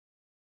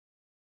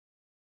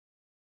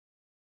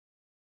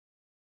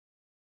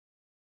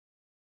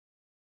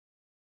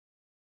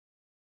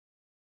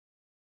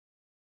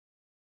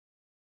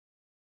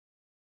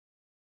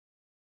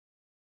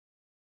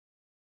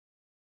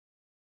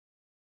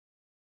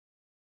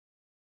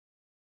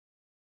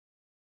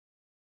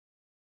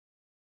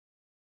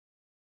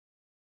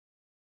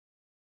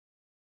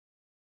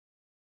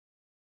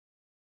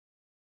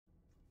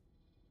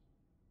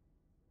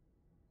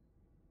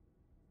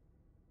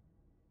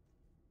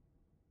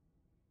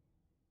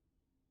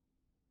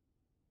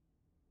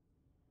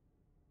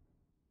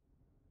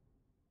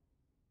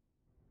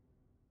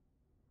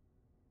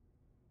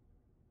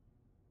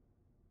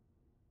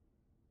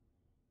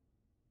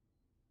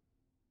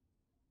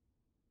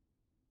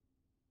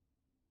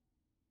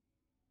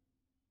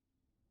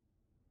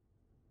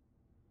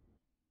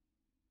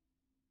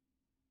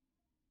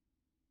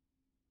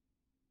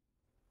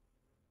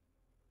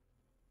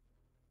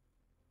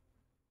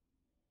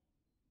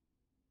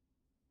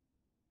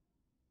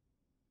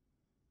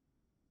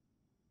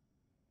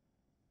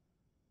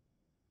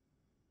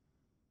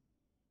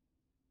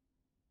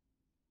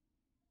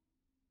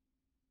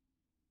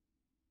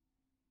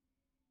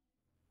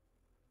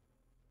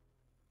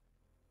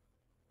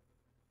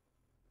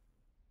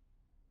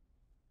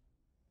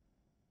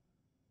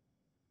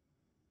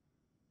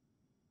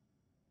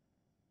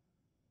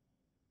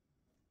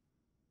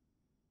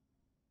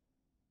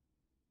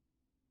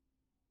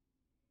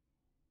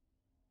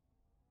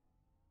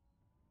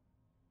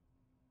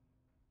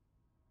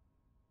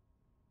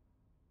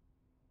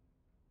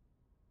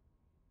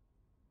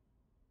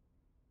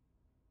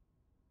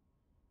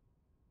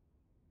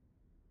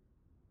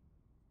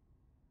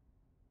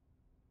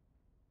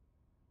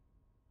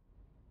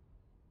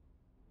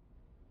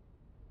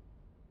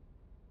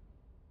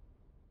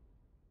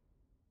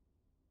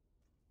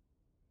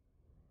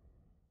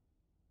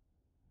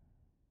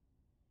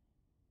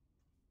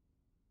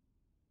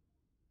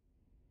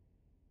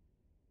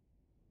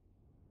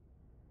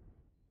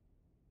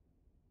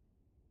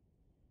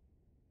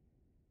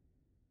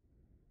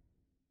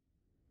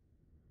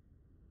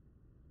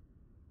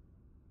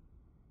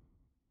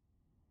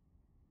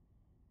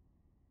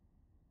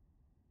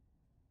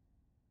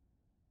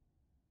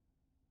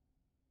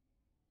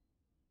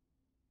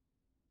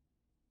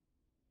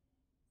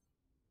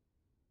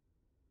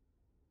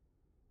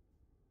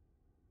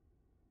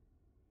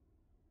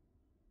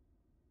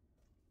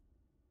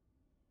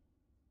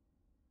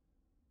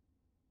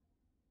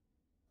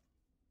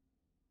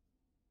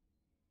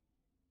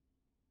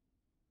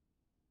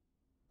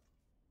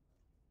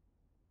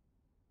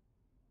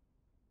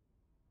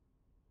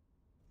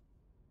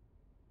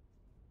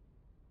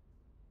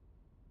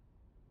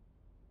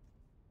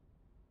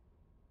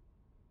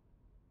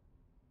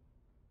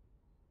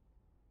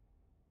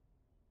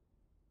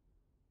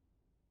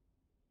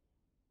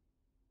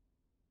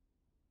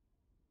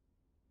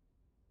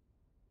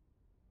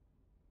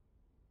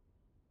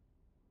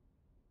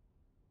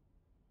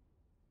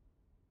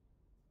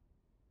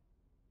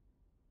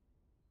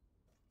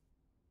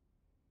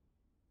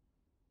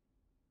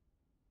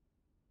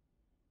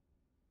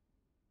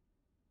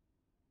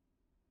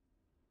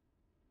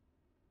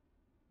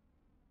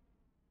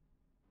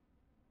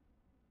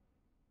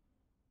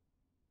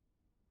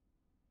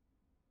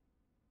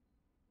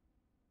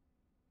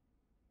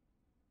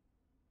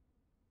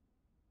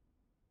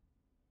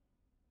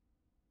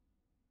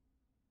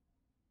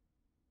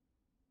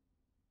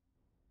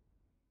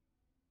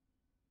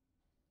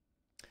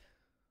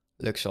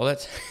Looks solid.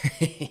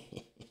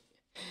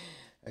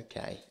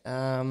 Okay.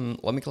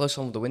 Let me close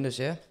some of the windows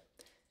here.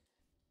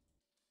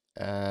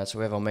 So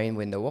we have our main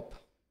window up,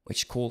 which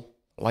is cool.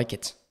 I like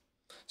it.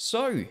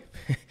 So,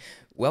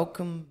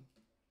 welcome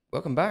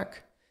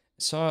back.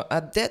 So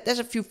there's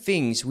a few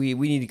things we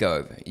need to go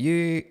over.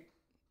 You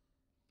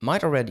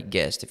might already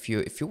guessed if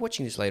you're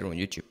watching this later on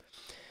YouTube.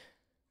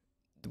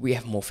 We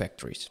have more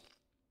factories.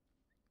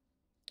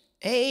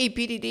 Hey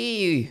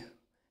PDD,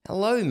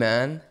 hello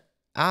man.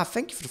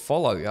 Thank you for the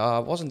follow. I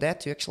wasn't there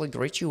to actually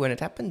greet you when it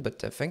happened, but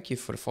thank you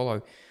for the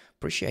follow.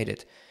 Appreciate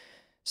it.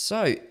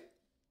 So,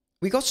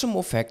 we got some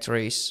more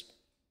factories.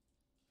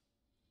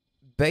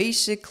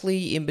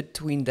 Basically, in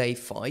between day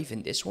 5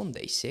 and this one,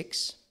 day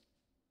 6.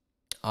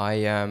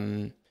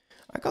 I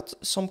got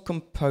some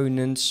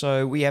components.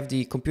 So, we have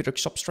the computer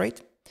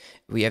substrate.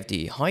 We have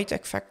the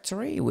high-tech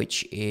factory,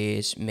 which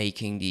is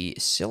making the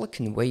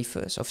silicon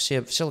wafers of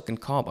silicon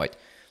carbide.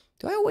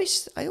 I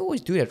always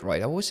do that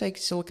right. I always say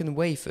silicon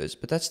wafers,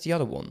 but that's the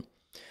other one.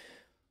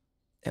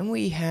 And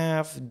we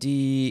have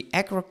the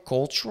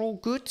agricultural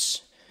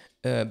goods.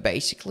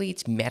 Basically,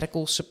 it's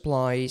medical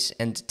supplies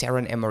and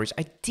Terran MREs.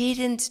 I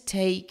didn't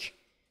take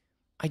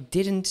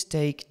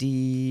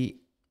the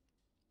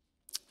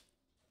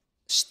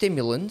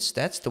stimulants.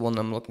 That's the one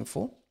I'm looking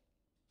for.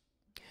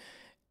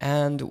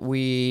 And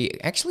we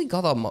actually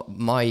got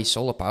my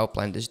solar power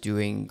plant is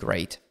doing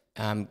great.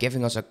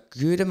 Giving us a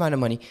good amount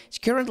of money. It's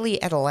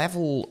currently at a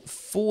level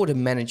 4 the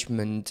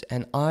management,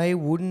 and I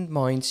wouldn't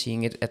mind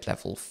seeing it at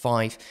level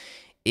 5.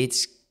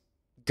 It's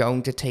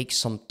going to take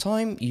some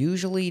time.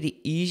 Usually the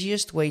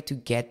easiest way to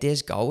get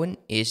this going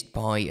is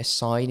by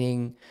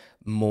assigning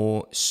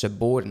more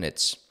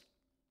subordinates.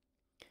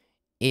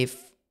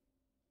 If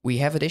we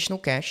have additional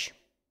cash,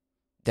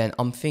 then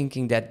I'm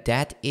thinking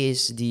that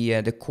is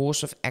the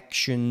course of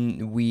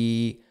action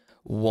we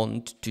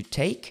want to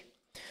take.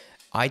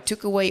 I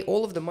took away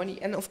all of the money,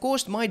 and of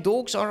course my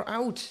dogs are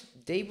out.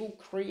 They will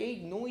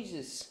create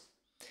noises,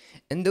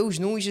 and those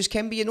noises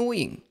can be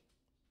annoying.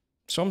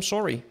 So I'm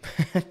sorry,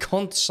 I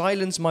can't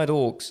silence my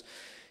dogs.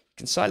 You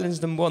can silence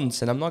them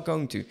once, and I'm not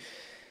going to.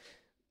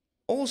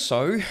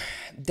 Also,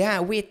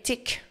 that weird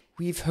tick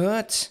we've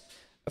heard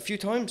a few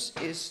times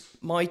is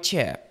my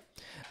chair.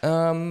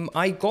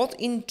 I got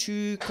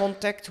into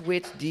contact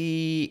with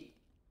the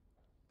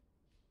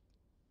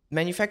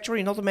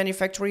manufacturer, not the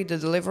manufacturer, the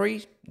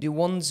delivery, the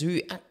ones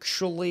who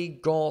actually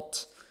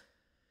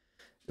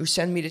who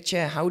sent me the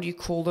chair. How do you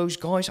call those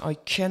guys? I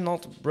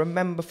cannot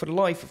remember for the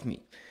life of me.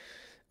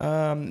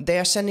 They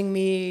are sending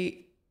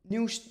me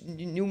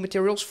new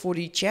materials for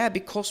the chair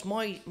because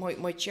my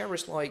chair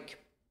is like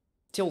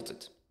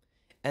tilted,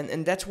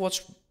 and that's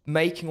what's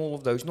making all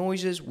of those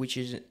noises, which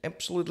is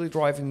absolutely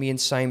driving me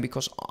insane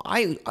because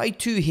I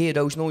too hear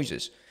those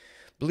noises.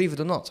 Believe it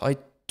or not, I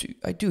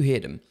do hear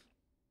them.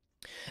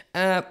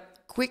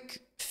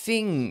 Quick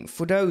thing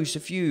for those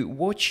of you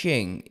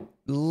watching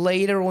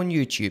later on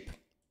YouTube.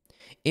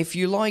 If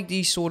you like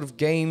these sort of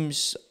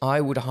games,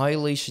 I would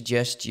highly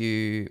suggest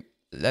you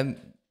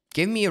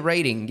give me a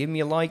rating, give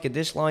me a like, a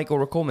dislike,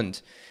 or a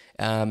comment.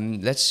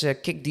 Let's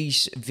kick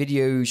these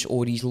videos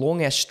or these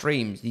long-ass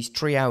streams, these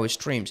 3-hour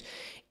streams,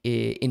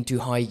 into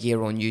high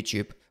gear on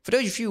YouTube. For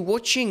those of you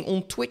watching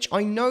on Twitch,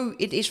 I know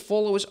it is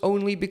followers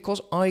only because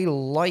I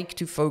like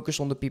to focus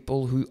on the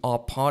people who are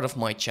part of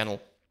my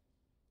channel.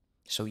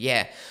 So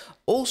yeah,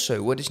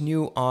 also what is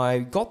new, I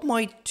got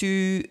my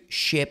 2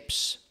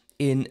 ships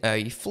in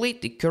a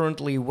fleet. They're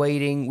currently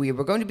waiting. We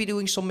were going to be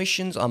doing some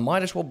missions. I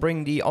might as well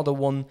bring the other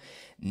one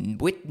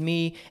with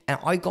me. And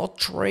I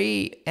got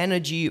 3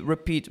 energy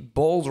repeat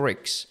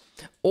baldricks.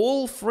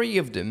 All 3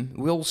 of them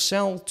will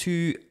sell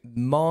to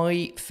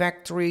my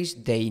factories.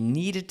 They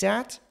needed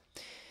that.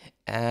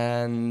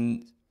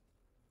 And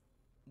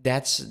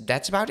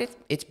that's about it.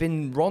 It's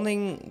been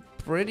running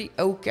pretty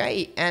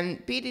okay.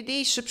 And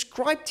PDD,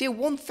 subscribe tier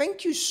 1.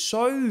 Thank you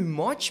so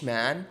much,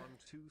 man.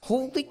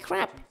 Holy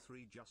crap.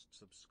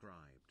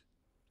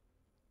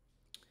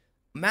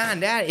 Man,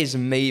 that is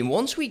amazing.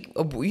 Once we,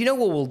 you know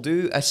what we'll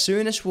do? As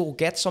soon as we'll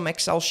get some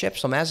XL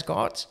ships, some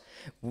Asgards,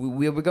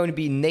 we're going to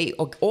be,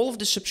 all of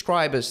the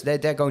subscribers,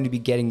 they're going to be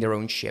getting their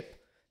own ship.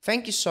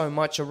 Thank you so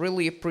much. I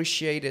really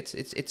appreciate it.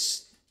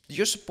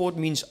 Your support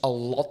means a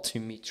lot to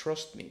me.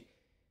 Trust me.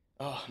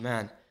 Oh,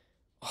 man.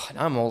 Oh,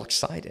 I'm all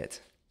excited.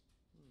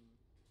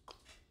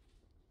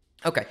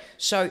 Okay,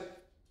 so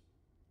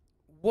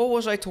what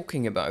was I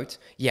talking about?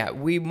 Yeah,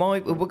 we're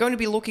going to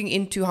be looking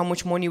into how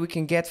much money we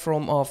can get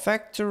from our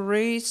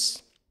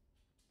factories.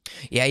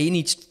 Yeah, he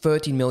needs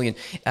 13 million.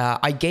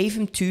 I gave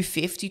him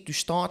 250 to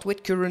start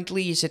with.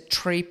 Currently, he's at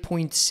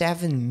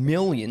 3.7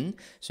 million,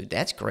 so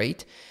that's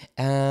great.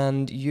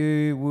 And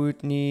you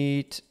would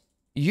need...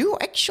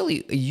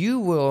 You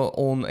were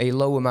on a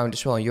low amount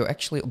as well. You're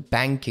actually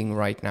banking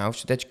right now,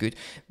 so that's good.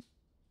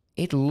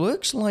 It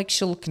looks like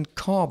silicon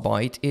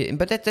carbide,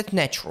 but that's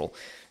natural.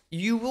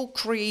 You will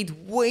create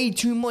way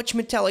too much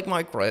metallic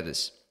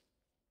microheaders.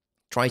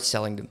 Try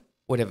selling them.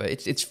 Whatever,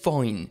 it's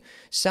fine.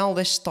 Sell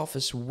this stuff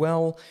as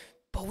well.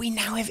 But we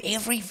now have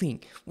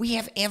everything. We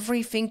have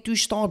everything to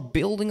start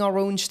building our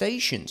own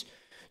stations.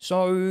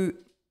 So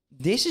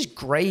this is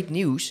great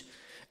news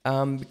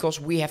because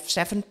we have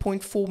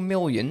 7.4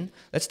 million.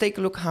 Let's take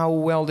a look how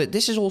well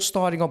this is all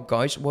starting up,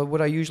 guys.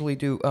 What I usually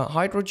do,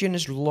 hydrogen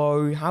is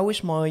low. How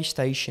is my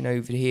station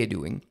over here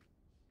doing?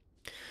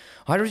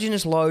 Hydrogen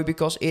is low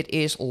because it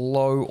is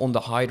low on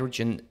the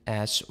hydrogen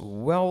as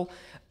well.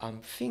 I'm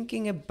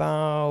thinking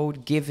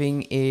about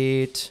giving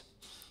it...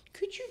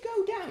 Could you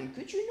go down?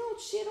 Could you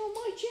not sit on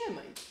my chair,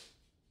 mate?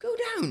 Go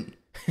down.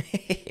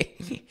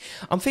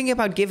 I'm thinking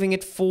about giving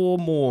it 4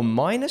 more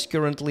minus.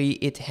 Currently,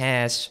 it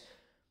has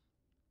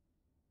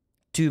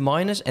 2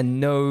 minus and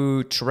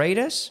no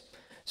traders.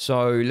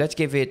 So let's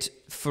give it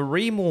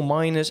 3 more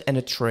minus and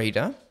a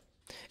trader.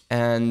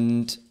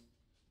 And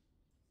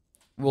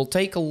we'll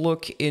take a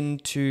look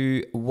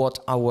into what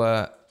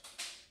our...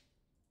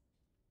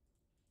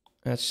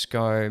 Let's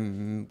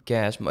go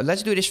gas.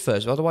 Let's do this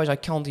first. Otherwise, I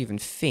can't even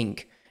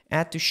think.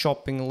 Add to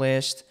shopping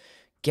list,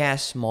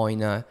 gas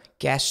miner,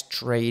 gas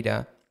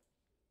trader.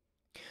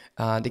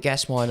 The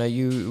gas miner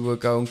you were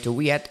going to,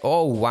 we had,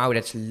 oh wow,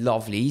 that's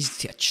lovely. He's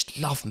just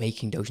love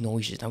making those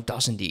noises now,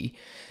 doesn't he?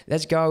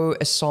 Let's go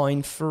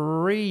assign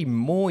 3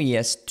 more, he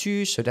has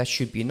 2, so that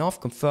should be enough.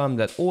 Confirm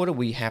that order,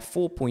 we have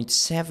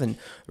 4.7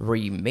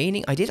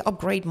 remaining. I did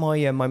upgrade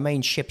my my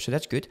main ship, so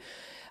that's good.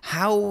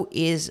 How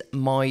is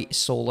my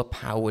solar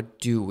power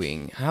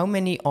doing? How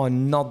many are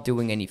not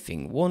doing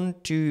anything? 1,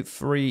 2,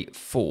 3,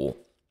 4.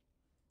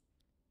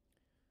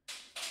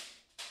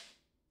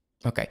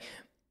 Okay.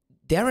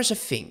 There is a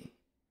thing.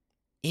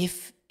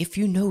 If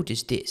you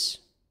notice this,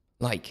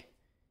 like,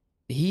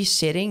 he's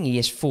sitting, he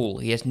is full,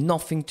 he has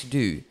nothing to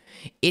do.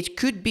 It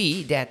could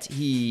be that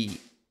he...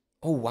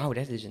 Oh, wow,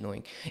 that is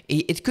annoying.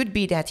 It could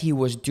be that he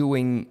was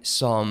doing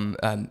some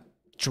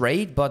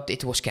trade, but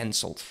it was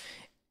cancelled.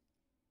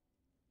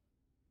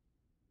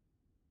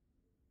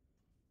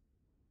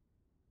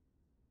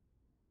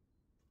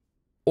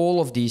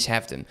 All of these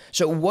have them.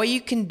 So what you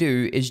can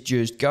do is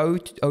just go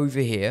over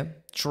here,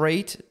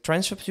 trade,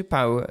 transfer to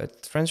power,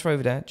 transfer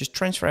over there, just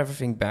transfer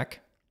everything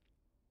back.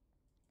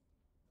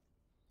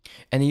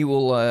 And he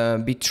will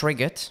be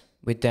triggered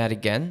with that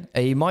again.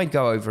 He might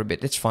go over a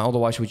bit, that's fine,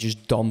 otherwise we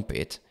just dump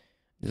it.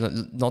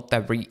 Not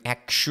that we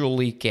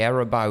actually care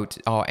about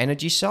our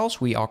energy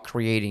cells, we are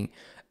creating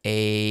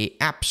a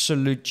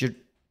absolute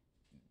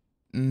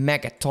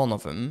megaton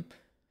of them.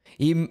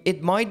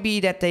 It might be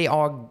that they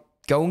are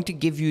going to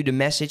give you the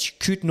message,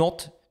 could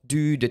not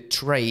do the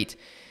trade.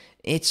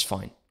 It's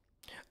fine.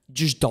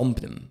 Just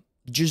dump them.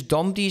 Just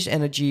dump these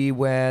energy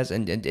wares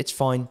and it's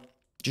fine.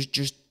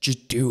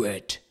 Just do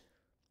it.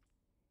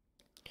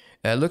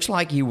 Looks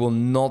like he will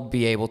not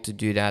be able to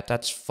do that.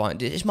 That's fine.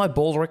 This is my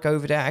Baldric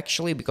over there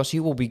actually, because he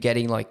will be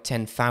getting like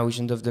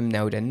 10,000 of them.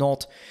 No, they're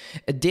not.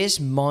 This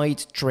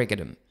might trigger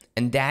them.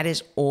 And that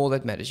is all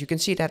that matters. You can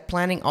see that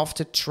planning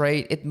after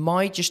trade, it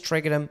might just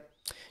trigger them.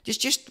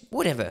 Just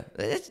whatever.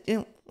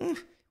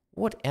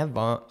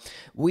 Whatever.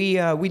 We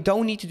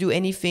don't need to do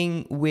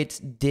anything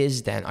with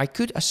this then. I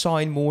could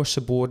assign more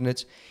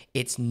subordinates.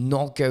 It's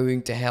not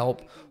going to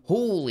help.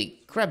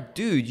 Holy crap,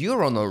 dude,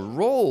 you're on a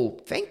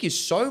roll. Thank you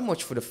so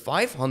much for the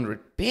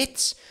 500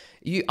 bits.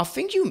 I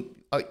think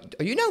are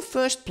you now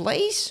first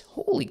place?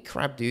 Holy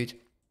crap, dude.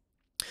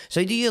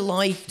 So do you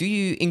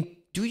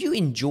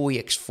enjoy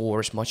X4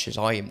 as much as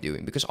I am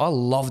doing? Because I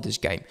love this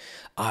game.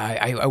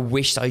 I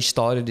wished I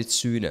started it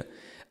sooner.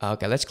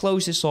 Okay, let's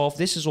close this off.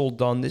 This is all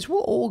done. This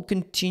will all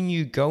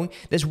continue going.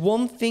 There's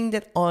one thing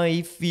that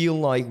I feel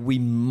like we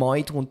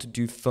might want to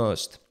do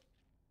first.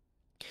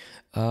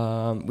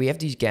 We have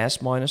these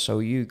gas miners, so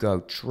you go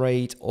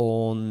trade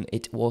on,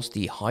 it was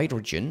the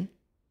hydrogen.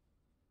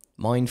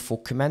 Mine for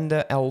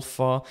Commander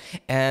Alpha.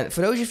 And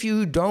for those of you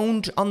who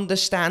don't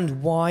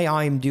understand why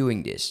I'm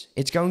doing this,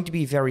 it's going to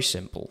be very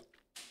simple.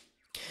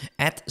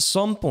 At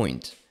some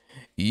point,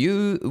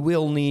 you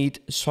will need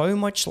so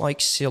much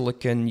like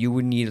silicon, you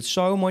will need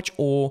so much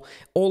ore,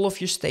 all of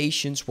your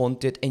stations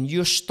want it, and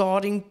you're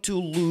starting to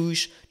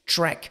lose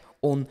track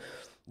on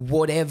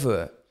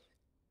whatever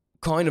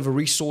kind of a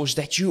resource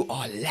that you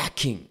are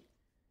lacking.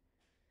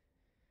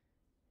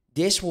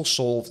 This will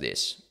solve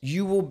this.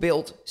 You will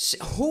build...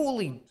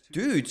 Holy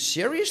dude,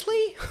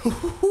 seriously?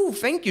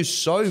 Thank you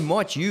so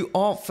much. You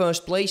are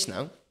first place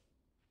now.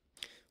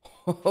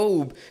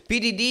 Oh,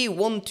 PDD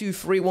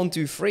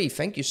 123123.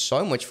 Thank you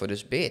so much for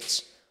this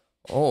bits.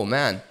 Oh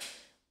man,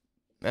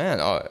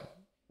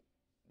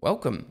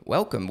 welcome.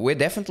 We're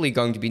definitely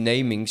going to be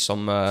naming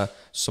some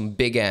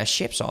big ass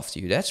ships after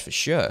you. That's for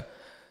sure.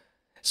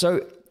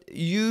 So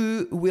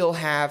you will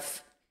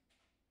have.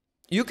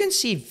 You can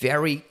see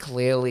very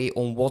clearly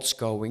on what's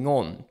going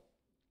on.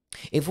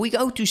 If we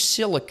go to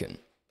Silicon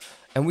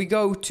and we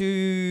go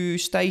to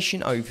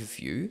Station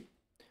Overview.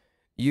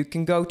 You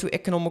can go to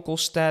economical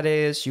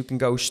status, you can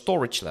go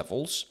storage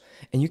levels,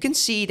 and you can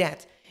see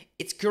that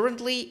it's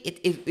currently,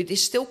 it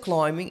is still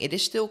climbing, and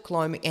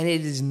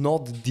it is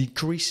not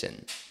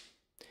decreasing.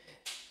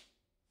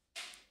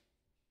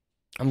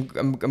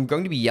 I'm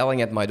going to be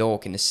yelling at my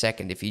dog in a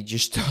second if he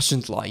just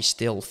doesn't lie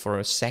still for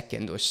a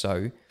second or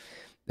so.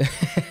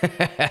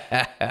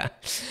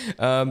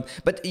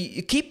 But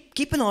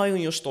keep an eye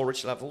on your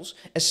storage levels,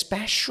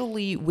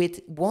 especially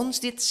with once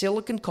the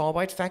silicon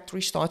carbide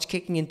factory starts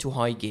kicking into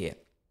high gear.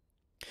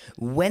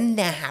 When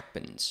that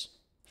happens,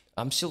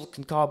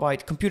 silicon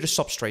carbide computer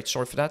substrate,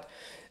 sorry for that.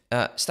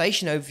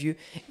 Station overview,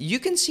 you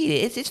can see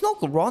it's not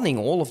running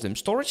all of them.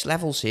 Storage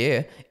levels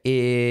here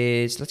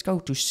is, let's go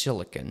to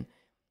silicon.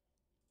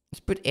 Let's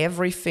put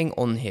everything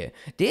on here.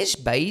 This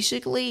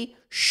basically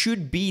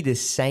should be the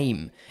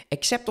same,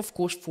 except of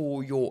course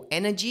for your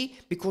energy,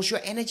 because your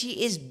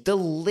energy is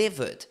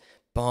delivered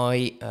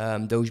by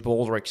those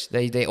Baldrics.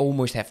 They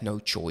almost have no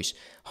choice.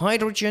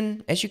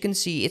 Hydrogen, as you can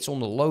see, it's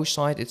on the low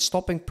side. It's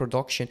stopping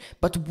production,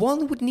 but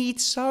one would need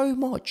so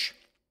much.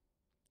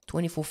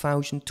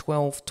 24,000,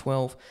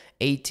 12,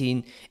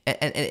 18,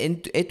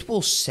 and it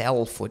will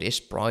sell for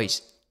this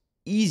price.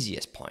 Easy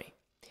as pie.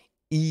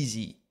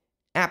 Easy.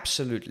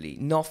 Absolutely.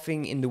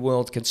 Nothing in the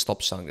world can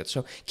stop selling it.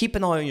 So keep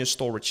an eye on your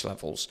storage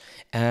levels.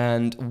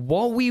 And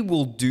what we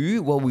will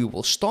do, what we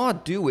will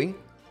start doing...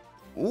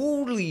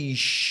 Holy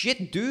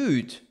shit,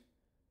 dude.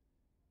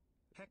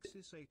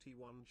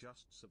 Hexis81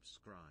 just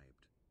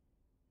subscribed.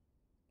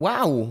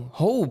 Wow.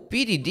 Oh,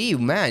 PDD,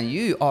 man,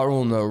 you are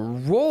on a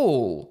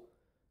roll.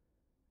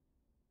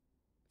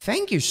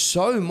 Thank you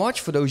so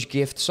much for those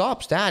gift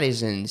subs. That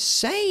is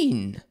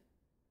insane.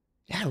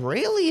 That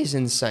really is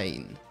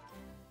insane.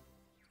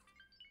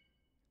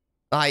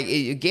 Like,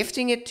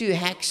 gifting it to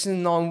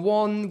Hexen on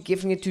 1,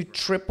 giving it to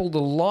Trip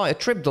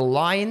the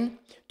Lion,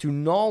 to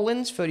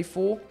Nolans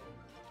 34,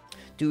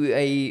 to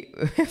a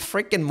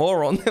freaking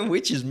moron,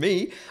 which is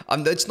me.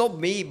 It's not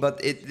me,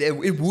 but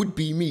it would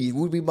be me. It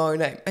would be my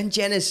name. And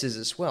Genesis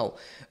as well.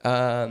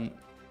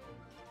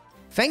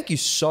 Thank you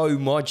so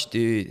much,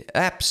 dude.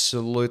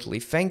 Absolutely.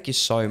 Thank you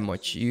so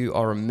much. You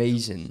are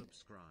amazing.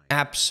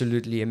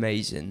 Absolutely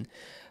amazing.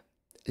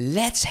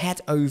 Let's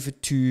head over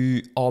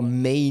to our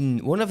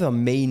one of our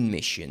main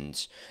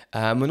missions.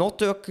 We're not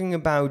talking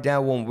about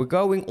that one. We're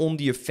going on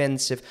the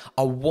offensive.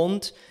 I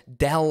want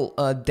Del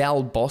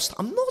Bost.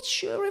 I'm not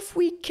sure if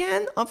we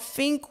can. I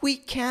think we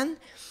can.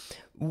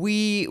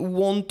 We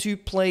want to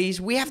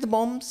place... We have the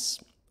bombs.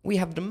 We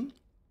have them.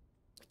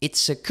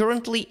 It's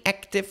currently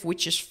active,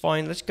 which is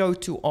fine. Let's go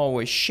to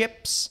our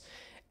ships.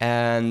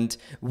 And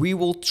we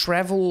will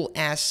travel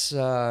as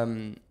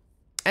a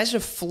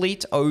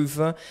fleet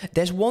over.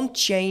 There's one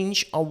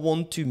change I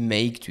want to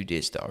make to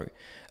this though.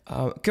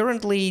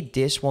 Currently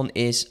this one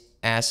is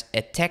as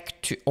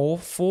attack to all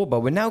 4, but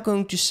we're now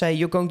going to say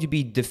you're going to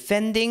be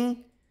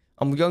defending.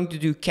 I'm going to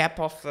do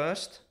Kappa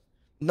first.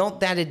 Not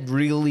that it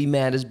really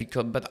matters,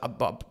 because but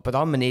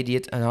I'm an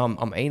idiot and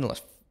I'm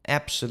analyst.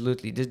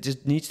 Absolutely,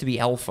 this needs to be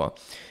Alpha.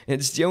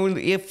 It's the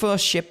only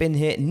first ship in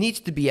here. It needs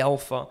to be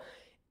Alpha.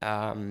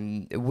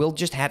 We'll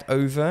just head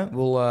over.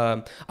 We'll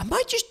I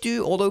might just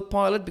do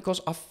autopilot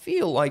because I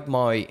feel like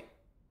the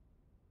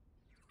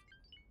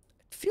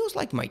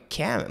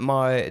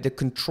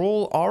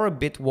control are a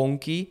bit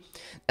wonky.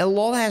 A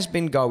lot has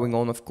been going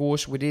on, of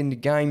course, within the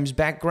game's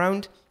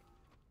background,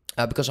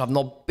 because I've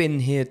not been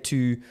here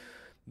too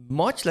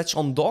much. Let's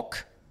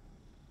undock.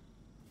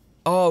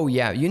 Oh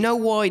yeah, you know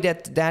why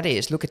that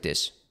is? Look at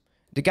this.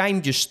 The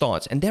game just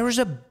starts and there is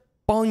a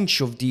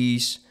bunch of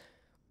these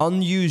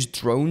unused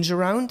drones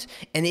around,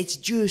 and it's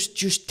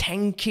just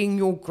tanking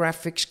your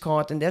graphics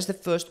card. And there's the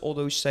first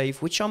autosave,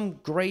 which I'm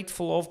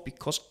grateful of,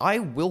 because I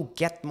will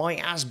get my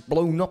ass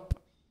blown up.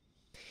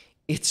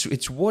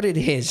 It's what it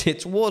is.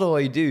 It's what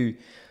I do.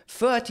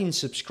 13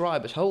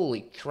 subscribers.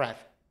 Holy crap.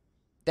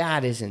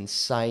 That is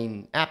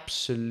insane.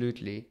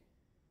 Absolutely.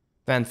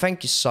 Man,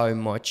 thank you so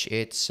much.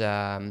 It's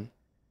insane.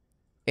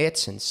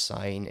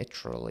 It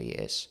truly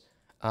is.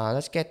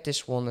 Let's get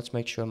this one. Let's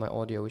make sure my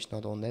audio is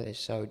not on. That is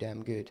so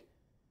damn good.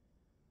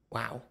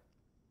 Wow.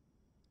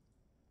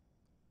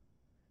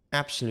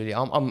 Absolutely.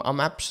 I'm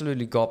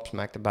absolutely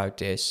gobsmacked about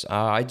this.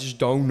 I just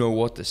don't know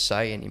what to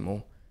say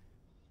anymore.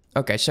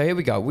 Okay, so here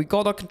we go. We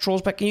got our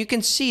controls back, and you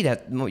can see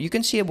that. You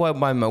can see it by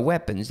my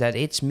weapons that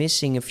it's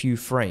missing a few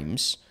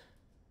frames.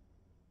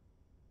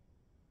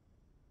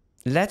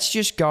 Let's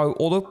just go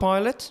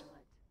autopilot.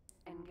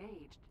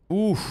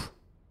 Ooh.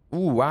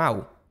 Ooh,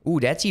 wow. Ooh,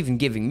 that's even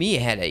giving me a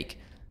headache.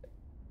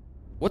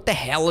 What the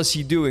hell is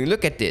he doing?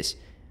 Look at this.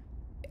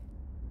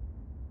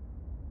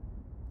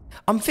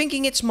 I'm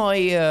thinking it's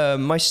my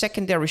my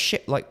secondary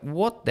ship. Like,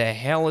 what the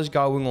hell is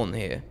going on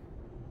here?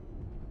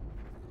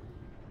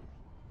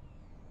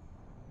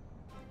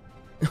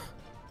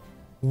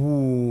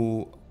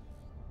 Ooh.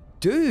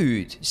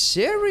 Dude,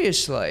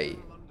 seriously?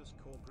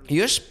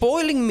 You're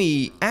spoiling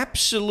me.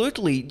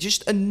 Absolutely.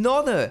 Just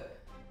another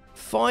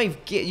 5.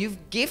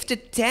 You've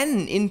gifted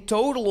 10 in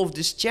total of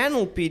this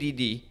channel,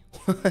 PDD.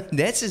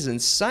 That is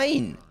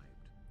insane.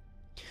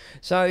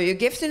 So you're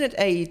gifting it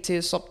 8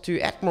 tiers up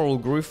to Admiral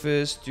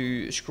Groofus,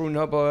 to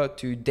Screwnubber,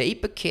 to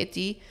Daper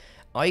Kitty,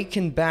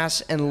 Icon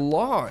Bass, and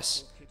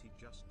Lars.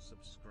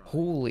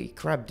 Holy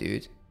crap,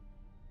 dude.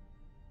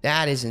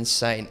 That is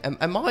insane.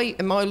 Am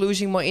I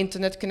losing my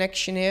internet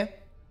connection here?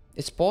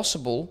 It's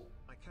possible.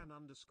 I can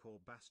underscore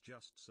bass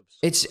just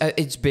subscribe.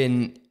 It's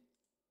been.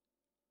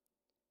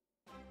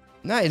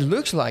 No, it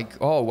looks like.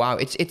 Oh wow!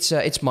 It's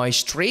my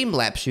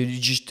Streamlabs who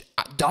just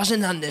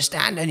doesn't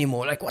understand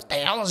anymore. Like, what the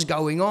hell is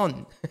going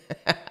on?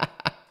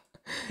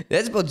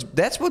 That's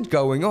what's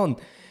going on.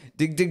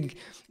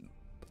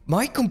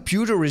 My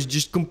computer is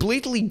just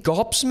completely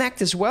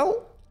gobsmacked as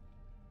well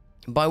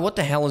by what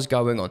the hell is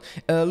going on.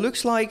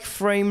 Looks like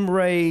frame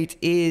rate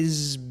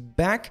is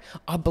back.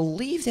 I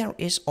believe there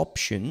is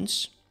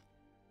options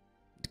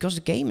because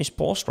the game is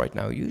paused right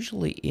now.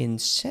 Usually in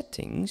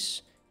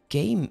settings,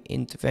 game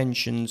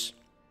interventions,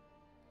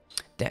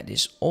 that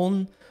is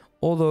on.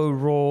 Auto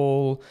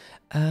roll.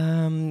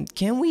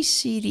 Can we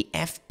see the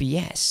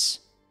FPS?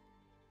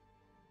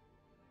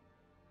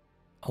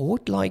 I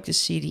would like to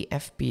see the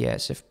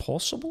FPS if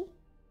possible.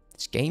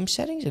 It's game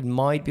settings. It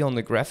might be on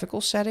the graphical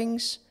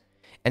settings.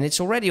 And it's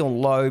already on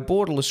low.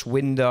 Borderless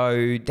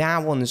window.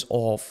 That one is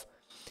off.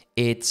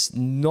 It's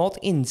not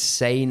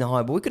insane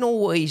high, but we can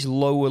always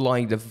lower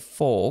like the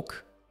fog.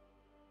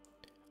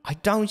 I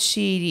don't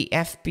see the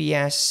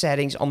FPS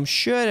settings. I'm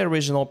sure there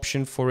is an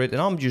option for it,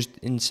 and I'm just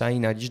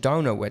insane. I just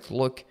don't know where to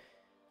look.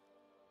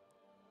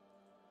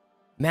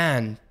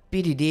 Man,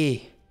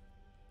 PDD.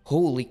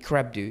 Holy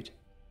crap, dude.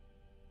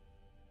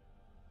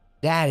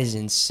 That is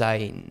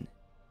insane.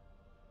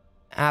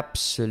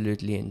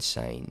 Absolutely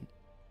insane.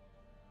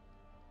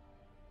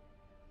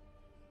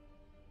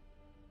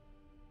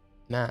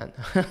 Man,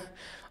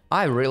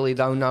 I really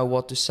don't know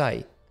what to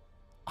say.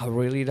 I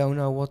really don't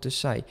know what to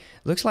say.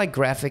 Looks like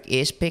graphic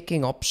is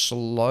picking up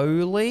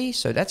slowly,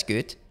 so that's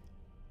good.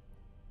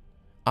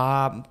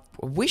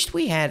 Wished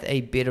we had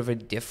a bit of a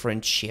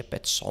different ship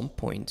at some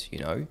point, you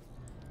know.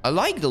 I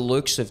like the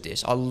looks of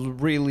this. I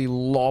really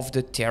love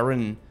the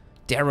Terran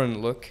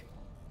look.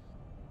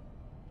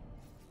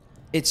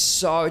 It's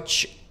so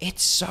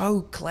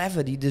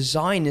clever. The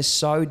design is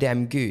so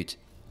damn good.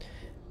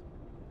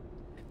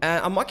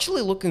 I'm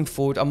actually looking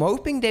forward. I'm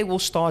hoping they will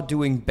start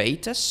doing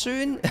beta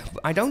soon.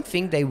 I don't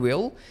think they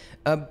will.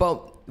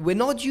 But we're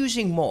not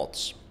using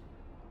mods.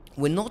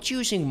 We're not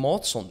using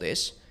mods on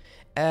this.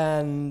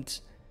 And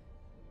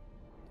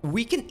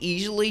we can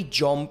easily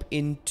jump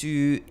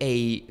into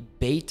a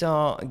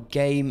beta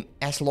game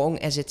as long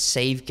as it's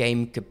save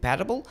game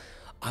compatible.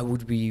 I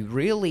would be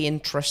really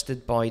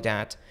interested by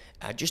that.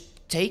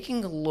 Just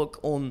taking a look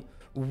on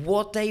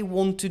what they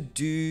want to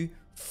do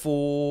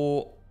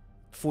for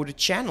the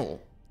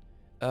channel,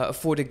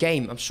 for the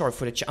game. I'm sorry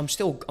for the. I'm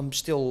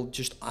still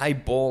just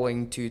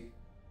eyeballing to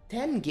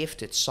 10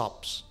 gifted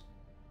subs.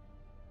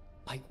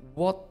 Like,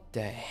 what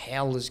the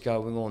hell is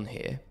going on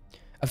here?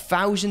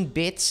 1,000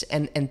 bits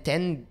and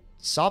 10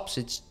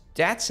 subs.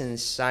 That's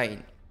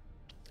insane.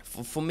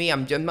 For me,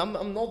 I'm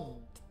not.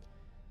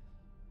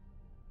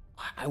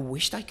 I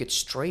wished I could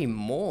stream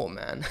more,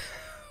 man.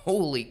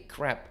 Holy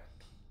crap.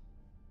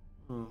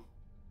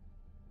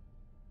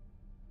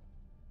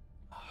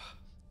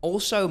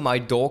 Also, my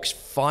dogs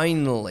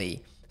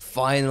finally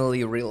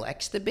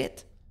relaxed a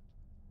bit.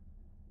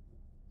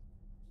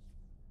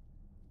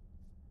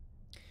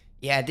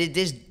 Yeah,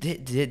 this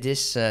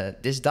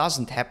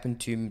doesn't happen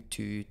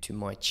to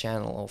my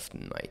channel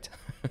often, mate.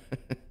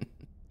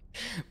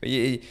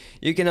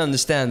 You can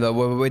understand that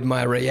with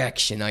my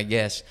reaction, I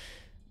guess.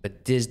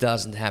 But this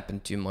doesn't happen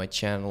to my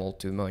channel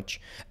too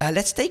much.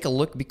 Let's take a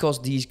look, because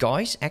these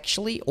guys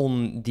actually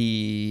on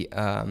the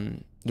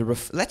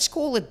let's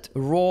call it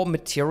raw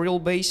material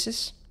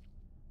basis.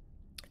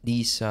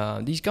 These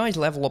guys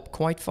level up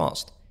quite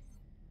fast.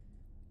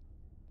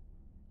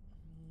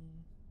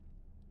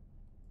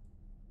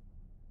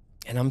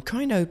 And I'm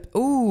kind of...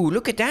 Ooh,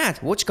 look at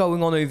that. What's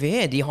going on over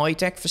here? The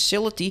high-tech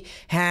facility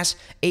has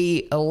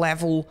a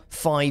level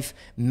 5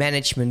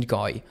 management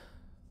guy.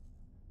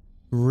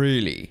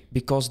 Really?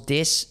 Because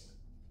this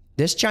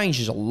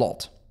changes a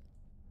lot.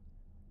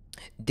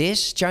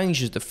 This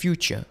changes the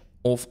future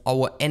of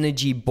our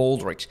energy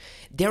baldricks.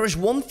 There is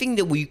one thing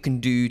that we can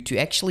do to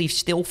actually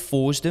still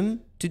force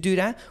them to do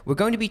that. We're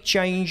going to be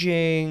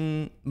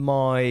changing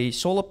my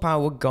solar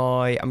power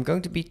guy. I'm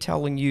going to be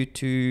telling you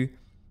to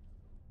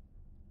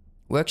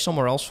work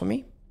somewhere else for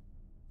me.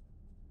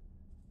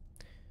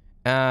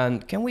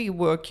 And can we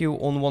work you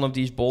on one of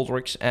these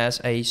baldricks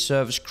as a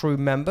service crew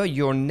member?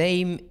 Your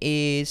name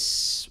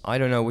is... I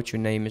don't know what your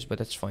name is, but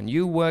that's fine.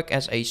 You work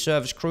as a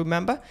service crew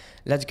member.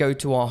 Let's go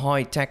to our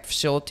high-tech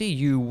facility.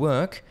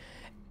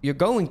 You're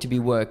going to be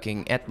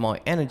working at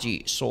my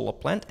energy solar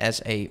plant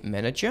as a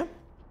manager.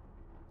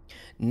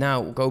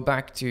 Now go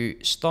back to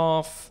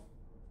staff,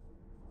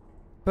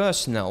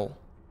 personnel,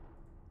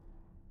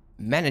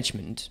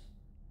 management.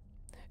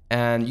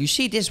 And you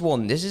see this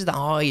one, this is the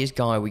highest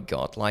guy we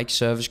got, like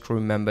service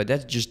crew member.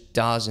 That just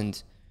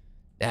doesn't,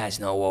 that's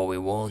not what we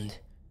want.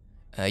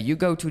 You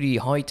go to the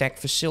high-tech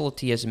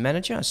facility as a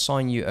manager,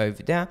 assign you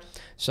over there.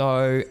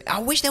 So I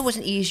wish there was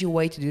an easier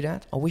way to do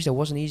that. I wish there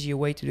was an easier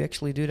way to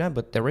actually do that,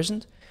 but there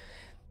isn't.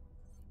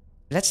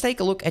 Let's take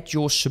a look at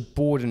your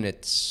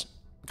subordinates,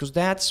 because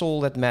that's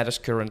all that matters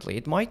currently.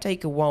 It might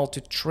take a while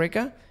to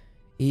trigger.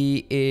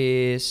 He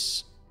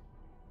is...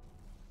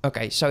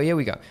 Okay, so here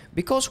we go.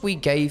 Because we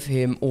gave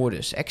him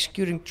orders.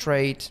 Executing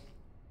trade.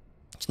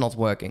 It's not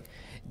working.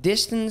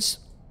 Distance.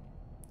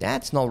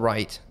 That's not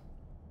right.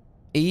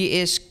 He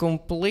is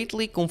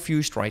completely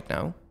confused right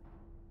now.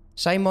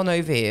 Same one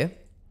over here.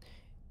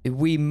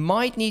 We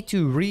might need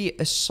to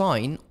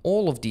reassign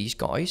all of these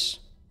guys.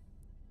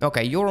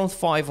 Okay, you're on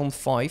 5 on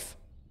 5.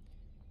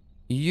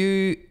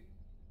 You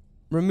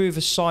remove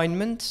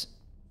assignment.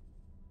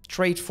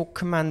 Trade for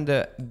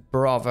Commander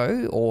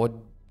Bravo or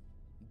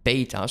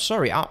Beta.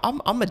 Sorry,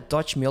 I'm a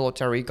Dutch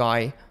military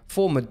guy,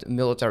 former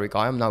military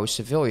guy. I'm now a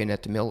civilian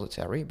at the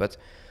military, but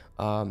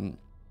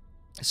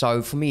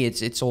so for me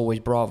it's always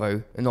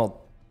Bravo and not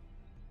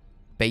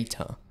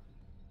Beta.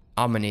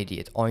 I'm an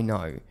idiot, I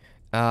know.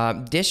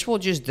 This will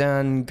just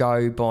then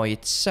go by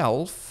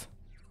itself.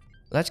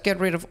 Let's get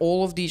rid of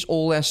all of these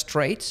all-S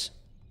traits.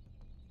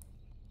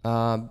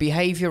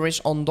 Behavior is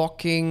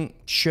undocking.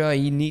 Sure,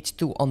 he needs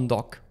to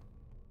undock.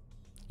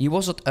 He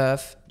was at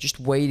Earth, just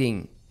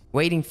waiting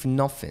for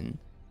nothing.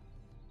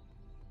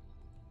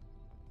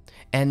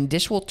 And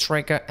this will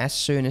trigger as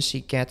soon as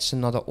he gets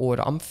another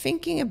order. I'm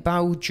thinking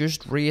about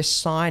just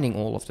reassigning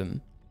all of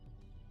them.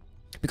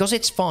 Because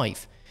it's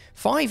 5.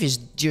 5 is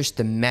just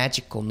a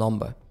magical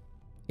number.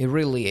 It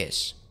really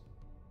is.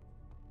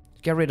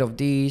 Get rid of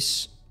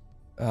these.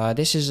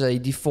 This is a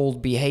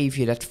default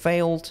behavior that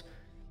failed.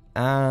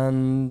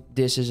 And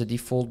this is a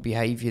default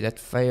behavior that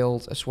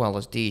failed, as well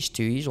as these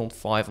two. He's on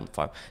 5 on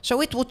 5.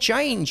 So it will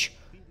change.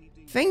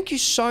 Thank you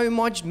so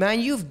much,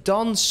 man. You've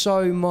done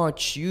so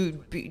much.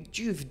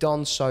 You've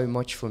done so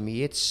much for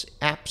me. It's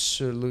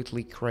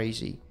absolutely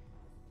crazy.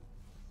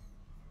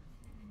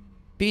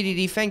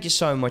 PDD, thank you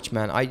so much,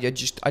 man. I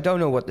don't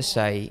know what to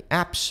say.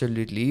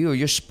 Absolutely.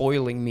 You're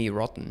spoiling me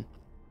rotten.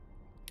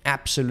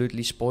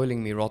 Absolutely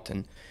spoiling me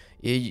rotten.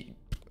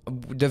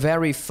 The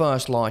very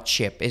first large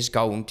ship is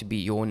going to be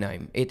your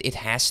name. It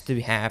has to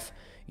have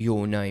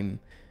your name.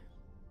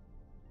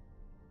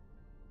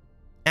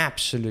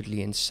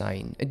 Absolutely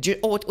insane.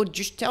 Or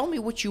just tell me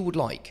what you would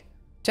like.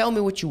 Tell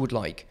me what you would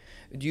like.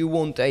 Do you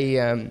want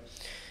a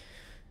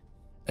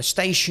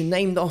station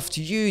named after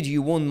you? Do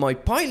you want my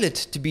pilot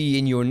to be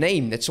in your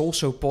name? That's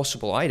also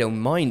possible. I don't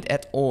mind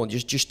at all.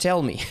 Just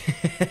tell me.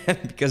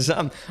 Because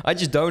I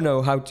just don't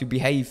know how to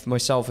behave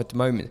myself at the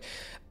moment.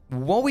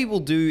 What we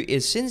will do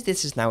is, since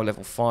this is now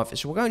level 5,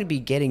 is we're going to be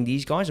getting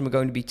these guys and we're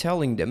going to be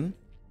telling them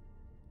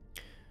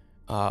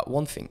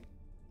one thing.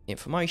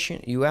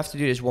 Information. You have to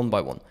do this one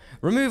by one.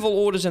 Remove all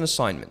orders and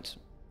assignment.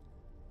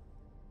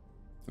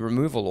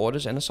 Remove all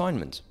orders and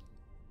assignment.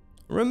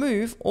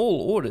 Remove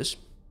all orders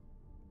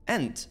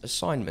and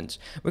assignments.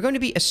 We're going to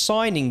be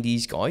assigning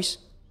these guys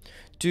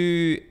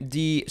to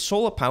the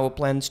solar power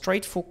plant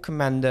straight for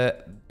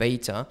Commander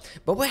Beta.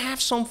 But we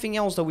have something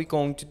else that we're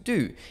going to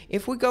do.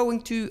 If we're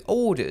going to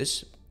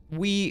orders,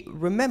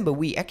 remember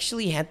we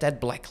actually had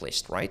that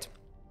blacklist, right?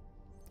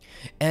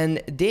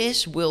 And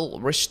this will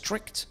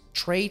restrict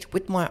trade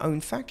with my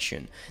own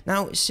faction.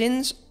 Now,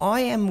 since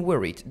I am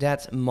worried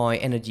that my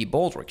energy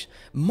baldricks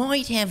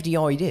might have the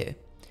idea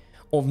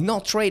of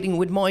not trading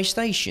with my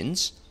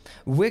stations,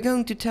 we're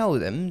going to tell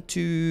them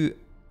to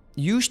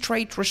use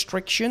trade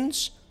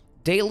restrictions,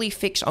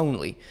 Dailyfix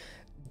only.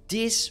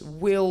 This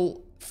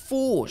will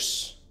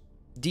force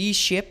these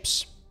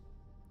ships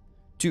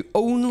to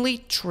only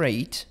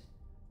trade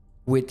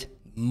with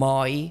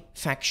my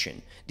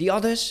faction. The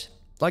others,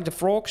 like the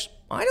frogs,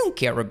 I don't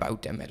care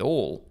about them at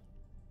all.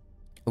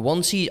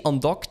 Once he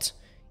undocked,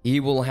 he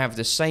will have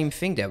the same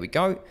thing. There we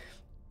go.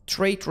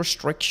 Trade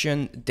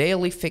restriction,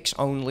 Dailyfix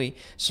only.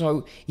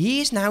 So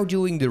he is now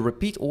doing the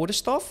repeat order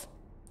stuff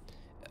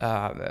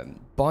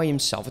by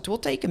himself. It will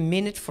take a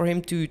minute for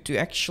him to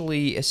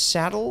actually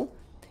saddle.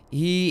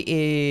 He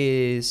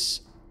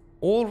is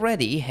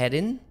already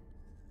heading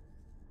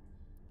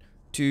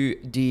to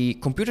the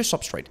computer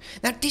substrate.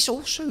 Now this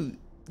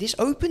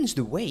opens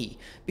the way,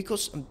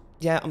 because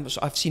yeah,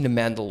 I've seen The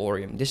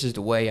Mandalorian. This is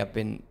the way I've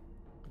been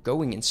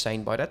going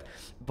insane by that.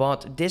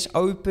 But this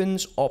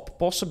opens up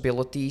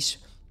possibilities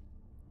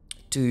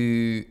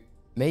to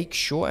make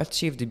sure, let's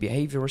see if the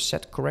behavior is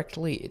set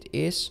correctly. It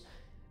is.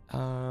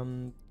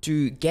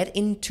 To get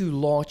into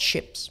large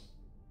ships,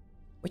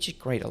 which is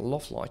great. I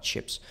love large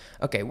ships.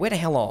 Okay, where the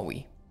hell are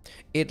we?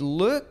 It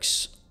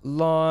looks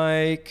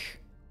like...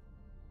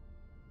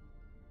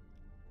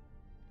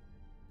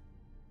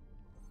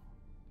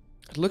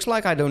 It looks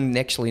like I don't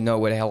actually know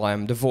where the hell I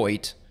am. The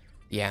Void.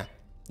 Yeah,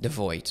 the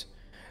Void.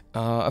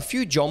 A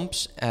few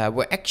jumps.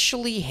 We're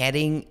actually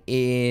heading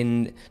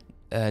in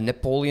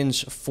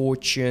Napoleon's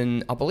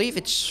fortune. I believe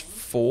it's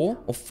 4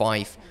 or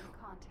 5.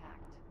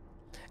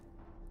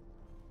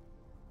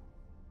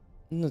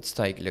 Let's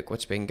take a look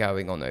what's been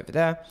going on over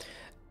there.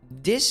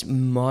 This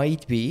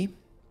might be...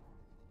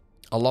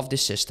 I love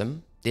this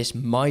system. This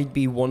might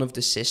be one of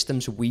the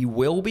systems we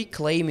will be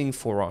claiming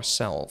for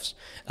ourselves.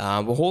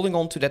 We're holding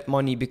on to that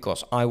money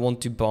because I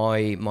want to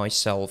buy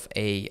myself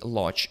a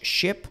large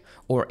ship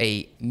or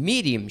a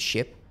medium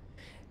ship.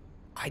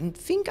 I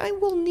think I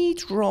will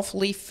need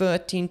roughly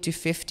 13 to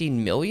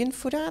 15 million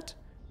for that.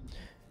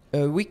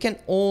 We can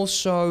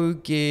also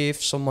give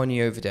some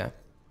money over there.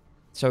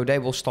 So they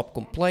will stop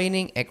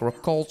complaining.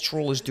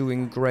 Agricultural is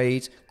doing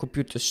great.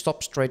 Computer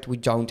substrate, we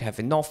don't have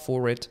enough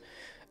for it.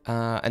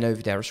 And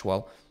over there as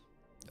well.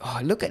 Oh,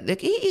 look,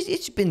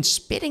 it's been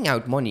spitting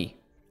out money.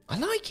 I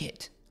like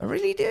it. I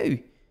really do.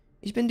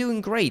 He's been doing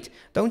great.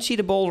 Don't see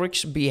the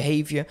Balric's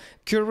behavior.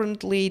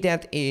 Currently,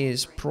 that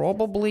is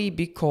probably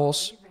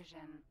because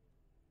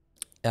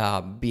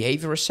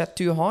behavior is set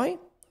too high.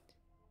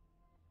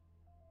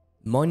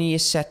 Money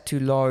is set too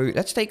low.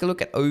 Let's take a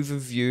look at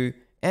overview.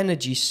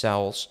 Energy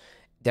cells.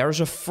 There's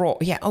a frog.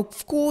 Yeah,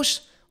 of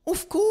course.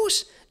 Of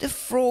course. The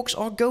frogs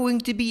are going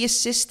to be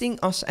assisting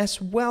us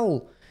as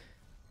well.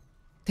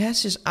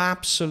 This is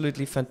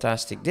absolutely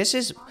fantastic. This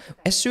is,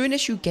 as soon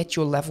as you get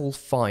your level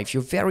 5,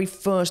 your very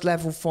first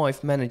level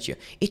 5 manager,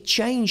 it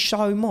changed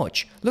so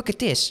much. Look at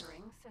this.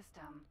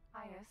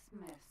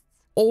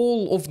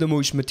 All of the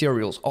most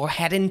materials are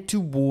heading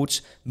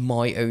towards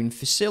my own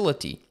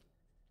facility.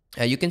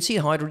 You can see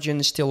hydrogen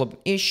is still an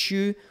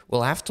issue.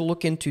 We'll have to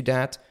look into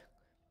that.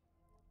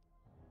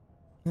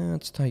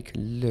 Let's take a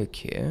look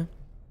here.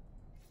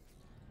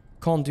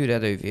 Can't do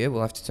that over here.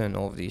 We'll have to turn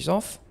all of these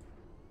off.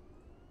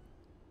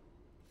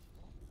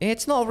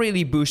 It's not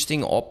really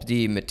boosting up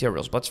the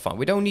materials, but it's fine.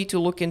 We don't need to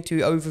look into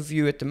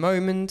overview at the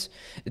moment.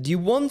 The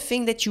one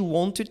thing that you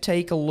want to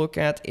take a look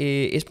at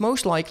is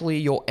most likely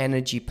your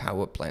energy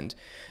power plant.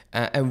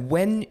 And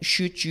when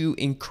should you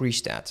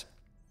increase that?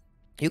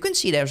 You can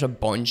see there's a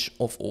bunch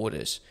of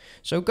orders.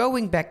 So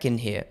going back in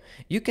here,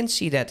 you can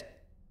see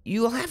that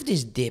you will have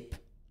this dip.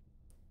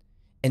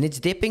 And it's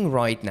dipping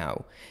right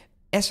now.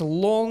 As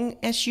long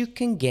as you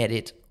can get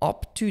it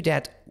up to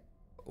that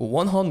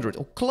 100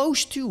 or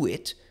close to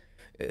it,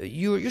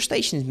 your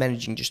station is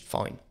managing just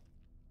fine.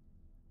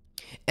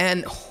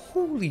 And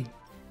holy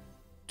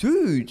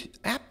dude,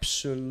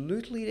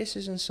 absolutely, this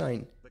is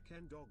insane. The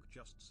Ken Dog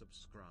just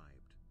subscribed.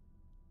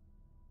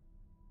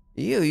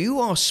 You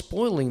are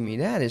spoiling me.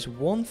 That is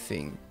one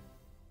thing.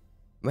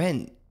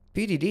 Man,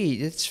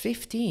 PDD, that's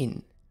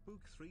 15.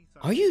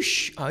 Are you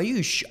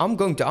I'm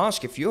going to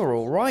ask if you're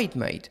all right,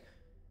 mate.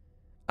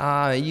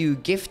 You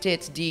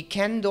gifted the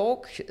Ken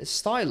Dog,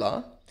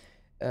 Styler,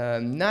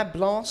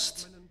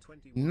 Nablast,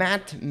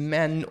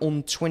 Madman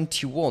on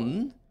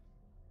 21,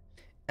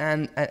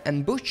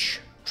 and Butch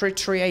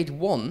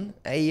 3381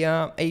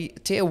 a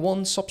tier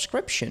 1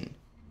 subscription.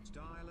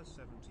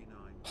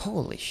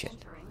 Holy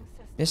shit.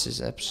 This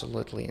is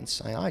absolutely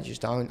insane.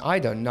 I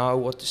don't know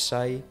what to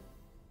say.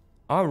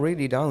 I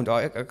really don't.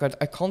 I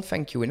can't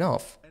thank you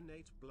enough.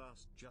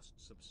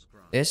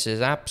 This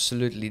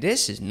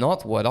is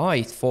not what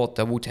I thought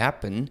that would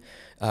happen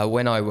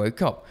when I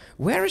woke up.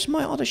 Where is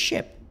my other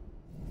ship?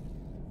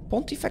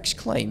 Pontifex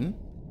Claim?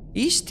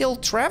 He's still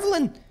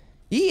traveling.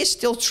 He is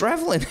still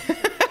traveling.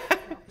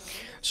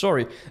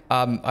 Sorry,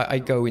 I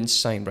go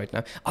insane right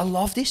now. I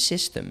love this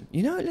system.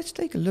 You know, let's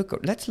take a look.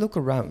 Let's look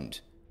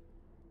around.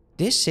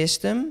 This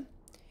system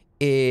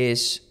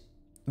is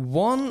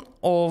one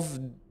of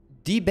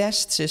the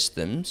best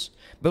systems,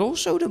 but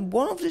also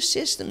one of the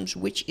systems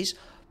which is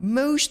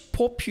most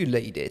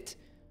populated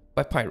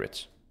by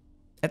pirates.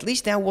 At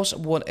least that was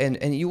what,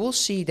 and you will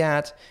see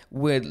that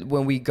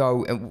when we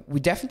go, and we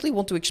definitely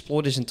want to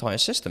explore this entire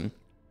system.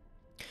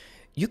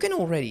 You can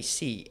already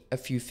see a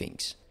few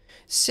things.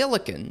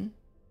 Silicon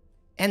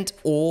and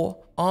ore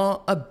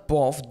are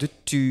above the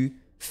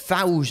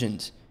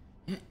 2,000.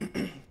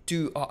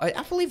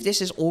 I believe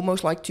this is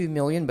almost like 2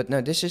 million, but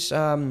no, this is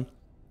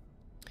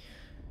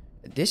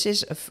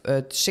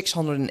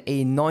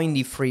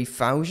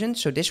 693,000.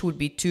 So this would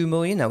be 2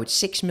 million. Now it's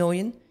 6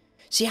 million.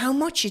 See how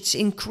much it's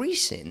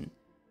increasing.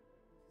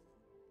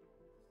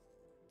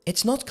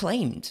 It's not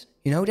claimed.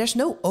 You know, there's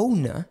no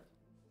owner.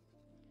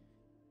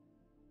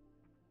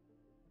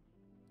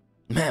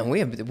 Man,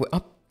 we're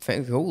up.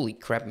 Holy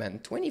crap, man.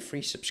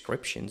 23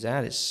 subscriptions.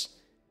 That is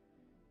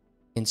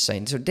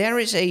insane. So there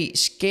is a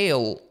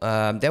scale.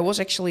 There was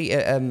actually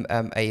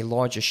a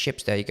larger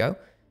ships. There you go.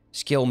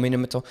 Scale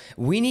minimator.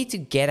 We need to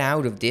get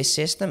out of this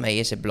system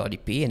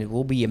ASAP, and it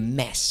will be a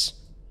mess.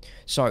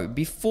 So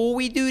before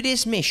we do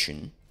this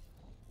mission,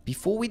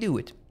 before we do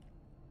it,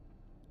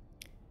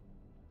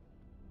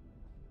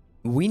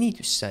 we need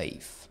to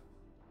save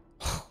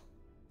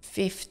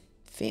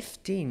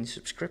 15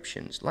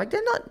 subscriptions. Like,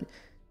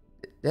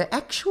 they're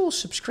actual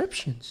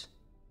subscriptions.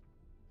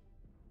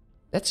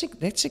 That's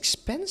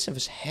expensive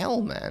as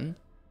hell, man.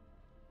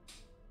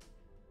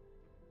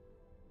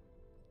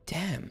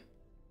 Damn.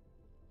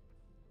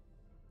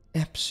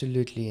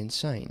 Absolutely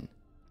insane.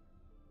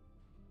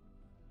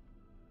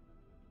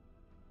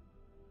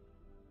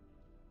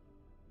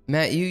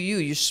 Man,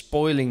 you're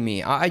spoiling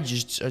me. I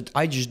just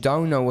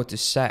don't know what to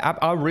say.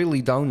 I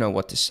really don't know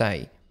what to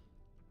say.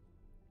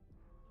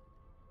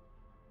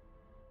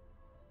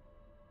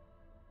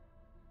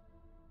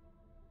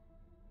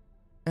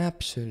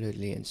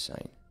 Absolutely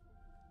insane.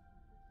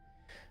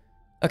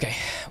 Okay,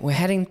 we're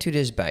heading to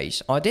this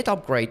base. I did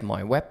upgrade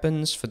my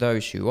weapons, for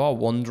those who are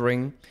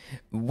wondering.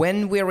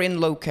 When we're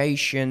in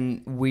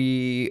location,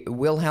 we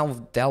will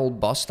have Del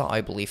Buster,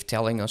 I believe,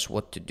 telling us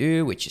what to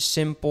do, which is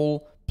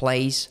simple.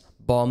 Place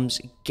bombs,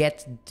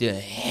 get the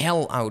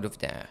hell out of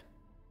there.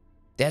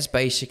 That's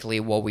basically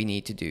what we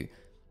need to do.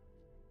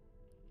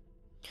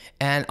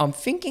 And I'm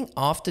thinking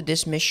after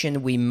this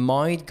mission, we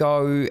might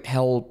go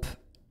help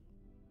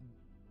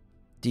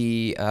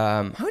the,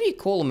 how do you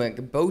call them?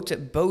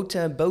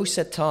 Bosetar.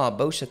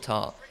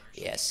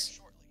 Yes.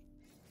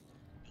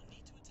 You'll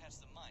need to attach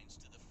the mines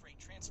to the freight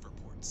transfer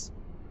ports.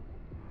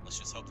 Let's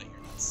just hope that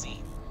you're not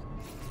seen.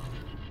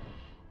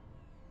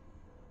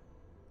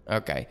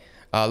 Okay.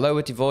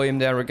 Lower the volume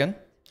there again.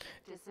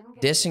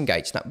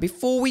 Disengage. Now,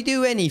 before we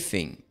do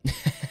anything,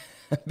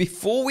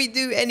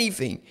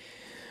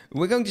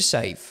 we're going to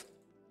save.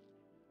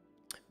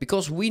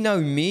 Because we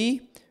know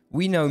me,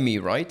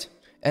 right?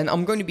 And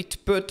I'm going to be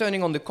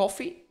turning on the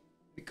coffee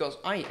because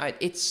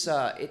it's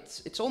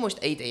almost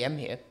 8 a.m.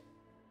 here,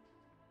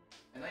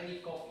 and I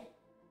need coffee.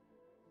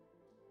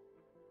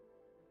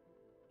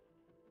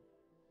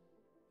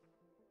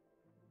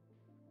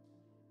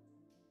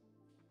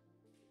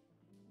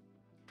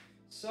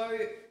 So,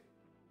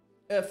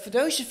 for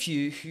those of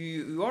you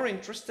who are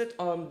interested,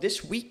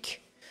 this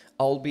week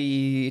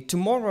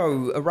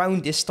tomorrow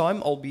around this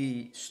time, I'll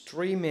be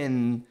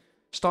streaming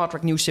Star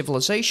Trek New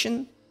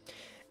Civilization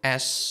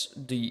as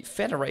the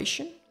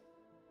Federation.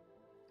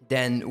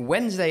 Then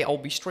Wednesday I'll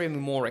be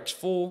streaming more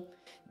X4.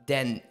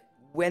 Then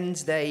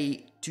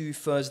Wednesday to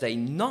Thursday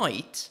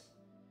night,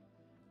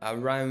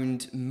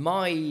 around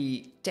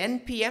my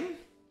 10 p.m,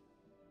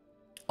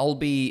 I'll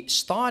be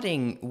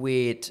starting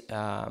with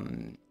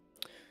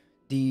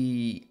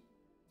the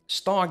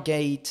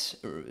Stargate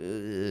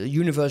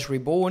Universe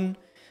Reborn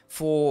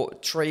for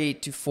 3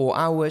 to 4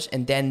 hours,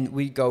 and then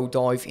we go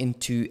dive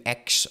into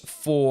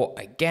X4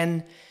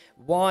 again.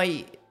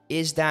 Why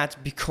is that?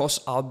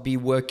 Because I'll be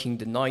working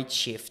the night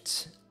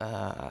shift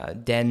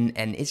then,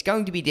 and it's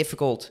going to be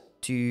difficult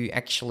to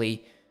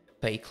actually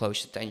pay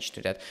close attention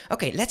to that.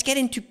 Okay, let's get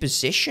into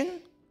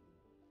position.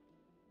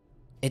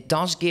 It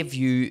does give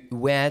you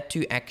where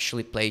to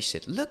actually place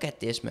it. Look at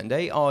this, man.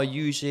 They are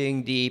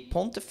using the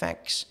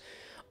Pontifex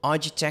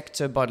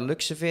architecture by the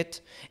looks of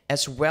it,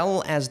 as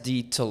well as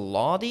the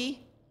Teladi.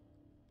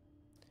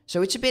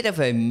 So it's a bit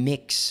of a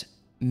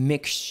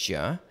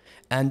mixture,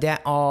 and there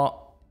are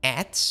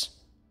ads.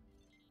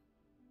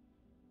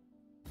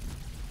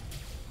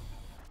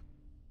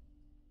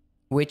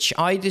 Which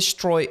I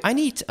destroy. I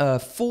need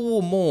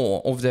 4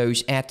 more of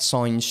those ad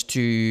signs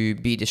to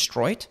be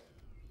destroyed.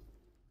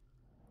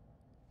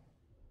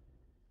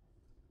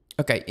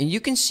 Okay, and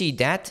you can see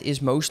that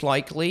is most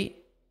likely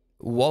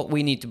what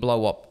we need to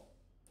blow up.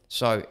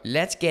 So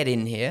let's get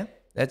in here.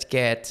 Let's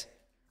get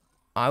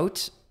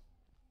out.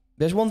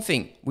 There's one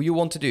thing you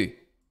want to do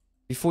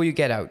before you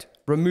get out.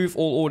 Remove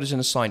all orders and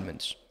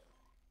assignments.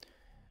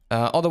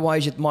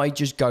 Otherwise, it might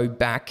just go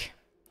back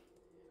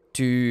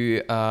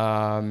to...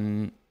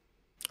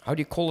 how do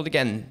you call it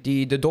again?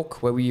 The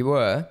dock where we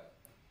were.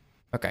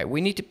 Okay, we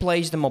need to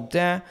place them up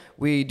there.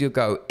 We do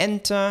go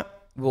enter.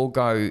 We'll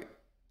go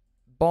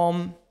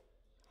bomb.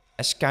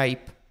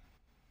 Escape.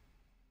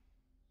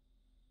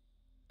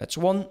 That's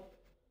 1.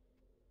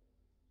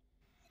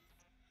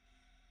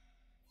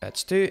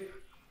 That's 2.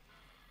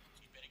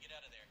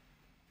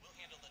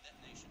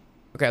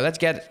 Okay, let's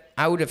get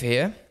out of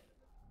here.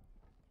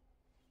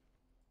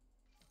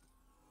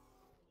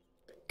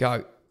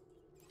 Go.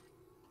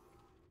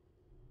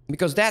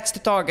 Because that's the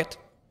target.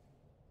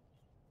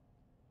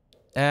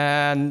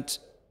 And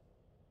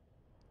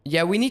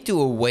yeah, we need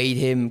to await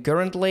him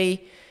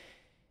currently.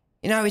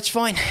 You know, it's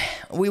fine.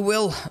 We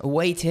will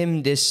await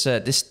him, this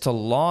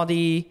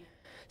Teladi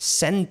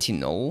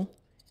Sentinel.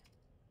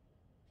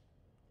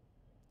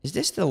 Is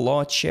this the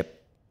large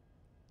ship?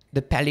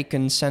 The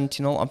Pelican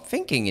Sentinel? I'm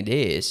thinking it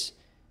is.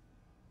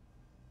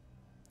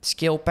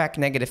 Skill pack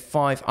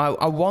 -5.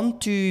 I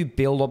want to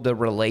build up the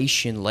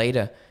relation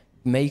later.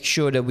 Make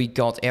sure that we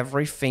got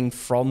everything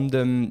from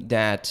them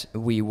that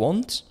we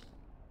want.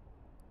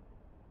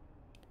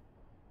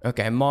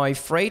 Okay, my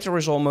freighter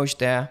is almost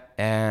there.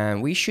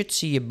 And we should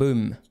see a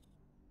boom.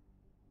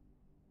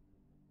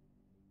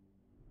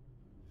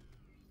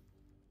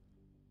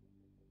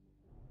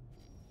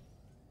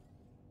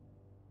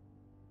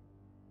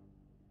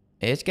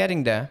 It's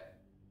getting there.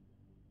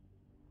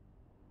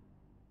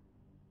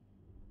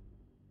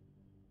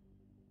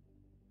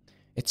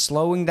 It's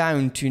slowing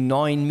down to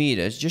 9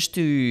 meters just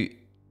to...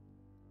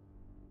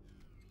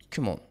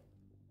 Come on.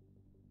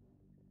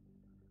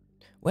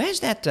 Where's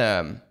that...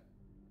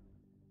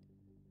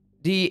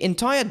 The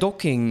entire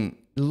docking...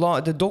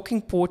 The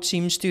docking port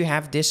seems to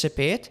have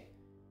disappeared.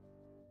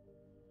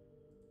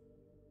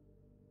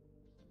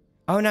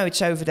 Oh no,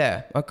 it's over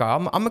there. Okay,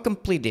 I'm a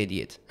complete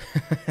idiot.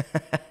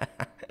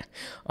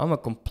 I'm a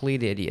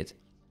complete idiot.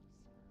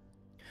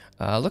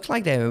 Looks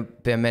like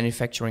they're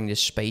manufacturing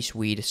this space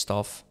weed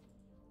stuff.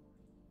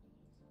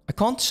 I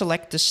can't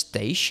select the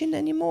station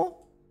anymore.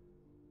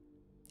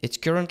 It's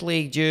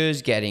currently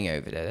just getting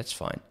over there. That's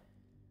fine.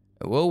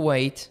 We'll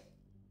wait.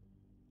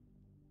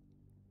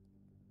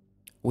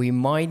 We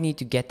might need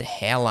to get the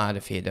hell out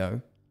of here,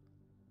 though.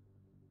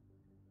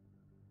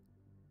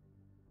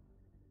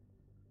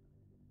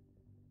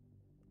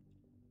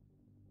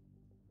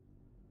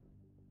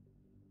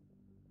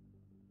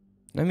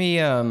 Let me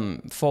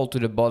fall to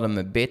the bottom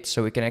a bit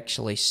so we can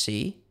actually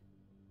see.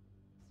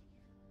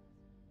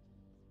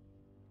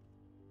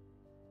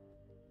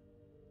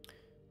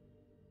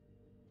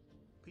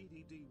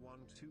 PDD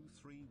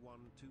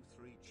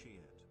 123123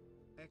 cheered.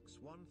 X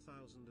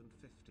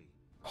 1050.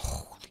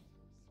 Holy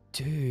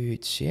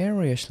dude,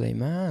 seriously,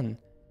 man.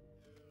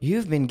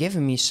 You've been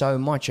giving me so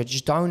much, I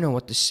just don't know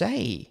what to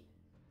say.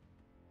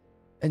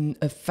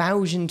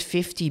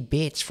 1050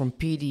 bits from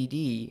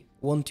PDD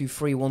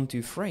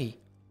 123123.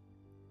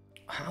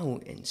 How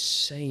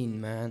insane,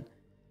 man.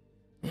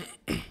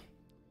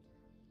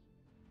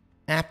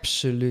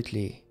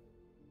 Absolutely.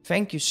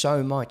 Thank you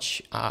so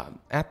much.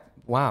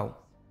 Wow.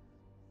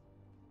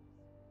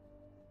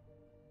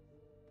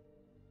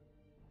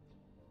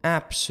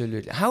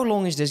 Absolutely. How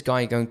long is this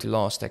guy going to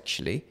last,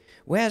 actually?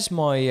 Where's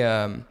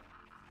my...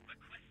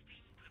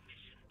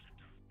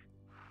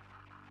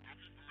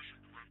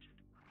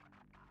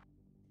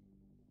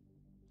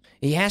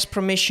 He has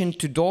permission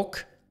to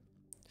dock.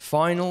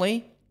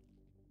 Finally.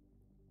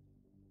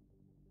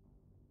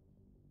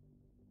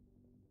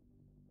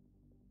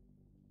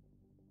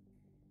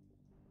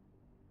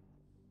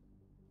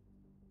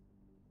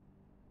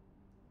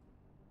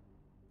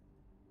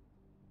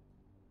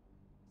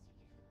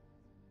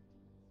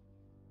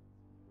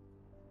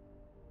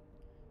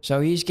 So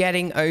he's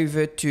getting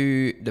over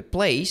to the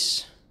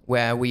place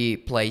where we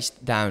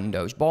placed down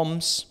those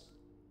bombs.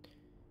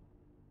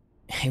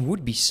 It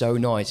would be so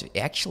nice if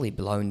actually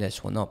blown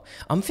this one up.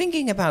 I'm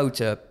thinking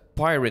about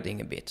pirating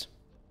a bit.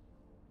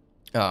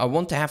 I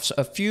want to have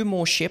a few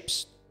more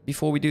ships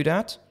before we do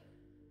that.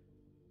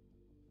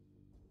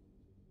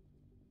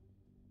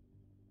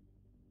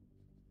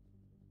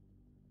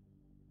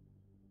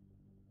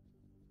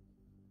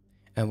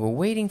 And we're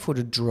waiting for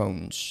the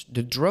drones.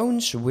 The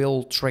drones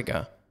will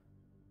trigger.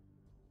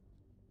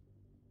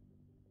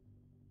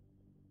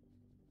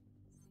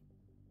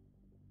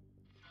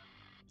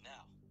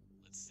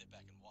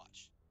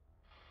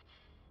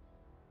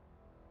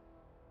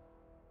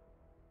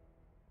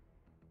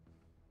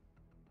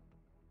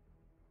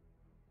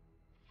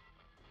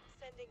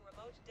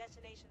 Remote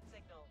destination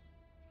signal.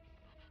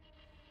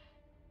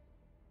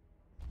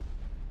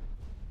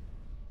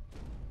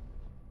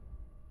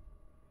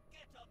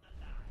 Get on the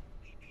line.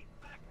 We need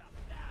backup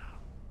now.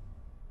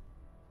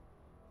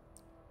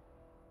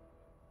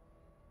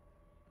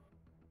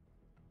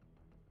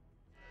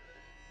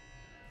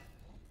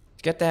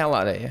 Get the hell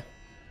out of here.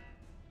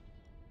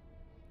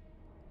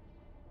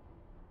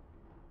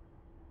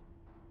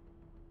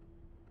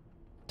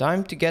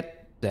 Time to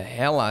get the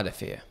hell out of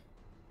here.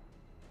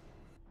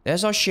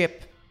 There's our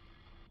ship.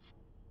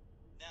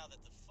 Now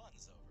that the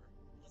fun's over,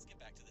 let's get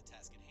back to the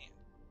task at hand.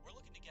 We're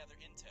looking to gather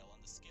intel on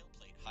the scale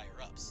plate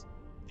higher-ups.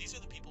 These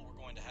are the people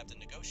we're going to have to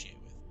negotiate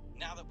with.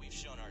 Now that we've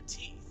shown our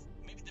teeth,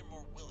 maybe they're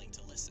more willing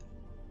to listen.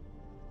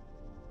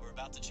 We're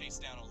about to chase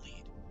down a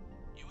lead.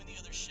 You and the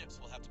other ships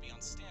will have to be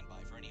on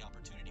standby for any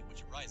opportunity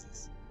which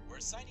arises. We're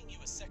assigning you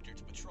a sector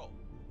to patrol.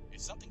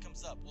 If something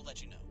comes up, we'll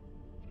let you know.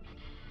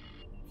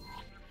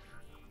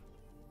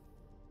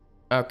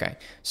 Okay,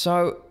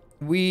 so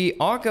we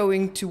are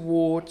going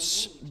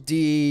towards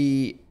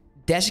the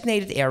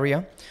designated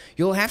area.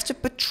 You'll have to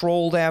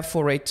patrol there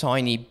for a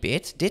tiny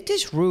bit. Did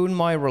this ruin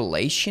my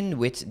relation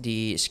with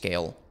the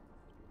scale?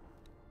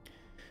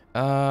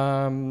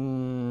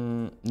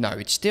 No,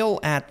 it's still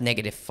at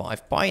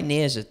 -5.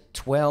 Pioneers at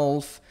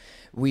 12.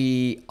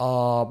 We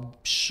are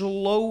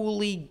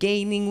slowly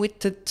gaining with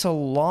the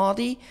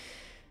Taladi.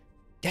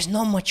 There's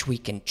not much we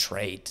can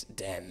trade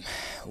them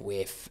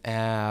with.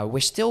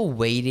 We're still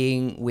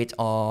waiting with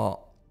our...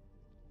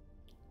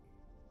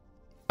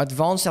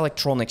 Advanced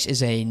electronics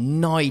is a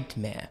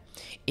nightmare.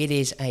 It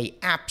is an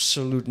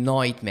absolute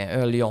nightmare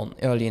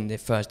early in the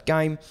first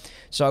game.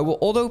 So we'll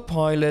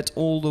autopilot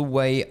all the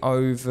way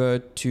over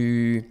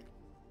to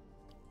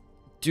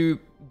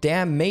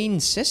their main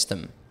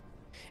system.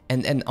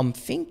 And I'm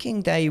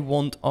thinking they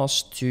want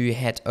us to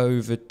head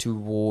over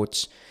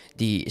towards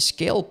the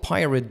Scale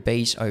Pirate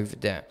base over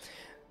there.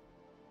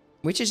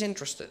 Which is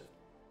interesting.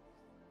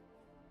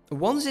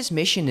 Once this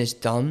mission is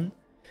done,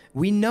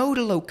 we know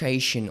the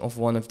location of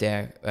one of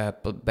their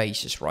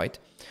bases, right?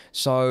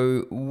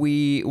 So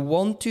we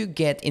want to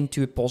get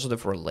into a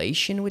positive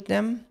relation with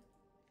them.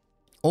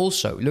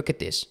 Also, look at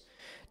this.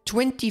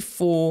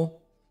 24...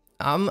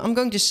 I'm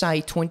going to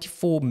say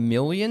 24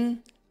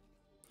 million.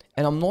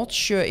 And I'm not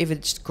sure if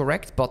it's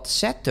correct, but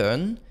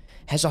Saturn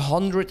has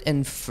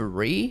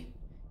 103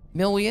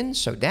 million.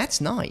 So that's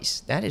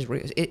nice. That is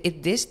real.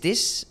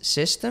 This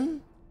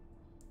system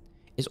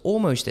is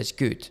almost as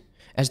good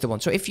as the one.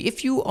 So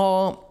if you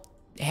are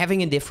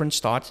having a different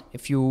start,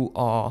 if you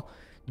are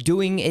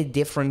doing a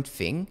different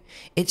thing.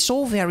 It's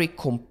all very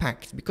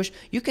compact because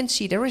you can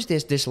see there is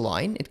this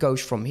line. It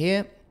goes from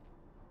here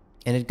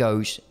and it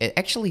goes,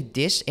 actually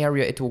this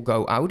area it will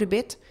go out a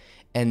bit,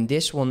 and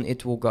this one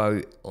it will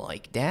go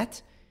like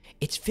that.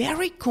 It's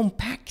very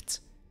compact.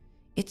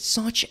 It's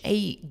such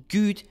a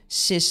good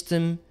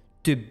system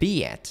to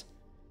be at.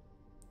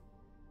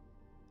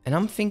 And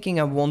I'm thinking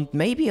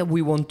maybe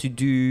we want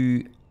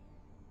to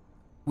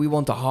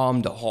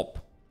harm the hop.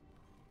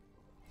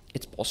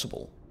 It's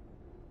possible.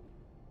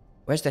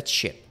 Where's that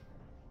ship?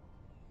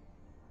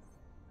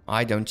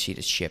 I don't see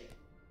the ship.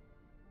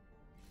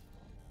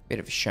 Bit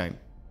of a shame.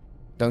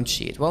 Don't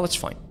see it. Well, it's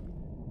fine.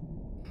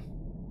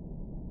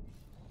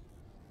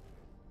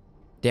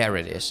 There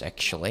it is,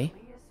 actually.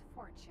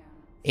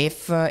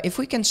 If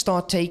we can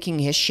start taking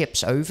his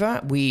ships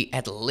over, we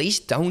at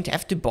least don't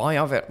have to buy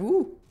our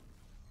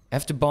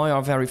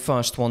very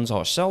first ones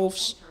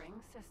ourselves.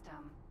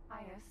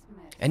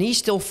 And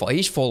he's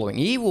following.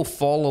 He will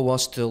follow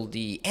us till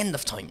the end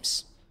of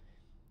times.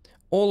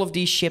 All of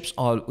these ships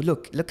are...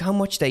 Look how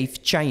much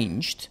they've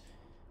changed.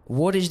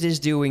 What is this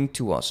doing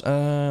to us?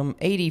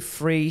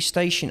 83,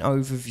 station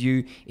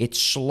overview. It's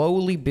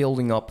slowly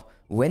building up.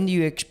 When do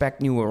you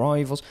expect new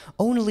arrivals?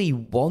 Only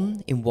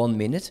one in 1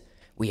 minute.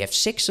 We have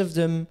 6 of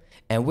them.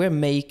 And we're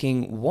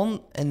making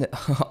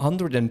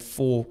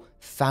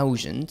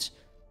 104,000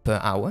 per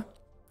hour.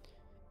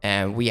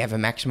 And we have a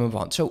maximum of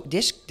 1. So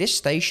this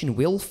station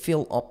will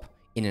fill up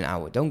in an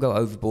hour. Don't go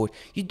overboard.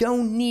 You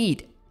don't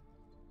need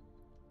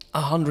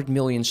 100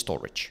 million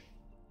storage.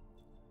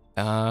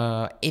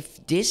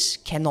 If this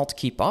cannot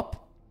keep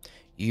up,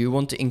 you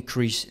want to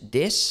increase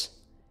this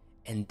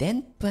and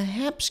then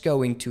perhaps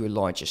go into a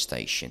larger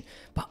station.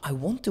 But I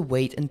want to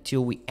wait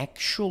until we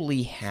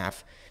actually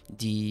have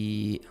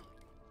the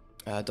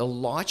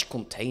large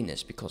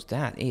containers, because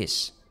that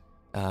is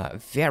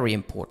very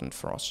important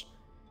for us.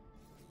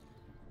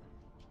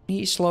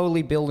 He's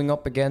slowly building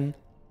up again.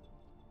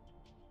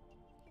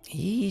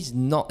 He's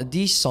not...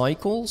 These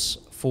cycles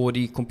for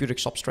the computer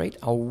substrate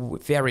are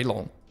very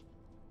long.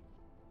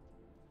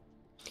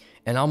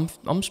 And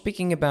I'm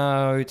speaking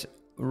about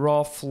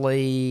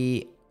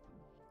roughly...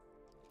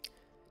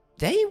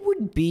 They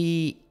would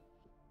be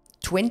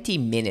 20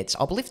 minutes.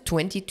 I believe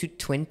 20 to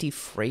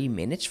 23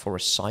 minutes for a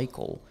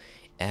cycle.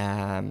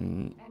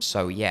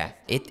 So yeah,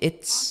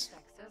 it's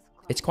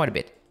quite a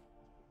bit.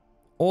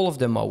 All of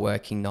them are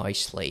working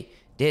nicely.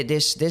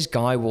 This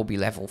guy will be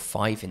level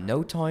 5 in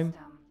no time.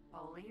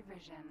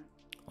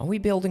 Are we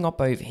building up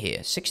over here?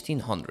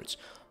 1600s.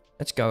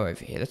 Let's go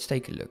over here. Let's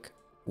take a look.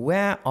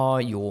 Where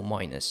are your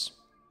miners?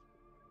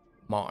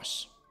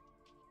 Mars.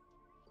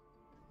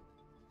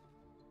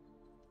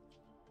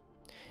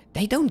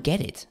 They don't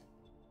get it.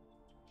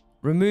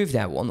 Remove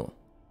that one.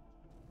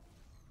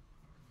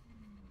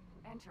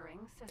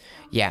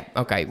 Yeah,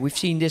 okay. We've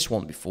seen this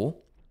one before.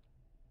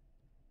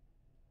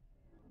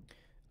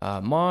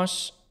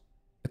 Mars.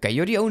 Okay,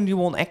 you're the only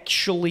one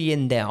actually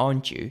in there,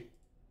 aren't you?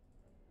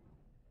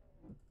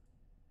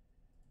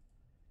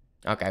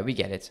 Okay, we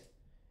get it.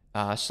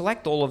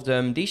 Select all of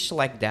them.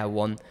 Deselect that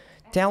one.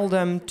 Tell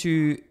them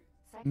to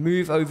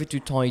move over to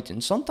Titan.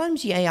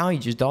 Sometimes the AI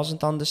just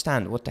doesn't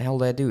understand what the hell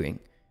they're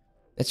doing.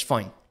 That's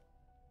fine.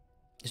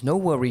 There's no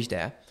worries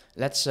there.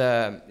 Let's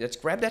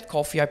grab that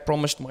coffee I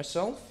promised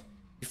myself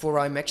before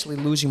I'm actually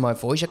losing my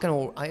voice.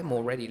 I am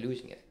already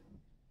losing it.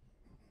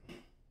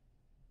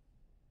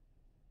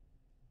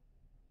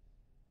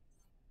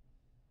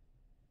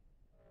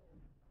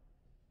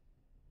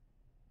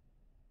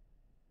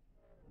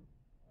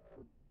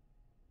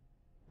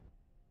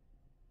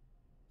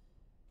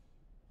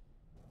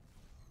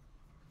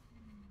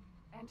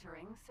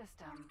 Entering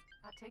system.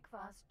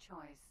 Hatikvah's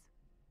choice.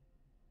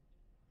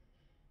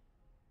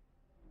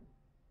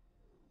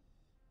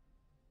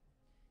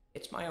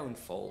 It's my own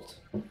fault.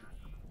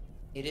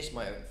 It is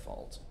my own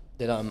fault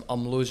that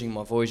I'm losing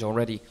my voice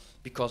already,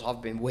 because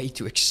I've been way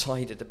too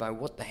excited about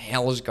what the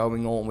hell is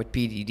going on with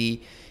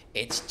PDD.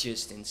 It's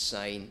just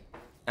insane.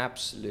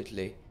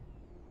 Absolutely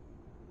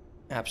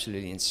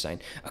insane.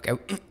 Okay.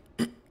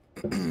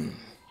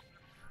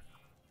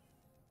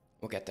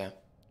 We'll get there.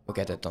 We'll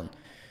get that done.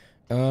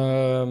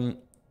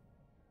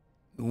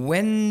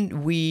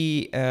 When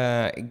we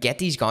get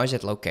these guys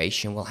at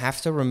location, we'll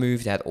have to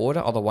remove that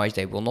order, otherwise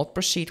they will not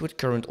proceed with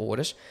current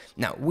orders.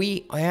 Now,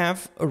 we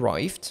have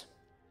arrived.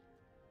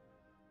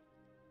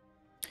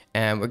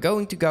 And we're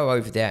going to go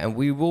over there and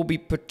we will be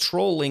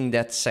patrolling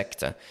that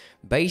sector.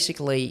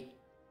 Basically,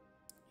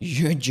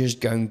 you're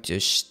just going to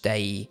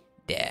stay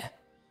there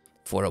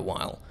for a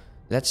while.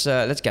 Let's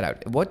get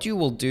out. What you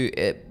will do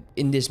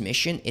in this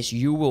mission is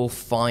you will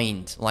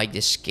find like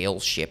this scale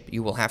ship.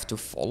 You will have to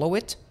follow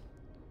it.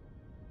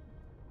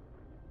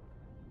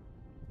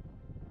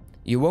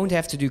 You won't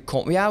have to do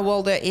yeah,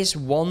 well, there is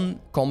one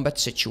combat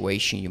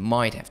situation you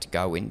might have to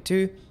go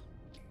into.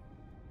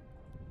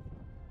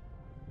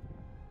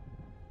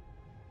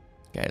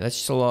 Okay, let's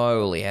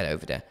slowly head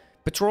over there.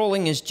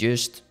 Patrolling is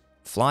just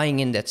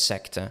flying in that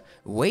sector,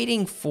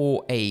 waiting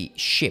for a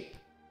ship.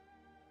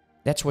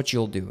 That's what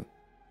you'll do.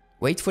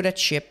 Wait for that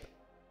ship,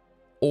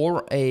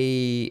 or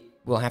a...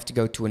 We'll have to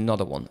go to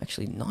another one.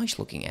 Actually, nice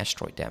looking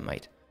asteroid there,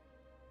 mate.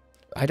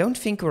 I don't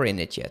think we're in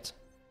it yet.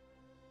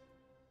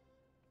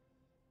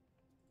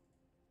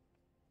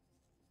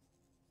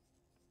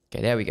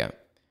 Okay, there we go.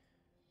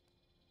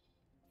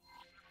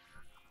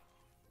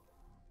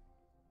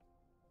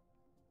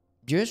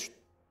 Just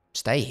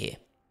stay here.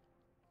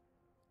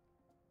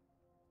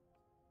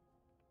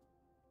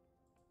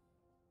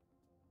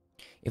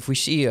 If we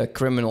see a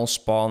criminal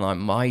spawn, I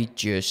might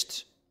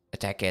just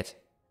attack it.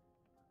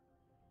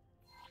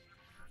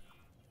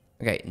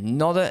 Okay,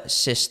 another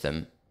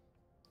system.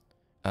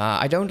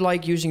 I don't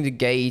like using the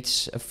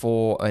gates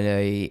for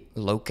a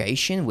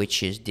location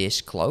which is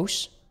this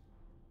close.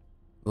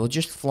 We'll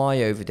just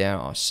fly over there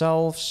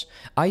ourselves.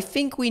 I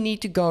think we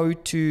need to go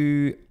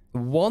to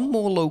one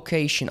more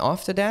location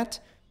after that,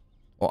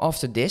 or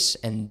after this,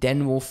 and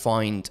then we'll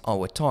find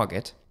our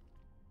target.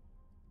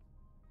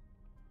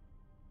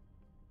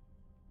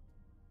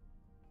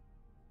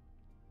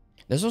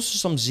 There's also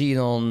some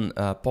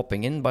Xenon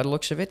popping in by the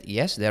looks of it.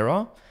 Yes, there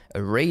are.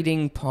 A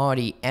raiding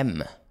party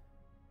M.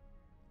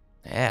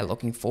 Yeah,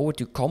 looking forward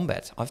to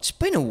combat. It's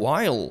been a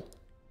while.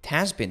 It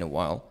has been a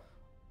while.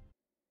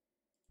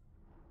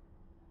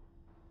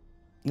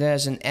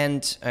 There's an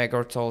Ant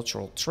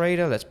agricultural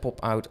trader. Let's pop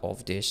out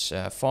of this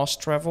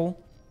fast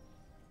travel.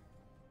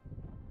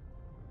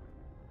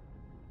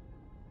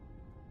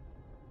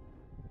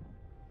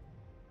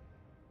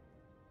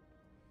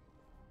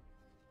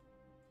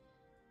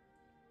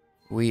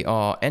 We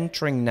are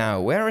entering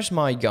now. Where is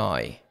my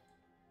guy?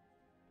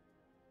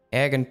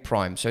 Ergen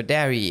Prime. So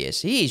there he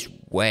is. He's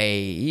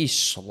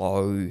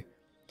slow.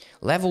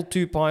 Level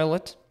 2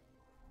 pilot.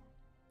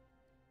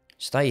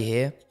 Stay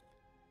here.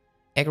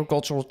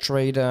 Agricultural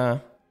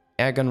trader.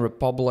 Ergen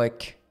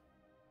Republic.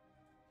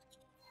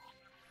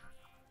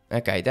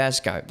 Okay, that's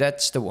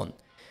the one.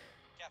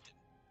 Captain,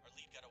 our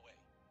lead got away.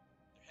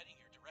 They're heading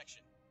your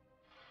direction.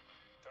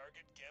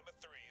 Target Gamma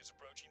 3 is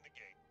approaching the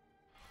gate.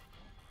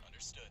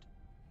 Understood.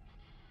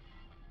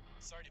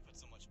 Sorry to put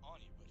so much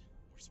on you, but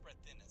we're spread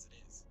thin as it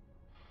is.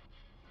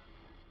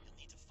 You'll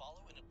need to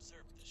follow and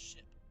observe this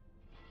ship.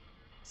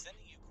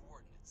 Sending you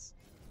coordinates.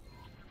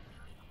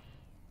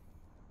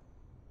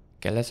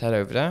 Okay, let's head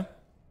over there.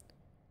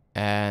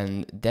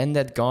 And then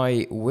that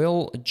guy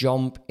will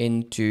jump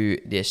into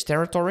this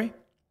territory.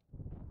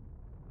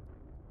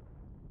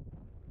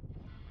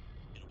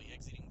 It'll be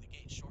exiting the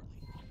gate shortly.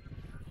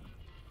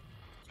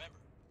 Remember,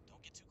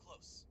 don't get too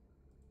close.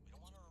 We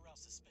don't want to arouse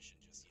suspicion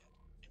just yet.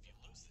 If you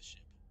lose the ship,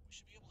 we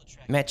should be able to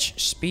track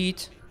Match speed.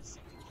 it with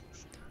something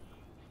crucial.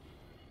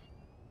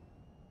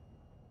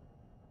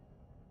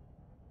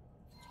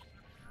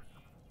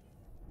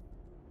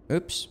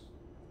 Oops.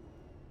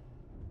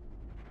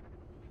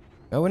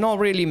 Well, we're not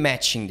really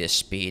matching this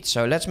speed,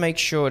 so let's make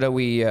sure that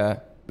we're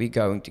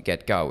going to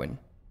get going.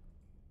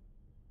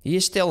 He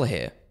is still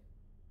here.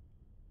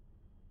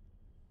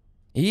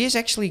 He is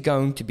actually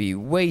going to be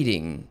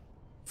waiting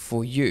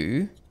for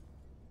you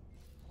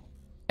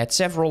at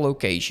several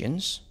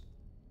locations.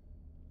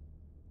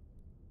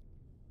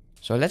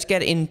 So let's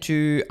get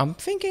into, I'm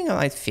thinking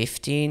like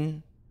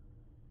 15.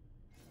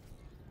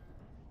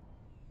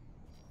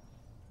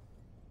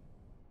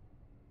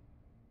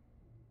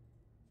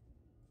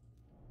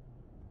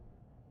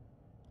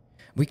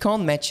 We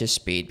can't match his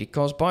speed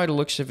because by the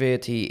looks of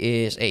it,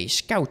 he is a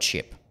scout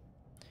ship.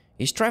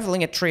 He's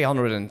traveling at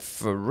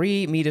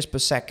 303 meters per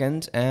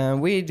second,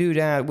 and we do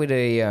that with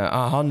a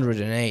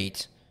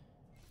 108.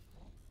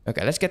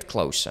 Okay, let's get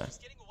closer. He's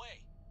getting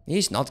away.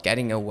 He's not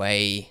getting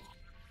away.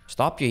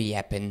 Stop your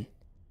yapping.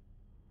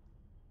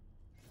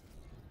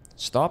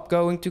 Stop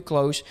going too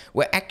close.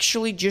 We're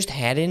actually just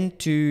heading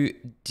to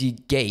the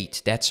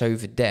gate that's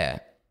over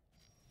there.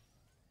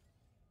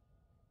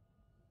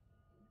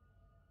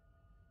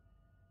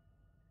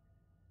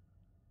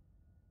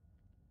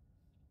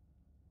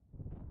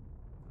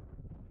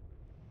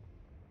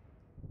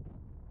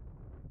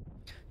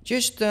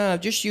 Just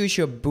use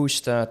your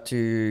booster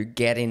to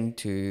get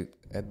into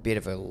a bit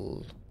of a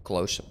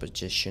closer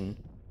position.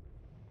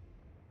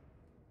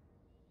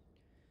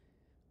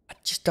 I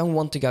just don't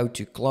want to go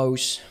too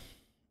close.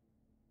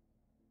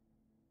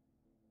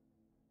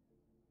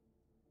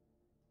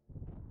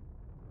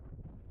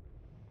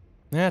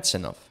 That's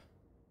enough.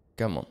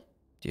 Come on.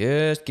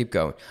 Just keep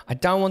going. I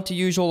don't want to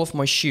use all of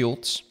my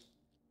shields.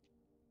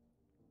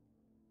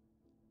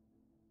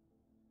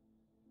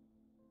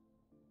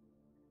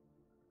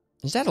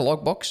 Is that a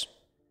lockbox?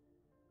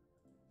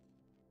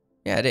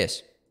 Yeah, it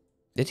is.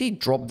 Did he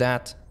drop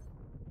that?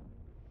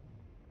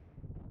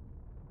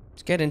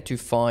 Let's get into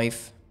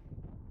 5.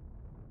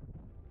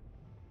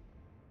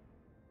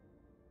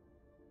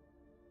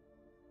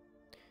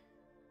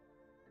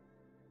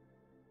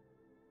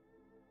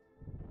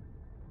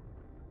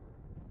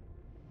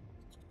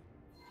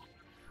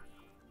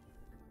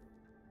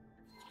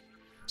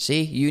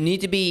 See, you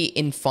need to be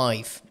in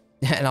 5.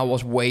 And I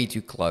was way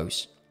too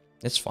close.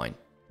 That's fine.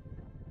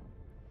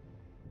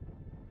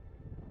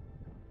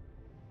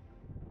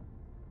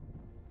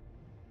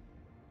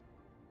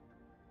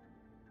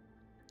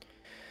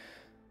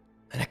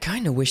 And I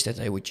kind of wish that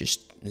they would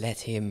just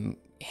let him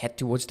head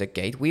towards the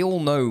gate. We all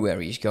know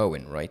where he's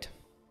going, right?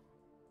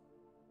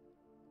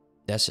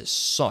 This is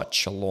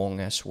such a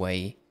long-ass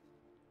way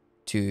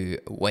to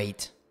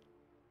wait.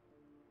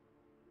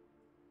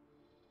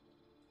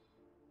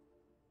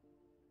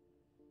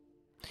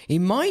 He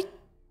might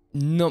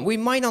not... We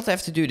might not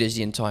have to do this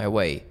the entire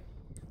way.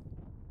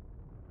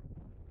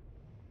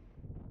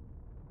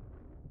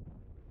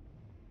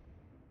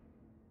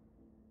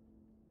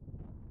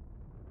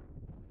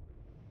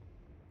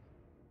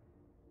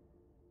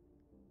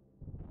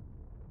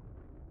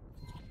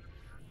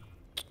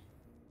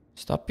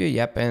 Stop your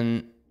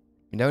yapping.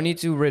 You don't need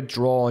to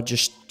withdraw.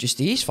 Just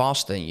he's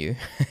faster than you.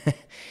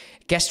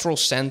 Kestrel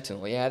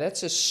Sentinel. Yeah,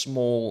 that's a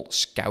small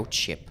scout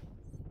ship.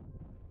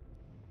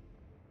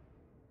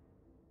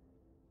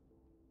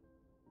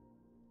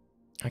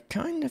 I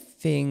kind of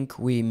think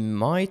we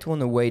might want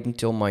to wait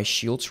until my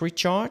shields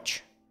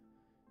recharge.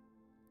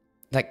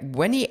 Like,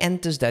 when he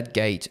enters that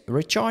gate,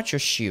 recharge your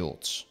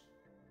shields.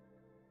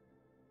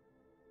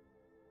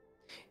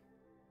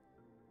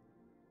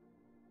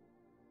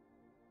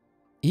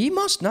 He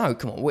must know,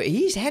 come on,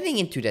 he's heading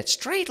into that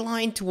straight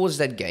line towards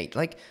that gate.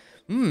 Like,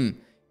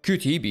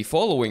 could he be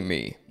following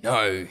me?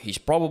 No, he's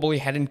probably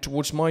heading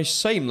towards my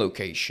same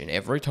location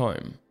every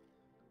time.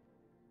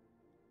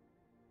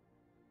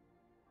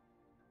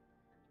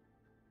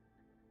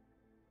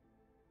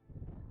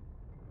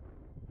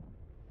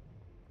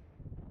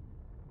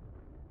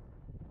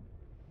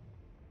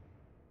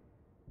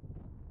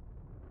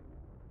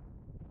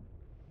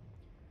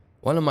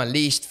 One of my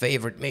least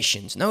favorite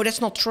missions. No,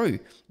 that's not true.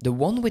 The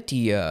one with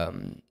the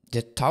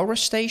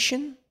Taurus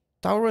station?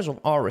 Taurus or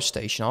Aura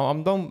station?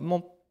 I'm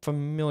not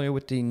familiar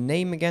with the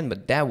name again,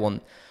 but that one,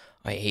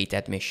 I hate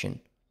that mission.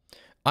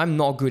 I'm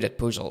not good at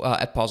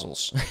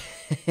puzzles.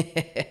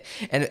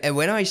 and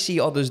when I see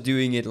others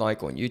doing it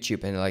like on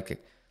YouTube and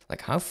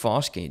like how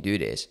fast can you do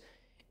this?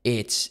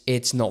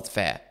 It's not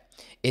fair.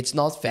 It's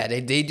not fair.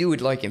 They do it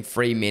like in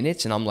 3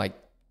 minutes and I'm like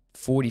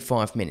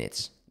 45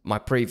 minutes. My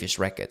previous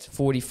record,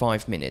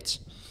 45 minutes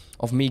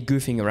of me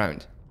goofing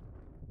around.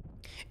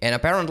 And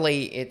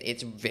apparently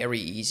it's very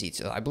easy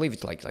to, I believe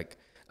it's like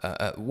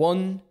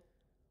 1,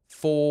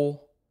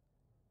 4,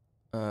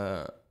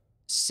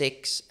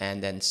 6,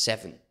 and then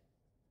 7.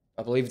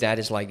 I believe that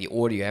is like the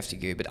order you have to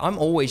go, but I'm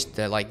always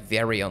like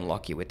very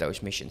unlucky with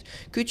those missions.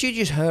 Could you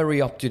just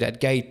hurry up to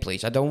that gate,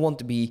 please? I don't want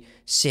to be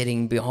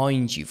sitting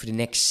behind you for the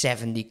next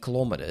 70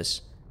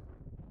 kilometers.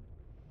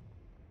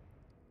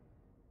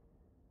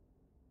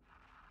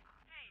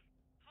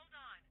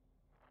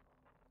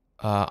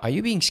 Are you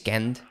being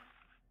scanned?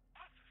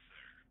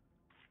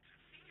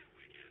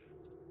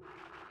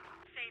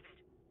 Save it.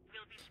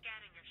 We'll be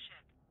scanning your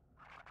ship.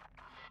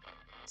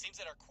 Seems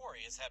that our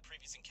quarry has had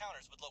previous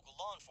encounters with local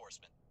law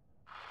enforcement.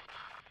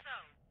 So,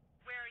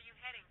 where are you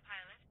heading,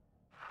 pilot?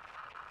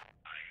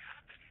 I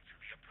happen to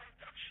be a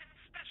production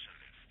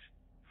specialist.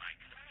 My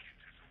client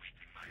is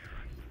awaiting my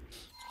arrival.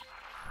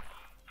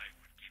 I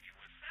would give you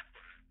a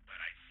sample, but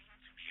I seem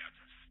to be out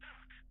of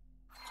stock.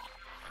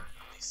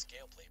 These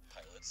scale plate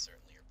pilots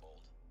certainly are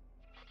bold.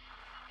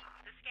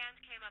 The scans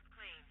came up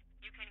clean.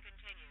 You can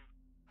continue.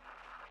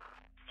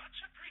 Much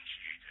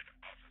appreciated,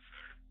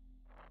 officer.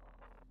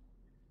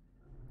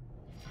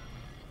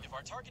 If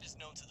our target is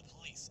known to the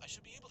police, I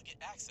should be able to get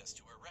access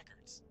to her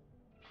records.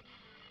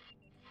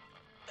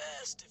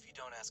 Best if you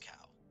don't ask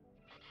how.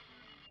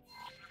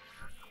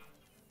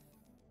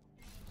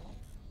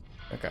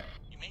 Okay.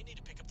 You may need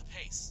to pick up the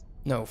pace.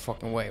 No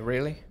fucking way,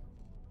 really?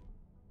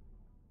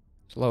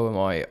 Lower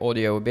my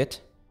audio a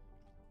bit.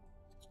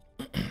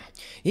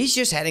 He's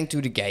just heading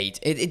to the gate.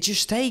 It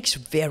just takes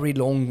very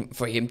long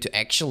for him to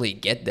actually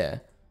get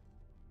there.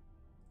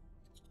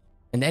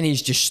 And then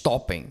he's just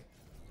stopping.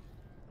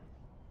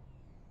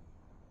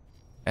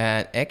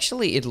 And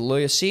actually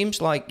it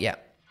seems like, yeah,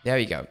 there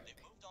you go. They've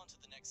moved on to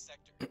the next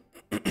sector.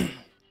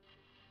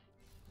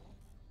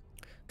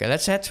 Okay,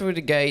 let's head through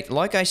the gate.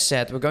 Like I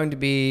said, we're going to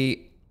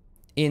be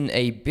in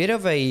a bit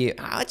of a...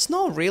 it's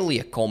not really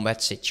a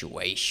combat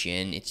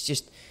situation. It's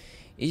just...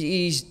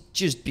 He's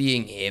just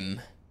being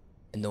him.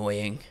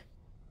 Annoying.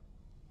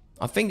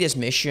 I think this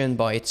mission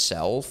by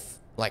itself,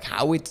 like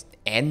how it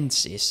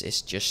ends,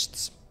 is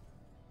just...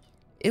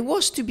 It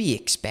was to be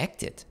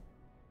expected.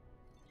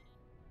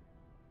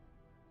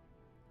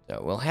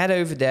 So we'll head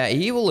over there.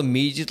 He will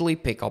immediately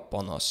pick up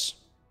on us.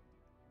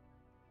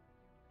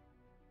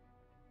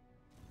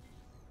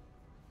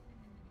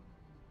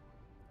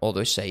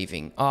 Auto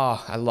saving.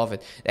 Ah, I love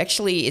it.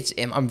 Actually,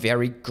 I'm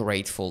very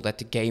grateful that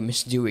the game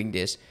is doing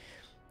this.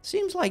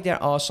 Seems like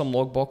there are some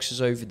logboxes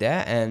over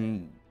there,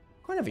 and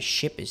what kind of a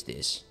ship is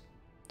this?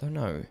 Don't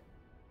know.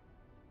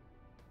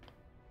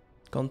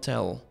 Can't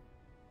tell.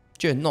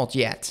 Not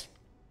yet.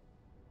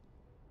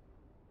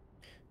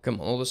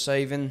 Come on, auto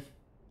saving.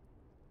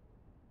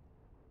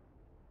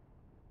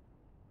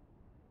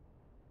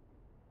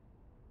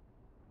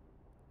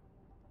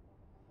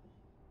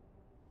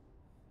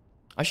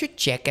 I should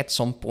check at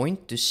some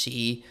point to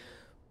see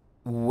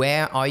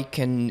where I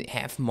can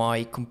have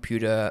my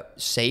computer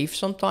save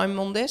sometime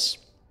on this.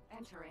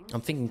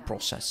 I'm thinking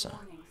processor.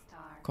 Morning star.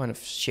 What kind of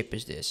ship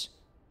is this?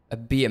 A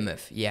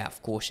behemoth. Yeah,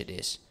 of course it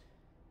is.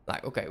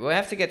 Like, okay, we'll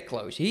have to get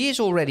close. He is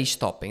already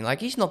stopping.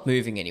 Like, he's not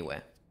moving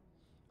anywhere.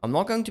 I'm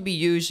not going to be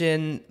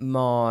using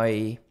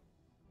my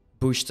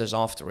boosters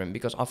after him,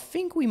 because I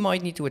think we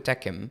might need to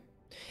attack him.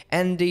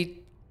 And he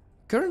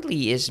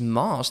currently is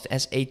masked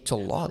as a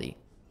Toladi.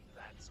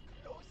 That's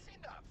close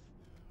enough.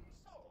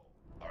 So,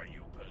 are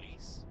you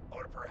police?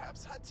 Or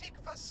perhaps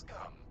Hatikvah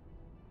scum?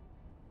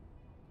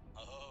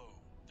 Oh,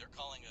 they're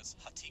calling us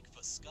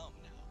Hatikvah scum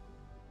now.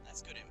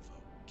 That's good info.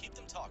 Keep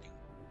them talking.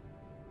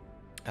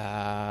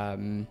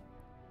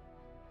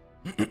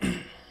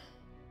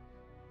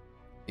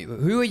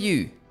 Who are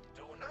you?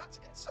 Do not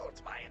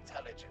insult my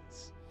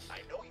intelligence.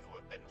 I know you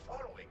have been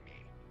following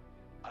me.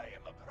 I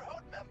am a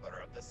proud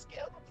member of the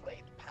Scale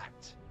Plate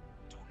Pact.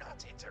 Do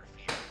not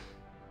interfere.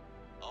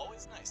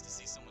 Always nice to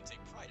see someone take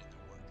pride in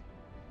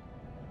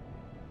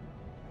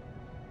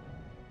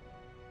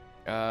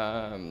their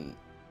work.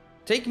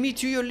 Take me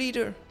to your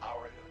leader.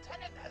 Our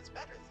lieutenant has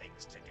better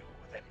things to do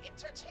than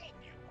entertain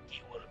you.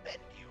 He will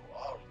bend you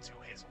all to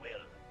his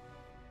will.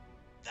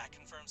 That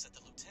confirms that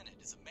the lieutenant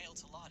is a male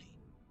Talati.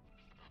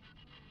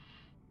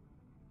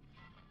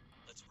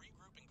 Let's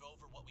regroup and go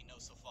over what we know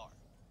so far.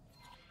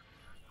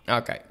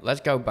 Okay,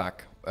 let's go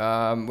back.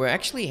 We're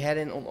actually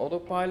heading on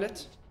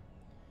autopilot.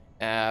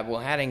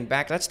 We're heading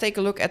back. Let's take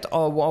a look at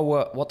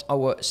what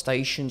our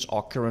stations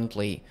are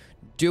currently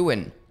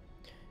doing.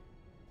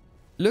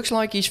 Looks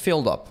like he's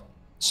filled up.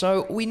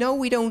 So we know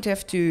we don't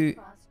have to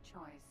Hatikvah's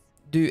choice.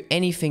 do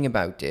anything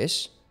about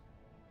this.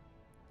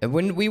 And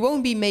when we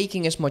won't be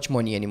making as much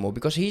money anymore,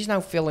 because he's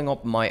now filling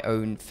up my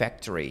own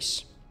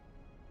factories.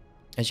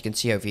 As you can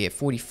see over here,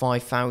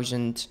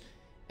 45,000.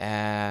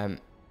 Grand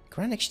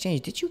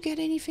Exchange, did you get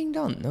anything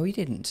done? No, he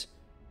didn't.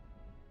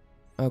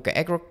 Okay,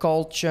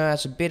 agriculture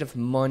has a bit of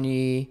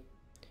money.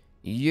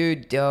 You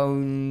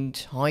don't.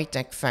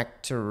 High-tech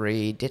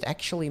factory did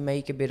actually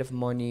make a bit of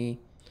money.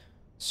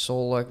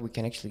 Solar, we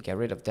can actually get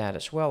rid of that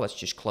as well. Let's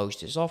just close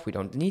this off. We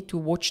don't need to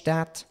watch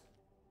that.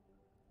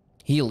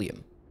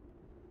 Helium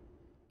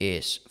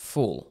is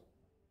full.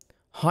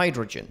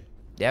 Hydrogen,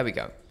 there we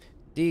go.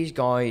 These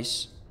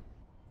guys,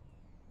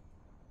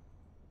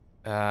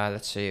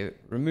 let's see,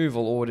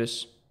 removal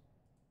orders.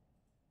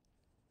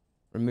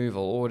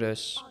 Removal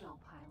orders. Autopilot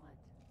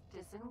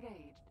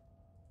disengaged.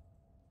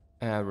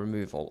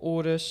 Removal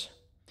orders.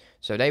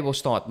 So they will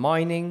start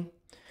mining.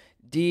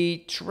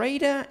 The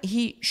trader,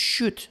 he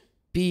should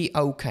be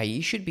okay.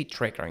 He should be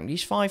triggering.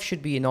 These 5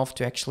 should be enough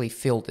to actually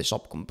fill this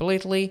up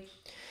completely.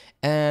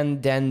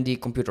 And then the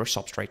computer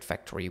substrate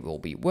factory will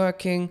be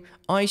working.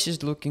 Ice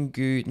is looking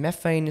good.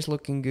 Methane is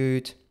looking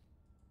good.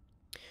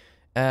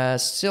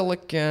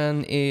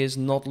 Silicon is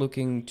not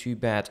looking too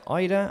bad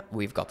either.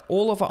 We've got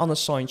all of our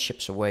unassigned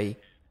ships away.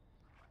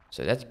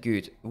 So that's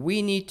good.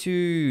 We need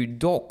to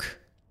dock.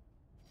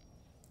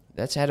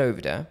 Let's head over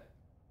there.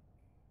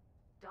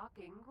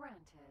 Docking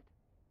granted.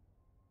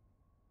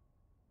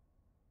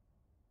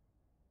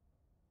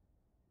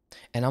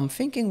 And I'm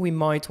thinking we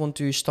might want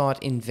to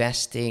start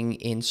investing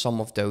in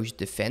some of those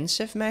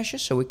defensive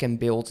measures, so we can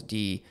build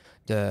the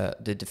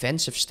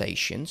defensive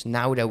stations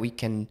now that we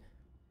can,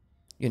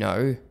 you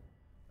know,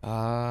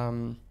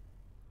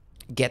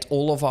 get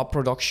all of our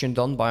production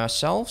done by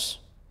ourselves.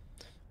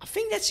 I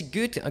think that's a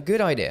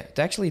good idea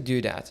to actually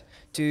do that.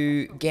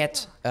 To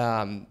get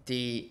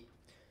the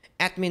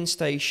admin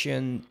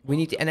station, we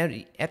need the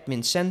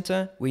admin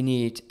center, we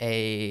need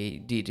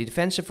the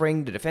defensive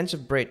ring, the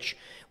defensive bridge,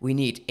 we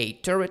need a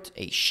turret,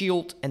 a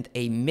shield, and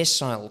a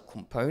missile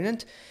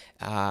component.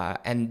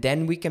 And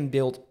then we can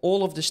build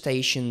all of the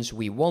stations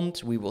we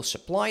want. We will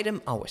supply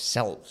them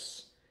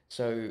ourselves.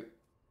 So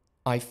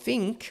I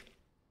think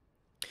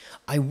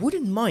I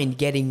wouldn't mind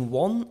getting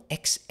one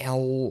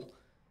XL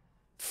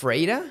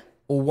freighter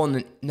or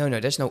one. No,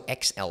 there's no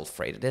XL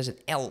freighter. There's an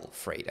L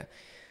freighter.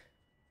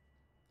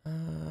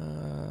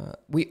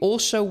 We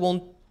also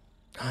want.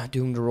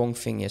 Doing the wrong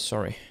thing here.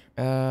 Sorry.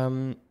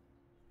 Docking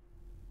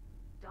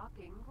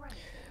granted.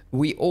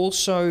 We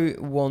also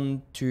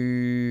want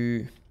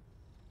to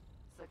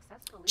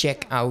Successfully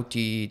check done. out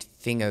the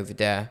thing over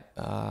there.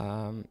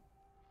 How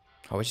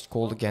is it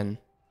called again?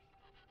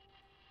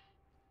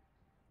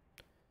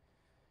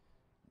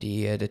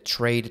 The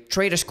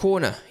trader's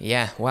corner.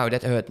 Yeah, wow,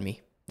 that hurt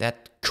me.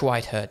 That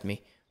quite hurt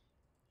me.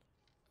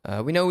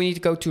 We know we need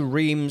to go to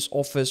Ream's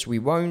office. We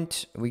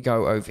won't. We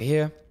go over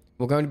here.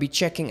 We're going to be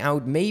checking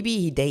out.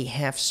 Maybe they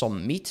have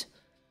some meat.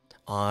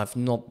 I've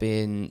not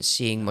been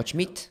seeing much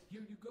meat.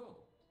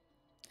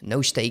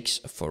 No steaks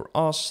for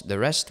us. The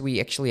rest we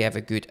actually have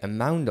a good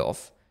amount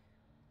of.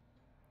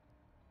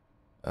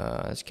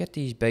 Let's get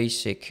these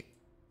basic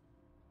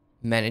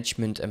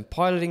management and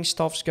piloting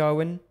stuffs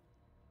going.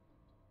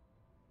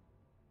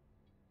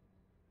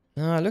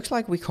 Looks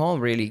like we can't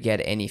really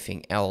get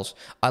anything else.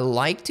 I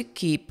like to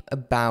keep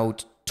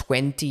about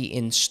 20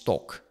 in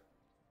stock.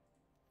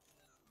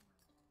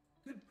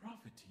 Good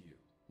profit to you.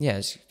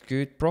 Yes,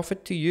 good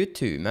profit to you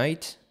too,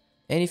 mate.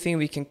 Anything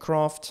we can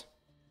craft.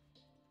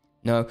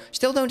 No,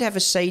 still don't have a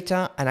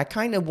SATA, and I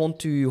kind of want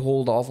to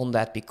hold off on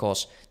that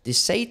because the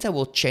SATA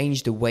will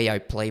change the way I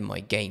play my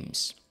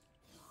games.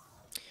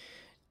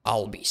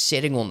 I'll be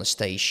sitting on the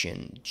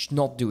station,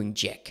 not doing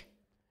jack.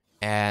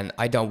 And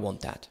I don't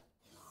want that.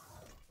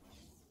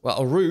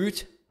 Well,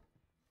 rude.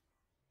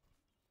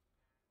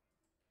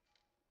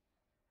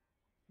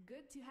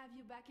 Good to have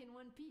you back in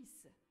one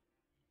piece.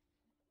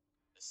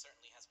 This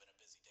certainly has been a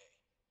busy day.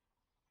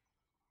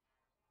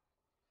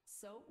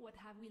 So, what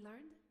have we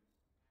learned?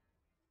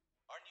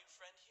 Our new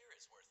friend here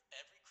is worth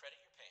every credit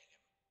you're paying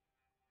him.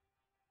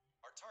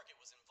 Our target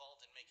was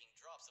involved in making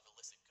drops of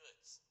illicit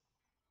goods.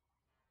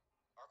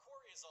 Our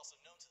quarry is also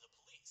known to the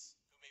police,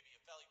 who may be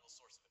a valuable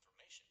source of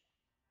information.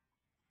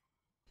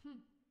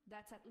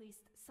 That's at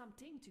least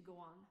something to go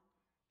on.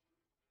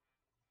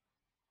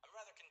 I'm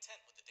rather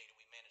content with the data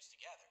we managed to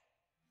gather.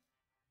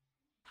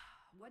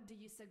 What do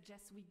you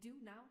suggest we do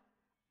now?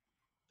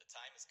 The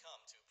time has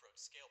come to approach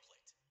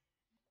Scaleplate.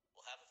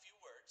 We'll have a few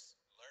words,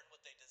 learn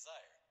what they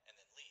desire, and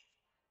then leave.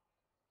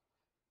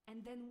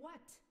 And then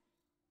what?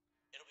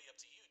 It'll be up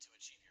to you to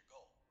achieve your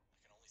goal. I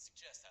can only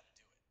suggest how to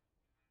do it.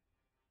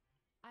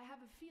 I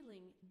have a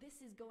feeling this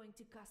is going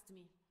to cost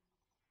me.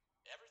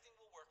 Everything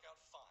will work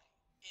out fine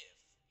if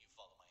you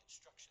follow my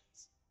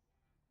instructions.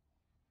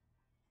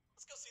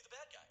 Let's go see the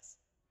bad guys.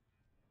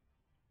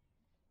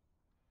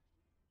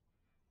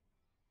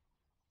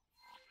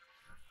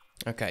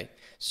 Okay,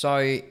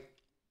 so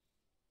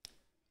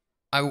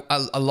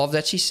I love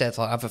that she said,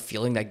 I have a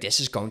feeling like this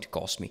is going to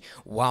cost me.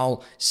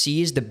 Wow,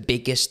 she is the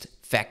biggest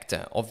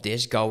factor of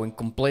this going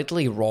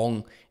completely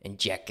wrong and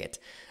jack it.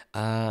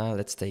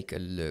 Let's take a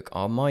look.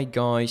 Are my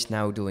guys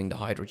now doing the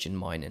hydrogen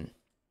mining?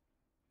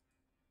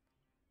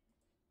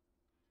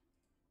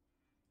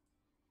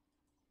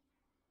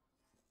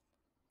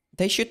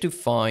 They should do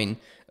fine.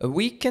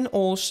 We can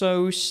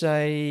also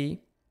say...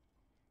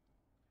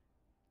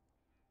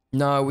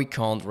 No, we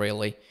can't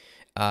really.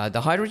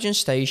 The hydrogen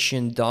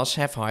station does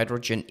have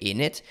hydrogen in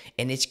it,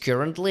 and it's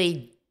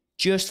currently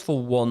just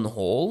for one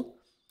haul.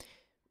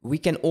 We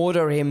can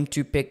order him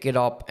to pick it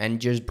up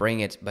and just bring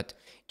it, but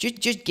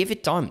just give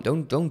it time.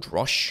 Don't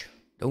rush.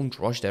 Don't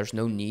rush. There's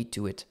no need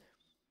to it.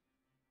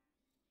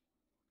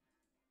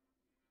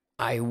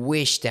 I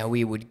wish that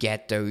we would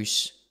get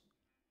those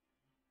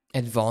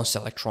advanced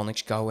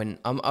electronics going.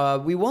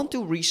 We want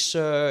to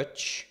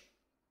research.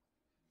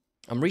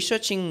 I'm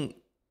researching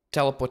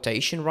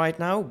teleportation right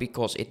now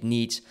because it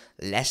needs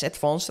less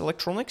advanced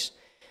electronics,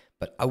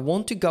 but I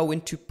want to go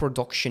into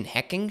production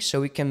hacking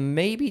so we can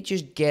maybe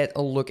just get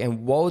a look at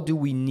what do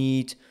we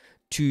need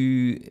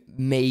to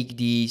make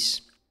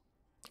these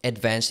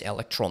advanced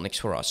electronics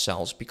for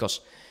ourselves,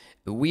 because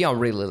we are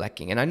really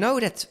lacking. And I know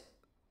that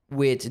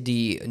with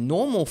the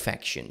normal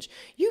factions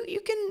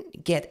you can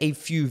get a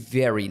few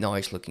very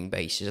nice looking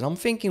bases, and I'm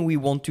thinking we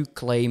want to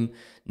claim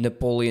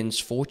Napoleon's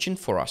fortune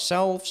for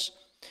ourselves.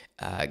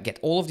 Get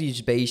all of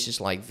these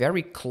bases like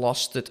very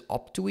clustered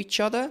up to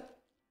each other,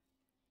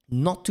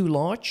 not too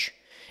large,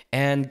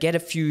 and get a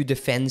few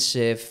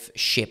defensive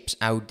ships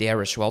out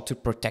there as well to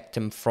protect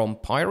them from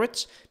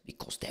pirates,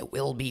 because there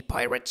will be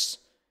pirates.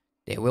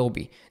 There will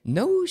be.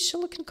 No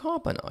silicon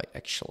carbonite,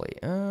 actually.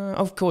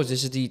 Of course,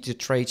 this is the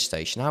trade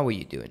station. How are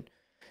you doing?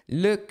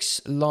 Looks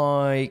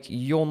like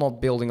you're not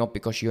building up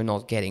because you're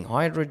not getting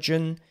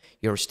hydrogen.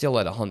 You're still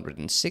at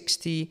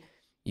 160.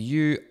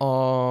 You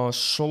are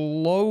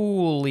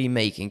slowly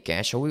making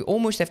cash. So we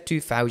almost have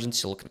 2,000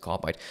 silicon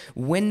carbide.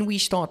 When we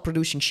start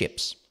producing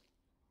ships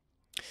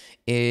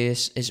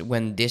is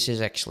when this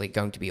is actually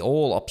going to be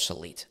all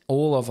obsolete.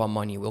 All of our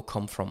money will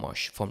come from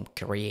us, from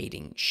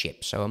creating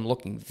ships. So I'm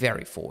looking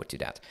very forward to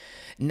that.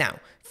 Now,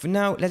 for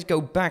now, let's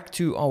go back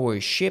to our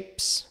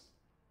ships.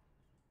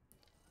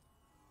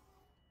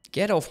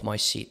 Get off my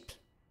seat.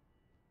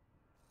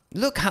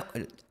 Look how...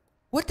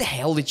 What the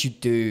hell did you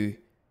do?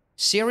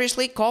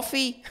 Seriously,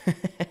 coffee?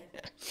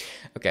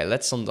 Okay,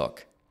 let's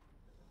undock.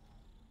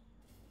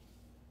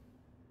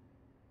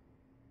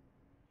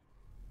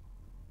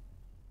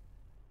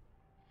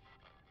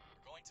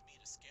 We're going to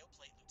meet a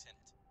Scaleplate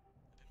lieutenant.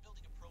 I've been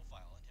building a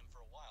profile on him for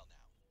a while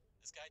now.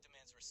 This guy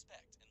demands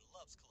respect and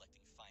loves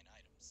collecting fine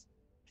items.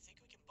 I think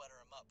we can butter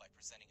him up by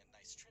presenting a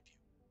nice tribute.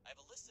 I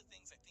have a list of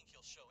things I think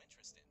he'll show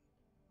interest in.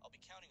 I'll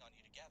be counting on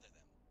you to gather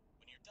them.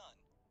 When you're done,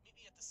 meet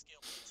me at the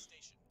Scaleplate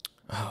station.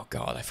 Oh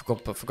god, I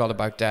forgot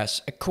about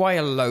this.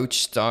 Acquire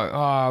lodestone.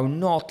 Oh,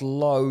 not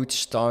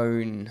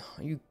lodestone.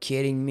 Are you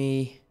kidding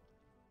me?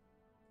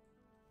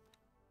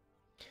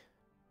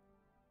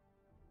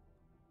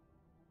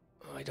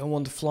 I don't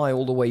want to fly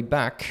all the way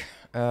back.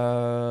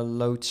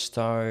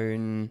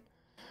 Lodestone.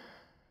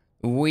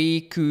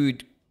 We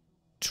could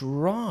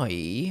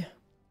try.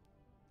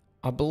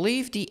 I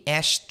believe the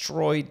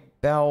asteroid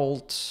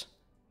belt.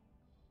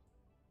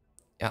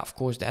 Yeah, of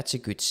course, that's a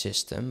good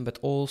system, but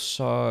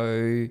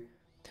also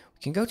we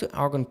can go to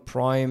Argon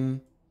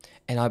Prime,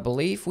 and I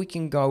believe we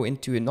can go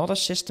into another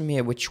system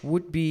here, which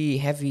would be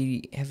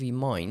heavy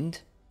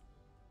mind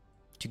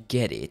to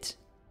get it.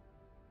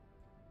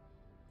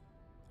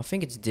 I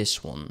think it's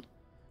this one.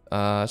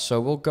 So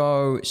we'll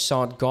go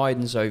start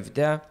guidance over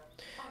there.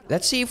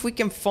 Let's see if we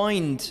can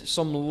find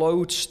some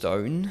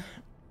lodestone.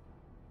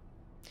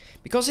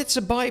 Because it's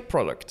a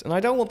byproduct. And I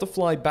don't want to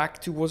fly back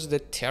towards the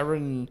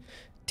Terran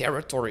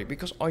territory.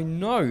 Because I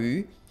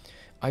know,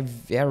 I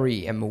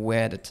very am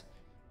aware that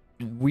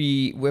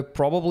we're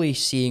probably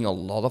seeing a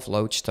lot of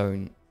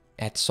lodestone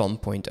at some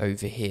point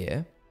over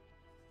here.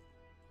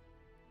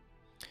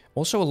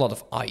 Also a lot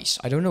of ice.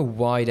 I don't know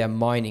why they're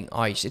mining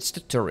ice. It's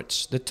the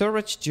turrets. The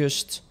turrets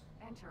just...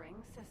 Entering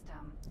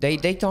system.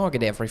 They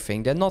target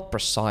everything. They're not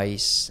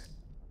precise.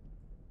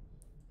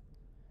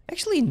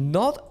 Actually,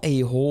 not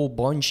a whole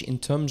bunch in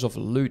terms of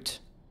loot.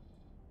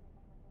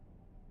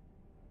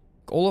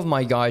 All of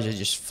my guys are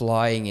just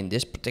flying in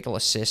this particular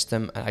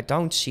system, and I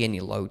don't see any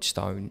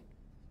lodestone.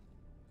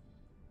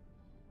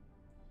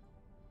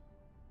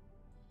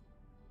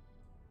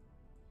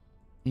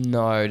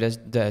 No,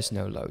 there's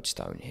no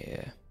lodestone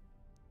here.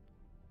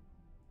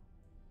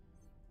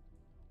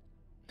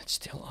 It's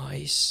still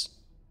ice.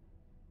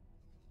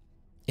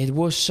 It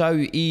was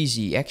so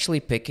easy. Actually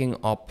picking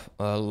up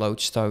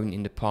lodestone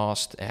in the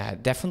past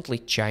definitely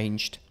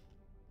changed.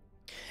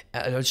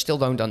 I still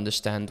don't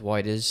understand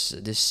why this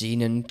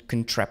xenon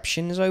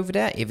contraption is over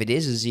there, if it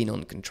is a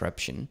xenon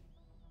contraption.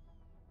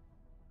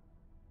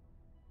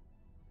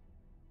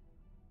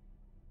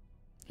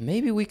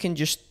 Maybe we can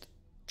just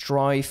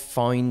try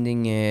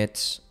finding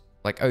it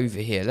like over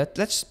here. Let's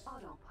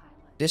Autopilot.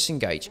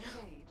 disengage.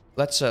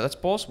 Engage. Let's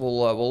pause.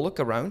 We'll look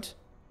around.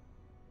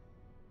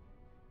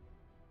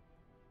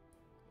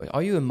 Wait,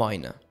 are you a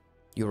miner?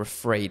 You're a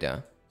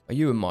freighter. Are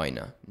you a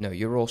miner? No,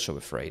 you're also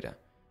a freighter.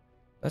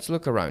 Let's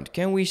look around.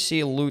 Can we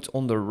see loot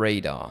on the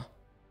radar?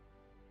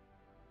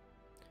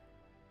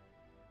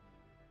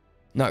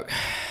 No.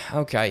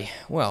 Okay,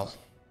 well.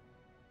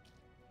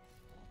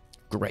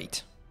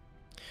 Great.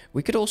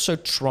 We could also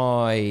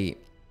try...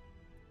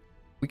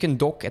 We can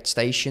dock at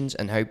stations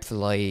and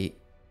hopefully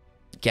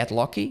get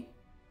lucky.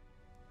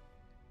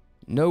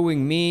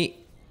 Knowing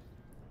me,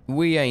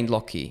 we ain't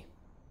lucky.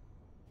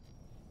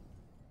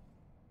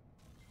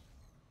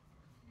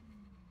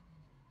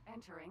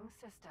 Entering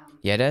system.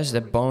 Yeah, there's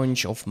a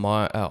bunch of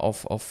my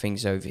of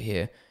things over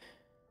here.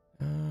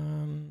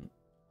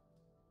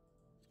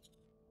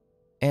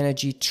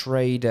 Energy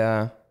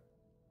trader.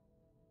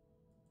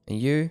 And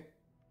you?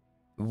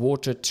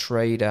 Water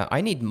trader. I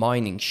need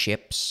mining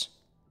ships.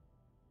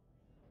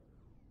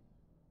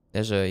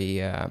 There's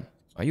a...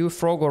 are you a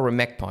frog or a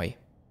magpie?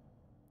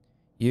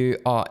 You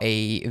are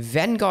a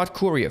Vanguard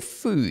courier.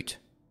 Food.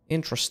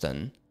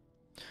 Interesting.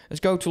 Let's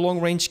go to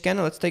long range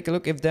scanner. Let's take a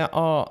look if there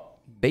are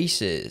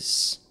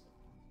bases.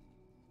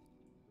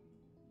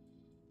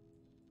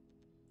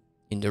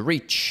 In the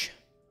Reach.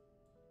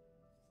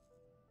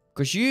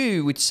 Because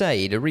you would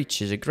say the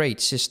Reach is a great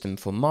system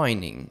for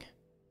mining.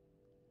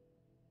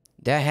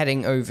 They're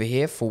heading over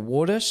here for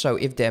water. So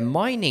if they're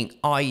mining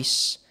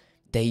ice,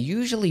 they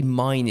usually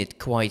mine it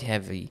quite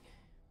heavy.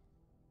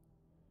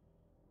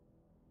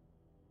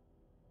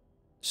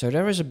 So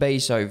there is a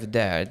base over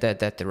there,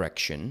 that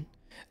direction.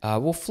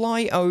 We'll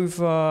fly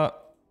over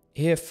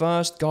here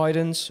first,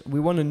 guidance. We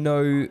want to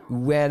know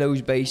where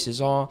those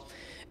bases are.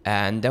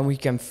 And then we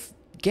can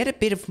get a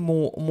bit of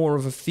more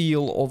of a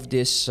feel of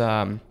this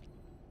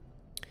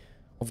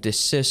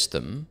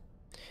system.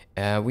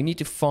 We need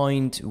to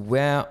find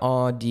where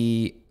are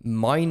the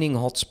mining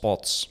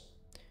hotspots.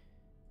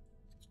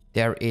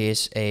 There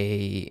is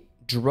a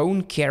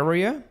drone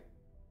carrier.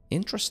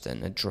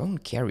 Interesting, a drone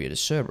carrier. The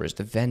server is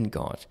the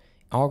Vanguard.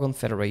 Argon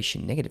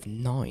Federation,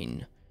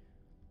 -9.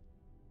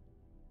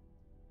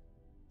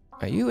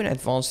 Are you an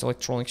advanced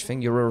electronics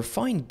thing? You're a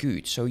refined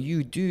good, so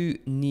you do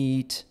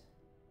need...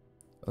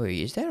 Oh,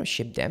 is there a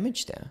ship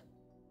damage there?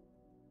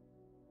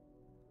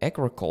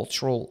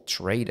 Agricultural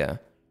trader.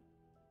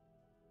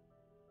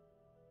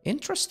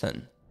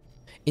 Interesting.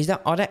 Is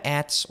there other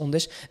ads on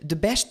this? The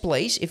best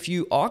place, if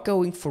you are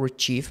going for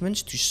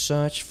achievements, to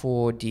search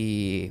for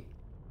the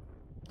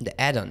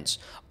add-ons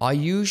are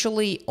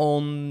usually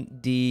on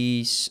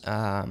these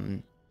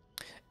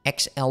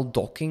XL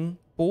docking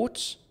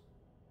boards.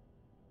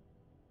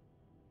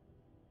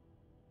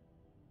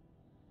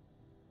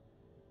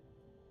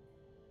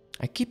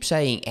 I keep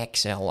saying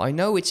XL. I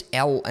know it's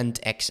L and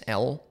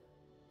XL.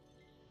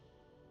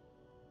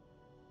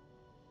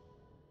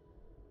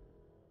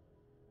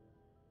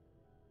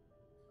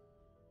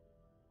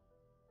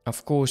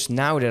 Of course,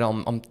 now that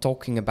I'm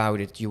talking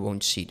about it, you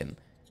won't see them.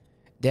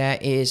 There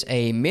is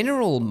a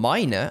mineral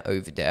miner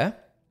over there.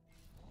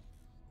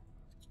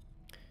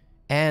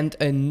 And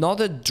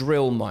another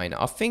drill miner.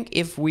 I think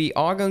if we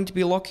are going to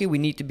be lucky, we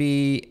need to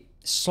be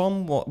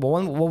somewhat...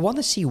 We'll want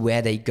to see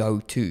where they go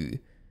to.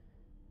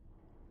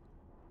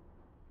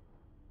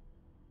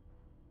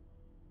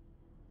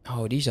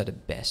 Oh, these are the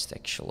best,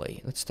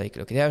 actually. Let's take a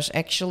look. There's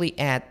actually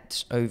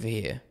ads over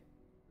here.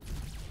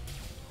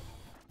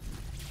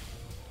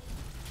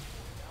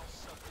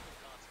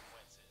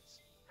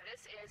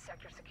 This is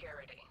sector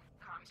security.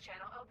 Comms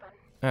channel open.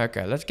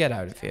 Okay, let's get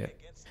out of here.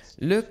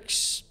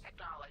 Looks...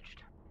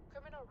 Acknowledged.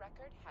 Criminal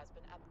record has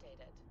been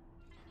updated.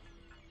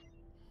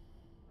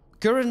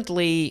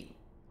 currently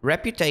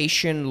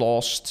reputation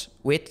lost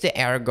with the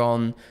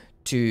airgun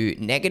to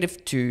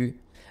 -2.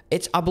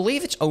 I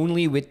believe it's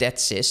only with that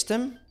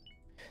system.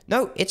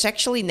 No, it's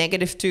actually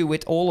 -2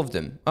 with all of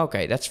them.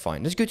 Okay, that's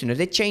fine. That's good to know.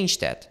 They changed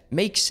that.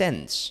 Makes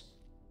sense.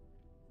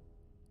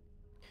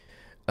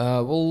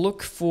 We'll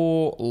look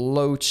for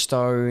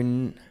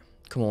lodestone.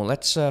 Come on,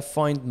 let's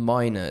find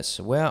miners.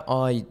 Where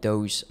are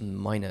those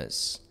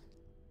miners?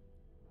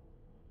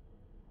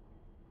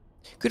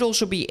 Could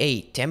also be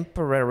a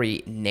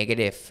temporary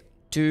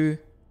 -2.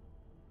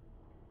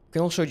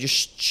 Can also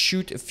just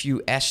shoot a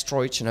few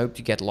asteroids and hope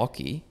to get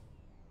lucky.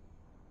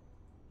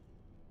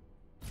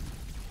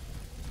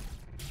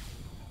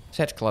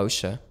 Set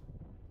closer.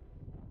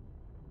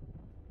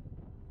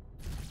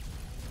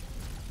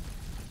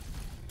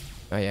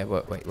 Oh yeah,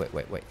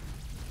 wait.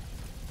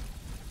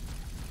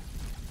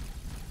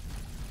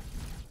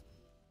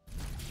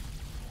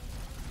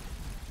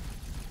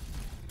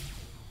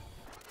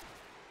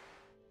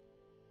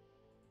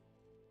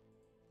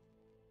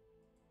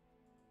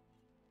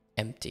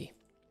 Empty.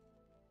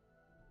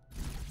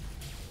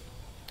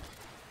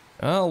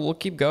 Oh, we'll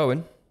keep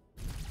going.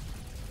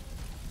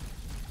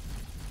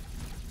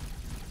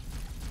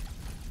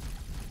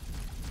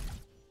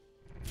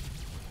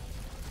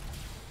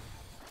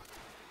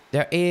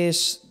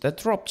 That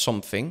dropped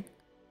something.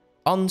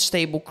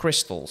 Unstable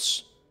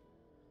crystals.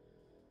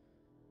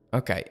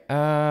 Okay,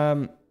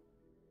 I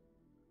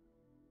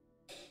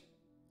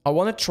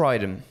want to try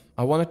them.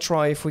 I want to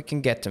try if we can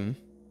get them.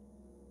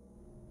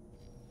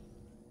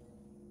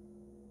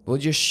 We'll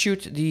just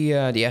shoot the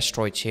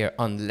asteroids here,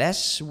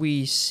 unless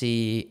we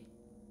see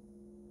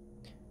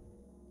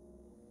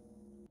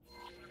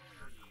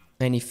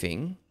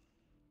anything.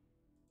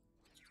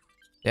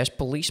 There's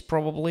police,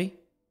 probably.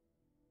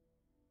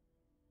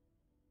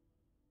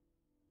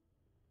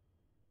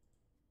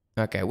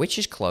 Okay, which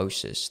is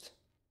closest?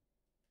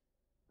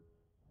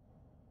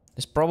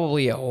 There's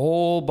probably a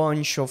whole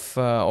bunch of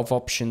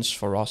options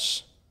for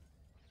us.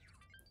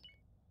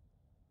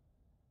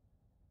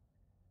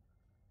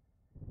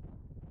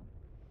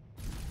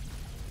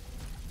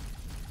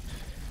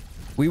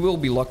 We will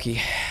be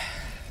lucky.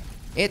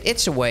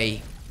 It's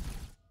away.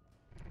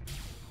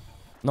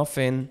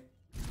 Nothing.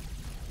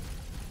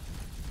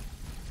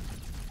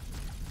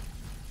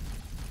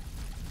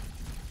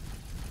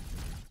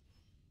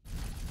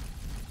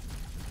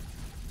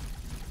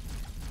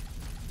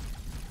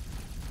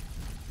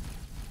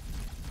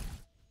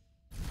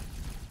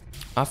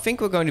 I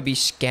think we're going to be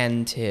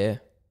scanned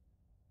here.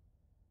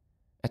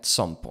 At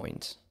some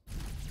point.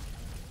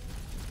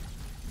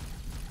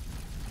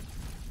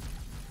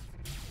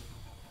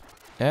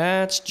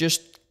 Let's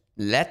just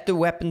let the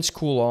weapons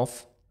cool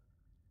off.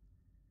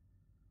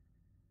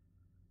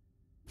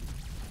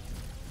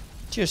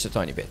 Just a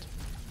tiny bit.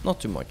 Not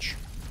too much.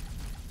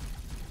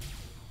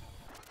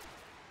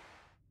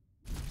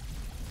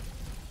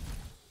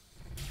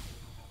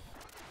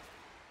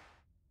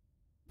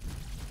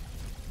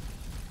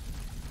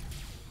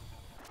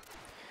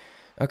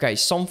 Okay,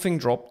 something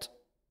dropped.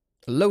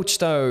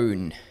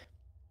 Lodestone.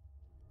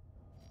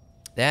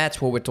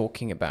 That's what we're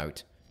talking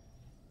about.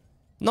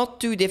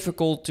 Not too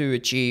difficult to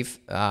achieve.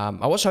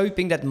 I was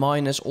hoping that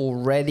miners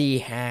already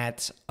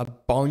had a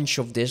bunch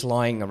of this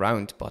lying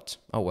around, but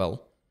oh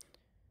well.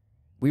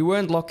 We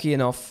weren't lucky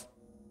enough.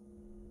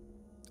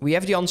 We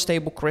have the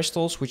unstable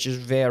crystals, which is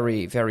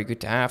very, very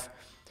good to have.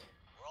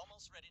 We're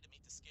almost ready to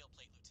meet the scale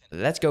plate,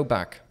 Lieutenant. Let's go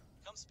back.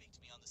 Come speak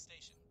to me on the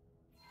station.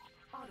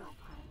 Autopilot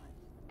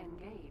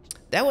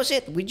engaged. That was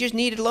it. We just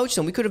needed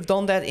lodestone. We could have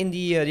done that in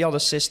the other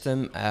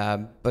system,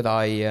 but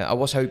I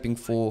was hoping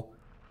for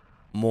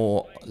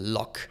more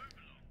luck.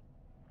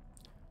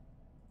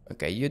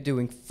 Okay, you're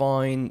doing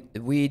fine.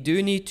 We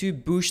do need to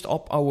boost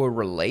up our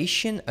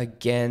relation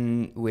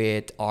again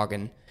with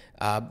Argon.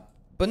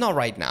 But not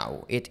right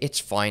now.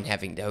 It's fine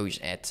having those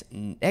at...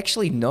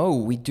 Actually, no,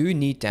 we do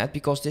need that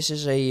because this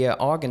is a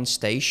Argon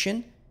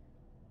station.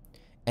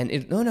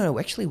 And no,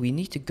 actually we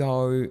need to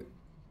go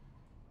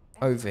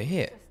over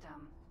here.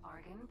 System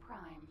Argon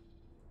Prime.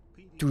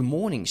 To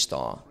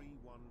Morningstar.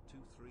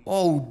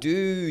 Oh,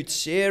 dude,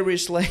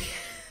 seriously?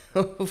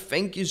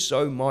 Thank you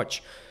so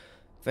much.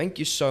 Thank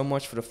you so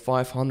much for the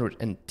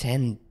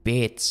 510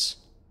 bits.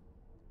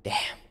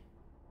 Damn.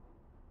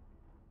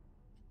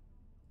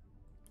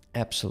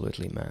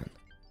 Absolutely, man.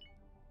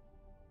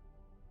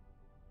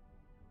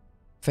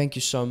 Thank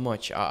you so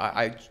much.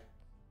 I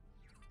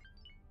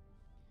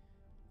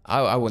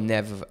will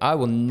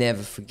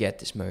never forget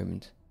this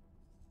moment.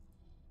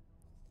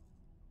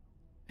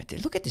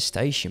 Look at the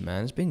station,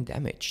 man. It's been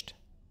damaged.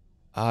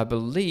 I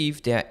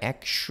believe there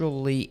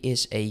actually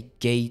is a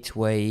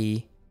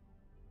gateway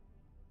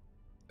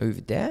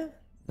over there.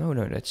 No,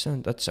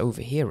 that's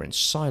over here in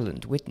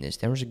Silent Witness.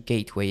 There is a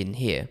gateway in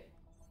here,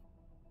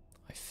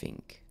 I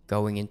think,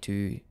 going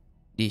into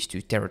these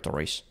two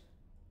territories.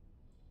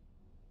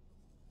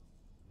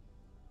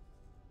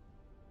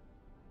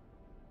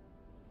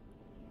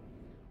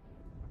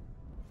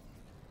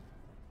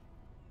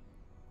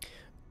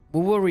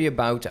 We'll worry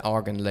about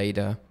Argon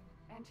later.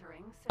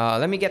 Entering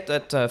Let me get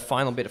that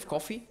final bit of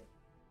coffee.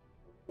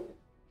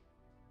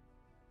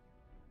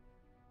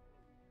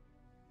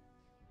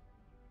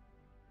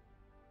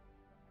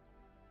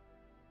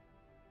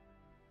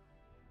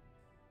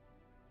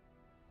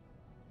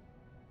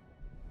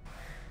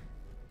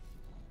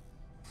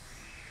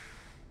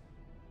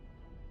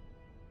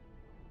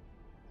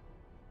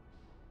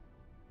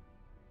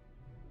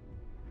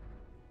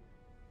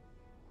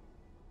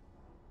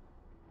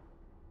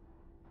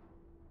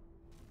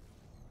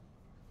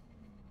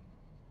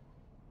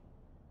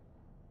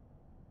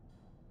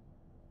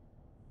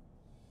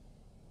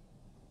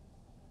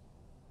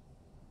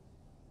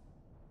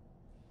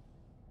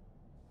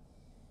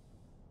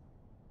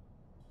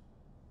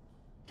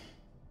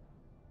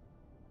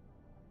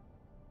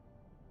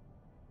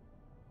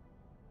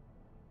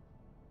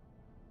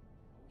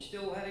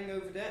 Still heading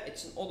over there.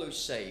 It's an auto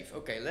save.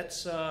 Okay,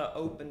 let's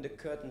open the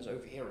curtains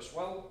over here as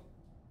well.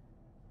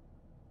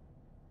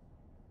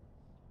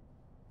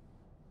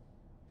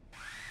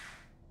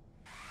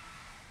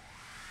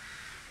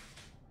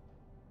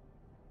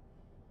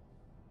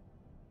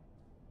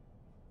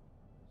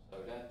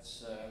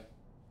 So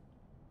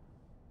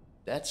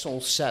that's all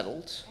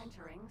settled.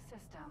 Entering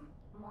system.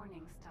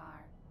 Morning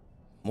Star.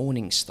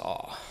 Morning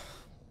Star.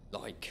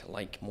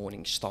 Like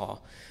Morning Star.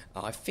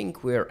 I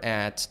think we're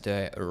at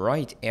the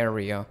right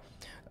area.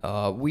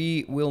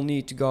 We will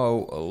need to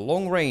go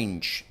long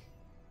range.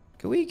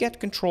 Can we get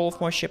control of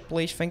my ship,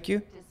 please? Thank you.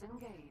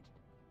 Disengaged.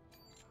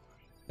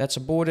 That's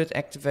aborted,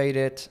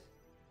 activated.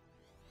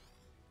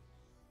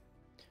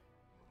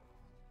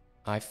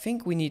 I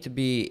think we need to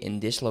be in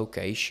this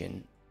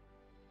location.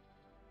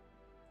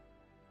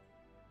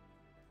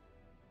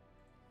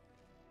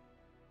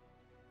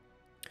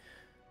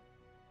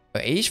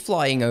 He's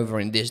flying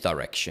over in this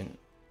direction.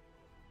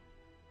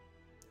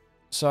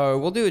 So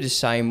we'll do the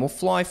same. We'll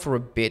fly for a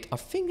bit. I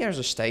think there's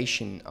a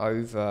station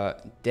over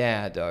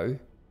there though.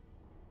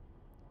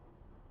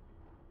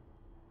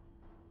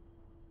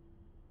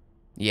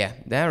 Yeah,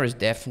 there is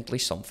definitely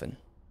something.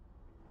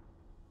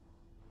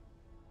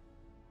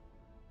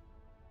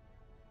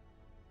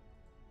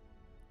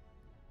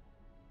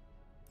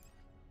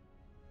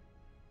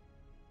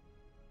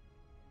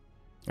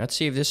 Let's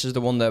see if this is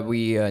the one that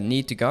we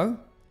need to go.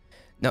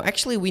 Now,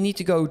 actually, we need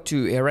to go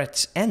to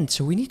Eret's End,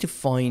 so we need to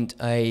find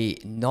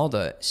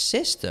another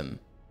system.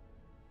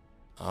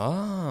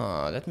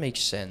 Ah, that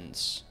makes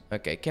sense.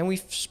 Okay, can we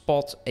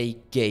spot a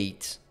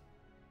gate?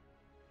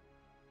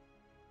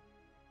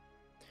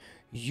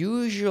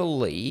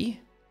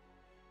 Usually,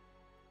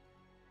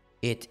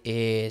 it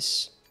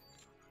is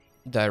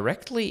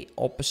directly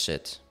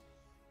opposite.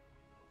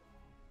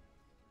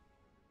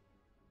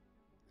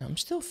 I'm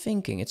still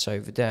thinking it's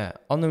over there.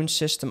 Unknown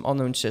system,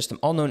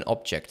 unknown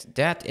object.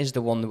 That is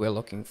the one we're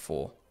looking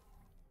for.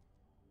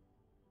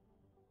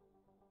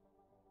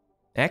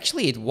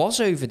 Actually, it was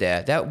over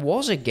there. That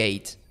was a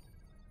gate.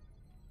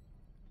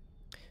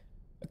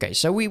 Okay,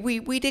 so we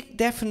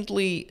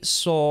definitely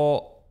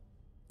saw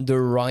the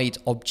right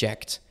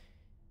object.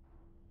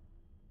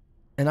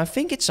 And I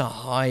think it's a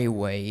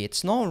highway.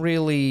 It's not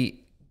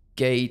really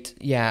gate.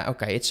 Yeah,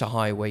 okay, it's a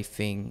highway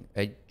thing.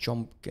 A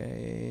jump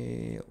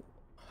gate.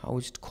 How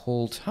is it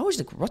called?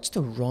 What's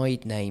the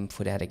right name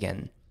for that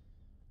again?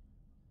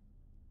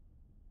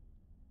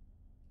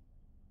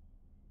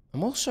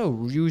 I'm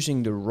also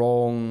using the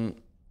wrong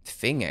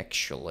thing,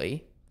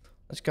 actually.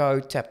 Let's go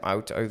tap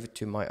out over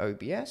to my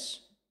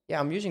OBS.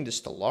 Yeah, I'm using the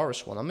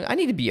Stellaris one. I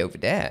need to be over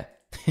there.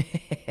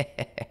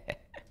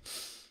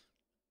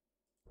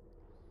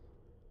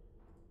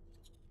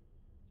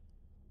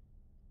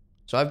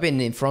 So I've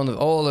been in front of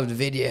all of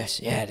the videos.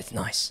 Yeah, that's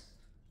nice.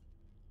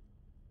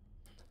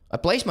 I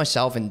placed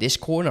myself in this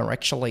corner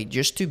actually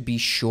just to be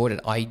sure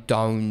that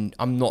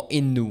I'm not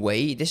in the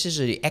way. This is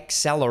an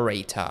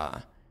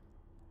accelerator.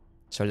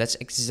 So let's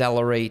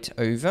accelerate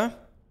over.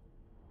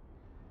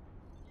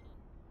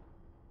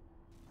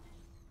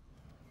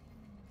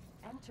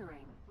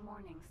 Entering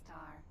Morning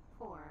Star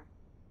 4.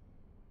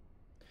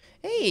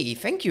 Hey,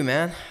 thank you,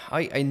 man.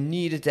 I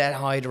needed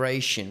that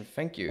hydration.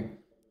 Thank you.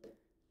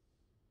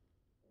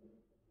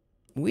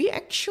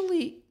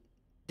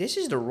 This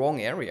is the wrong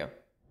area.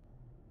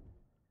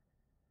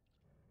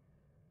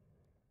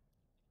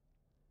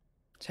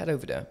 Let's head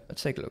over there.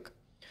 Let's take a look.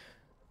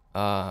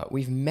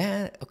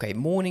 Okay,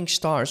 Morning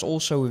Star is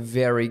also a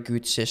very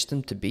good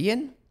system to be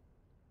in.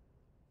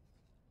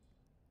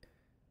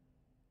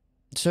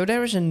 So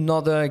there is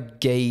another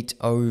gate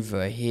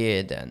over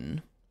here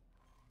then.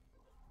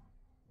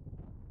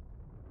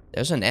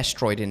 There's an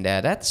asteroid in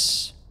there. That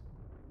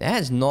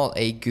is not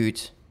a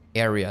good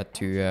area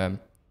to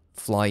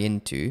fly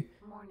into.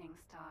 Morning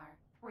Star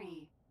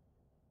 3.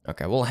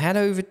 Okay, we'll head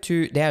over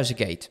to... There's a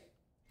gate.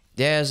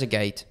 There's a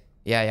gate.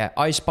 Yeah.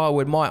 I spy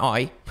with my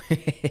eye.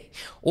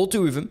 All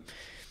two of them.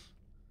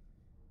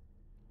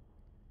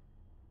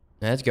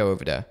 Let's go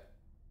over there.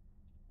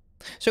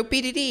 So,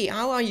 PDD,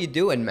 how are you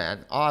doing,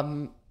 man?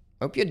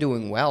 Hope you're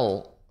doing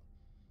well.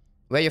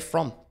 Where you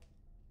from?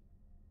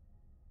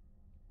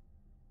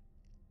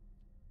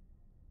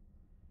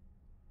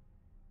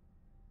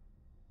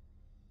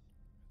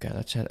 Okay,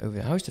 let's head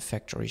over. How's the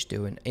factories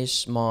doing?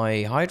 Is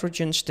my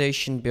hydrogen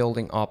station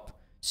building up?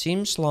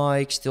 Seems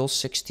like still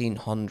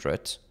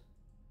 1600.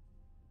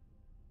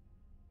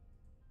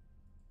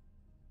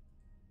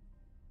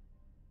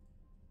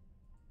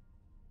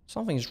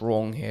 Something's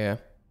wrong here.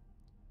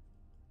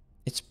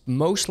 It's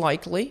most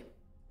likely.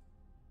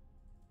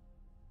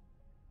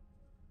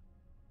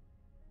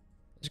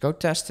 Let's go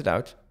test it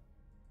out.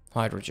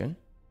 Hydrogen.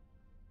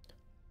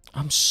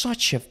 I'm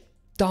such a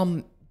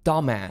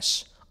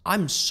dumbass.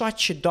 I'm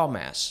such a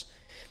dumbass.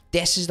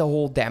 This is the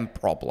whole damn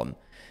problem.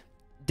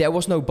 There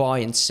was no buy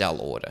and sell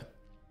order.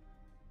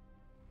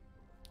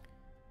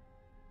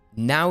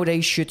 Now they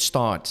should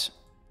start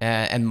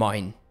and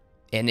mine.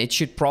 And it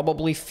should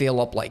probably fill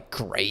up like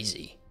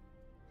crazy.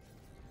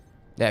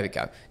 There we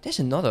go. There's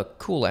another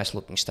cool ass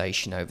looking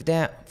station over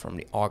there from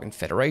the Argon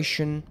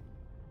Federation.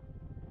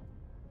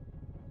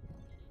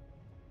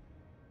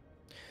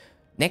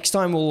 Next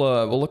time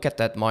we'll look at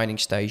that mining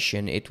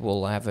station. It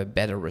will have a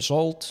better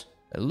result.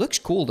 It looks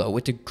cool though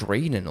with the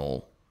green and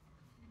all.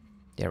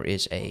 There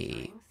is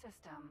a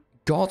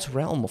God's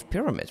Realm of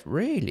Pyramid.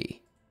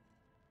 Really?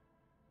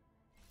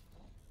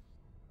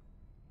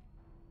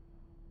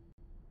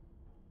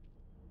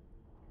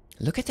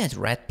 Look at that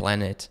red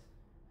planet.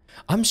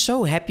 I'm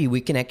so happy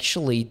we can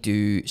actually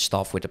do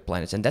stuff with the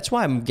planets. And that's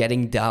why I'm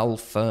getting Dal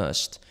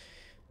first.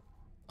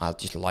 I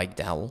just like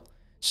Dal.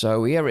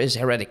 So here is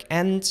Heretic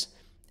End.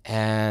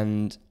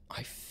 And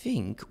I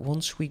think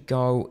once we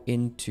go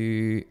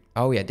into...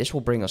 Oh yeah, this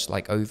will bring us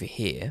like over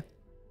here.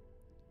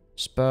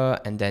 Spur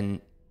and then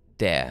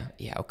there.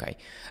 Yeah, okay.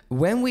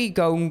 When we're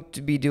going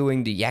to be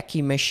doing the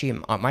Yaki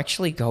mission, I'm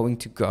actually going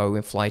to go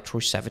and fly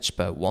through Savage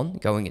Spur 1.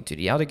 Going into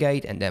the other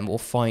gate. And then we'll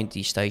find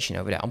the station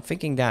over there. I'm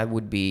thinking that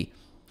would be...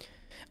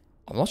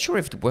 I'm not sure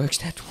if it works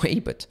that way,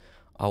 but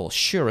I will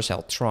sure as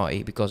hell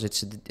try. Because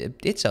it's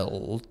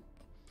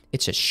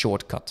a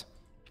shortcut.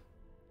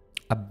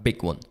 A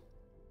big one.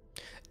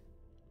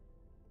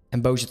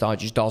 And Bozetar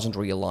just doesn't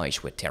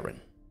realize we're Terran.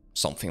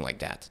 Something like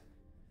that.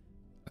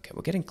 Okay,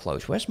 we're getting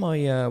close. Where's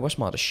my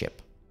other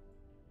ship?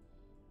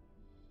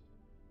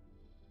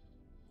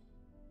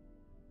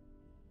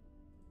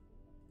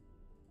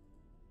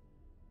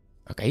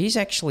 Okay, he's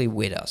actually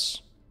with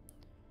us.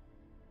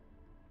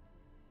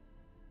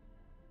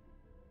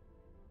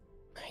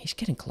 He's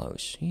getting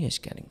close. He is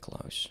getting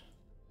close.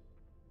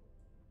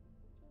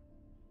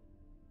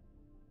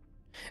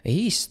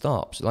 He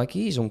stops. Like,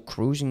 he's on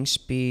cruising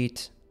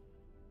speed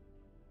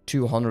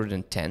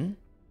 210.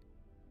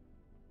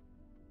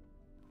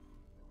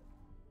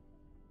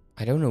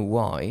 I don't know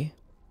why.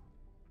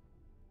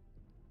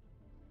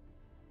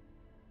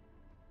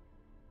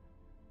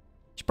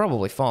 It's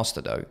probably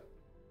faster though.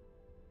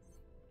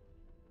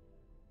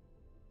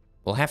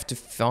 We'll have to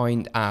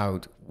find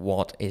out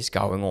what is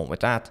going on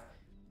with that.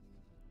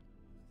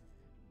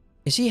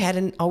 Is he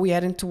heading... Are we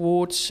heading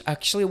towards...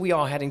 Actually, we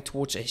are heading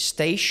towards a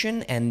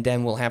station. And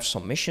then we'll have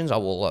some missions. I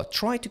will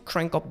try to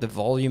crank up the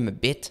volume a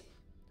bit.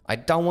 I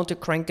don't want to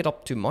crank it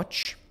up too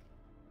much.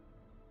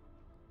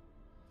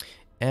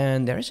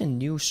 And there is a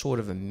new sort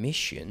of a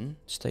mission.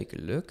 Let's take a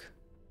look.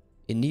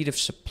 In need of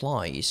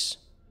supplies.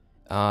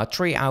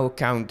 3-hour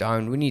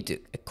countdown. We need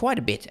quite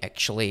a bit,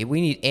 actually.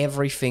 We need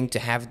everything to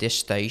have this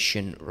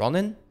station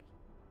running.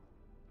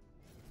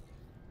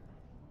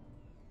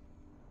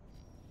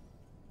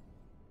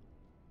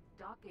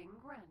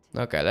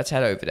 Okay, let's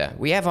head over there.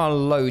 We have our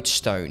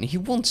lodestone. He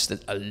wants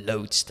a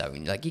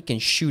lodestone. Like, he can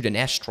shoot an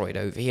asteroid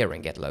over here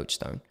and get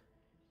lodestone.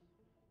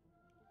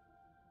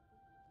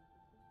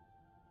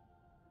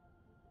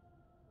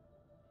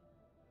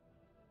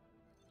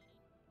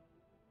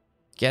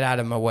 Get out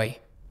of my way.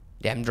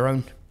 Damn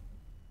drone.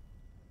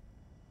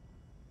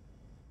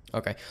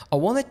 Okay. I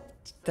want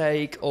to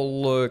take a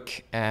look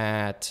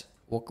at...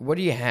 What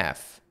do you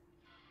have?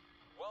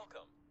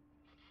 Welcome.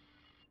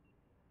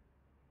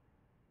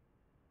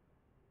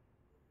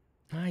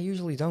 I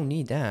usually don't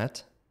need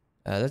that.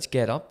 Let's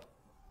get up.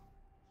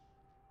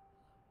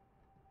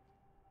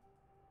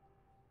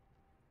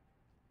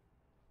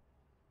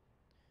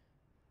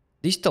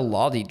 These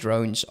Teladi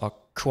drones are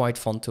quite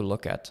fun to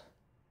look at.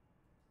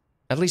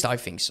 At least I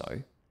think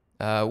so.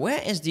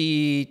 Where is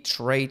the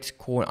trade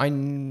corner?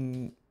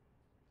 I'm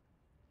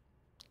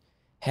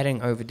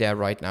heading over there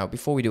right now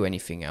before we do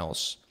anything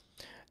else.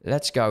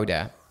 Let's go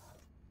there.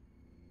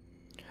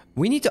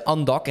 We need to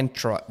undock and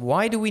try.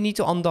 Why do we need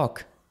to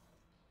undock?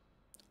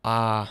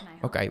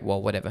 Okay,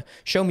 well, whatever.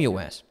 Show me your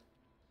wares.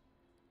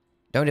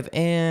 Don't have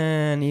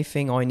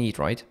anything I need,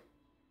 right?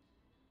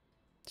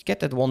 Let's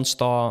get that 1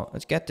 star.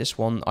 Let's get this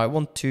one. I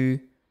want 2.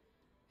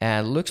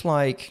 And looks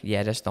like,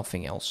 yeah, there's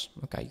nothing else.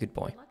 Okay,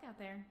 goodbye. Good luck out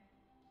there.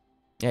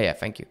 Yeah,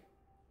 thank you.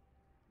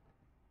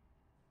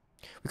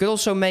 We could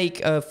also make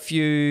a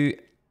few...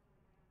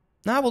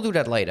 Nah, we'll do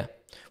that later.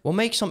 We'll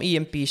make some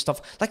EMP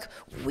stuff. Like,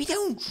 we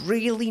don't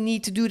really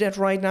need to do that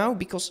right now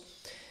because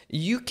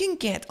you can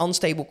get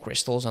unstable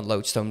crystals and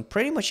lodestone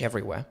pretty much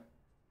everywhere.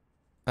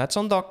 That's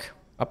on dock.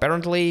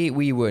 Apparently,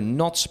 we were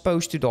not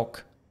supposed to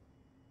dock.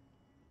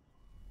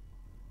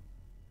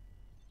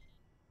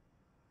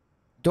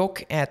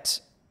 dock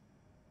at...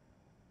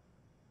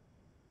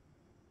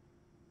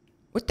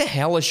 What the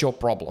hell is your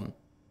problem?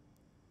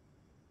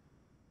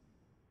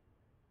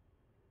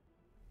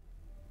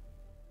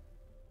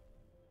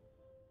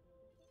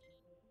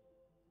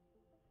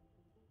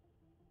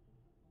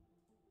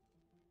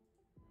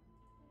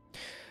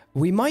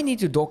 We might need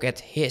to dock at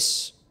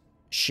his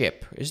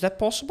ship. Is that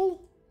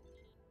possible?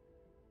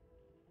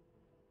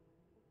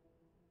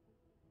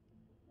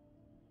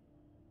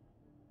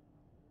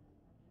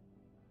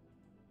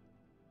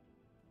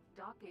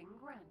 Docking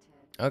granted.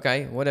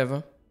 Okay,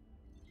 whatever.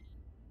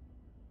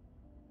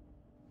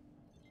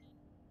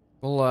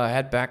 We'll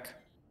head back.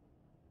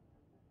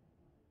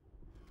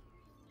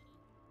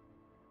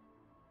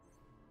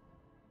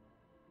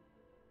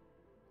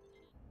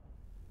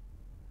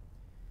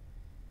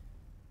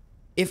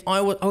 If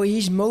I was... Oh,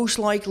 he's most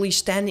likely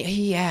standing...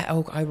 Yeah,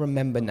 oh, I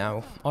remember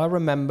now. I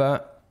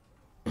remember.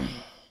 Welcome.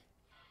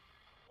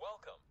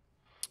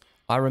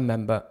 I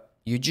remember.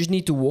 You just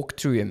need to walk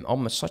through him.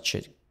 I'm such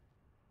a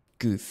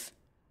goof.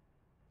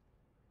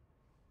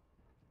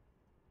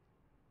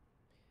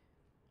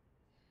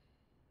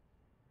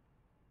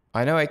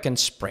 I know I can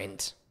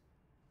sprint.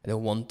 I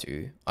don't want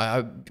to.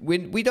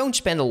 We don't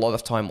spend a lot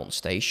of time on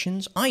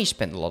stations. I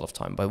spend a lot of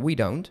time, but we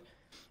don't.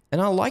 And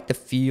I like the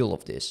feel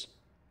of this.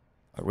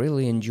 I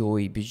really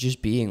enjoy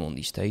just being on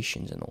these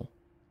stations and all.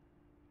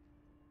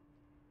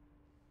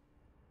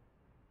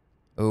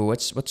 Oh,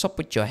 what's up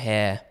with your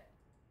hair?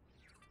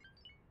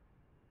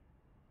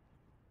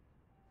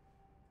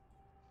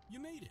 You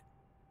made it.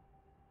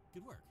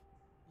 Good work.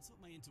 Let's hope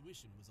my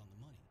intuition was on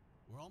the money.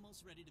 We're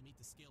almost ready to meet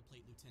the scale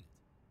plate lieutenant.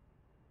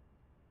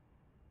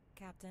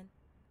 Captain.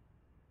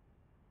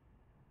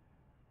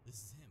 This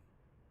is him.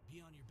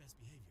 Be on your best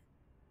behavior.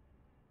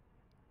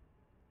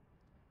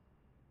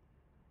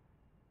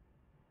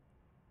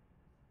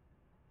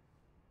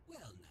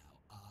 Well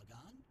now,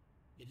 Argon.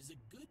 It is a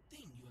good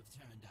thing you have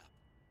turned up.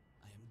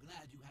 I am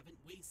glad you haven't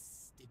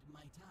wasted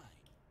my time.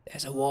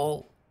 There's a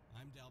wall.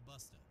 I'm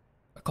Dalbusta.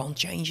 I can't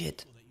change it.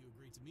 That you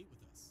agreed to meet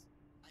with us.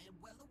 I am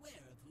well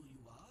aware of who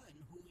you are and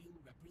who you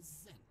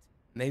represent.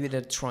 Maybe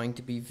they're trying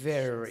to be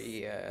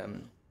very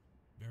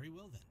Very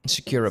well then.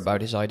 insecure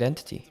about his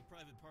identity. It's a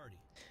private party.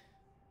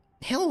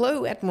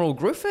 Hello, Admiral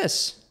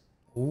Griffiths.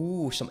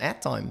 Ooh, some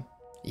ad time.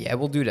 Yeah,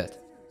 we'll do that.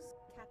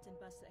 Captain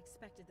Buster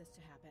expected this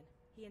to happen.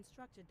 He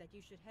instructed that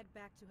you should head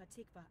back to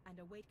Hatikvah and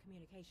await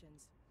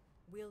communications.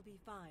 We'll be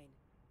fine.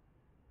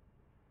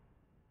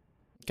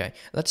 Okay,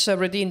 let's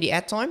redeem the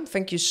ad time.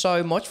 Thank you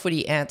so much for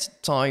the ad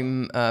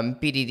time,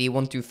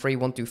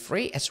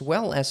 PDD123123, as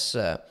well as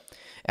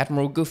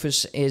Admiral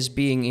Goofus is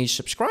being a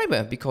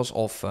subscriber because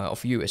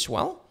of you as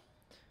well.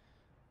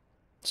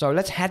 So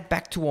let's head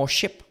back to our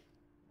ship.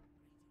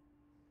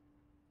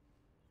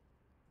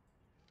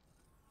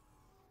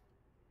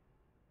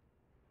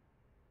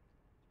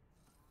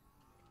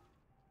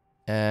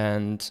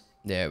 And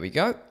there we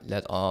go.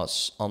 Let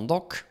us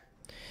undock.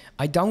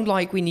 I don't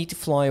like we need to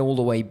fly all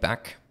the way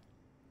back.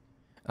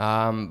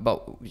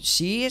 But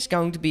she is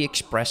going to be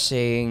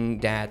expressing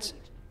that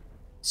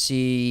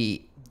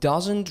she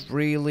doesn't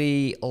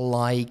really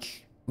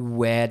like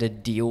where the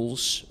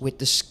deals with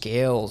the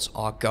scales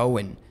are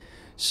going.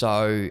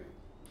 So,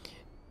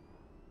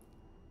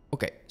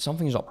 okay,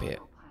 something's up here.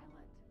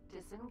 Autopilot.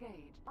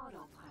 Disengage.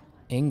 Autopilot.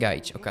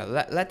 Engage. Okay,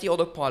 let the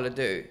autopilot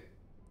do.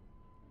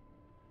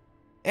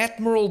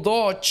 Admiral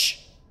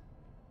Dodge.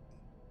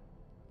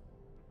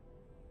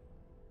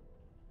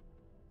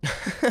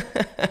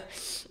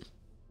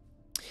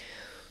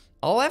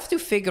 I'll have to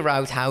figure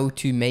out how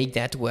to make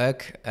that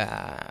work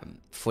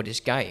for this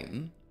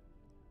game.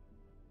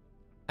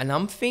 And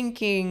I'm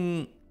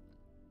thinking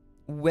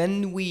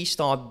when we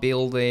start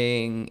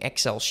building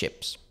Excel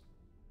ships,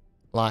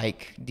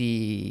 like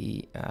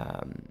the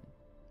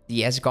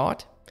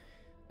Asgard,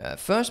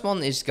 first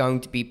one is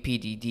going to be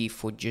PDD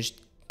for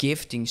just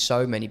gifting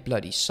so many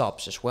bloody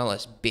subs as well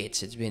as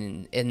bits. It's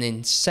been an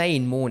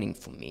insane morning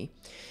for me.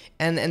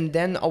 And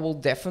then I will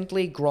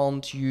definitely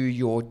grant you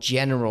your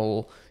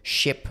general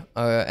ship.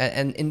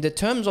 And in the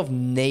terms of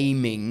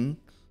naming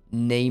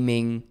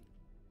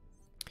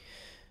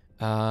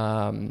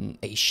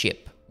a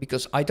ship,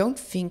 because I don't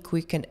think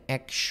we can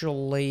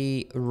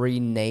actually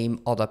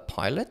rename other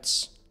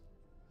pilots.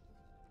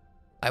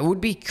 It would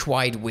be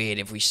quite weird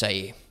if we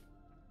say,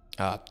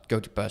 go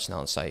to personnel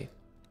and say,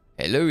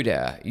 hello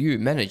there, you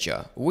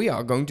manager.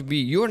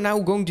 You're now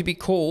going to be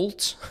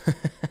called.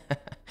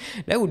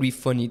 That would be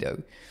funny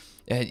though.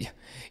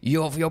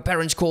 Your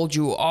parents called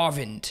you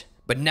Arvind,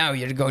 but now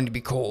you're going to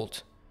be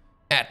called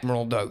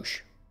Admiral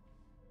Doge.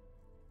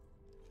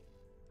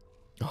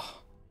 Oh.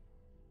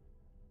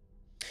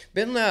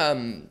 Then,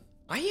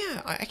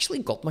 I actually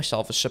got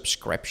myself a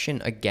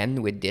subscription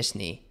again with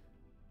Disney.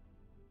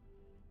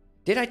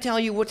 Did I tell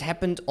you what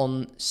happened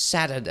on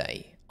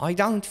Saturday? I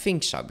don't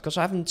think so, because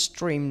I haven't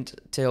streamed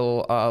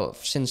till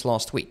since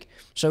last week.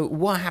 So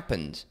what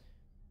happened?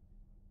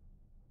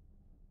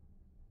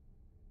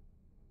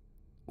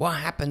 What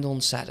happened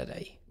on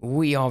Saturday?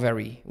 We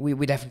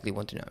definitely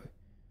want to know.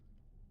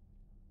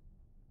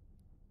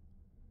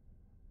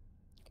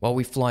 while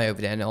we fly over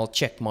there, and I'll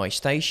check my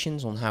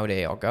stations on how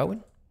they are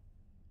going.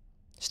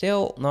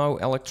 Still no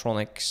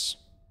electronics.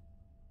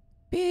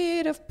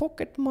 Bit of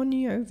pocket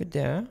money over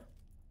there.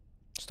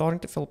 Starting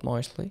to fill up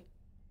nicely.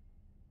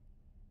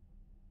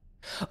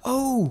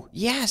 Oh,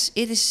 yes,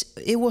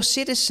 it was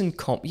Citizen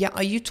Comp.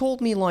 Yeah, you told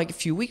me like a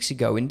few weeks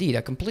ago. Indeed,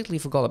 I completely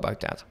forgot about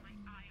that.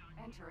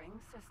 Entering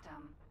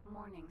system.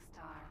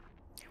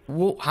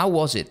 Morningstar. How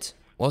was it?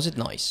 Was it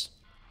nice?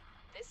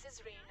 This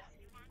is Rena.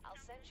 I'll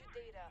send you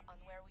data on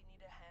where we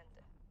need a hand.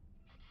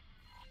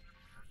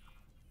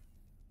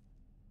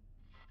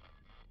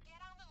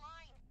 Get on the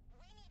line.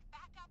 We need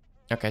backup.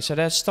 Okay, so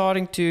that's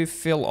starting to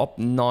fill up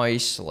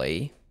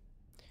nicely.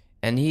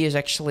 And he is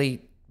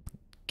actually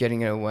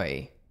getting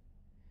away.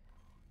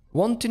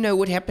 Want to know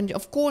what happened?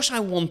 Of course I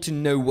want to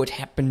know what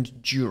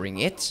happened during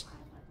it.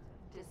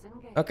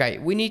 Disengage. Okay,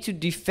 we need to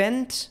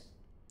defend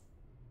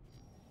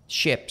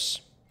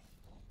ships.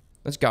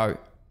 Let's go.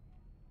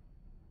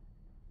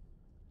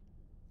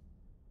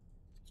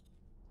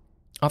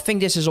 I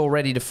think this is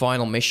already the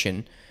final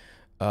mission.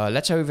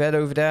 Let's head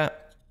over there.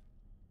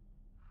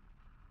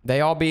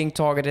 They are being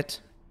targeted.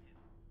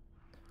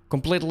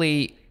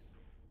 Completely.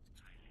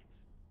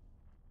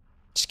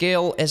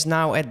 Skill is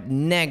now at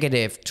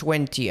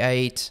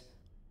 -28.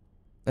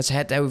 Let's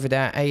head over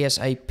there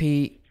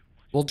ASAP.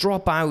 We'll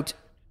drop out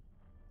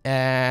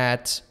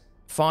at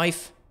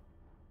 5.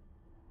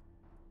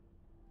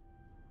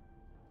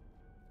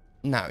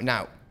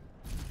 Now.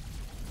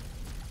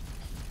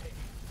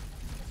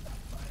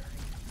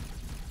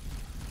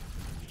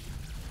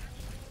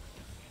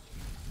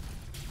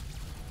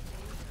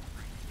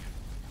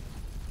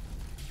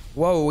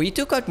 Whoa, he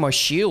took out my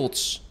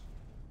shields.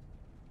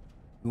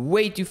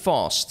 Way too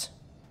fast.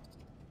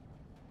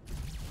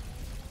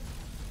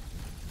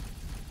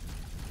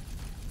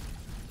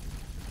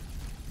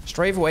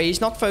 Strafe away.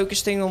 He's not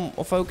focusing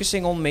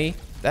on me.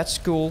 That's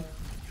cool.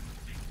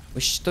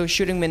 We're still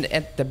shooting him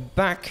at the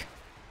back.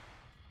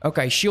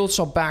 Okay, shields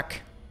are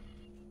back.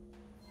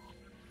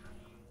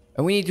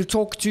 And we need to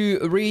talk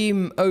to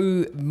Reem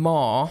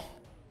Omar.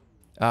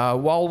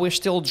 While we're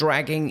still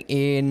dragging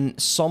in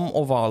some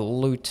of our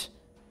loot.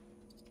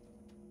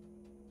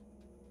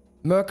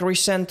 Mercury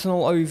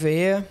Sentinel over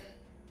here.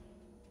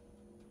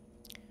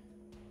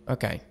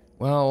 Okay,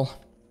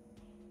 well.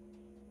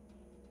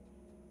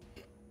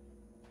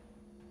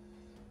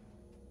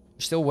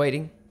 Still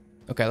waiting.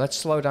 Okay, let's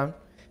slow down.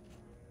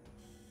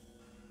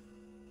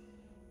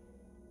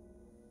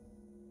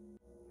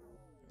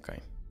 Okay.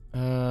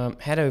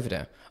 Head over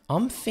there.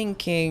 I'm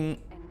thinking...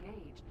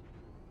 Engaged.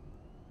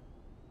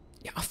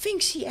 Yeah, I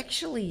think she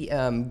actually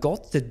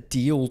got the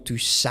deal to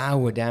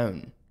sour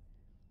down.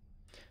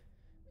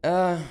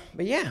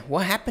 But yeah,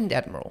 what happened,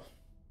 Admiral?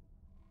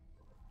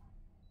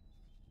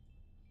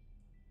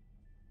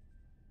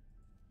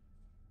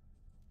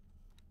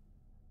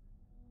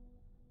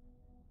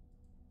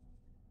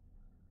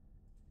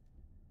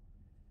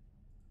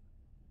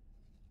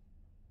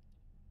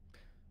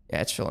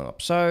 Yeah, it's filling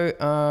up. So,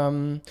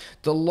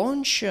 the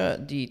launch,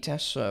 the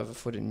test server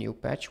for the new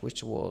patch,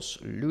 which was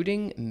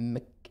looting,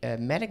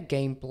 medic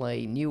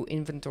gameplay, new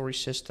inventory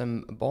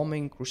system,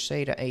 bombing,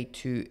 Crusader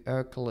A2,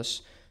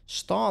 Hercules,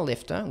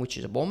 Starlifter, which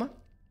is a bomber,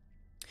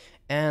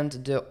 and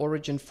the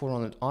Origin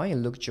 400i, a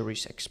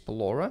luxurious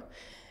explorer,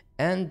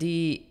 and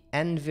the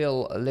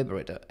Anvil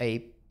Liberator,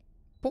 a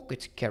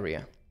pocket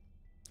carrier.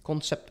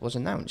 Concept was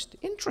announced.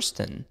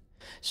 Interesting.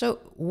 So,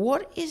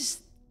 what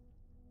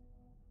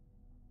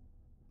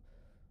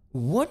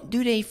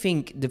do they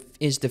think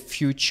is the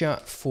future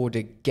for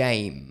the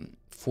game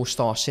for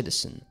Star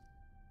Citizen?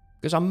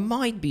 Because I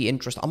might be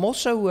interested. I'm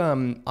also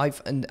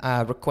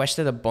I've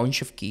requested a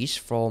bunch of keys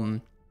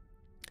from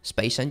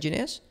Space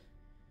Engineers,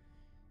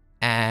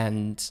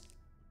 and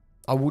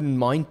I wouldn't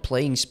mind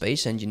playing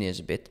Space Engineers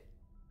a bit.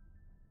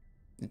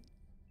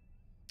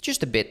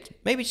 Just a bit.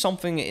 Maybe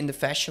something in the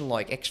fashion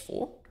like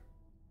X4.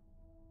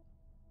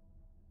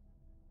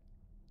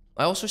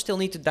 I also still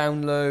need to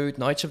download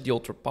Knights of the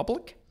Old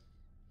Republic.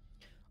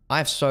 I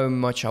have so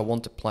much I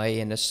want to play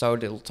and there's so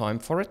little time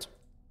for it.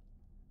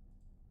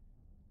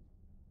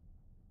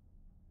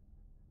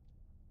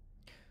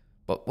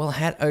 But we'll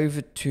head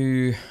over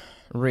to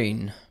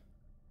Reen.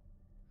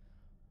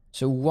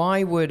 So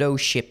why were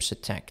those ships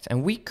attacked?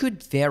 And we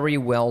could very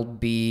well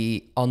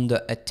be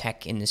under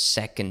attack in a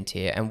second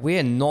here. And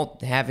we're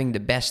not having the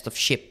best of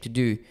ship to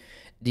do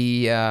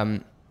the...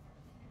 Entering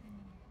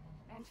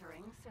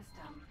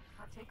system.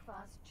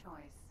 Hatikvah's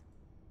choice.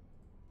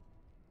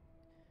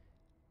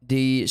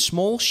 The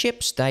small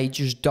ships, they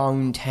just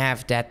don't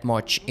have that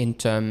much in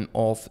terms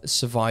of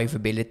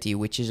survivability,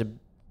 which is a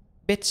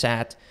bit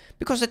sad.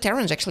 Because the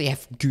Terrans actually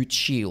have good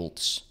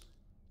shields.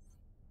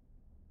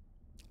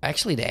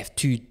 Actually, they have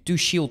two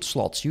shield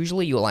slots.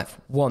 Usually you'll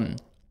have one,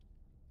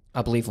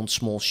 I believe, on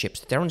small ships.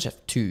 The Terrans have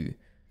two.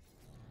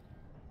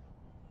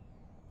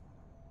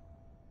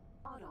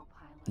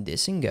 Autopilot.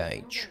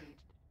 Disengage.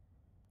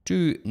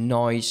 Two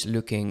nice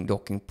looking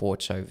docking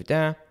ports over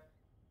there.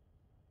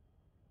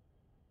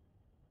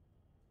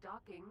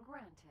 Docking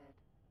granted.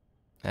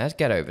 Let's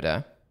get over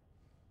there.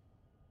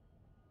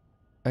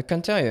 I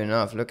can tell you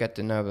enough. Look at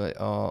the number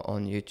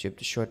on YouTube.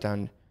 The short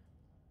down.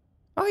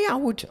 Oh yeah, I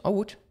would. I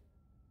would.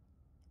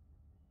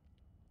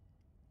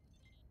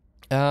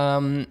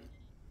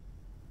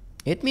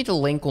 Hit me the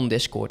link on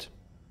Discord.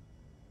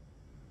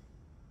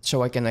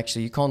 So I can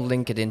actually, you can't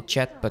link it in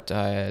chat, but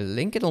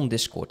link it on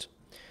Discord.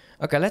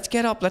 Okay, let's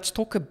get up. Let's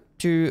talk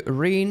to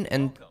Reen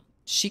and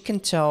she can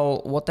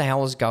tell what the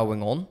hell is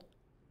going on.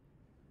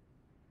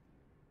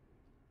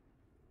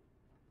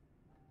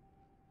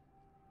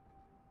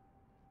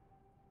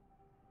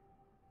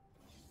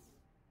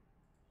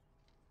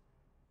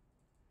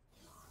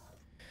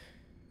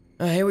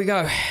 Here we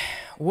go.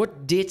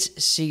 What did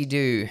she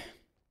do?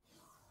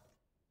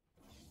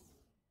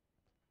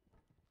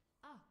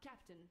 Ah,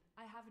 Captain,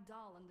 I have a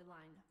doll on the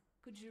line.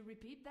 Could you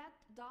repeat that,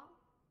 doll?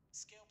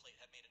 Scaleplate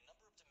had made a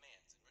number of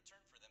demands in return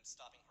for them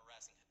stopping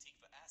harassing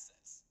Hatikvah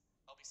assets.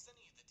 I'll be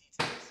sending you the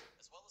details,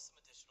 as well as some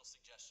additional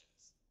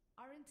suggestions.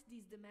 Aren't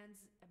these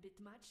demands a bit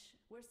much?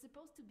 We're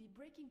supposed to be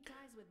breaking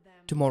ties with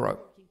them. Tomorrow.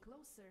 Working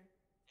closer.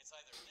 It's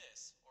either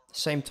this or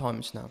Same time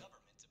as now.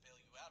 government to bail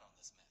you out on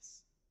this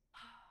mess.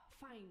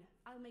 Fine,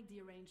 I'll make the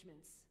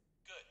arrangements.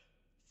 Good.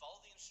 Follow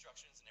the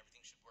instructions and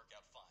everything should work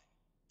out fine.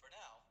 For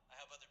now, I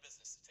have other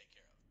business to take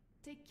care of.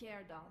 Take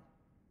care, doll.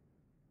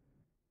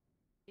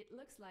 It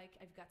looks like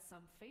I've got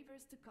some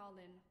favors to call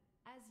in.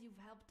 As you've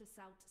helped us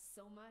out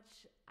so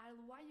much, I'll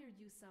wire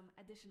you some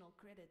additional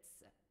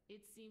credits.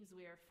 It seems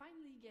we're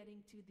finally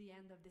getting to the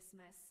end of this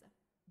mess.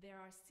 There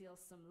are still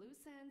some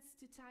loose ends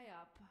to tie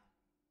up.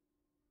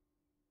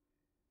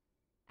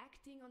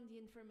 Acting on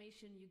the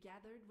information you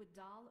gathered with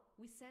Dahl,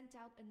 we sent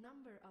out a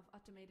number of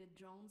automated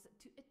drones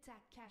to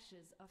attack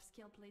caches of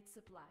Scaleplate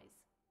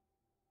supplies.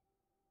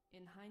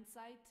 In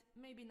hindsight,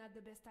 maybe not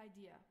the best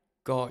idea.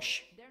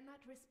 Gosh. They're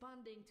not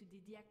responding to the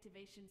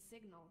deactivation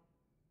signal.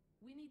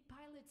 We need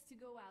pilots to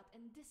go out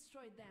and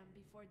destroy them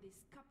before they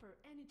scupper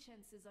any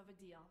chances of a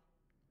deal.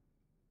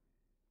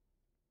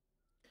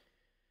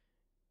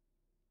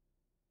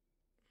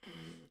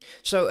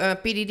 So,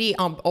 PDD,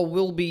 I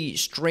will be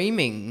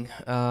streaming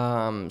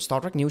Star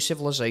Trek New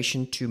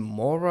Civilization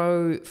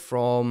tomorrow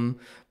from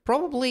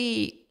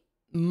probably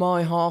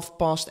my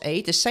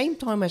 8:30, the same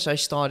time as I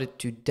started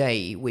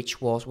today, which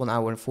was 1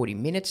 hour and 40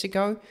 minutes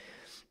ago,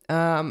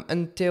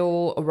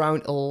 until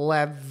around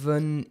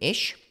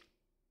 11-ish.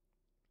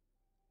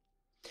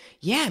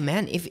 Yeah,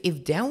 man,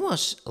 if that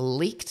was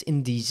leaked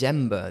in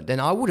December,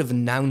 then I would have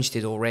announced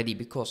it already,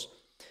 because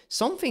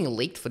something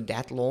leaked for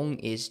that long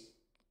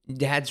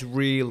that's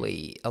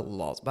really a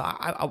lot. But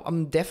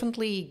I'm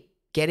definitely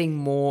getting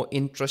more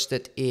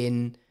interested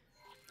in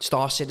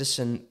Star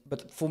Citizen.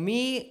 But for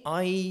me,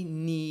 I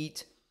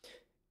need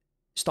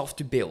stuff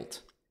to build.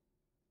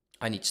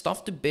 I need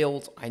stuff to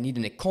build. I need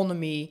an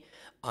economy.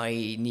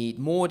 I need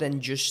more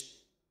than just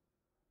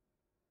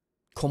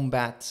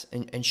combat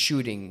and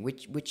shooting,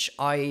 which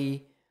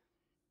I...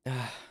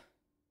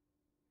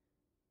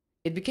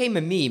 it became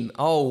a meme.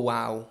 Oh,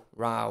 wow.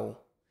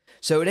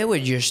 So they were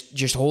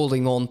just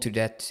holding on to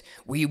that.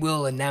 We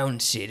will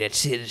announce it at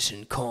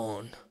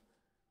CitizenCon.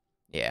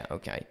 Yeah,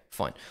 okay,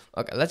 fine.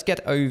 Okay, let's get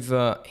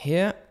over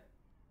here.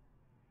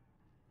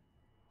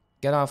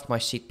 Get off my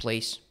seat,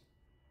 please.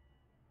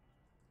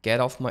 Get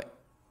off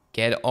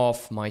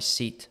my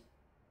seat.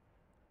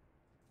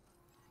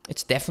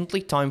 It's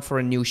definitely time for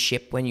a new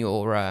ship when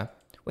your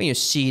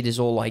seat is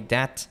all like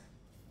that.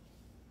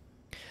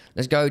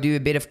 Let's go do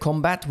a bit of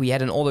combat. We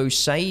had an auto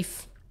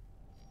save.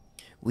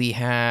 We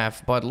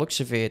have, by the looks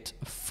of it,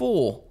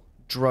 4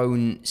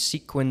 drone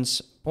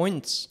sequence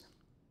points.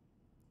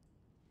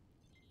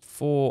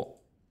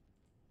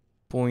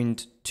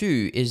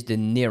 4.2 is the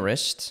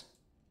nearest.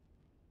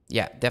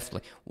 Yeah,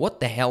 definitely. What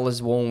the hell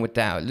is wrong with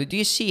that? Do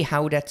you see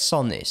how that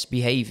sun is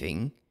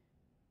behaving?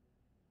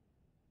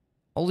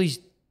 All these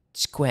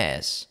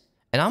squares.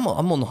 And I'm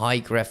on high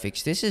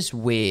graphics. This is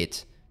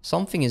weird.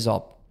 Something is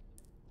up.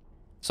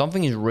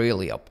 Something is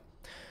really up.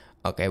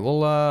 Okay,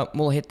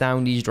 we'll hit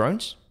down these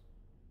drones.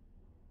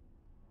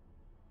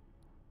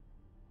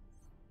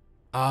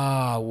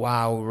 Ah,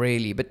 wow,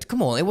 really? But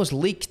come on, it was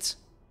leaked.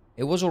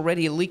 It was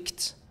already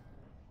leaked.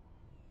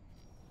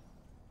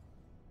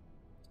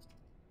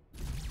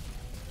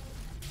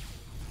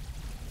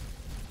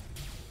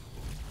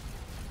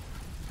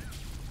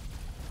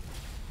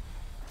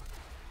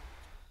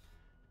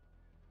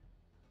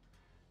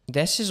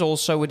 This is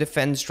also a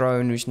defense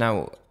drone who's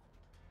now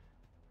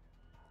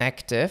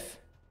active.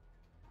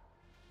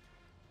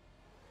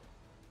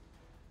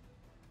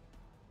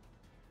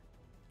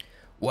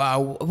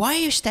 Wow, why are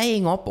you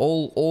staying up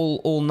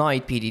all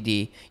night,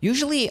 PDD?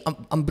 Usually,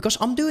 because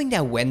I'm doing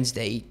that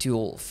Wednesday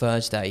till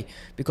Thursday,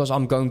 because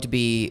I'm going to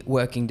be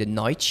working the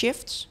night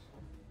shifts.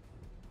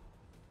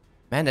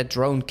 Man, that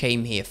drone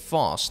came here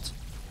fast.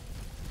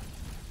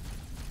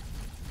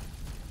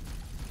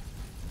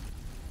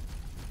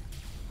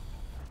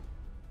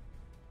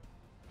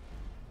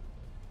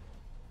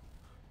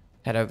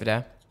 Head over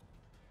there.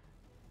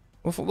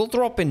 We'll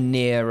drop in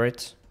near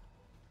it.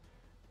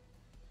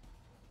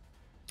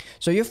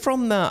 So you're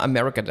from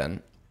America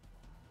then?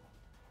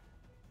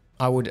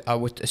 I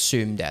would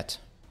assume that.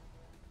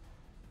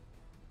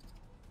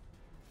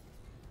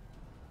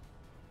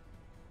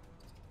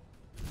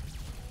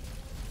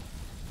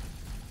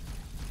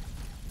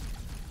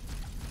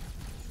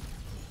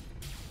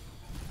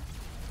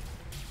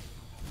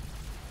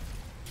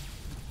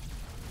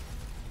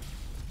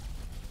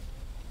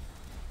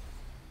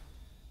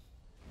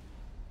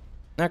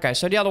 Okay,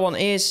 so the other one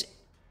is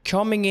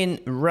coming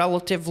in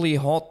relatively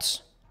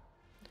hot.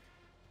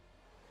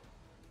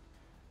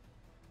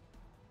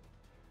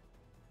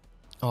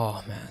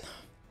 Oh, man.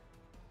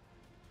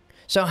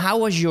 So how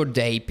was your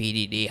day,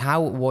 PDD?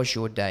 How was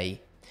your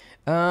day?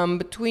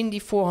 Between the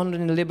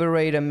 400 and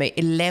Liberator,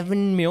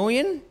 11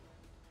 million?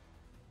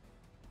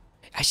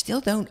 I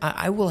still don't...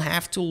 I will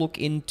have to look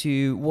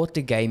into what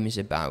the game is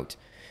about.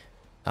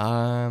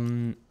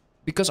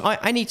 Because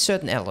I need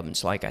certain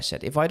elements, like I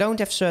said. If I don't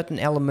have certain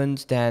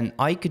elements, then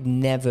I could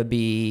never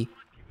be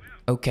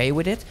okay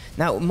with it.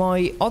 Now,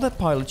 my other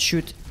pilot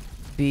should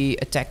be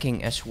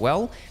attacking as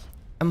well.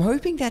 I'm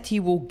hoping that he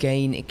will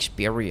gain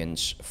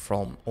experience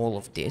from all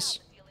of this.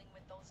 Dealing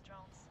with those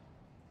drones.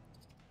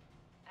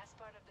 As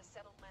part of the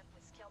settlement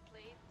with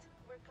Scaleplate,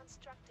 we're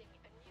constructing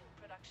a new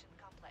production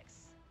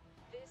complex.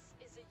 This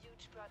is a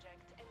huge project,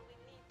 and we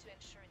need to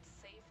ensure it's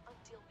safe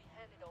until we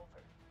hand it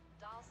over.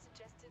 Dahl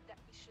suggested that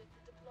we should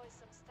deploy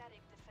some static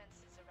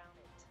defenses around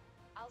it.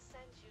 I'll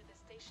send you the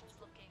station's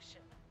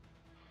location.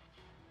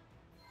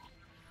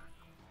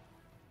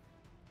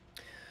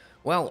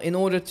 Well, in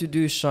order to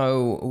do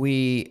so,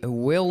 we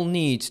will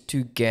need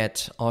to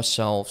get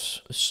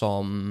ourselves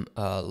some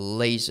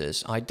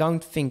lasers. I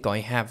don't think I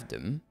have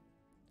them.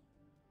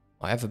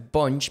 I have a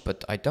bunch,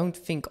 but I don't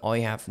think I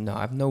have... No, I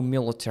have no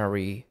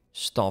military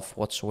stuff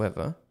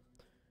whatsoever.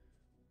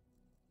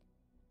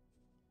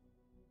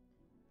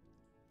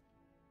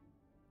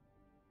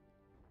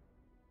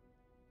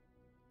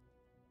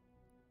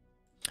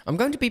 I'm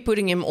going to be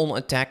putting him on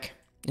attack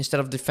instead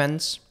of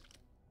defense.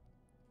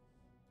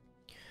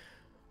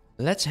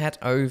 Let's head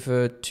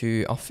over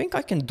to... I think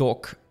I can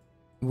dock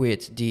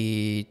with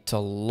the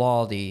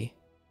Taladi.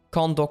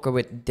 Can't dock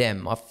with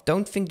them. I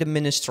don't think the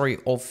Ministry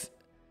of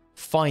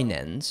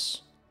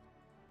Finance...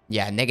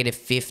 Yeah, negative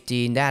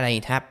 15. That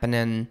ain't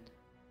happening.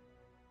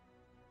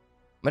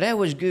 But that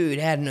was good.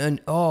 Had an...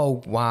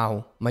 Oh,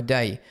 wow. My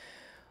day.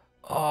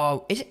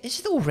 Oh, is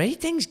it already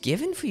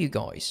Thanksgiving for you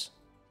guys?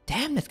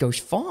 Damn, that goes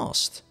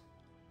fast.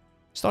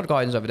 Start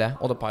guidance over there.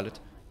 Autopilot.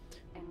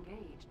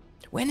 Engaged.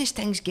 When is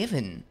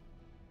Thanksgiving?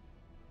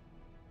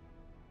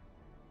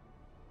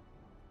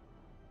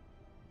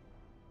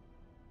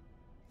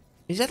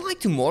 Is that like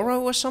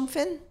tomorrow or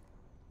something?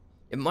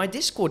 My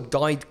Discord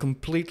died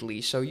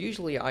completely, so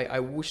usually I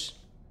was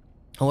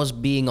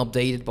being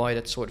updated by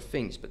that sort of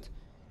things. But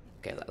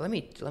okay, let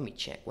me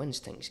check. When's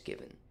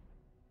Thanksgiving?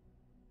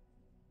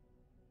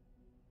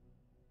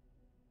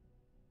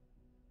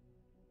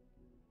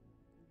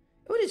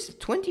 Oh, it's the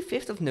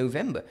 25th of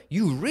November.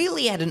 You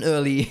really had an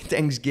early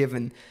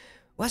Thanksgiving.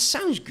 Well, that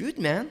sounds good,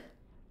 man.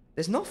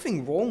 There's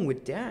nothing wrong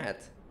with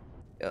that.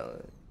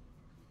 Entering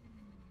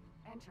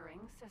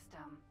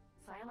system.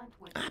 Silent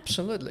with...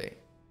 Absolutely.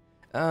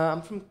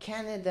 I'm from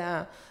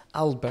Canada,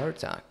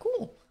 Alberta.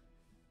 Cool.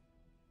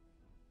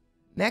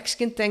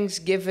 Mexican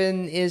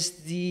Thanksgiving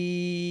is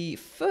the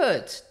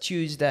 3rd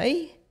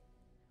Tuesday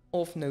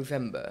of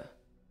November.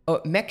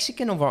 Oh,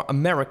 Mexican or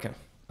American?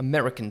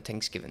 American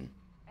Thanksgiving.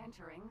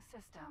 Entering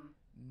system.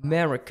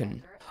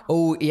 American.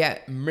 Oh, yeah,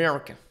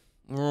 American.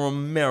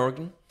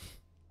 American.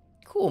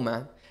 Cool,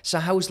 man. So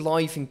how's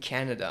life in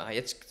Canada?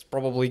 It's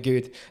probably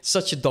good.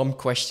 Such a dumb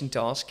question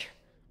to ask.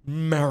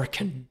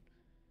 American.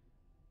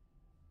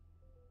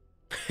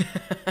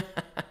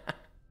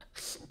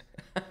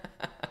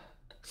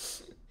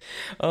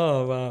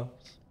 Oh, wow.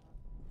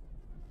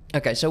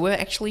 Okay, so we're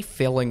actually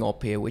filling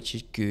up here, which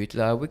is good.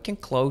 We can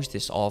close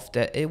this off.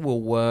 That it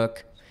will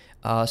work.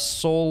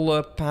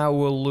 Solar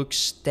power looks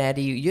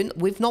steady.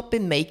 We've not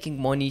been making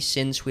money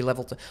since we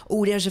leveled...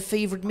 Oh, there's a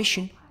favorite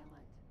mission.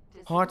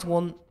 Hard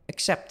one.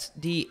 Accept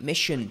the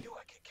mission.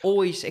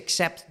 Always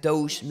accept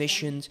those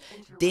missions.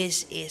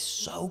 This is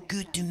so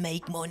good to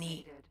make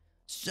money.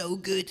 So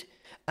good.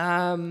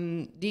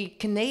 The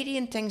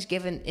Canadian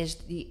Thanksgiving is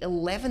the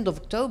 11th of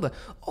October.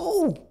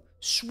 Oh,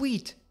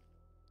 sweet.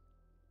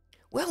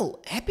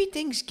 Well, happy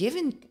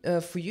Thanksgiving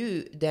for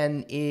you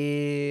then.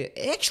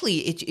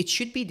 Actually, it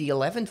should be the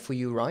 11th for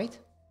you, right?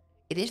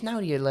 It is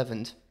now the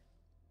 11th.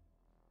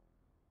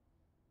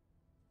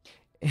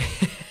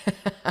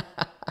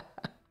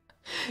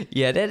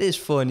 Yeah, that is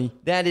funny.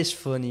 That is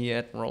funny,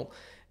 Admiral.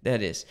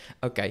 That is.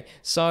 Okay,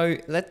 so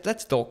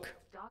let's dock.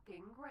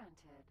 Docking granted.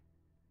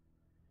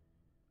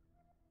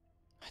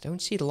 I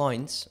don't see the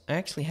lines. I'm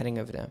actually heading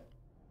over there.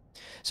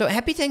 So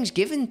happy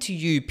Thanksgiving to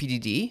you,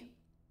 PDD.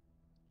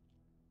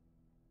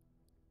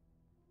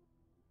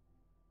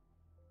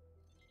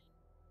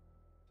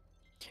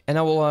 And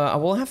I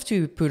will have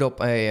to put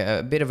up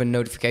a bit of a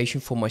notification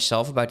for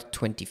myself about the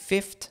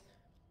 25th.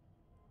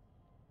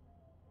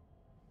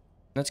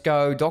 Let's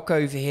go dock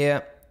over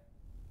here.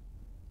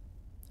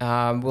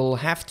 We'll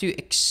have to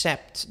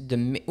accept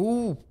the...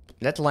 Ooh,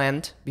 let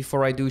land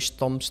before I do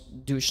some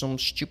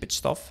stupid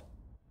stuff.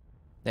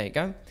 There you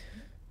go.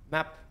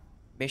 Map,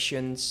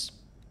 missions,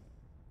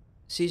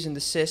 cease and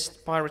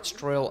desist, pirate's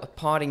trail, a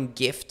parting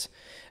gift.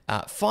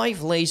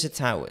 5 laser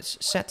towers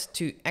set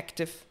to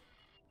active.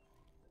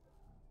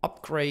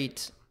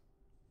 Upgrade.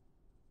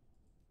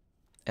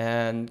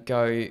 And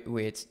go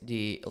with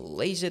the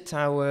laser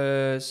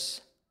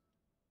towers.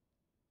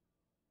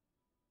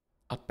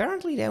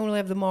 Apparently they only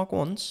have the Mark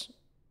 1s.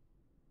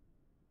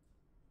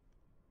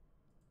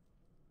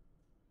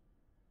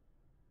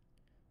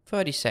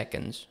 "30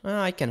 seconds.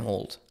 I can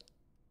hold.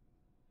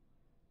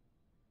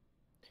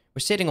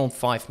 We're sitting on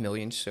 5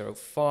 million so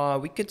far.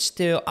 We could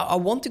still... I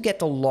want to get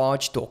the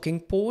large docking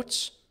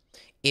ports.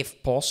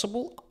 If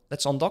possible.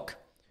 Let's undock.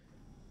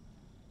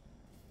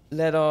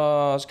 Let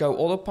us go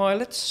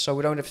autopilot, so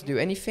we don't have to do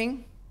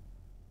anything.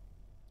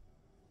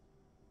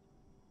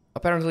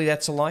 Apparently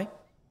that's a lie.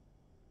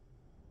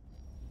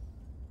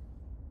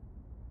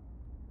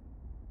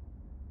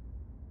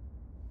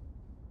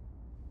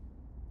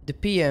 The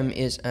PM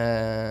is,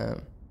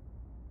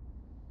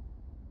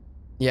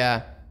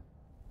 yeah.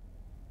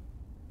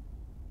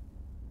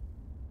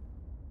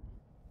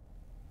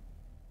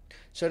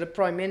 So the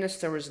Prime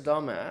Minister is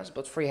dumbass,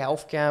 but free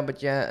healthcare,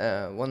 but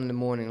yeah, 1 in the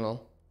morning,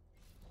 lol.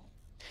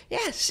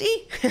 Yeah,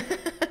 see?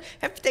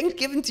 Happy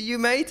Thanksgiving to you,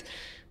 mate.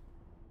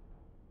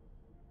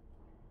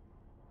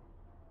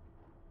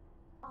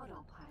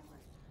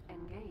 Autopilot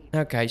engaged.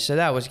 Okay, so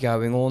that was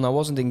going on. I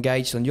wasn't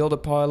engaged on the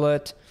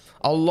autopilot.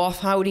 I love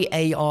how the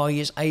AI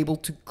is able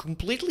to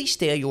completely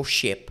steer your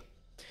ship.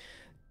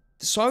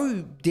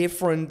 So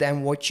different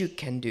than what you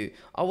can do.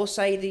 I will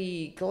say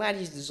the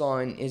Gladius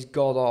design is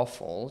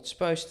god-awful. It's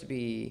supposed to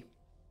be...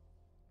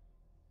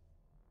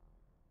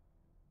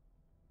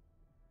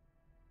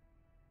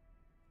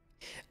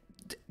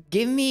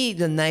 Give me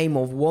the name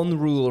of one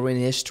ruler in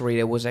history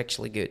that was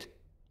actually good.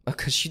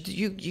 Because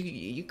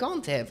you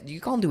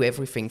can't do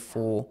everything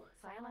for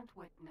Silent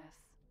witness.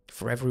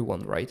 for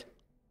everyone, right?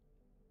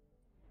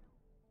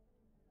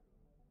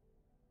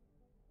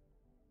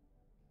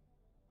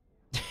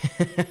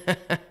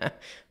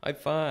 High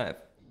five.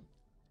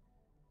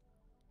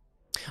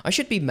 I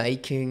should be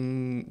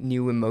making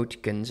new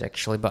emoticons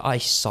actually, but I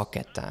suck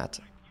at that.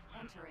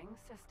 Entering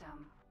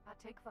system.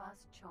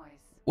 Hatikvah's choice.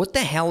 What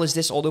the hell is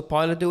this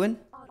autopilot doing?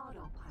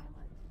 Autopilot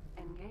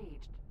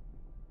engaged.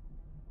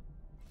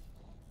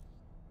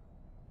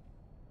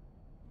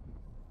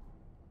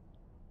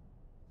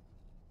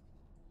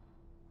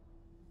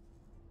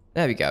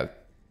 There we go.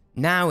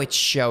 Now it's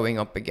showing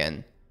up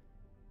again.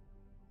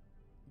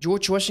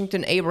 George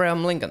Washington,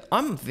 Abraham Lincoln.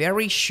 I'm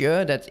very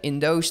sure that in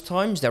those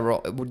times there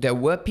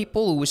were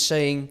people who were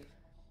saying,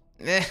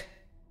 eh.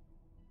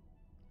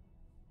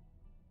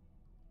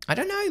 I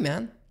don't know,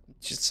 man.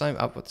 Just saying,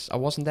 I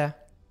wasn't there.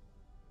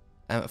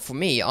 For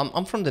me,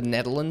 I'm from the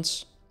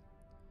Netherlands.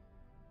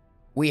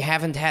 We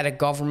haven't had a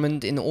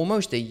government in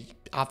almost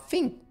I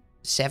think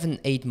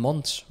 7-8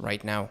 months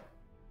right now.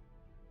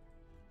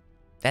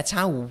 That's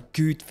how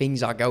good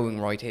things are going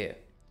right here.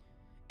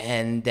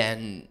 And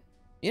then,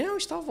 you know,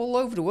 stuff all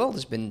over the world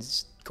has been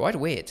quite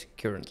weird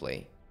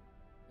currently.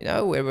 You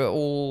know, we're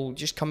all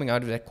just coming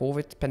out of that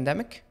COVID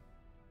pandemic.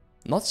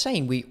 Not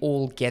saying we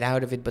all get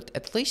out of it, but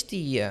at least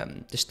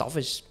the stuff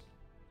is...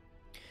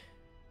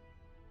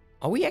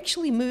 Are we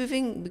actually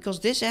moving?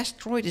 Because this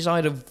asteroid is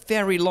either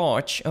very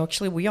large...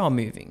 Actually, we are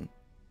moving.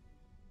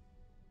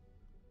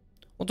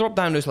 We'll drop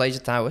down those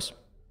laser towers.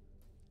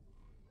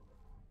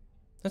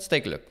 Let's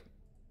take a look.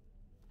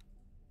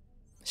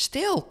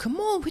 Still, come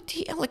on with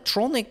the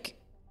electronic...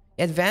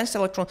 Advanced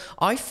electron...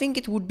 I think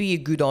it would be a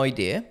good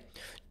idea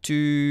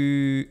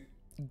to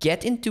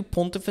get into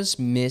Pontifex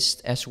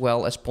Mist as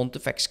well as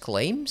Pontifex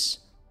Claims.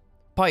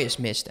 Pious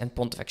Mist and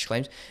Pontifex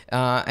Claims.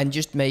 And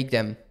just make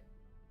them...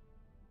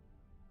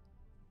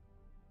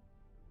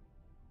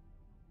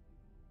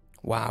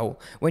 Wow.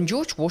 When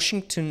George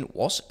Washington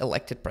was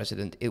elected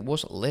president, it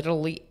was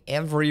literally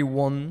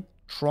everyone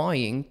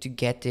trying to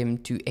get him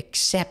to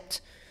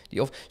accept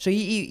the offer. So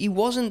he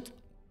wasn't...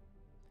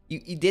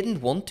 He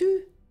didn't want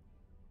to?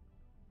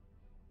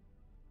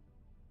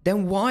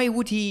 Then why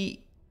would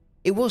he...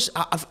 It was...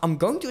 I'm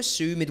going to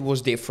assume it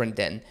was different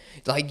then.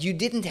 Like, you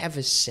didn't have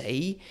a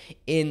say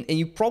in... And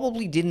you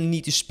probably didn't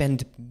need to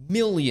spend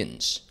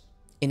millions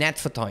in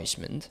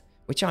advertisement,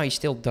 which I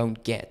still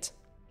don't get.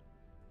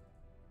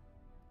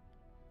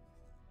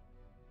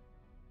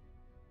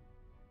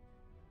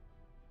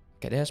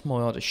 Okay, there's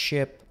my other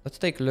ship. Let's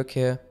take a look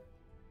here.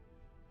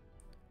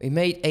 We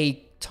made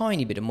a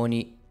tiny bit of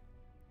money.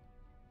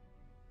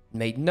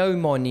 Made no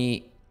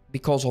money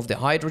because of the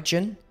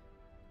hydrogen.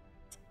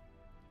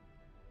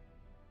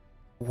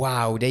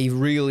 Wow, they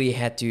really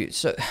had to...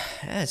 So,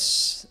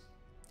 that's...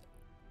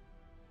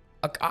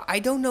 I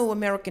don't know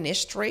American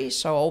history,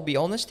 so I'll be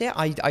honest here.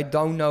 I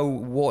don't know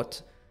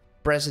what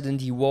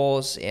president he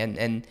was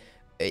and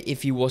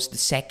if he was the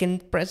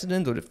second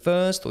president or the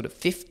first or the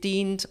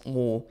 15th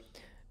or...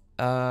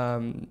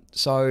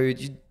 So,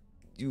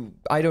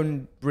 I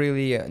don't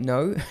really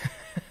know.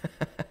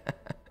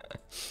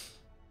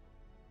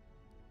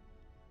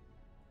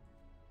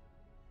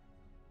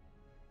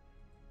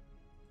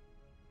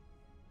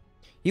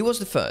 He was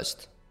the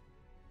first.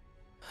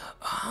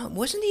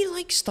 Wasn't he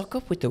like stuck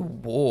up with the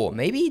war?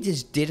 Maybe he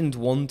just didn't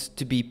want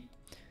to be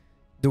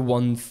the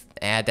one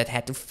that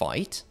had to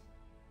fight.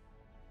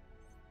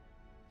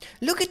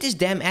 Look at this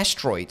damn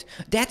asteroid.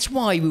 That's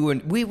why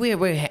we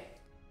were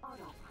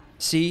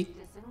see?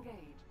 Disengage.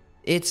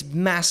 It's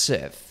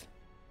massive.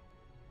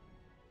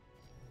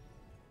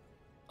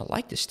 I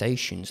like the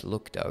station's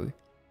look though.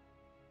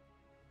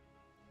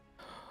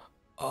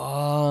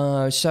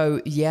 Oh,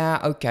 so yeah,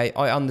 okay,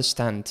 I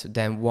understand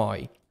then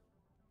why.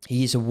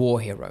 He's a war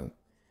hero.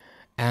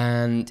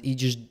 And he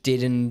just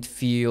didn't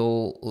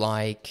feel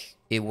like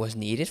it was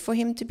needed for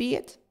him to be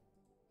it.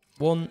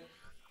 1,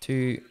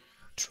 2,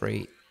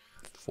 3,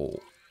 4,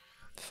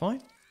 5.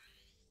 Do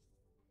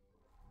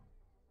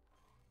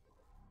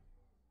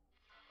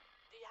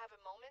you have a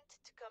moment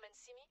to come and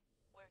see me?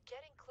 We're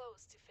getting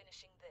close to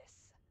finishing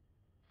this.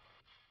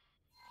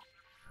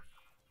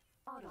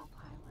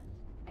 Autopilot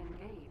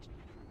engaged.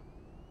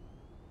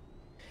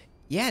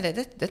 Yeah,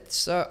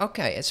 that's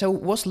okay. So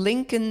was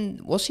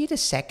Lincoln, was he the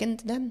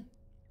second then?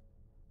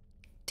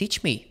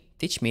 Teach me.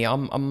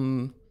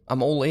 I'm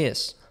all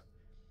ears.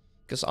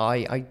 Because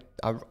I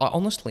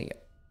honestly,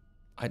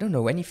 I don't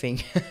know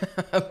anything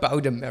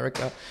about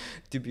America,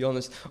 to be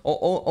honest.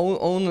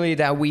 Only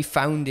that we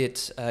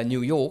founded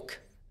New York.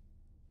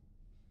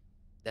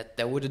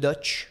 That were the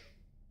Dutch.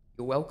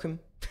 You're welcome.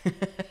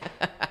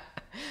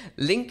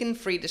 Lincoln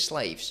freed the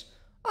slaves.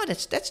 Oh,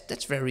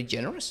 that's very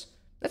generous.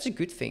 That's a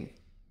good thing.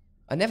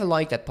 I never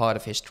liked that part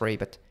of history,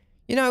 but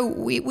you know,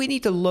 we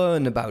need to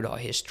learn about our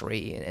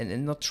history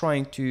and not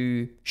trying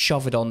to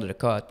shove it under the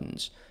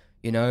curtains.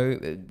 You know,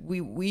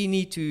 we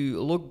need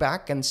to look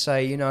back and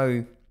say, you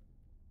know,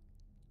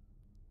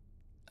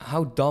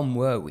 how dumb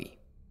were we?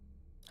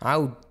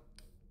 How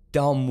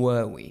dumb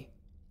were we?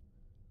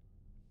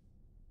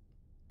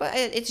 But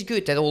it's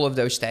good that all of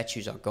those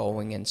statues are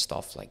going and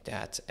stuff like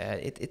that.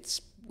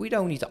 It's we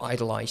don't need to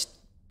idolize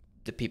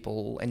the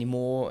people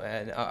anymore,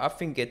 and I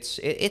think it's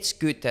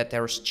good that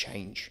there's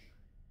change.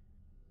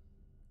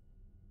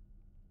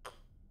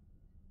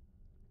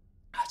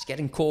 It's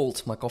getting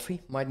cold, my coffee.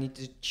 Might need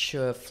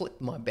to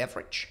flip my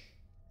beverage.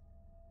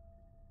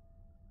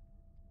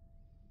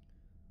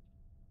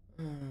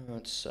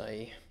 Let's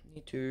say,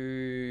 need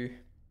to.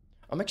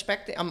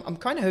 I'm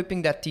kind of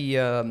hoping that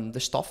the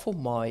stuff for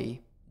my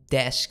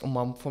desk,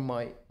 for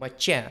my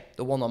chair,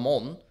 the one I'm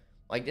on,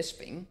 like this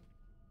thing,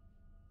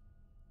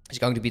 is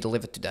going to be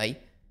delivered today.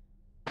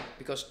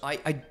 Because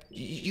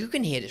you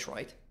can hear this,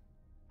 right?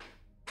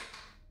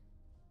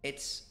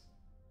 It's.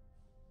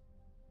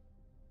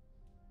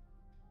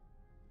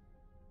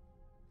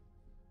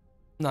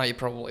 No, you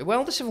probably.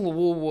 Well, the Civil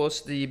War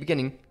was the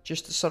beginning.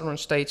 Just the southern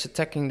states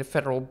attacking the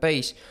federal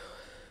base.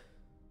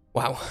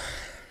 Wow.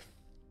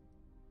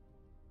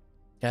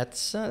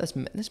 That's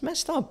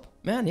messed up.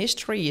 Man,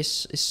 history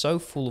is so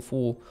full of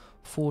war.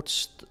 Fort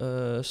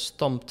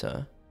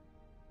Sumter.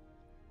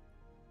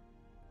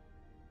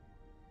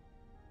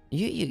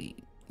 You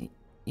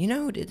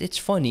know, it's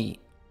funny.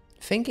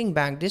 Thinking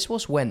back, this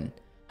was when?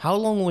 How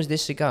long was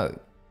this ago?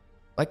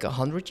 Like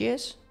 100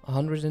 years?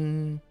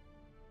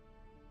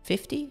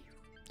 150?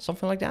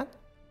 Something like that?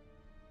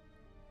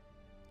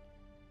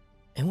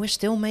 And we're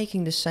still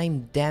making the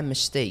same damn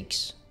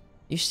mistakes.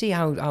 You see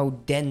how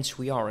dense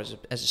we are as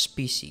a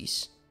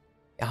species.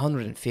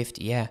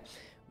 150, yeah.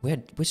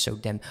 We're so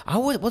damn...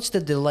 What's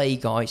the delay,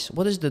 guys?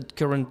 What is the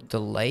current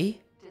delay?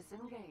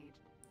 Disengaged.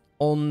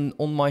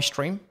 On my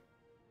stream?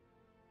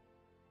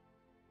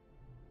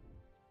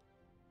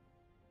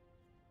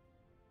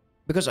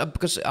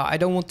 Because I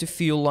don't want to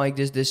feel like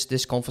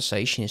this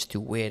conversation is too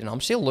weird, and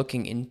I'm still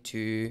looking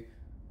into.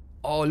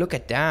 Oh, look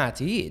at that!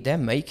 They're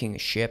making a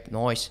ship.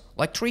 Nice,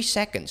 like 3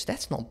 seconds.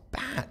 That's not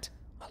bad.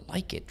 I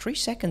like it. 3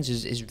 seconds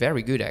is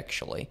very good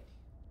actually.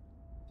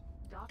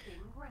 Docking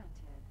granted.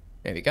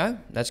 There we go.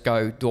 Let's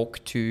go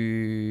dock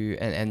to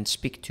and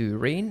speak to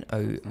Reen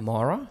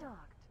O'Mara.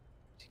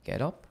 To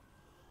get up.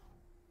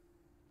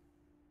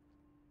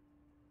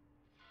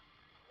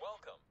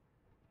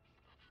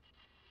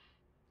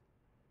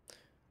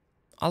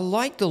 I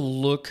like the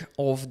look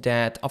of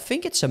that. I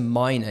think it's a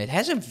miner. It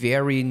has a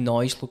very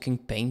nice looking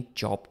paint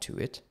job to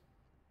it.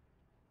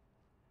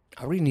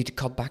 I really need to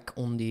cut back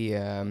on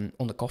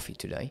the coffee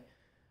today.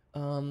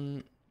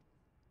 When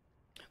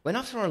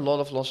after a lot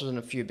of losses and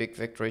a few big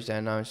victories, they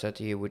announced that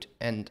he would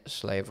end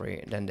slavery,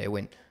 and then they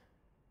win.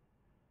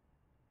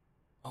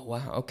 Oh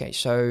wow, okay,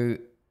 so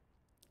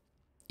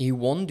he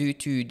won due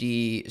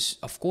to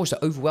of course,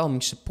 the overwhelming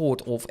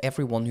support of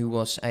everyone who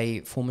was a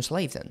former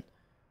slave then.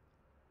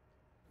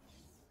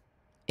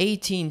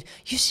 18,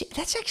 you see,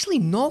 that's actually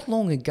not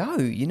long ago,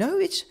 you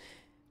know,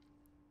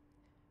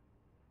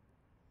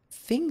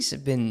 things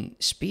have been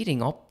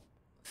speeding up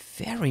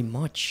very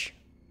much,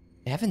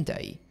 haven't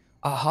they?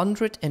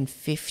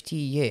 150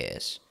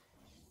 years.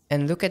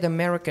 And look at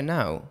America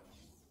now,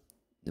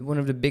 one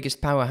of the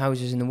biggest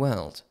powerhouses in the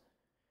world.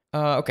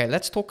 Okay,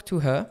 let's talk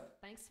to her.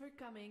 Thanks for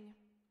coming.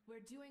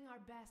 We're doing our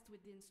best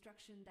with the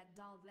instruction that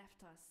Dahl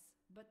left us,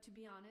 but to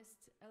be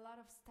honest, a lot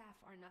of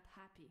staff are not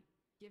happy.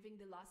 Given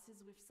the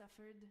losses we've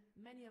suffered,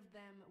 many of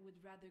them would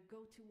rather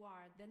go to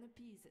war than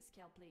appease a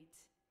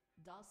Scaleplate.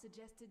 Dahl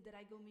suggested that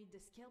I go meet the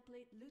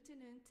Scaleplate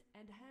lieutenant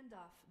and hand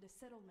off the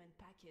settlement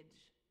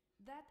package.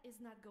 That is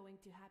not going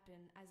to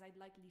happen, as I'd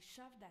likely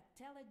shove that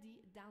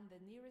Teledi down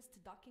the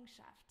nearest docking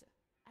shaft.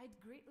 I'd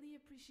greatly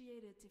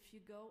appreciate it if you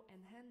go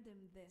and hand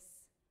him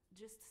this.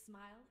 Just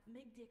smile,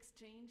 make the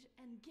exchange,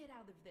 and get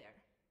out of there.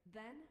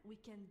 Then we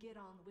can get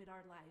on with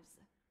our lives.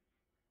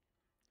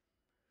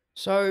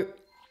 So,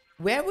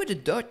 where were the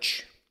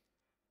Dutch?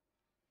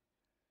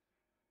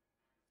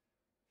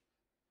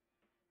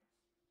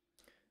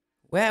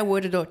 Where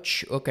were the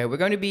Dutch? Okay, we're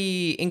going to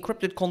be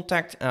encrypted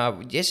contact.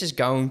 This is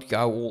going to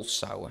go all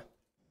sour.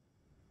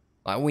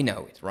 We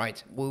know it,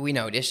 right? We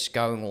know this is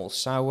going all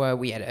sour.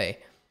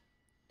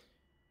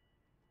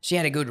 She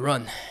had a good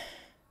run.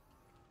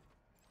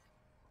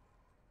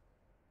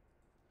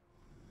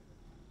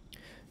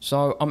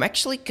 So I'm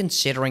actually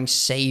considering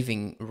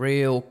saving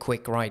real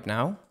quick right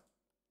now.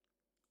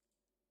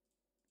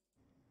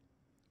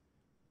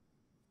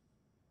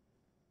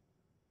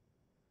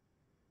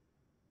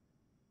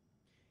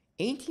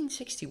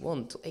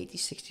 (1861 to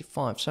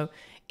 1865). So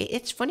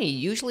it's funny.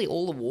 Usually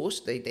all the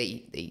wars they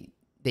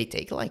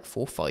take like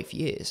 4 or 5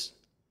 years.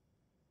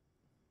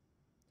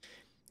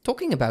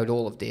 Talking about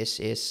all of this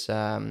is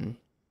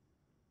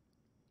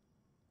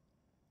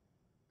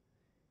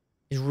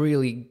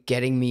really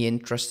getting me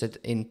interested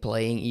in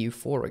playing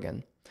EU4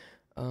 again.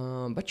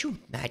 But Your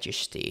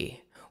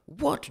Majesty,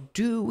 what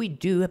do we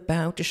do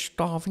about the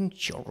starving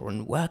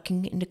children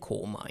working in the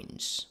coal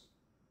mines?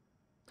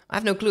 I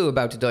have no clue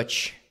about the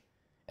Dutch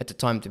at the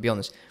time, to be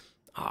honest.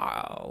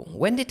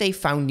 When did they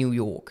found New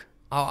York?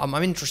 I'm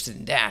interested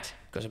in that,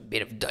 because a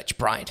bit of Dutch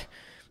pride.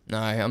 No,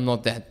 I'm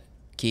not that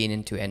keen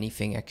into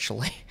anything,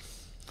 actually.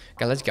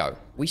 Okay, let's go.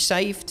 We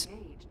saved.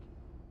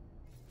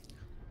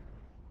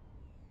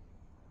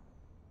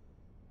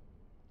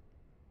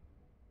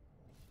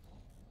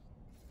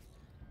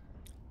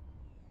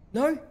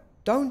 No,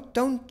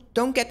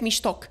 don't get me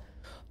stuck.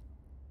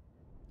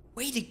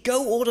 Way to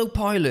go,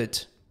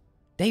 autopilot.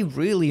 They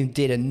really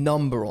did a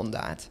number on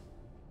that.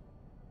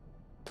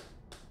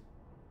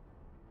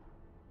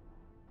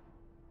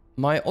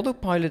 My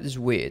autopilot is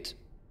weird.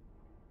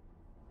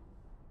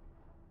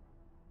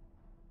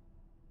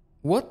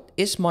 What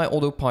is my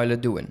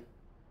autopilot doing?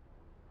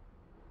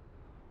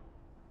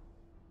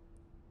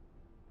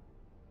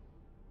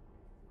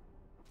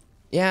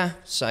 Yeah,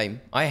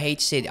 same. I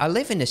hate city. I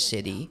live in a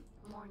city.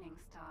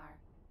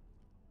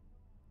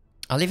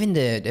 I live in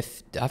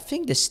I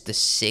think this the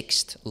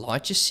 6th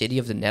largest city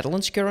of the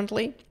Netherlands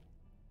currently.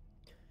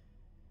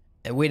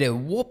 With a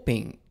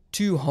whopping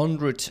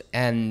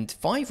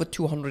 205 or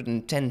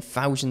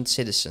 210,000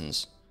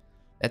 citizens.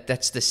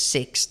 That's the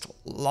 6th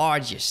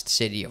largest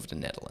city of the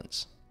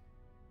Netherlands.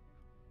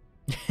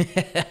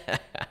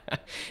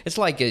 It's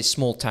like a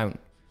small town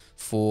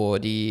for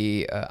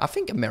the, I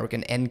think,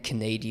 American and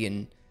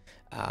Canadian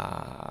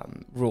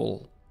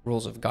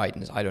rules of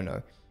guidance. I don't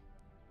know.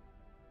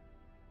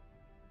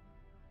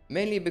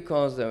 Mainly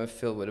because they were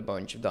filled with a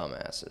bunch of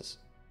dumbasses.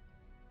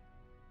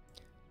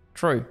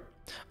 True.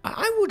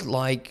 I would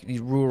like the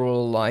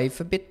rural life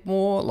a bit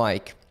more,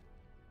 like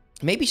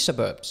maybe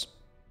suburbs.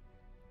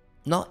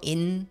 Not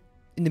in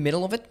the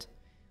middle of it,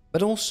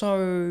 but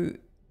also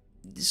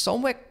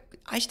somewhere.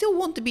 I still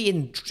want to be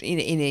in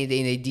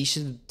a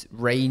decent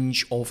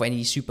range of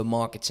any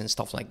supermarkets and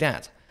stuff like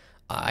that.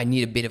 I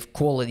need a bit of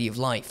quality of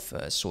life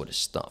sort of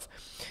stuff.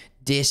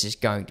 This is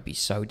going to be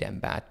so damn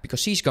bad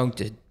because he's going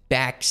to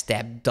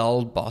backstab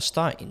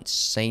Dalbasta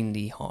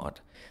insanely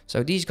hard.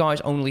 So these guys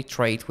only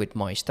trade with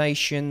my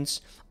stations.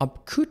 I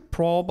could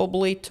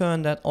probably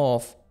turn that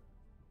off.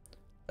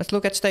 Let's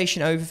look at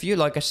station overview,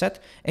 like I said.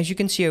 As you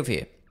can see over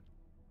here.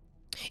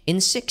 In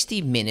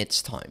 60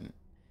 minutes time,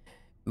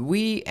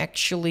 we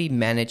actually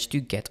managed to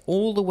get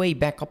all the way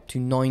back up to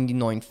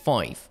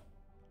 99.5.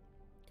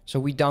 So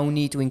we don't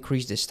need to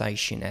increase the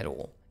station at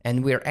all.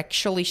 And we're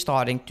actually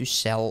starting to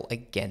sell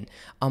again.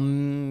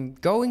 I'm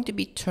going to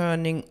be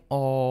turning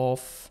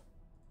off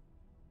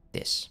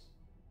this.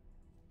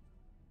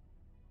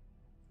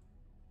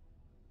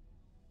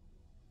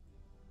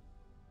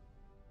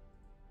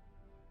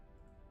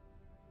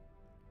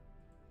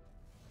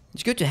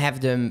 It's good to have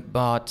them,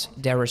 but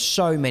there are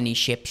so many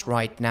ships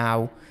right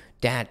now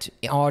that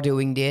are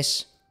doing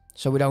this,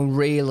 so we don't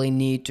really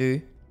need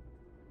to.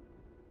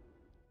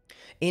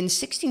 In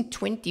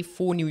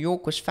 1624, New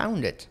York was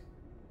founded.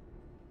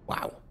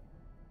 Wow.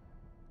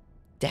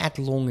 That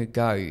long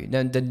ago.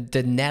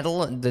 The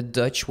Netherlands, the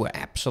Dutch were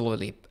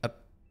absolutely...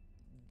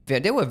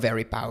 they were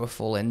very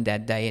powerful in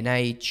that day and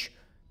age.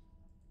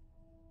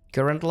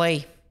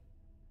 Currently,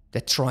 they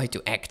try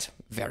to act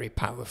very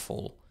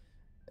powerful.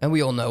 And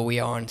we all know we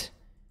aren't.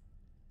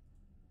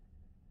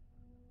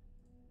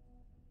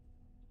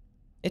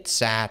 It's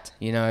sad,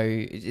 you know,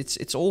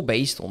 it's all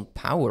based on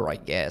power, I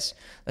guess.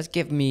 Let's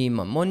give me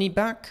my money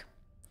back.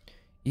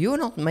 You're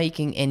not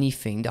making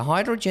anything. The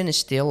hydrogen is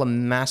still a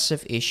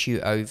massive issue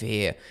over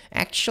here.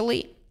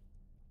 Actually,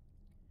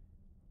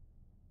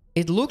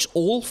 it looks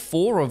all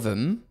 4 of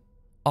them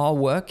are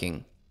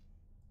working.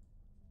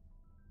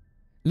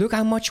 Look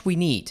how much we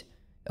need.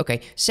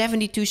 Okay,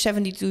 72,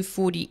 72,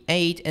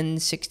 48,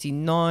 and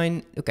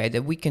 69. Okay,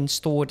 that we can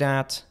store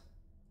that.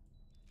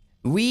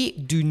 We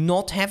do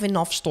not have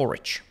enough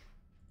storage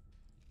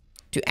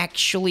to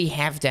actually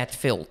have that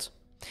filled.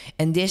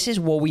 And this is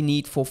what we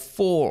need for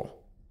 4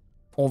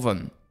 of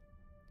them.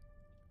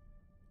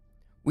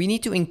 We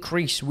need to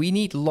increase. We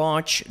need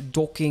large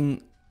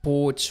docking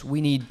ports.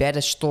 We need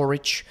better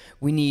storage.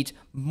 We need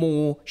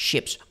more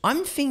ships.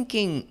 I'm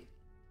thinking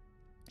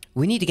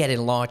we need to get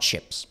in large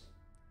ships.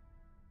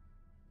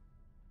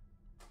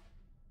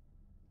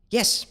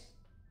 Yes.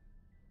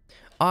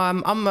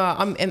 I'm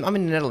in the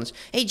Netherlands.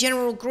 Hey,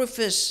 General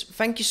Griffiths,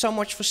 thank you so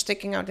much for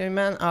sticking out there,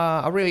 man.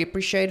 I really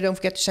appreciate it. Don't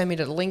forget to send me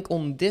that link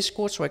on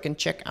Discord so I can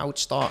check out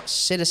Star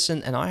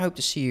Citizen, and I hope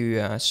to see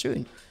you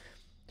soon.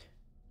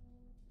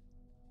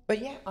 But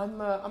yeah,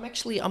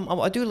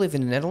 I do live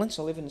in the Netherlands.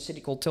 I live in a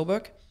city called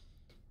Tilburg.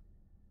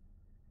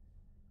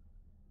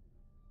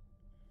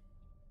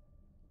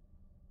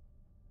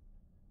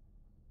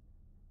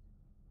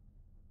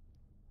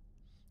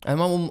 I'm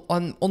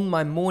on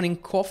my morning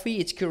coffee.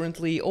 It's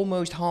currently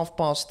almost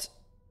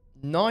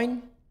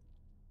 9:30.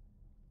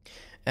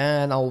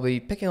 And I'll be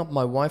picking up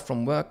my wife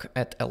from work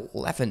at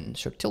 11.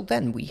 So till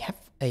then, we have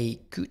a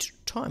good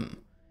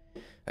time.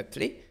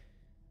 Hopefully.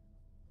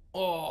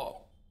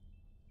 Oh,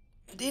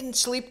 didn't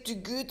sleep too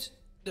good.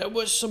 There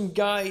was some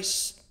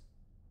guys,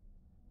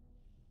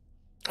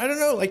 I don't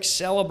know, like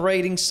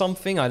celebrating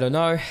something. I don't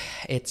know.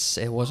 It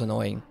was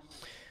annoying.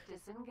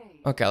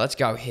 Disengage. Okay, let's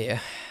go here.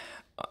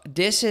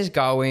 This is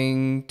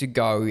going to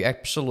go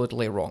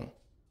absolutely wrong.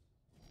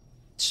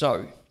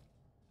 So,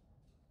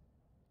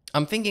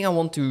 I'm thinking I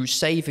want to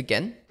save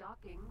again.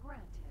 Docking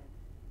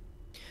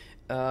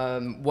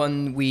granted.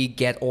 When we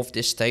get off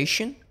this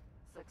station.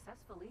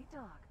 Successfully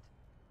docked.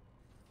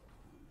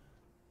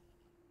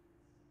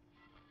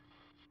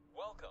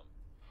 Welcome.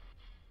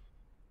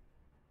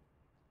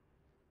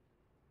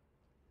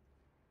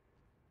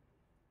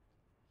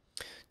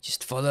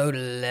 Just follow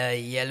the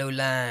yellow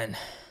line.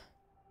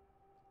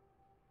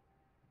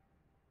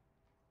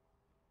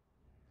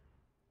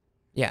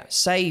 Yeah,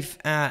 save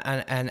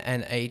and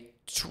a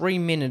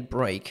 3-minute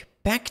break.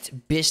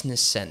 Packed Business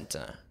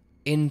Center.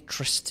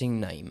 Interesting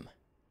name.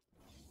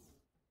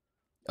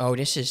 Oh,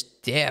 this is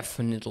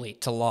definitely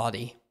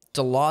Talati.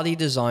 Talati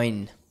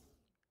design.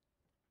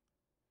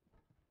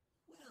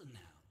 Well now,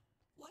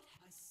 what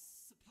I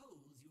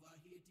suppose you are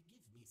here to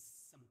give me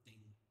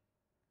something.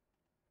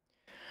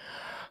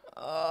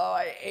 Oh,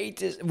 I hate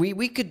this.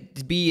 We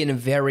could be in a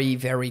very,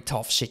 very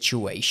tough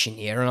situation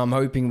here, and I'm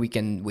hoping we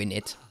can win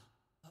it.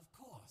 Of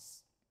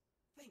course.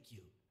 Thank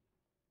you.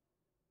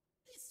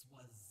 This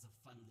was a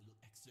fun little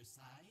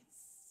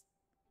exercise.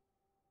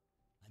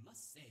 I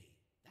must say,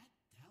 that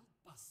Tal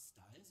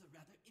Bustar is a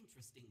rather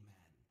interesting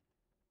man.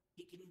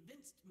 He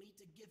convinced me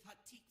to give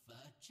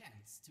Hatikvah a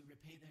chance to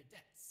repay their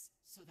debts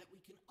so that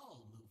we can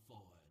all move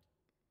forward.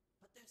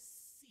 But there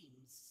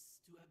seems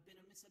to have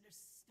been a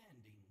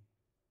misunderstanding.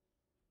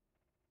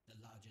 The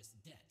largest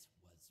debt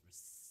was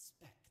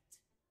respect.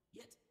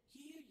 Yet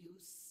here you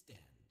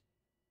stand.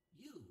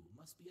 You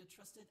must be a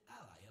trusted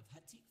ally of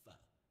Hatikvah,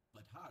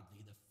 but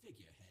hardly the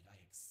figurehead I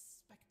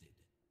expected.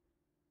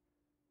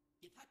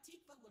 If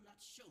Hatikvah will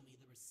not show me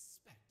the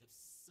respect of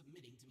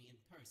submitting to me in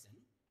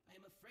person, I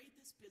am afraid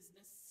this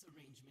business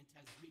arrangement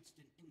has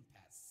reached an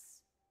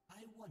impasse.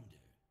 I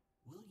wonder,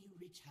 will you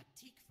reach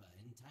Hatikvah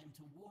in time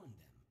to warn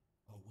them,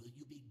 or will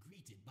you be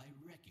greeted by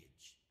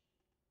wreckage?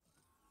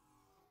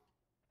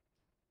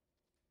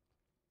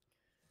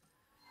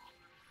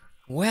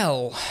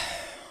 Well,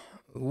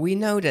 we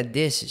know that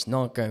this is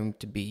not going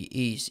to be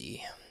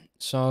easy.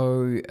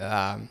 So,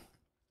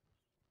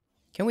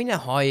 can we now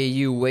hire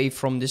you away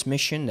from this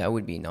mission? That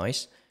would be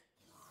nice.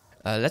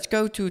 Let's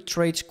go to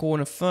Trade's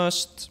Corner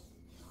first.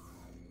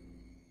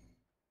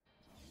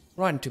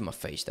 Right into my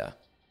face there.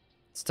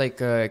 Let's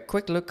take a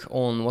quick look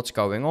on what's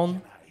going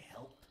on.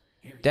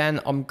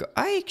 Then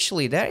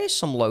actually, there is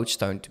some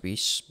lodestone to be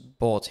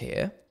bought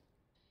here.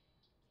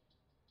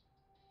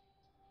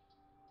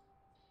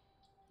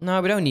 No,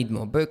 we don't need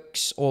more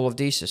books. All of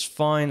these is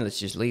fine. Let's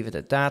just leave it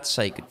at that.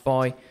 Say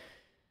goodbye.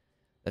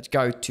 Let's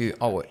go to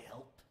our...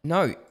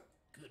 No.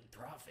 Good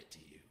profit to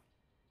you.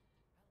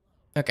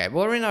 Okay,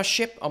 we're in our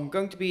ship. I'm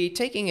going to be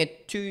taking a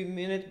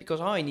 2-minute because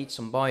I need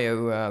some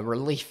bio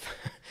relief.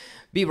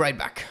 Be right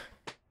back.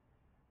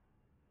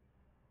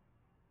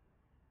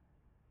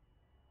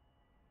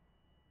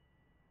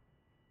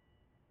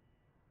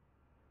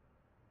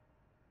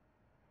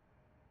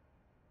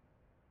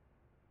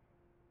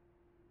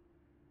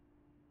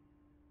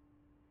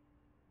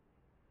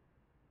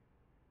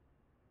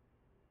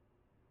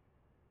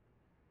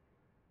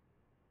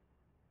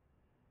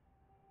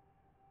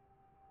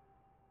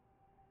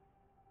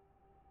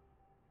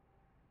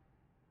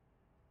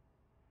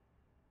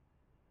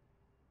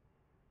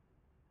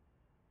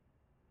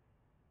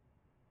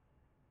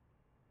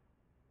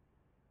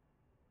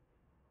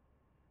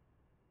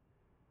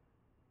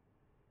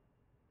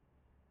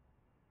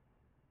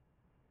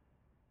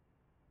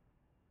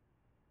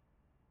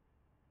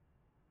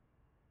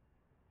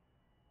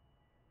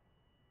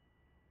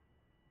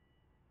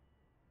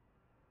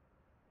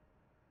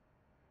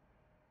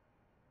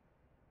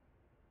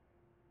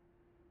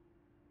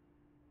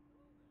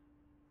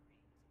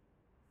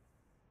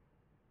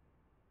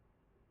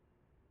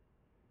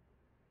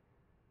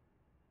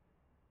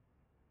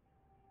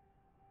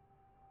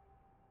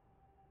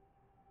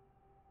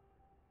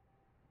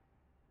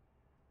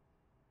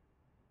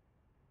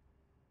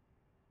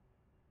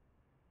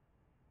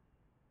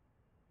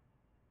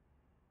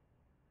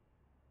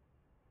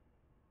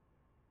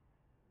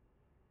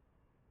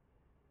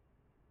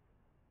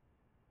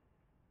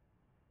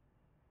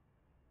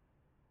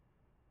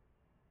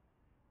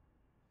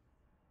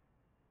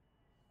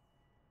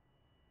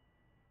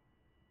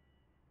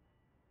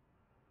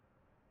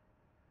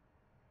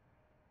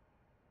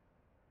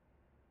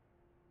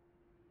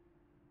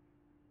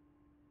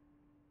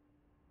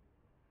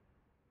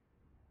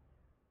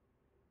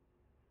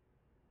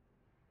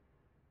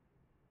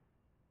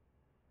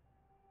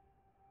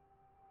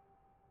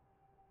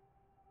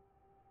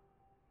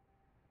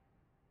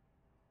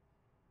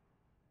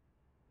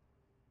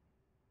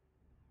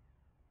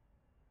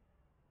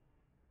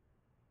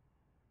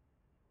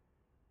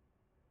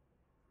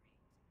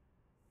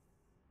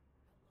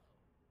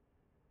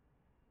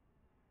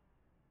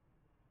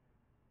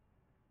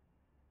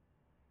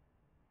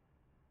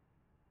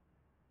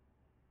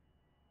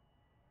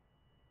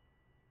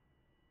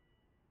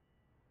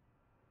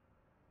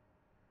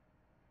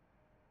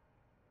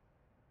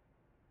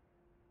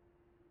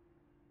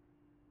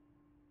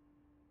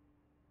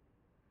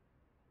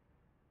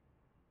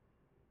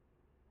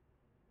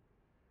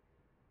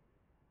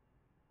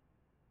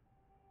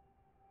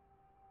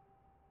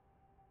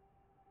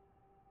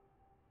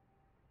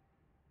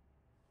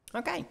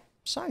 Okay,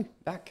 so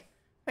back.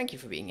 Thank you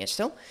for being here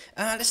still.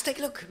 Let's take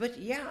a look. But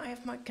yeah, I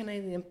have my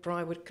Canadian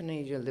pride with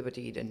Canadian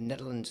Liberty, the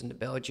Netherlands and the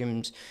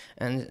Belgiums,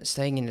 and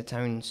staying in the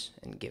towns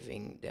and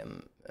giving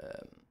them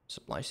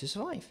supplies to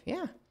survive.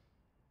 Yeah.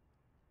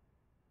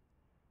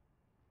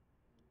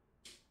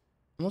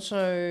 I'm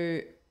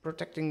also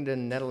protecting the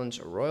Netherlands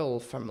royal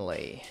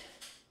family.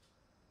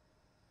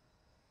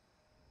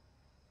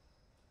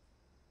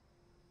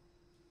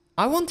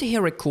 I want to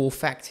hear a cool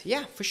fact.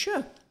 Yeah, for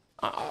sure.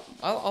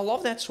 I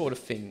love that sort of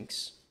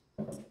things.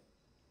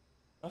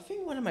 I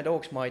think one of my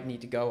dogs might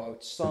need to go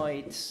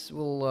outside.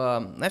 We'll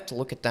have to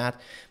look at that.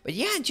 But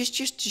yeah,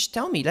 just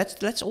tell me.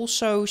 Let's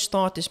also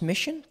start this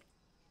mission.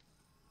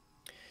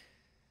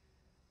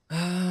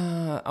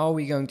 Are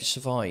we going to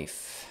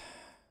survive?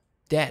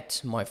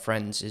 That, my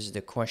friends, is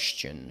the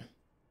question.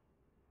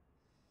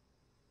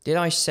 Did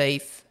I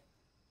save?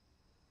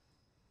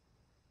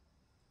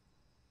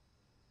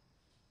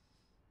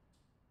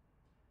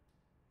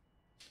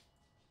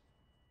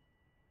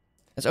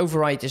 Let's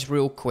override this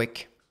real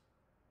quick.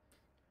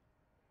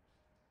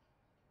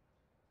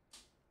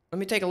 Let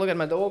me take a look at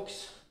my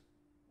dogs.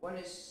 One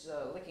is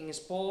licking his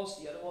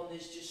paws, the other one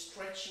is just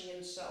stretching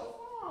himself.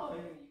 Oh,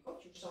 you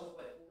got yourself a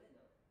wet linen.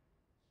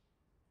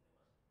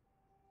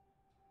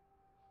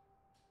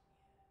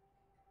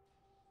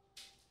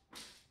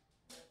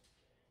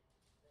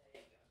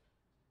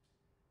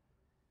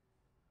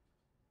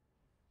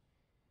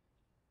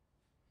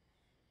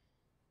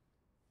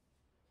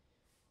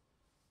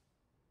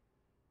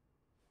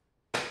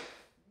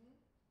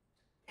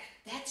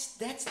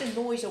 That's the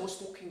noise I was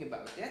talking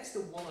about. That's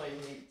the one I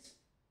hate.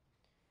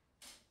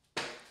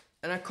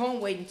 And I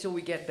can't wait until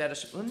we get better.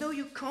 No,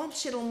 you can't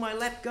sit on my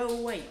lap. Go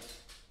away.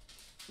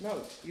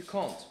 No, you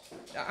can't.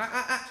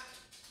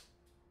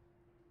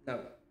 No.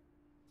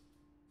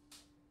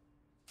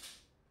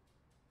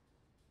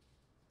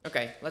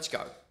 Okay, let's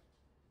go.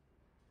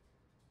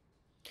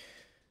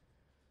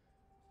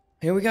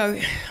 Here we go.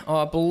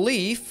 I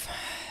believe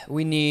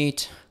we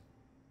need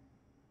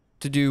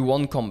to do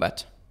one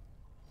combat.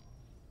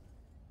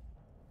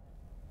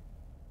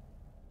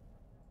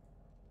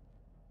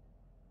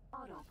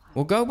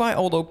 We'll go by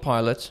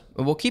autopilot,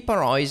 and we'll keep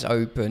our eyes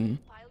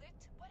open. Pilot,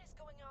 what is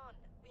going on?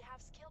 We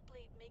have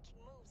Scaleblade making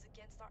moves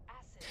against our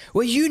assets.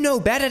 Well, you know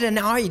better than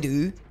I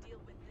do. To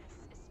deal with this,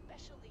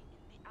 especially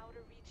in the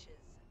outer reaches.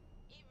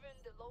 Even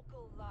the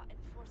local law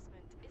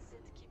enforcement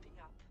isn't keeping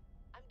up.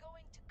 I'm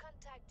going to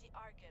contact the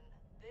Argon.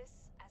 This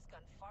has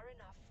gone far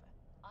enough.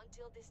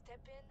 Until they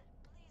step in,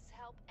 please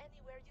help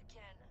anywhere you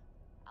can.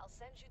 I'll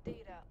send you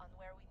data on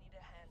where we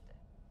need a hand.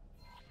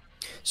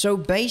 So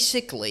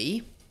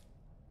basically,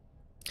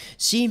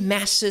 she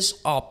messes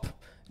up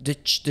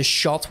the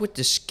shot with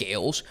the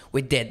scales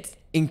with that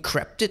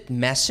encrypted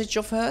message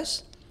of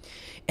hers.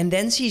 And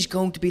then she's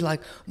going to be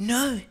like,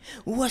 no,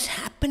 what's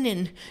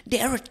happening?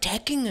 They're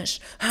attacking us.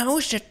 How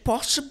is that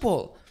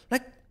possible?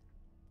 Like,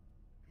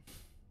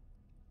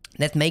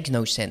 that makes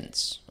no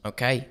sense,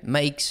 okay?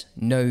 Makes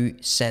no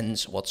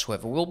sense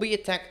whatsoever. We'll be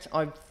attacked,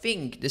 I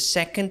think, the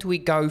second we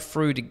go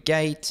through the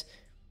gate.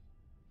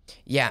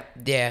 Yeah,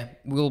 there.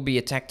 We'll be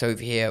attacked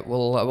over here.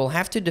 We'll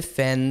have to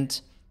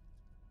defend.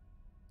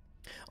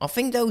 I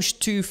think those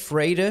two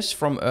freighters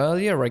from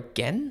earlier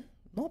again.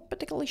 Not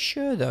particularly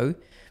sure though.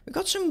 We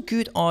got some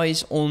good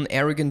eyes on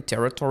Aragon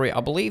territory. I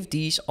believe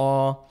these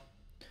are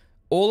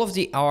all of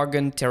the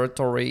Aragon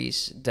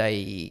territories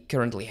they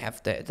currently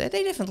have there. They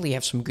definitely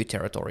have some good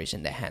territories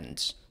in their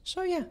hands.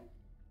 So yeah,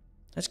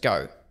 let's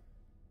go.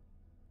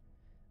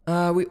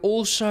 We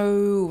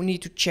also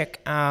need to check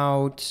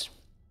out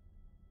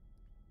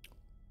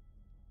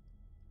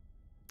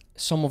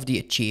some of the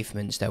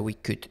achievements that we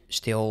could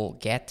still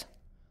get.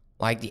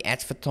 Like the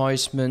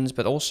advertisements,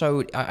 but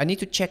also I need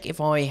to check if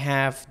I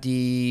have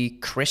the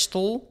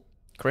crystal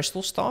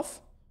stuff.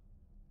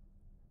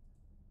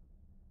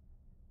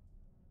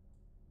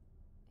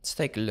 Let's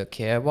take a look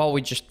here while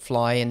we're just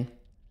flying.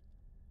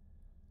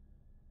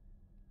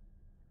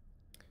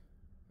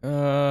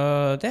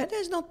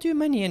 There's not too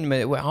many in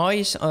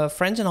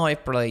friends in high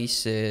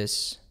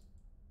places.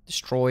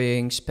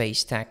 Destroying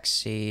space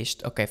taxis.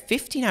 Okay,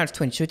 15 out of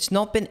 20, so it's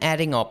not been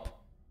adding up.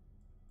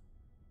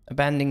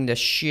 Abandoning the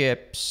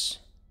ships.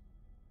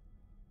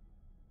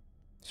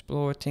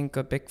 Explore, think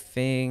of big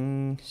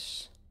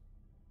things.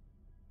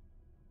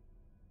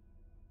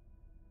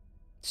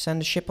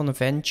 Send a ship on a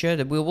venture.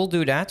 We will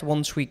do that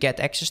once we get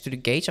access to the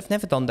gates. I've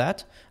never done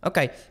that.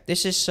 Okay,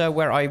 this is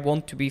where I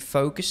want to be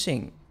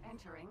focusing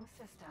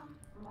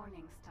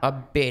a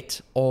bit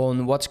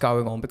on what's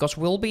going on. Because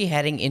we'll be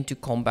heading into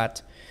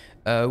combat.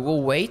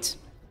 We'll wait.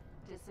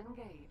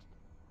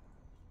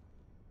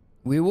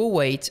 We will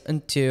wait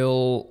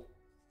until...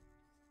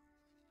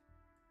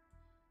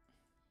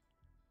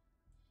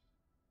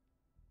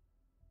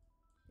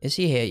 Is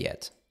he here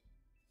yet?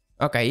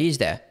 Okay, he's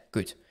there.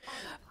 Good.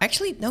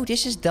 Actually, no,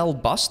 this is Del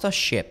Basta's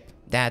ship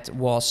that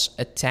was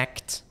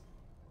attacked.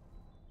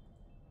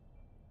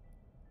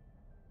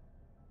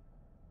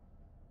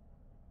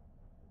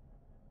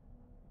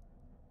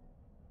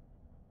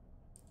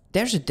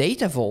 There's a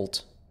data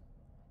vault.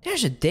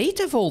 There's a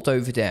data vault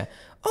over there.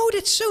 Oh,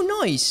 that's so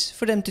nice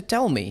for them to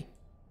tell me.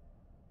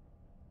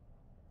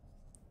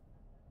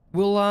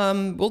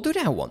 We'll do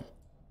that one.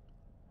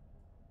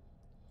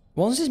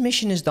 Once this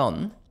mission is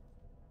done.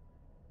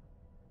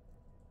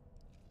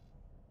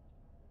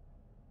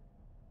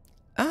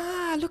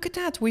 Ah, look at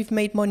that. We've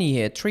made money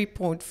here.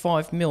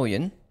 3.5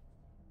 million.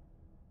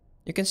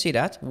 You can see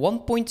that.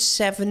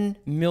 1.7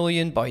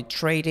 million by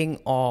trading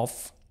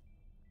off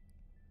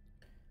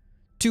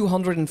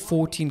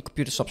 214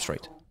 computer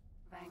substrate.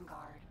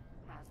 Vanguard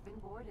has been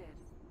boarded.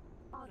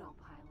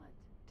 Autopilot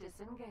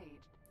disengaged.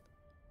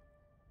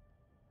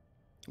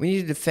 We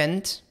need to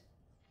defend.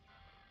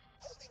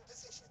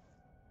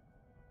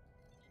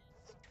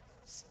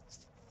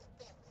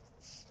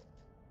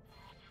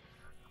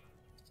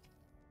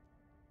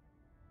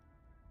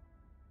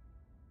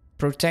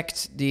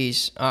 Protect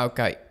these.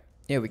 Okay,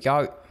 here we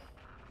go.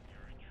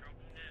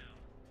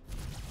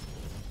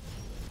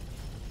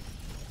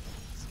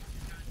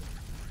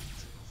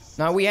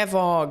 Now we have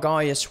our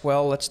guy as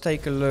well. Let's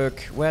take a look.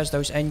 Where's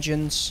those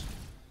engines?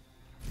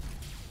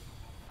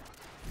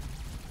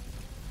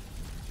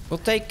 We'll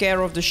take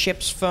care of the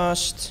ships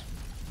first.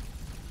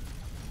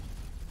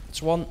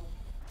 That's one.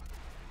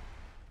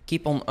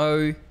 Keep on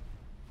O.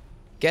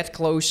 Get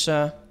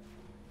closer.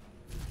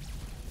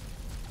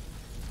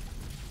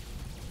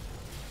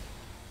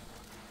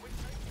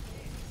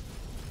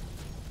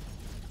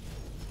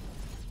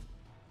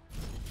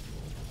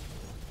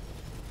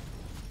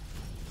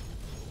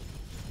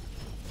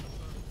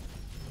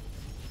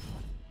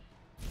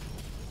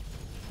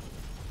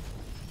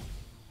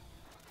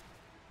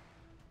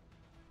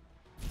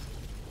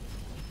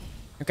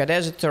 Okay,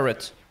 there's a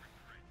turret.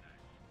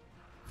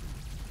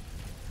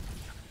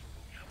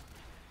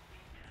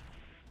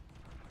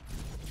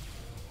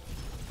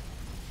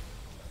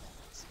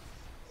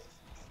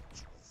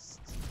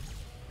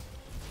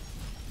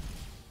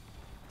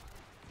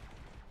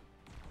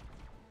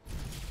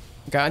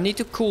 Okay, I need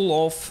to cool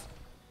off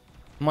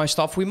my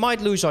stuff. We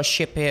might lose our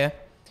ship here.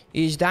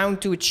 He's down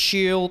to its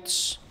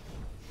shields.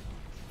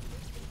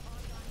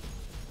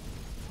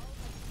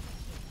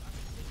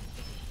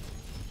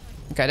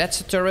 Okay, that's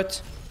a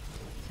turret.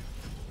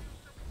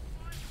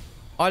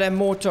 Are there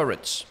more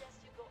turrets? Suggest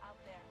you go out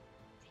there.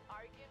 The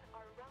Argon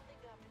are rounding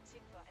up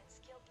Hatikvah and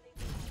scale plate.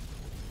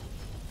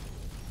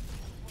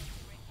 Once you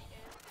bring me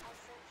in, I'll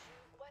send you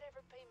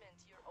whatever payment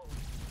you're owed.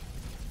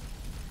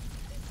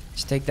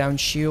 Let's take down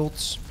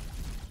shields.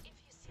 If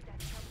you see that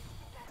some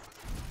capacity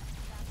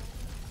travel,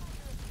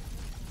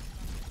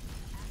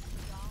 ask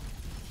for Dom.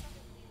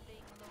 Probably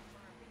laying low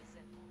for a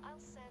reason.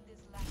 I'll send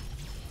his last.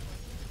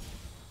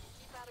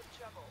 Keep out of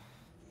trouble.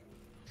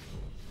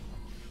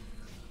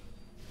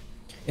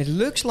 It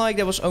looks like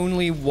there was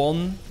only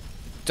one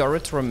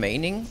turret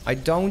remaining. I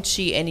don't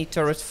see any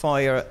turret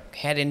fire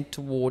heading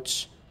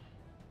towards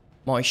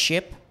my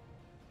ship.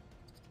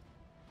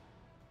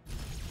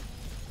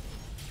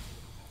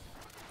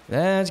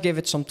 Let's give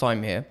it some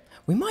time here.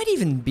 We might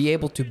even be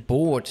able to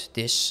board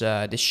this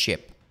this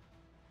ship.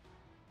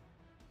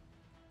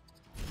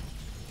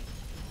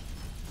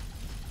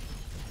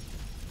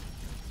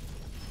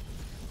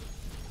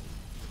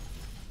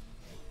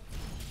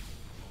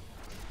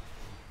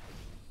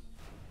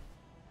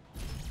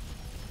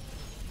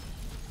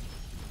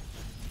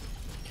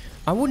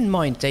 I wouldn't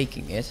mind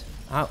taking it.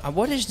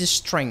 What is the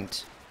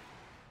strength?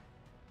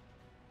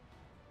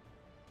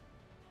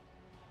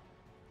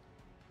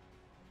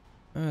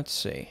 Let's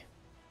see.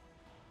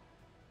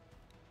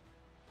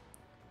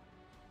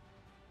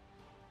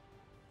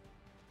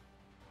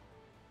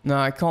 No,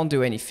 I can't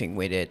do anything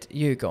with it.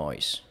 You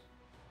guys.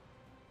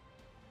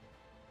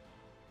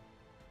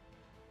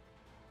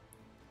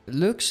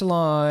 Looks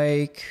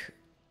like...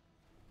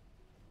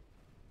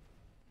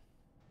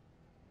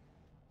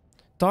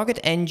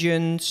 Target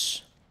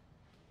engines.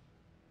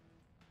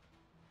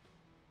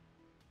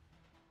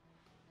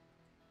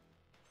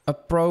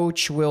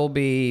 Approach will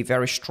be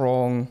very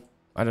strong.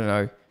 I don't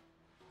know.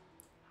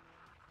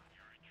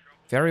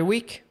 Very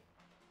weak.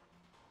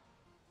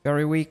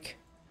 Very weak.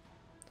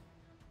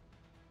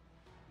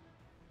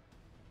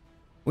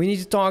 We need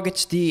to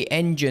target the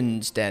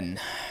engines then.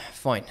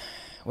 Fine.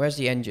 Where's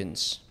the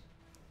engines?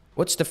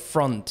 What's the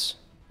front?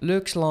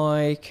 Looks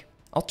like...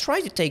 I'll try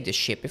to take the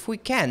ship if we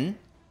can.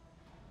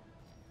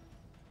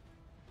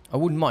 I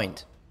wouldn't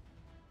mind.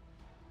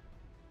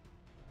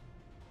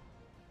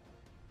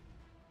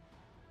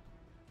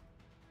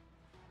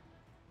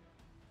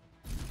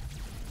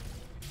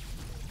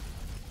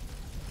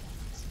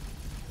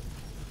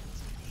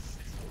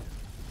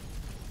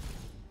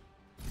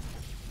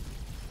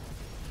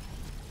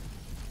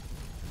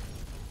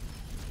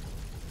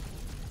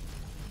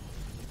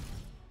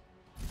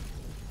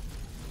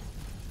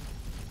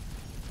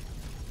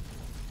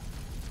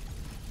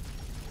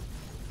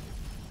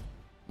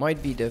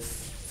 Might be the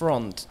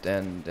front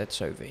then,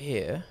 that's over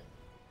here.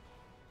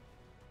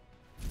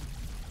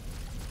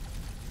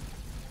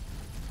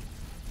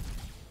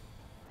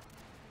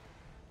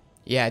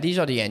 Yeah, these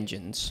are the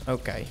engines.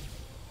 Okay.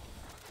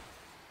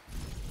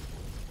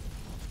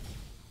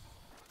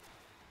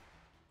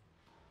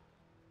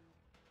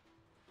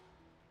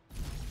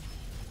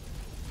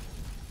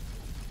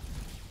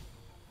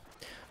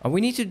 We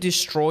need to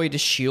destroy the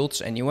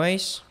shields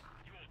anyways.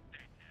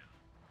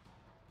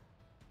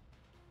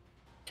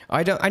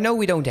 I know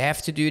we don't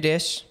have to do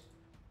this.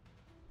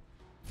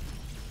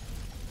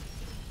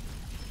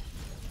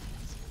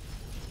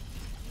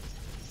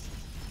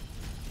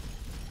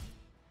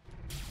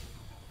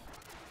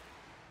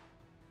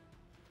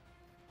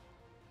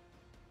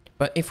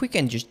 But if we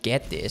can just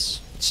get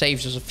this, it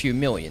saves us a few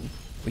million.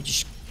 We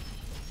just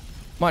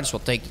might as well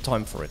take the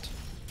time for it.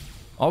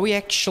 Are we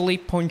actually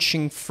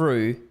punching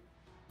through?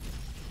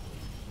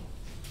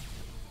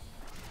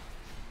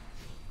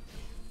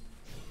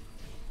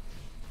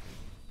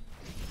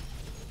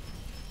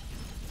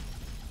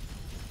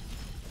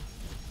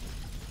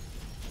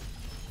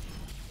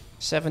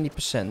 %70.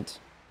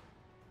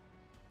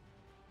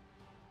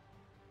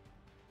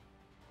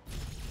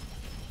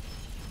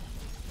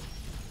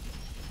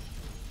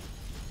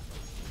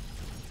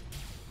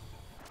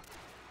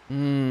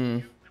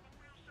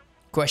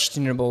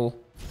 Questionable.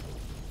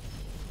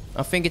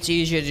 I think it's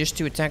easier just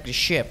to attack the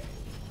ship.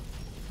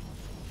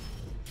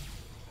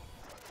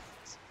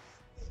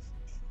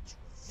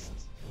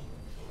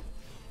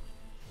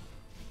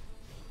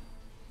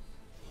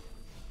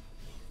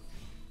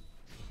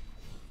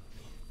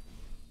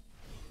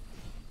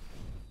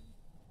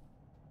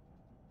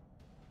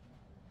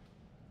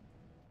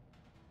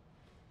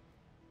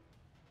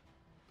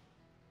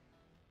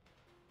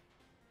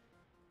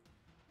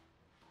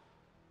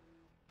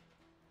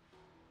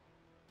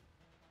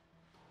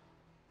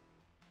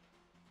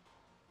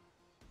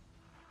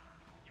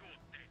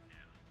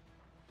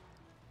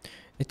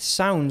 It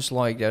sounds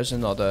like there's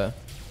another,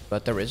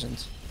 but there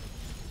isn't.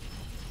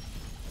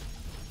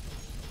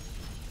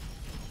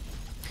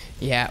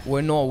 Yeah,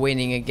 we're not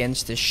winning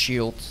against the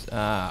shield.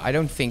 I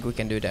don't think we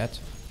can do that.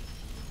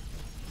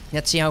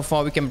 Let's see how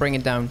far we can bring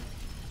it down.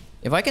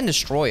 If I can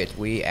destroy it,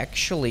 we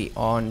actually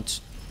aren't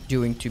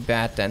doing too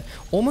bad then.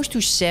 Almost to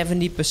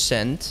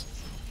 70%.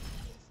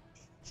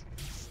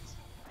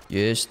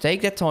 Just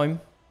take that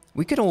time.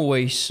 We can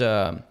always...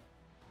 can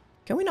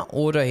we not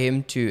order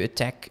him to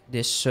attack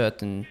this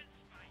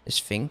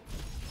thing?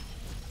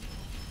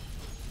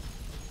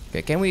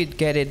 Okay, can we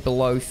get it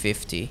below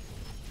 50?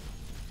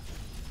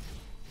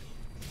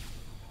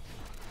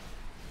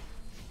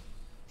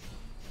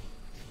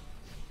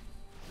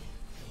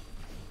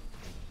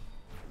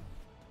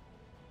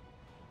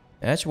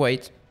 Let's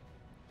wait.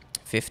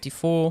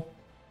 54.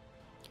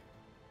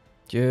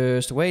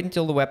 Just wait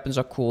until the weapons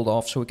are cooled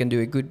off so we can do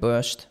a good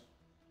burst.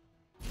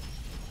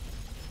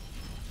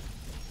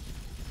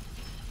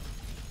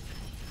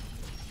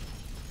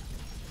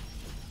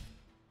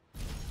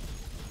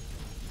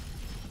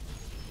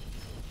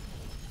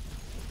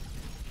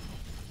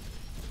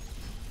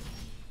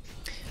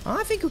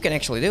 I think we can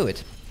actually do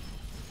it.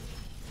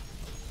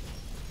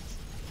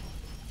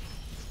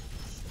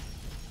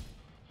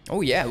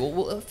 Oh yeah,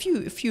 well a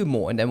few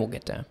more and then we'll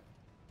get there.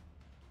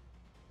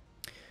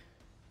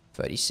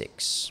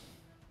 36.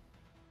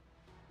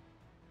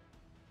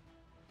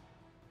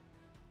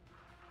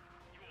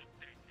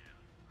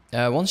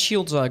 Once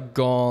shields are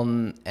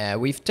gone,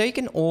 we've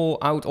taken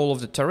out all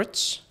of the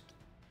turrets.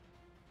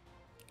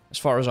 As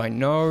far as I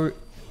know.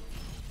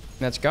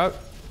 Let's go.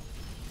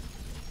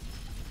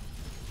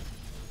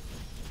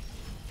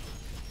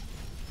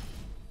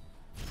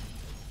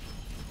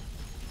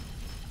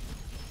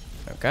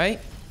 Okay.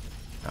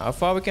 How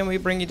far can we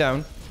bring you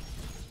down?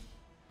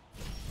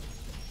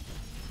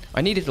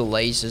 I needed the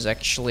lasers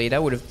actually.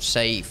 That would have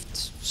saved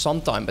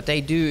some time, but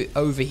they do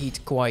overheat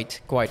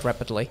quite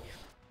rapidly.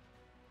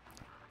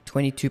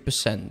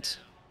 22%.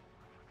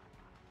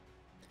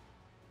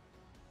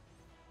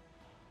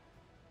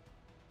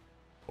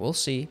 We'll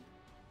see.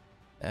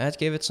 Let's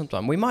give it some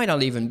time. We might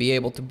not even be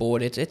able to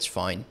board it. It's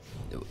fine.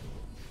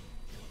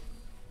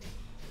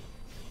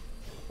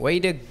 Way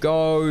to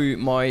go,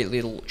 my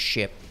little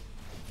ship.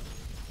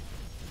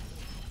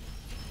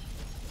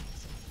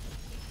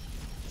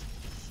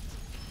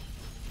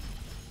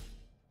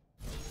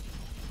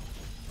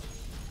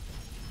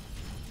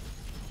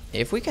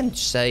 If we can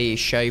say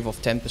shave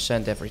off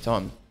 10% every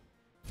time.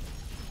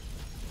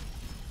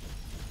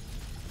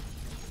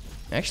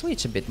 Actually,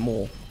 it's a bit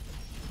more.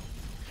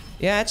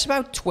 Yeah, it's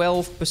about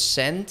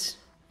 12%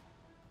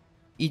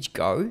 each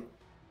go.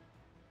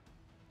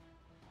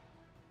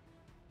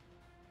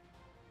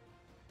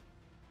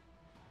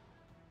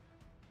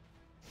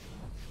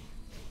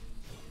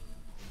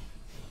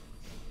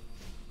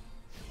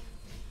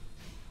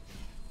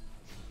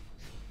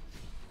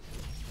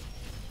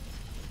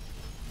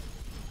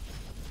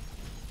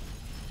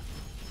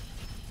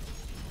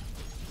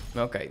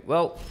 Okay,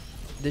 well,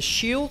 the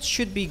shield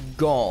should be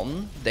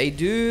gone. They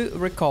do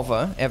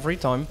recover every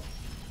time.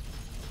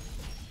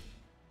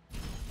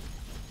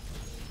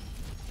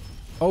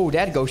 Oh,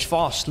 that goes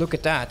fast. Look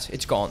at that.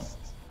 It's gone.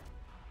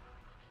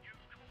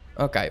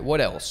 Okay, what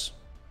else?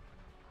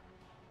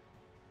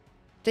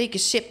 Take a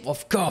sip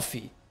of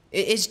coffee.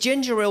 Is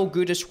ginger ale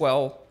good as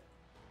well?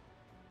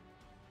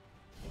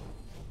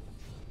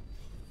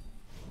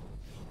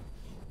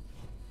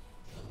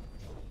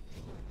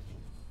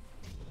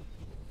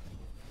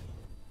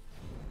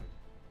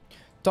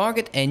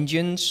 Target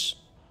engines.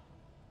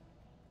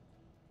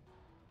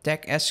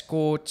 Tech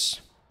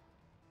escorts.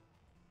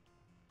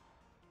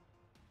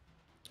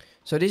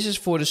 So this is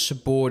for the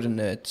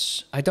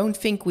subordinates. I don't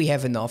think we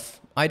have enough.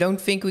 I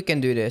don't think we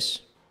can do this.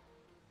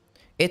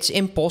 It's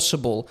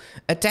impossible.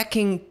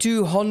 Attacking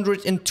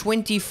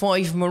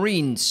 225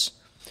 Marines.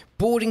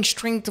 Boarding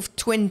strength of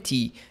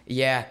 20.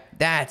 Yeah,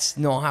 that's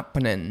not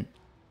happening.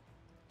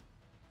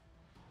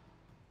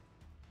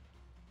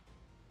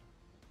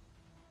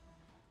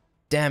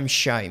 Damn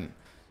shame.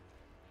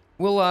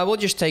 We'll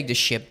just take the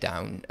ship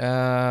down.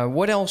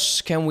 What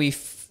else can we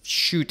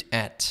shoot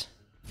at?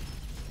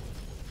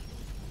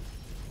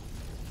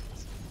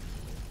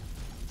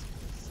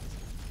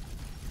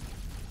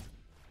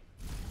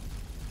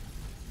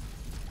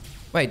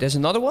 Wait, there's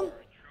another one?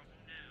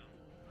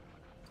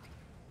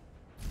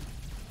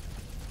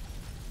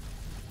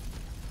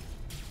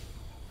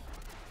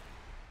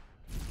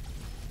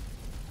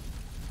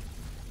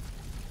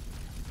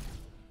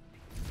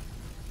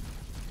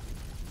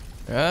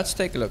 Let's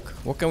take a look.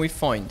 What can we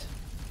find?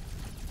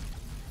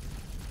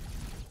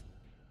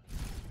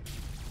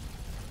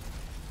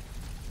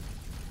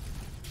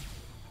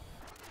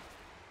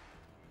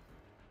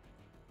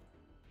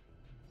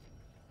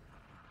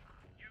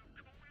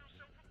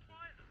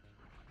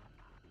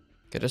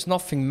 Okay, there's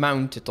nothing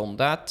mounted on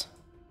that.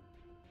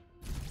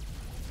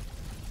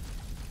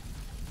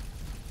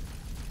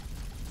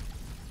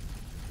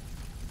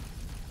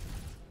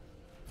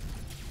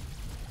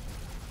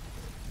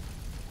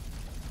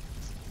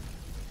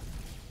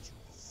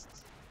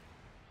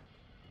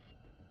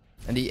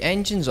 And the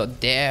engines are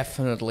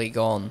definitely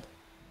gone.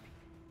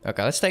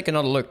 Okay, let's take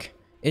another look.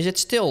 Is it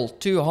still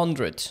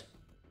 200?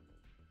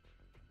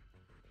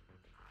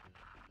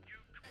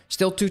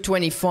 Still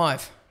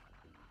 225.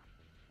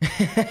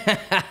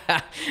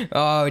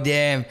 Oh,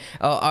 damn.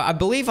 I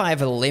believe I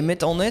have a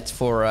limit on it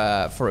for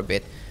a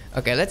bit.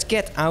 Okay, let's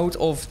get out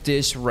of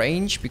this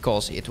range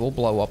because it will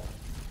blow up.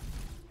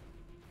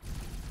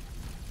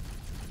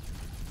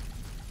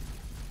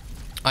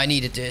 I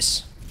needed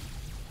this.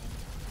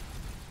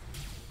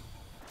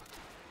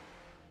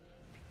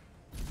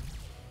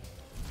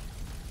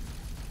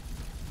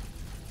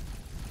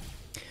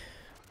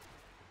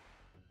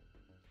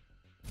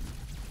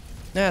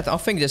 Yeah, I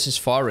think this is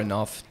far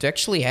enough to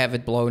actually have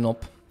it blown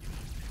up.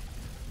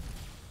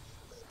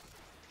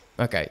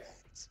 Okay.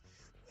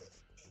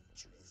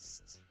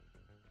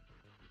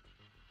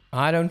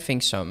 I don't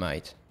think so,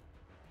 mate.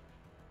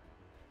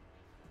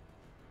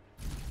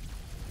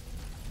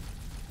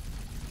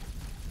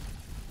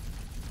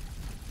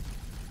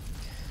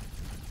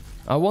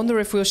 I wonder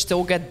if we'll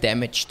still get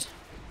damaged.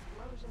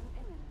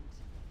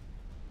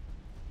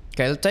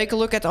 Okay, let's take a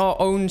look at our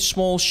own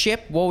small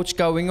ship. What's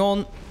going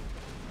on?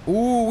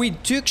 Ooh, we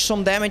took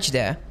some damage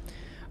there.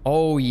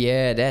 Oh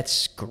yeah,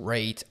 that's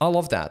great. I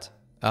love that.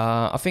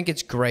 I think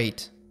it's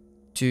great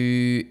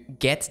to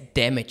get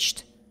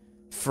damaged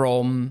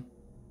from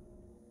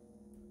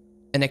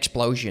an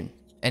explosion.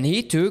 And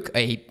he took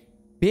a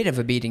bit of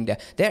a beating there.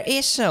 There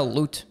is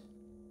loot.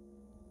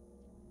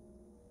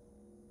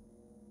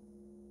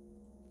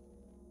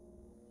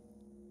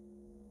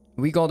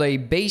 We got a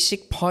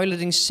basic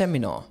piloting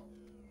seminar.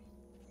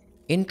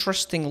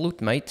 Interesting loot,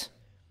 mate.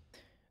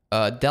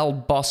 Del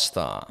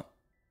Basta.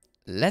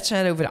 Let's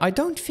head over there. I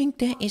don't think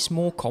there is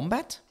more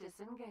combat.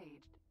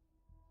 Disengaged.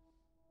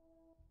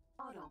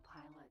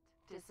 Autopilot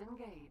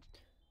disengaged.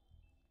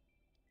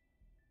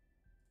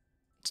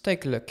 Let's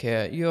take a look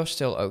here. You're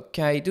still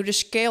okay. Do the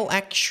scale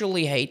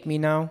actually hate me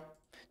now?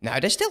 No,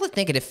 they're still at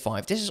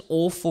 -5. This is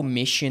all for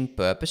mission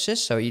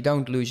purposes, so you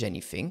don't lose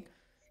anything.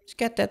 Let's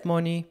get that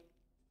money.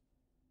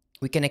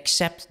 We can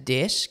accept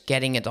this,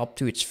 getting it up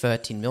to its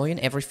 13 million.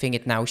 Everything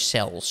it now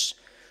sells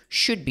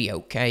should be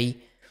okay.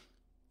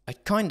 I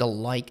kind of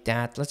like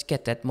that. Let's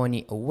get that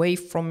money away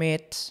from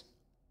it.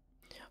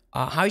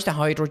 How's the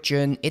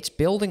hydrogen? It's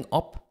building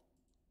up.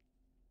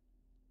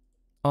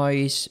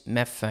 Ice,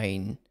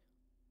 methane.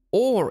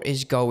 Ore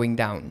is going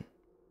down.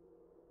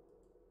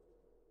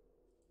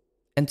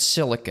 And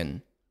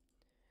silicon.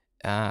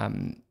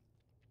 After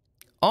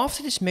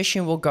this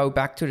mission, we'll go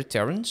back to the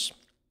Terrans.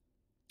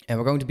 And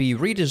we're going to be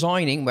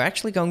redesigning. We're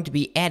actually going to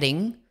be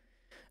adding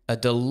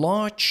the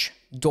large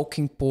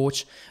docking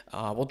ports.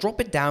 We'll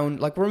drop it down,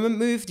 like we'll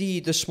remove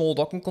the small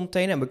docking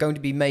container, and we're going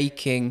to be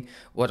making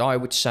what I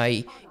would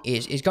say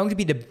is going to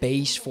be the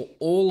base for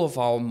all of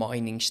our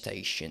mining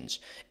stations.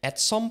 At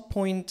some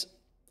point,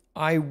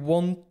 I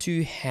want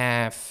to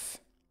have...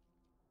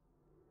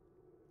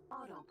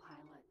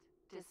 Autopilot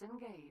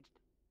disengaged.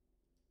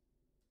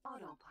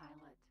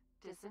 Autopilot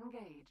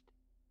disengaged.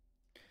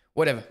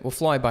 Whatever, we'll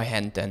fly by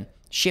hand then.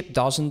 Ship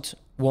doesn't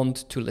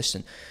want to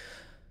listen.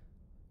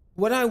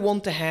 What I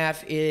want to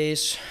have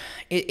is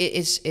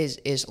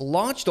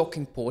large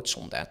docking ports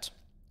on that.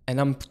 And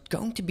I'm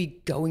going to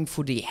be going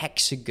for the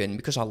hexagon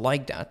because I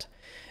like that.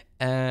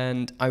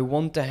 And I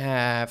want to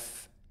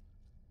have...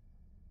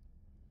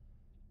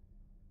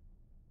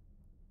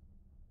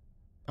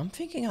 I'm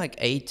thinking like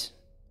eight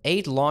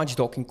large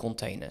docking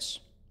containers.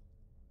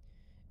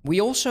 we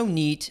also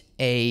need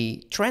a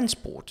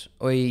transport,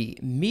 a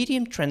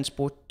medium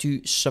transport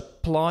to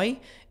supply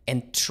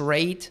and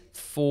trade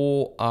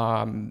for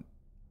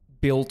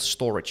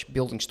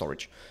building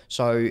storage.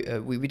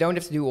 So we don't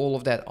have to do all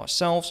of that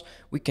ourselves.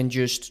 We can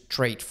just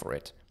trade for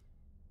it.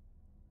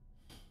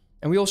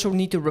 And we also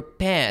need to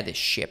repair this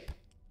ship.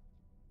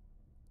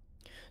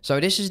 So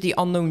this is the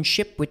unknown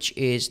ship, which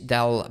is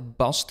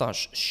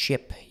Dalbasta's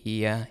ship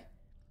here.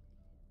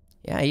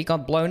 Yeah, he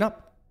got blown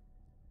up.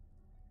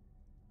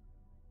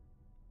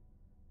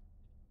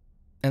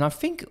 And I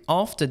think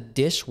after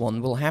this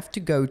one, we'll have to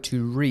go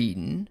to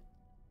Reen.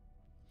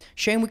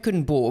 Shame we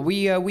couldn't board.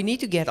 We need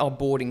to get our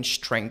boarding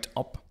strength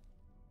up.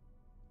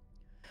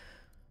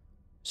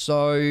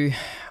 So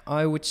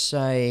I would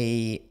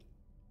say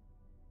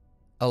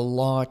a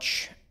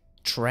large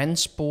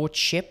transport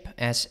ship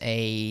as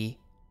a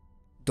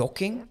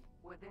docking.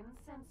 Within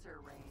sensor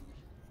range.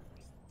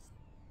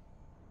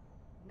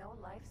 No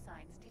life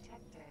signs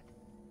detected.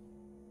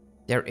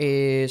 There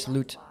is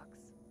loot. Box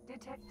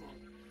detected.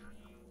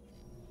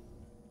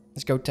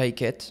 Let's go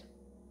take it.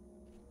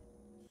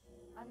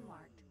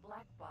 Unmarked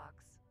black box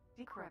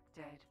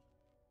decrypted.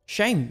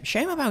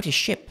 Shame about his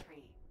ship.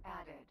 Entry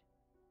added.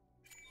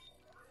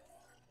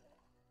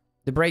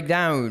 The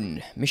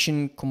breakdown.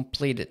 Mission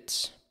completed.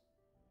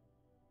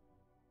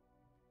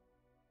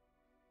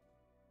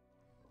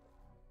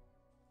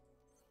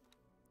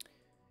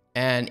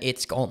 And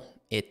it's gone.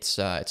 It's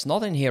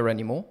not in here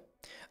anymore.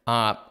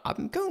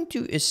 I'm going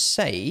to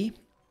say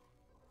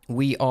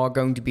we are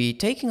going to be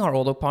taking our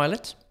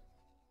autopilot.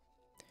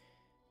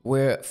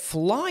 We're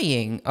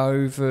flying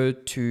over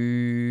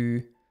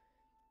to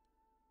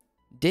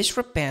this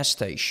repair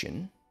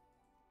station.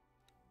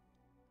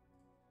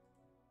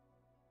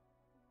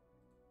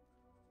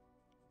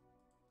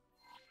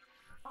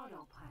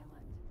 Autopilot.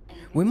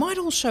 We might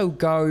also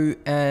go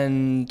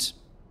and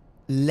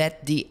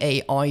let the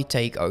AI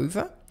take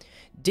over.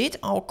 Did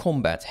our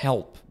combat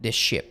help this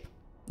ship?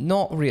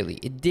 Not really.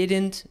 It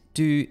didn't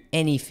do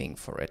anything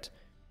for it.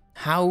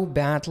 How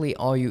badly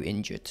are you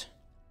injured?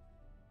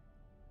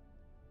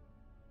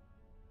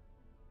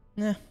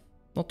 Nah,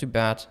 not too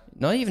bad.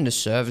 Not even the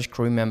service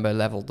crew member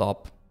leveled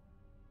up.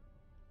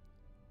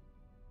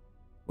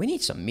 We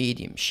need some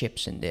medium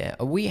ships in there.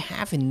 We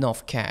have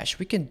enough cash.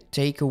 We can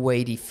take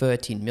away the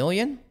 13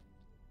 million.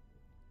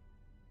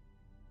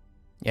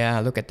 Yeah,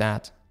 look at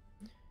that.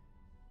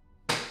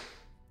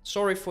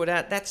 Sorry for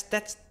that.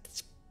 That's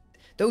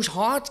those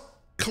hard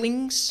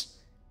clings.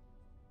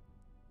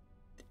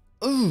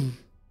 Ooh.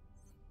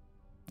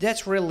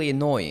 That's really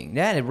annoying.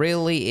 That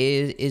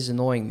really is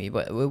annoying me,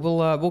 but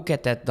we'll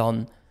get that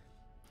done.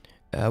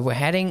 We're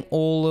heading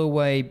all the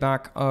way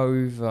back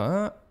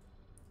over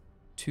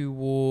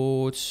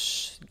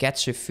towards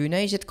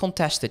Getsufune. Is it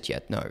contested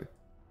yet? No,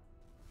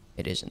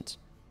 it isn't.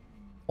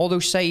 Auto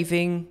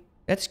saving,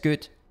 that's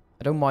good.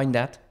 I don't mind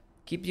that.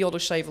 Keep the auto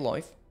save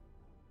alive.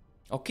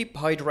 I'll keep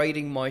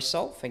hydrating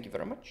myself. Thank you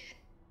very much.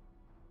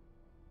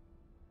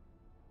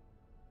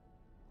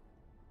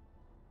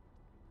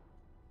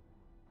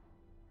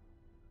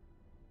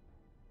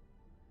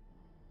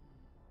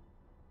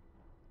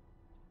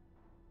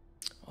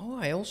 Oh,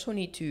 I also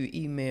need to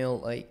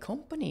email a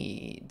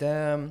company.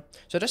 So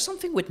there's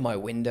something with my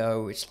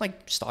window. It's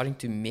like starting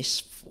to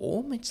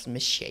misform. It's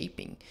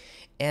misshaping.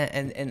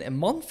 And a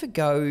month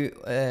ago,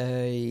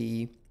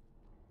 a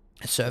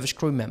service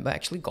crew member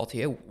actually got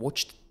here,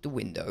 watched the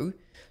window,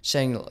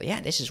 saying,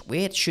 yeah, this is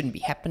weird, shouldn't be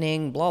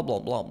happening, blah, blah,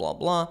 blah, blah,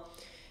 blah.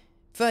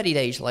 30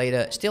 days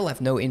later, still have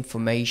no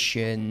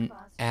information,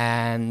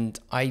 and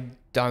I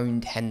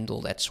don't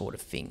handle that sort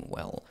of thing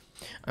well.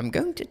 I'm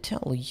going to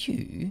tell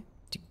you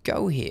to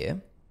go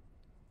here,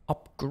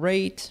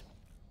 upgrade.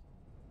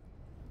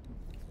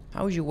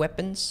 How's your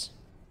weapons?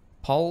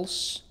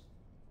 Pulse.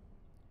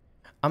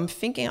 I'm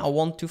thinking I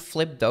want to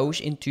flip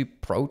those into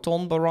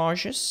proton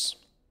barrages,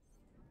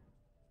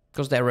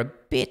 because they're a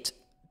bit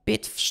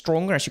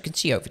stronger, as you can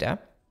see over there.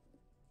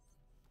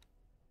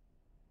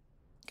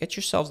 Get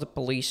yourselves the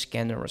police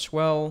scanner as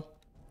well.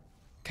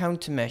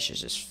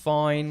 Countermeasures is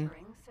fine.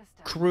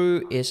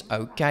 Crew is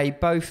okay.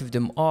 Both of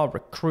them are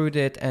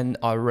recruited and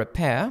are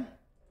repair.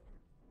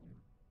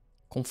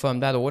 Confirm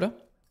that order.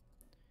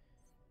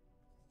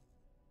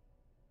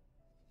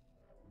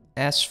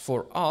 As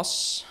for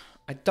us,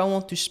 I don't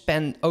want to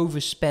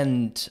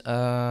overspend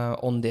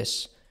on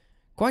this.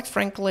 Quite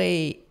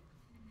frankly,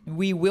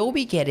 we will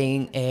be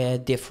getting a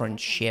different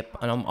ship,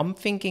 and I'm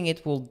thinking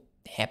it will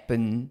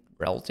happen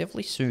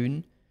relatively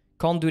soon.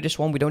 Can't do this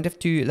one. We don't have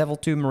level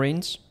 2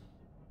 Marines.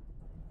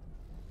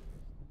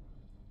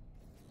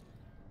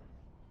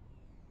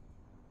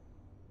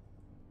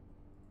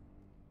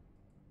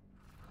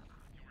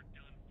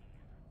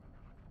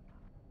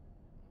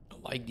 I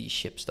like these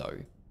ships though.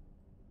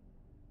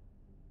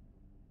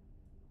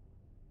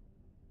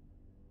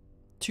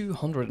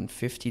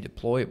 250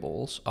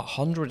 deployables,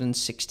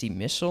 160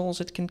 missiles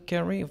it can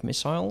carry of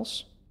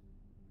missiles.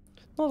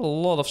 Not a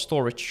lot of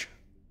storage.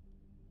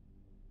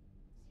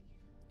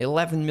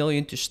 11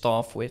 million to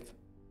staff with.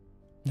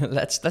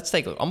 let's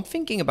take a look. I'm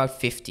thinking about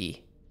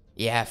 50.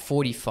 Yeah,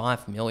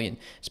 45 million.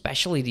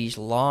 Especially these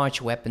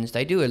large weapons.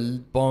 They do a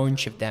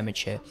bunch of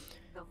damage here.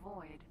 The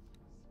void.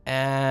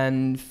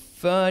 And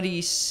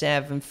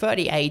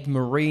 38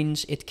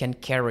 Marines it can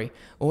carry.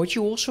 Or what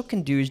you also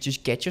can do is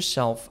just get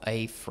yourself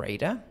a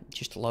freighter.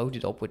 Just load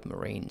it up with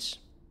Marines.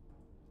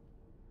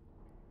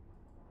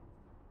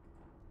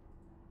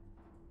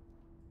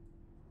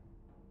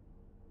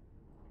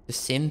 The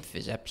synth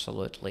is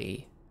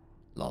absolutely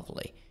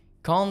lovely.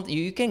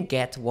 You can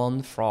get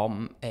one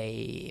from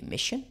a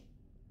mission.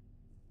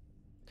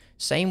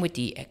 Same with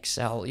the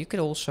XL. You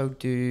could also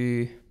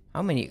do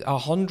how many?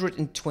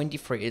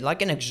 123.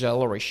 Like an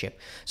auxiliary ship.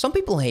 Some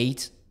people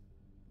hate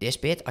this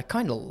bit. I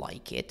kind of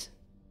like it.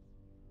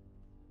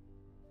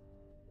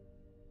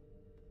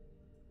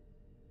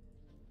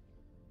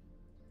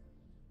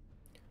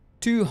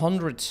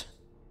 $200.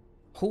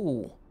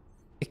 Oh,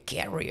 a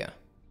carrier.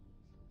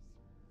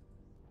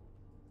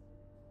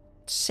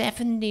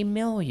 70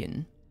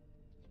 million.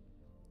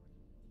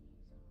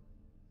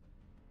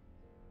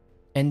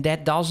 And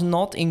that does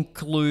not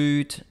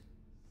include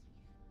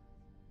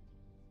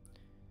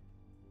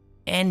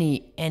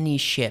any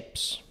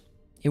ships.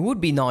 It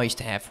would be nice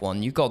to have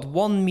one. You got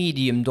one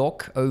medium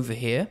dock over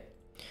here.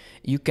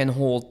 You can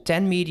hold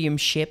 10 medium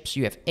ships.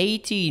 You have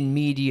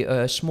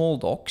 18 small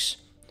docks,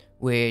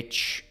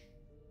 which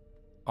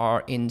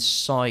are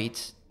inside.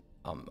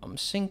 I'm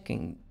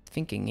thinking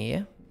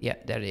here. Yeah,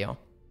 there they are.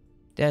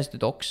 There's the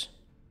docks.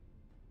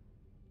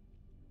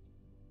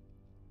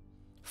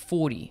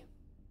 40.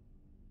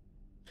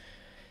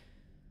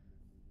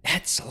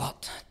 That's a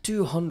lot.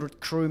 200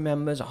 crew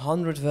members,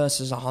 100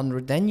 versus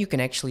 100. Then you can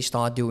actually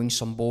start doing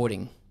some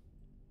boarding.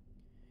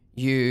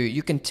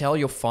 You can tell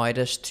your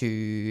fighters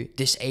to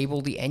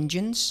disable the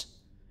engines.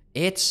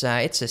 It's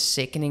a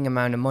sickening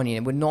amount of money,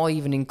 and we're not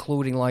even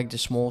including like the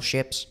small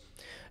ships.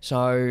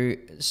 So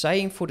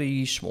saying for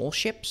the small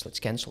ships, let's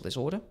cancel this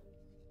order.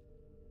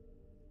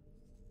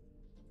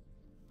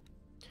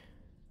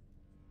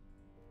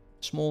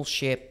 Small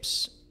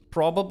ships,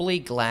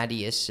 probably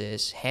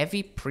Gladiuses.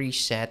 Heavy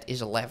preset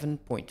is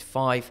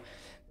 11.5,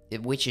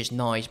 which is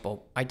nice,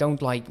 but I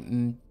don't like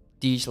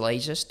these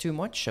lasers too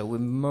much, so we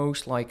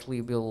most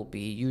likely will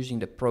be using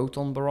the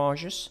proton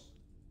barrages.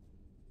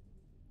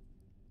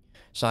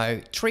 So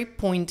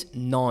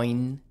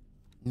 3.9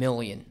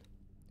 million.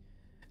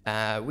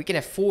 We can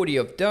have 40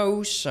 of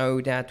those, so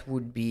that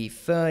would be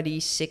 30,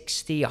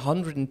 60,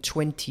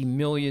 120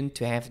 million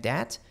to have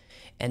that.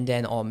 And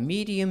then our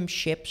medium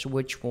ships,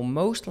 which will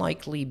most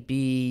likely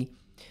be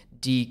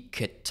the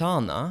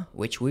Katana,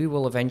 which we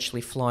will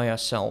eventually fly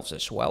ourselves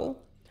as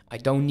well. I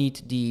don't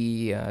need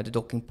the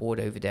docking port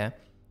over there.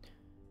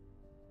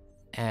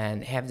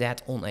 And have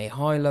that on a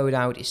high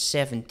loadout is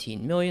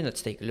 17 million.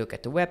 Let's take a look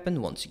at the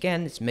weapon. Once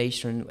again, it's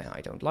Mason.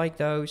 I don't like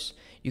those.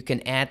 You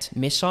can add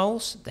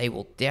missiles. They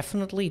will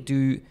definitely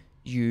do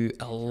you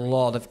a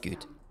lot of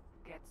good.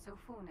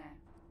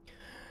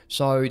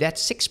 So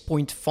that's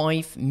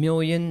 6.5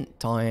 million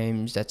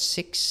times that's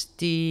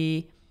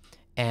 60,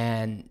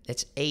 and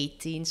that's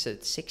 18, so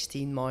it's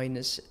 16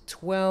 minus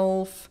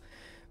 12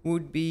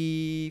 would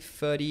be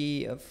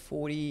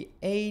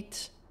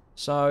 48.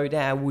 So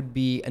that would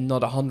be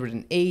another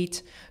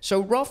 108. So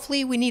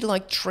roughly we need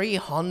like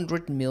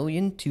 300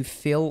 million to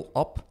fill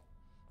up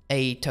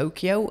a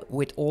Tokyo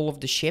with all of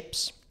the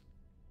ships.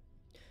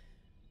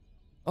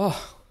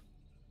 Oh,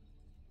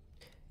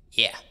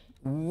 yeah.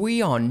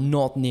 We are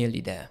not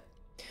nearly there.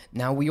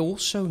 Now, we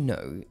also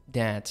know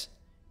that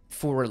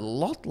for a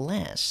lot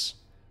less,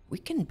 we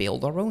can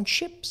build our own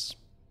ships.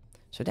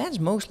 So that's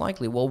most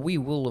likely what we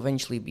will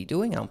eventually be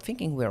doing. I'm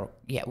thinking we're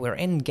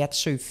in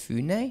Getsu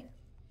Fune.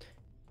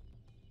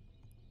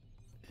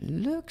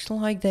 Looks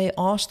like they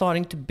are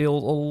starting to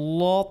build a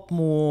lot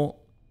more.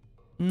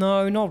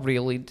 No, not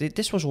really.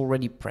 This was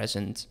already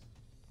present.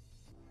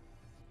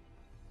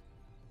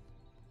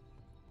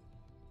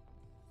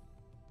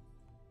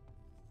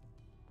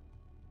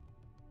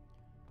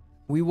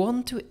 We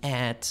want to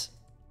add...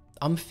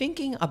 I'm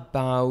thinking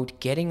about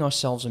getting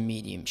ourselves a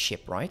medium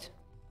ship, right?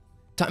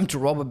 Time to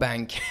rob a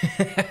bank.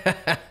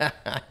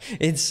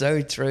 It's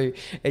so true.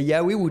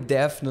 Yeah, we would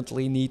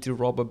definitely need to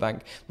rob a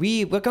bank.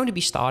 We're going to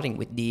be starting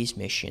with these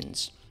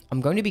missions. I'm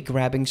going to be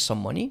grabbing some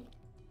money.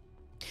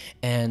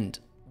 And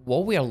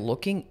what we are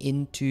looking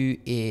into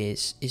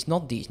is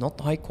not these,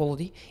 not high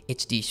quality.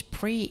 It's these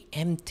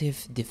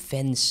preemptive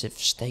defensive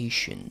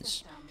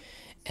stations.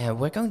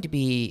 It's going to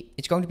be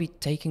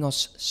taking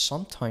us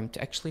some time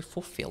to actually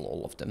fulfill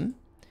all of them.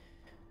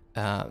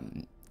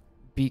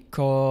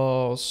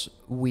 Because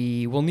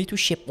we will need to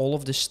ship all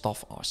of this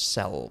stuff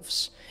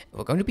ourselves.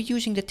 We're going to be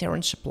using the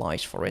Terran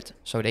supplies for it,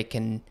 so they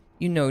can,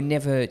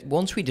 never,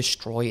 once we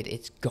destroy it,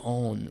 it's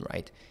gone,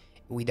 right?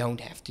 We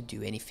don't have to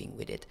do anything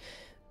with it.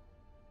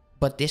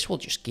 But this will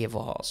just give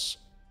us,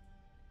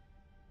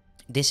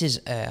 this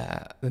is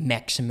a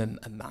maximum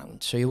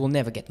amount, so you will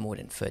never get more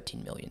than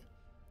 13 million.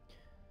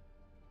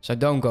 So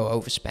don't go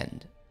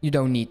overspend. You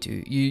don't need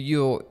to.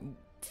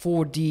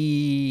 For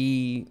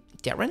the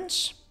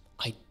Terrans,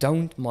 I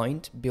don't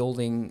mind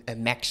building a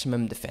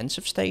maximum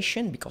defensive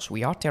station, because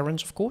we are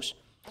Terrans, of course.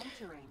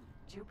 Entering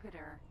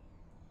Jupiter.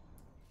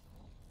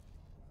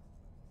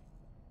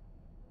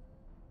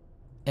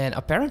 And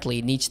apparently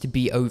it needs to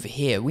be over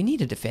here. We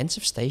need a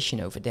defensive station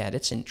over there.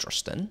 That's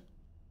interesting.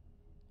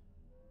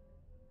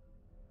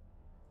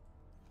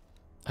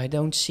 I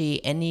don't see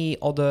any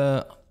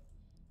other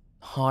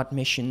hard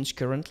missions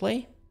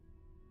currently.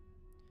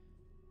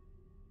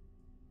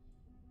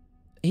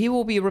 He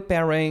will be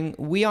repairing.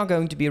 We are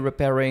going to be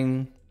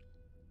repairing.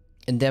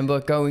 And then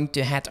we're going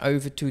to head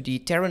over to the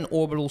Terran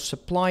Orbital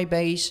Supply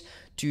Base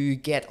to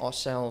get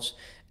ourselves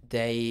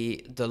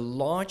the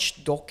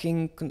large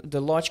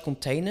large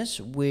containers,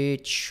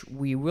 which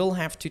we will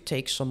have to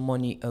take some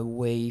money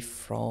away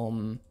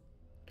from,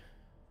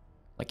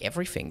 like,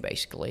 everything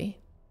basically.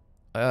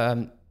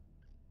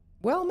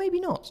 Well, maybe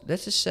not.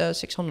 This is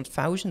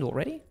 600,000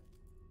 already.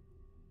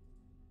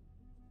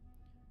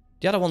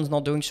 The other one's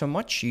not doing so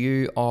much.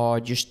 You are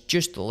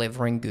just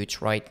delivering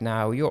goods right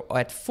now. You're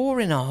at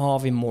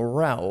 4.5 in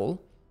morale.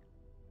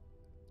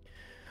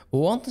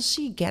 Once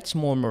he gets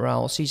more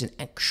morale, sees an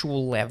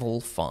actual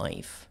level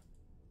 5.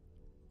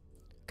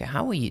 Okay,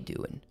 how are you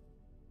doing?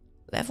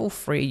 Level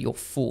 3, you're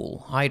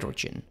full.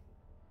 Hydrogen.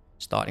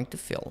 Starting to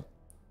fill.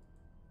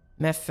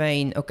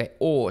 Methane. Okay,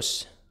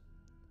 ores.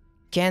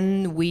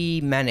 Can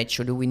we manage,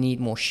 or do we need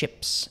more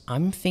ships?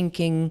 I'm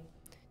thinking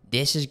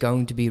this is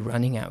going to be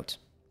running out.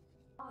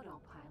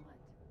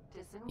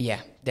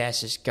 Yeah,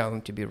 this is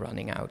going to be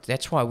running out.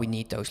 That's why we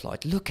need those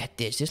lights. Look at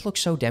this. This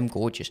looks so damn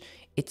gorgeous.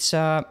 It's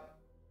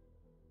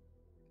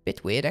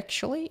bit weird,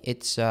 actually.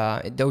 It's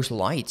those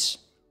lights.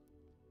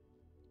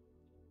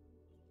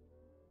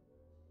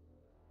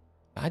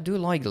 I do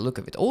like the look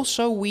of it.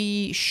 Also,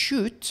 we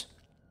should,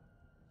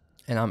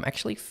 and I'm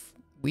actually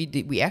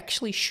we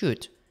actually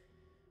should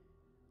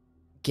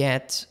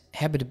get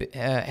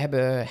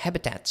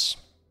habitats.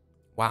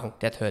 Wow,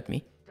 that hurt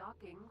me.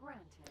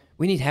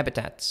 We need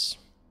habitats.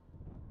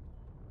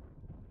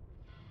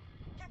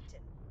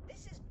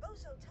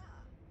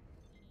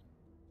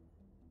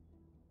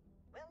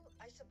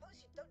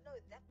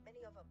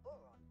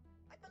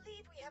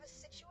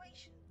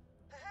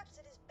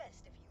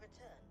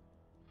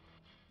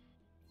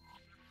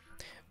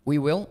 We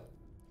will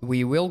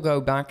go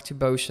back to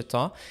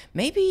Bosata.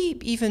 Maybe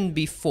even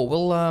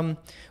before.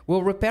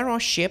 We'll repair our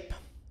ship.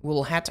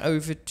 We'll head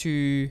over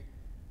to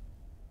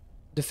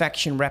the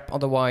faction rep.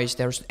 Otherwise,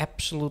 there's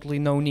absolutely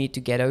no need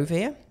to get over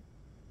here.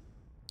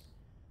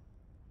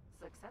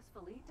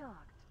 Successfully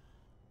docked.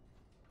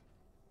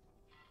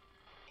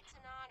 It's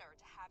an honor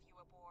to have you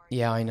aboard.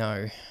 Yeah, I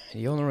know.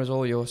 The honor is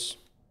all yours.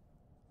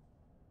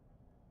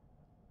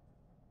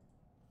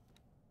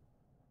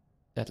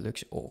 That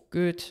looks all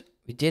good.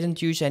 We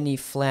didn't use any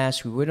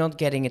flares. We were not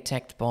getting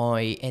attacked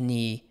by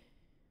any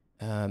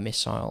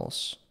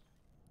missiles.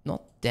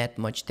 Not that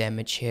much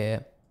damage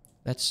here.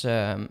 Let's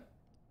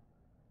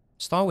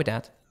start with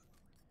that.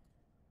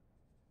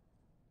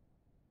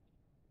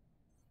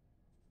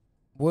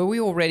 Were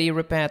we already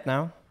repaired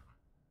now?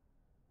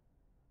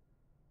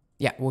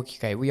 Yeah,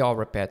 okay, we are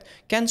repaired.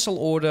 Cancel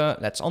order.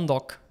 Let's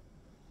undock.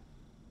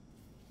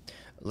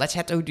 Let's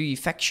head to the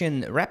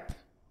faction rep.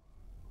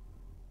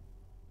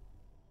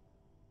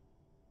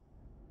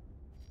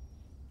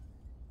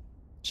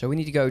 So we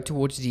need to go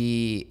towards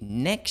the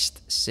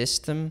next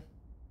system.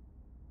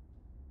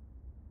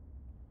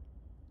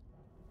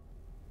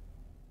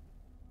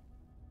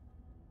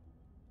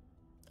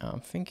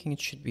 I'm thinking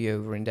it should be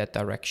over in that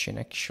direction,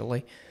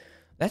 actually.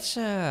 Let's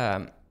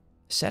set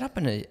up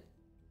a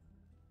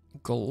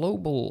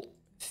global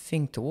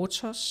thing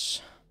towards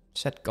us.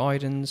 Set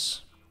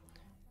guidance.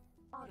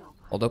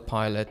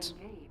 Autopilot.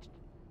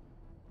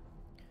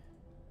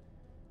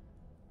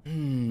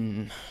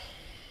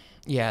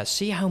 Yeah,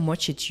 see how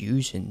much it's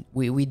using.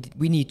 We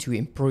need to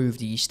improve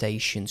these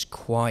stations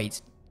quite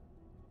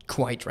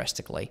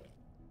drastically.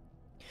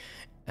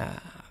 I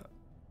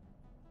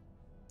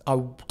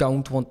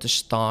don't want to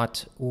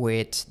start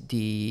with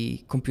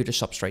the computer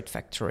substrate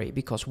factory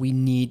because we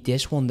need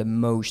this one the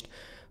most.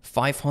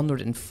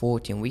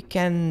 514. We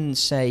can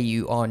say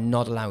you are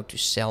not allowed to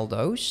sell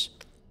those.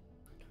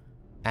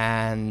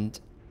 And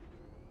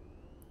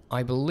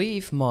I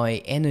believe my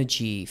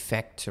energy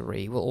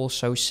factory will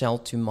also sell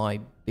to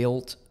my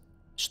build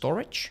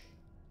storage.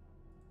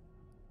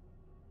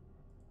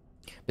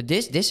 But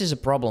this is a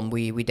problem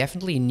we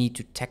definitely need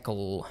to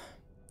tackle.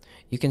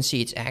 You can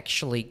see it's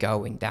actually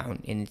going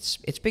down, and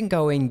it's been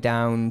going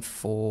down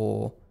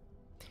for,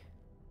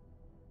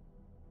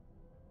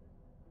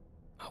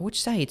 I would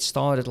say it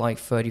started like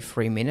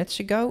 33 minutes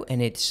ago,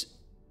 and it's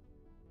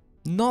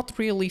not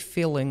really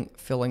filling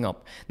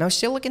up. Now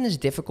silicon is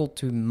difficult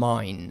to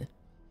mine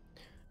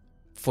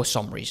for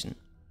some reason.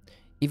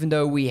 Even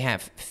though we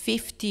have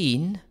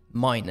 15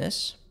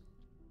 miners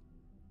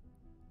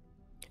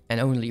and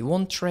only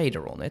one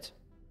trader on it,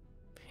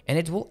 and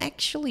it will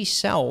actually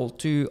sell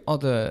to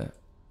other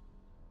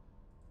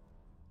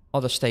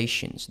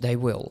stations. They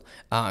will.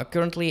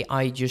 Currently,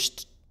 I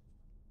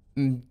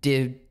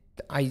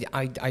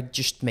I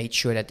just made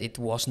sure that it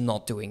was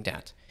not doing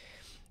that.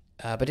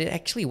 But it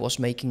actually was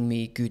making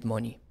me good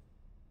money.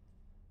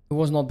 It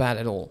was not bad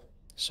at all.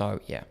 So,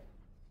 yeah.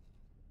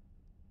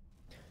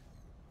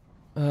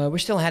 We're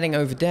still heading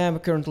over there. We're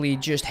currently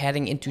just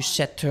heading into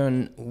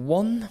Saturn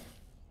 1.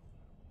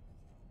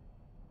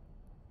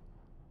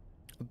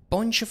 A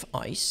bunch of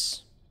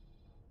ice.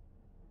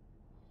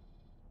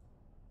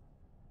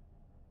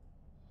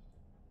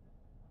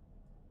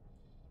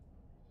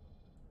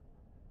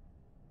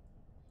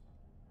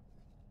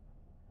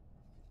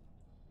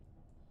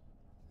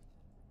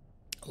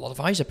 A lot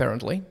of ice,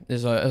 apparently.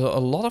 There's a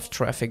lot of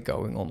traffic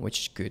going on, which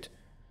is good.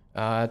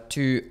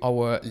 To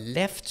our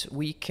left,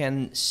 we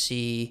can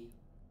see...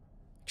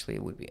 Actually,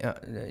 it would be...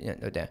 yeah,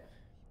 no,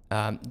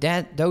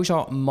 there. Those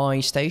are my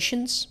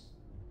stations.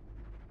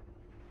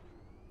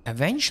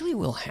 Eventually,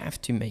 we'll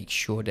have to make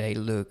sure they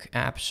look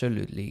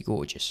absolutely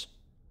gorgeous.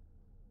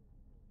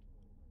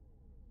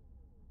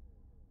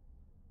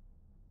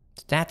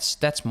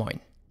 That's mine.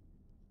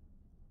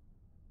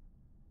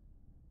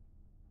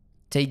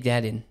 Take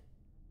that in.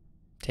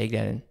 Take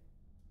that in.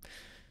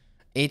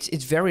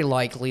 It's very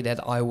likely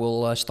that I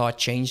will start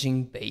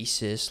changing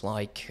bases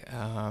like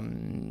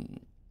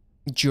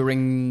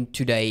during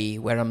today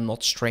where I'm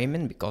not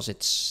streaming,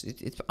 because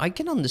I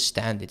can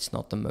understand it's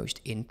not the most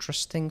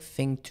interesting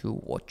thing to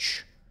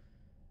watch.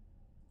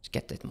 Let's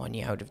get that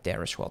money out of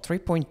there as well.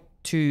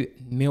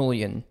 3.2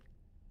 million.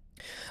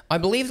 I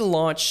believe the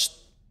large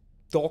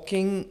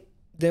docking,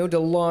 though the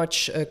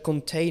large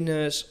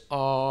containers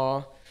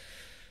are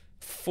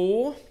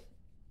 4.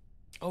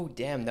 Oh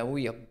damn, now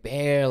we are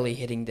barely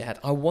hitting that.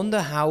 I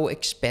wonder how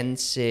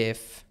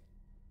expensive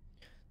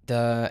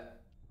the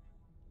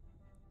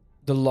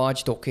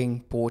large docking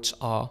ports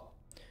are.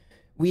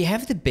 We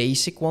have the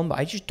basic one, but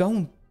I just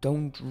don't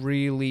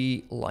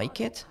really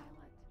like it.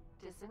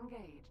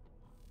 Disengaged.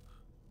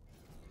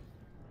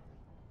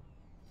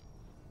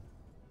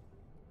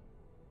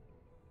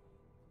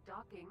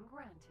 Docking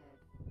granted.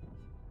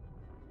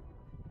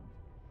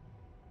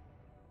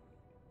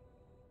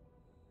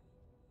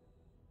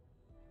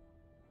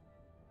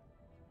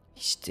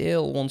 He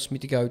still wants me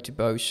to go to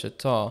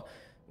Bosata,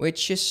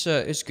 which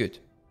is good.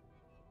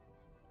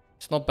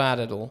 It's not bad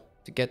at all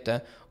to get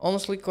there.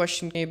 Honestly,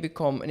 question, can you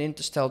become an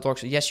interstellar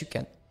doctor? Yes, you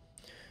can.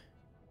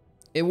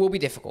 It will be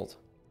difficult,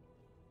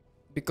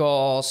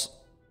 because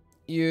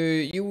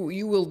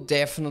you will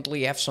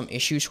definitely have some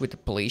issues with the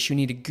police. You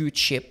need a good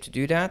ship to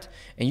do that,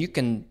 and you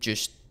can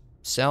just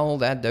sell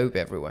that dope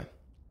everywhere.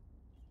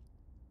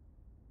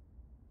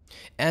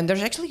 And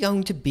there's actually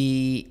going to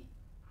be,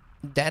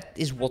 that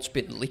is what's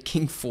been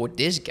leaking for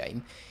this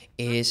game,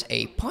 is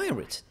a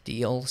pirate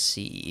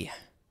DLC.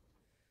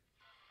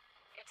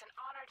 It's an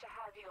honor to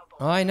have you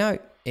aboard. I know,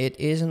 it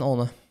is an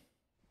honor.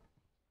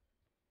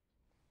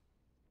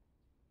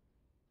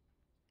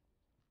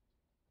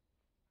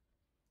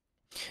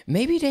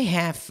 Maybe they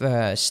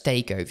have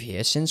steak over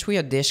here, since we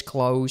are this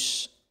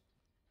close.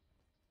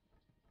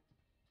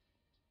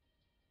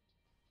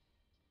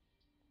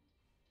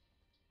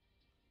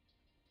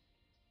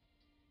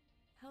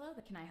 Hello,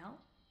 can I help?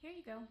 Here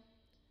you go.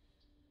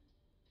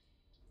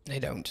 They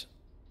don't.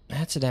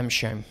 That's a damn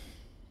shame.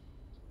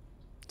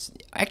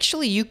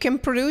 Actually, you can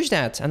produce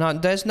that,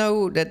 and that's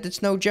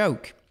no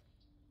joke.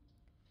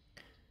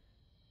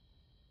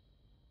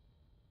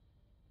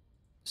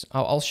 So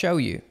I'll show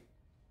you.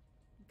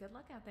 Good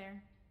luck out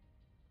there.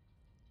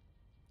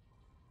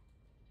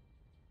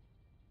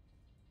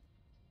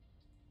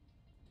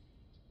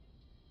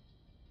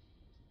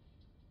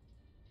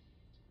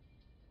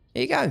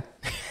 Here you go.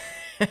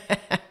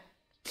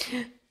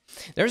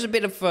 There's a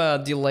bit of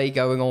a delay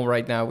going on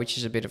right now, which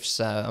is a bit of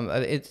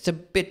it's a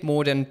bit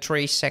more than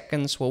 3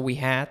 seconds what we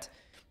had,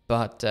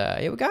 but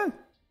here we go.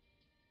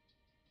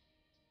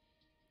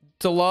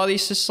 Taladi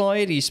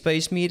Society.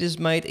 Space meat is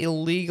made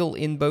illegal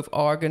in both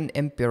Argon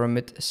and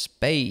Pyramid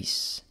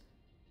space.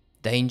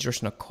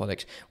 Dangerous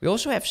narcotics. We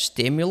also have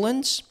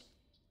stimulants.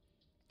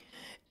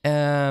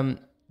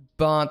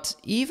 But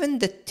even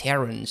the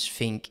Terrans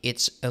think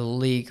it's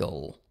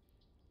illegal.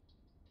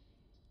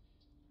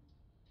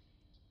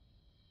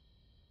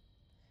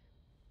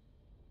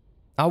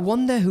 I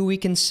wonder who we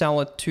can sell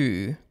it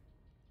to.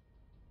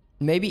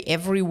 Maybe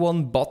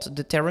everyone bought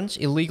the Terrans,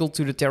 illegal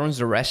to the Terrans,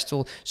 the rest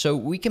will... So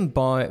we can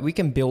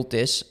build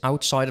this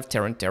outside of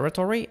Terran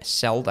territory,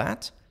 sell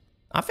that.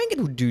 I think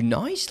it would do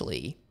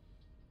nicely.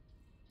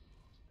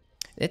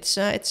 It's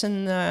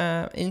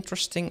an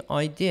interesting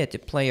idea to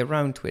play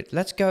around with.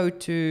 Let's go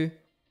to...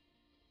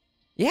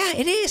 Yeah,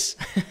 it is!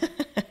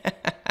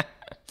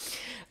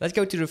 Let's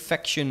go to the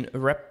faction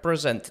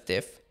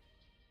representative.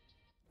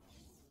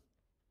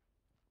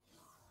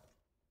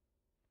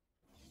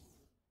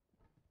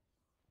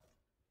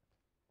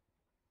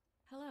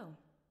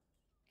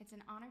 It's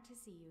an honor to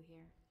see you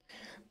here.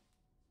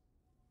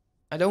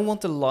 I don't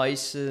want the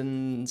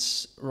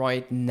license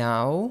right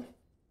now.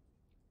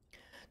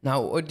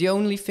 Now, the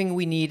only thing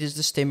we need is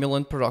the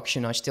stimulant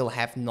production. I still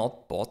have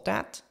not bought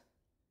that.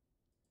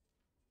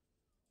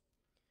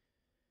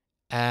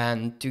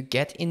 And to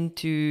get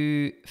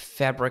into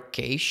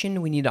fabrication,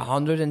 we need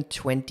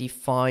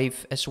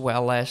 125, as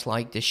well as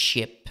like the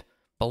ship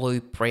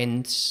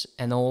blueprints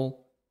and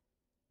all.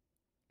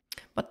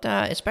 But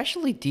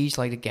especially these,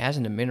 like the gas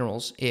and the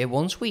minerals,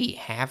 once we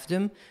have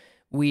them,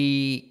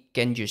 we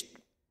can just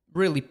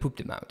really poop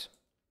them out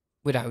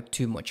without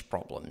too much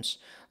problems.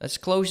 Let's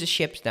close the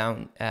ships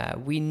down.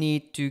 We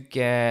need to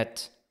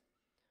get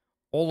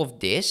all of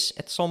this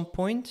at some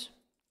point.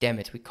 Damn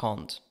it, we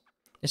can't.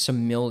 It's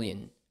 1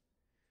 million.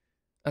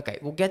 Okay,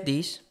 we'll get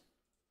these.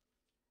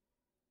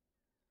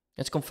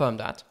 Let's confirm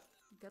that.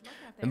 Good luck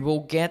out there. And we'll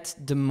get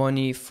the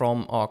money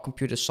from our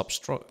computer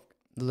substrate.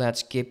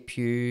 Let's give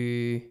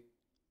you...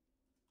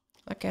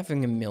 like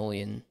having 1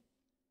 million.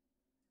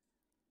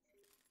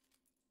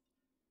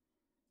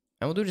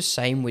 And we'll do the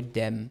same with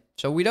them.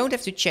 So we don't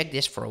have to check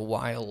this for a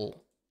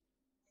while.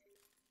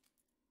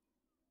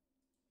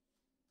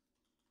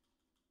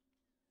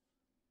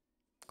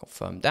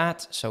 Confirm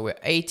that. So we're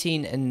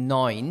 18 and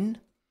 9.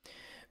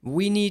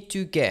 We need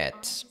to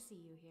get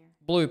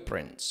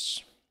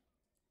blueprints,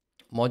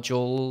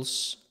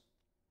 modules.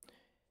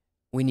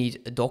 We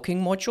need a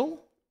docking module.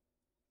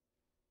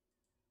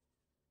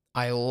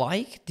 I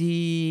like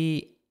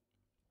the...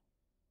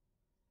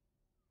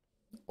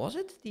 was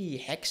it the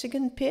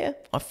hexagon pair?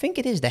 I think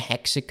it is the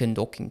hexagon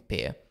docking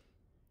pair.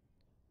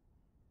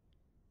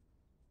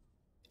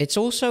 It's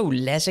also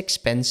less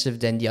expensive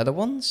than the other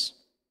ones.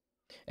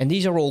 And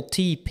these are all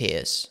T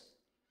pairs.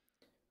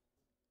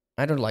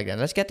 I don't like that.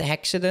 Let's get the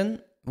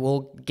hexagon.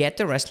 We'll get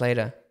the rest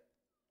later.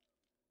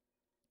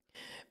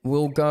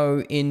 We'll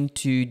go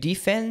into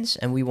defense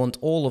and we want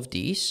all of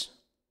these.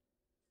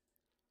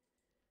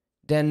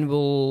 Then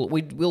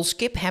we'll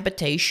skip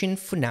habitation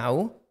for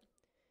now.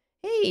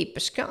 Hey,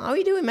 Pascal, how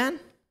you doing, man?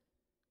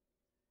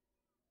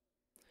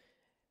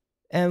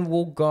 And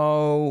we'll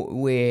go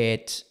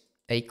with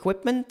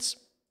equipment.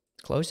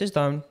 Close this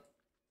down.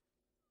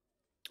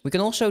 We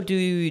can also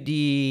do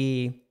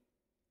the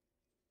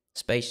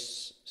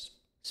space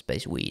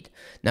weed.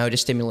 No, the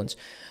stimulants.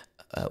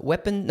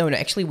 Weapon. No,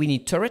 actually, we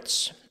need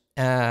turrets.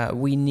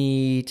 We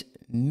need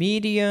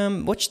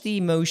medium. What's the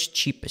most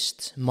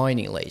cheapest?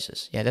 Mining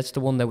lasers. Yeah, that's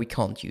the one that we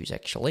can't use,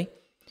 actually.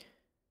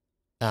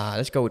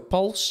 Let's go with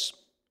pulse.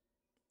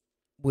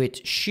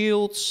 With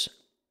shields,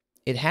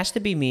 it has to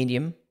be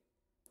medium.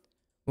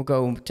 We'll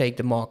go and take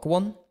the Mark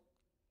 1.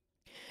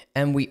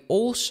 And we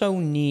also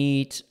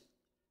need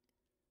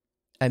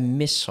a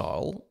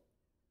missile,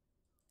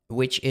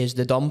 which is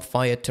the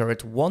dumbfire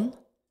turret 1.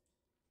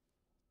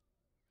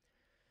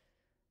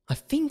 I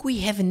think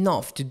we have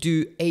enough to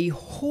do a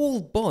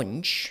whole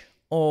bunch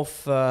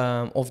of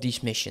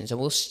these missions,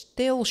 and we'll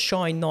still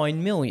shine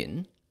 9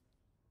 million.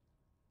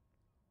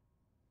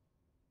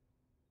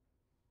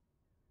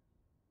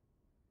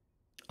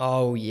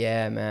 Oh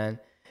yeah, man.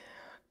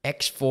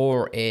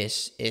 X4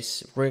 is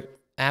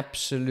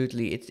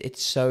absolutely,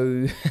 it's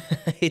so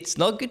it's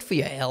not good for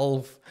your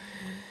health.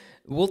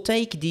 We'll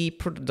take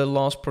the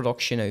last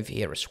production over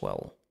here as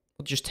well.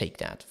 We'll just take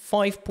that.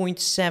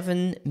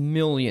 5.7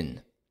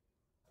 million.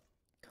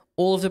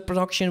 All of the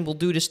production, we'll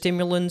do the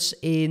stimulants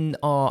in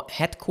our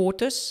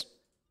headquarters.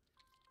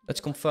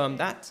 Let's confirm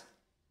that.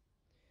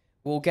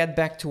 We'll get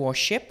back to our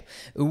ship.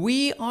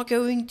 We are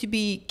going to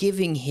be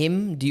giving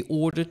him the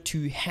order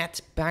to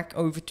head back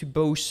over to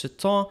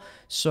Beau-Setan,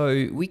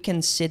 so we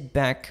can sit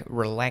back,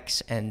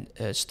 relax, and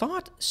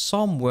start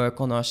some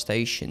work on our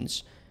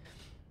stations.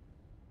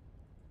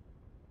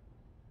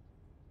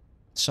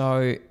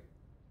 So,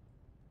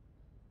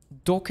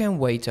 dock and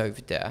wait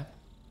over there.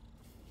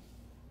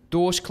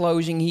 Doors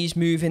closing, he's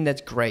moving,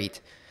 that's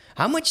great.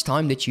 How much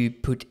time did you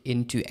put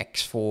into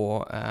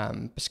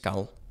X4,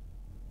 Pascal?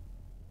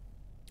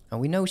 And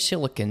we know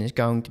silicon is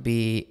going to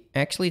be...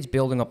 actually, it's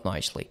building up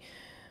nicely.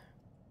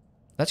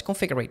 Let's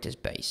configure this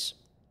base.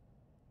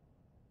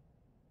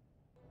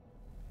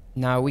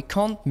 Now, we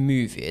can't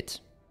move it.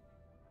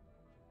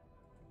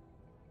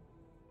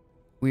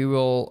 We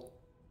will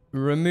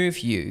remove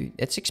you.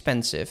 It's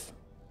expensive.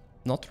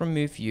 Not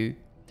remove you.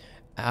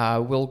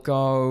 We'll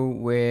go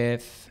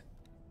with...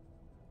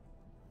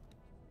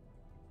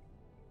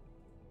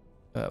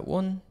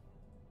 1,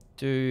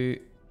 2,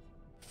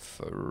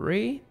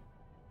 3...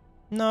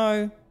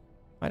 No,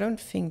 I don't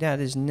think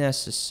that is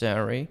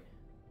necessary.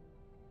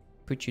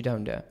 Put you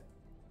down there.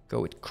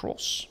 Go with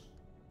cross.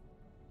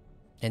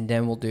 And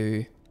then we'll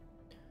do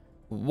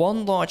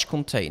 1 large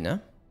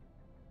container.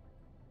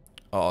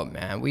 Oh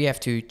man, we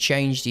have to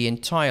change the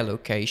entire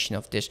location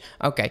of this.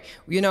 Okay,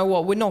 you know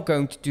what? We're not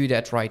going to do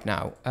that right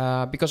now.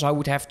 Because I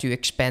would have to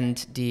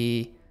expand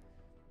the...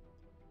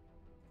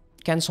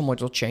 cancel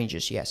module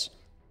changes, yes.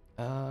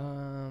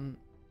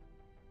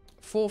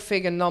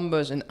 4-figure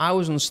numbers, and I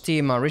was on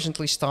Steam. I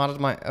recently started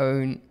my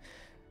own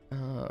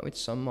with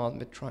some mod,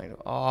 but trying to...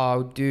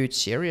 oh, dude,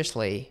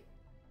 seriously.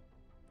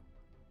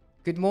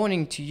 Good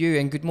morning to you,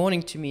 and good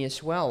morning to me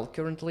as well.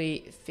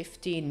 Currently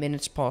 15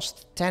 minutes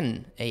past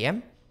 10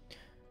 a.m.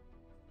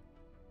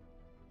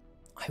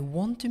 I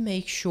want to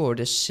make sure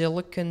the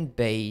silicon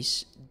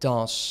base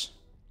does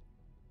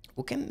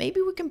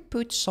maybe we can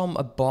put some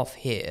above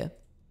here.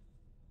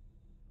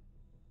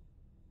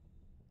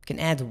 We can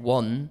add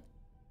one.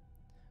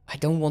 I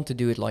don't want to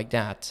do it like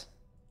that.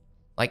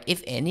 Like,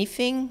 if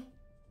anything,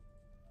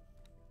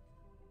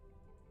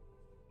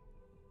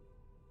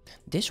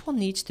 this one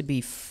needs to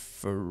be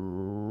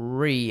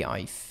 3,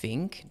 I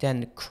think.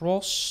 Then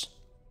cross.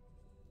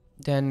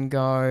 Then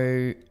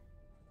go...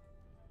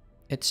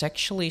 It's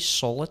actually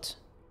solid.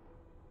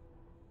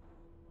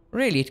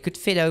 Really, it could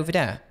fit over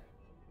there.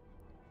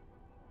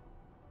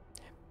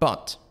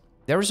 But.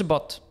 There is a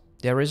but.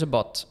 There is a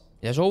but.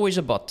 There's always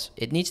a but.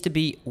 It needs to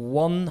be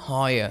 1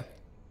 higher.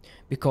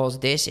 Because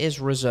this is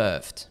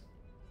reserved.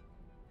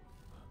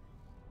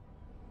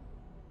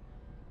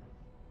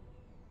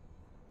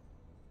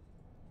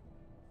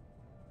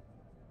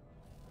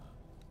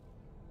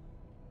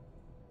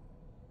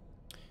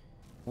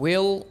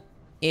 Will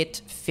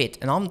it fit?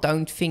 And I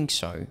don't think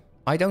so.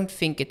 I don't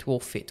think it will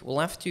fit. We'll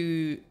have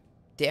to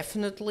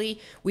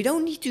definitely... We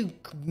don't need to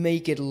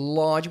make it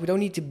large. We don't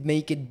need to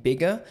make it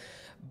bigger.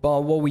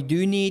 But what we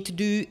do need to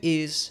do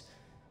is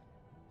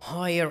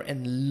higher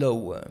and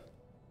lower.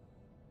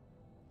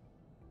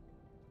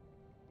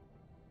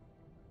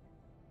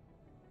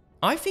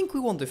 I think we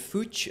want to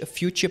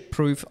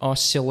future-proof our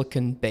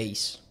silicon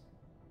base.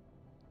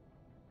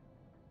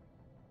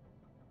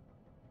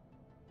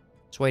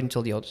 Let's wait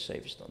until the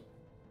autosave is done.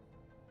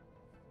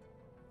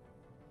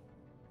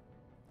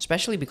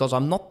 Especially because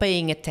I'm not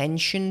paying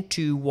attention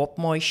to what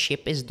my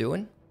ship is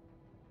doing.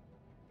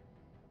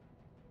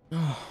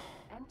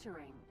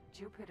 Entering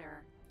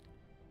Jupiter.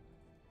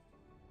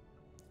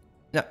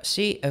 No,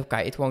 see?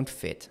 Okay, it won't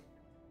fit.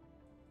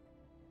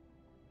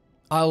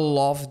 I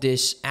love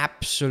this.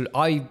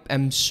 I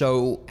am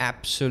so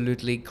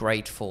absolutely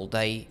grateful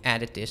they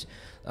added this.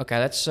 Okay,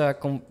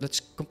 let's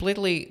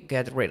completely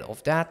get rid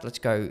of that. Let's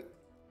go.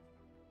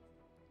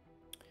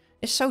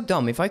 It's so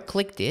dumb. If I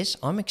click this,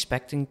 I'm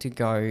expecting to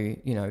go,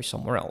 you know,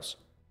 somewhere else.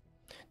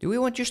 Do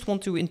we just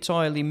want to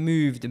entirely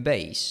move the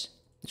base?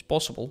 It's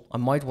possible. I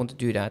might want to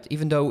do that.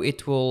 Even though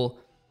it will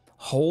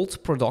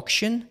hold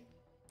production,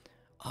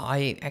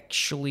 I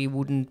actually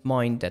wouldn't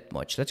mind that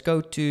much. Let's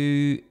go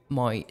to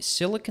my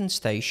silicon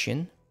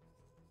station.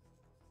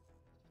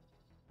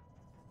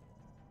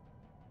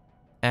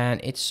 And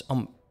it's,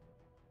 I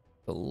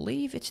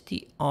believe it's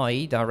the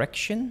I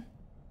direction.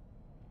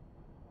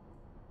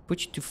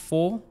 Put it to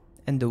 4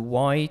 and the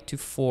Y to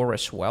 4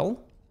 as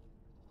well.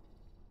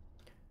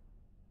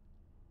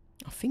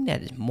 I think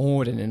that is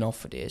more than enough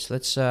for this.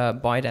 Let's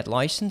buy that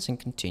license and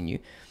continue.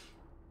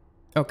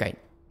 Okay.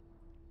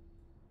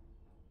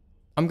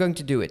 I'm going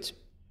to do it.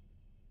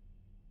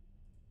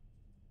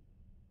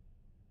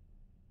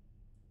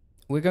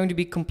 We're going to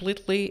be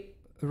completely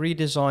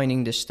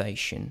redesigning the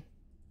station.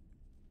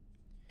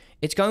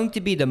 It's going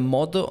to be the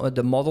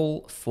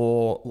model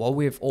for what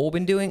we've all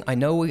been doing. I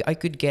know I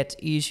could get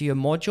easier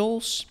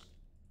modules.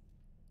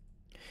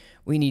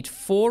 We need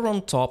 4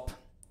 on top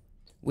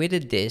with a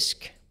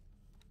disk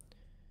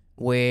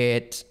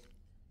with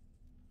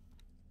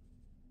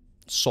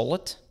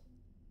solid.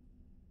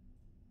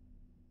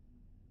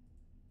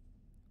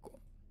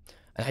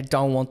 And I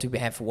don't want to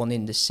have one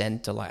in the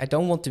center. Like, I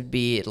don't want to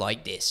be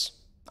like this.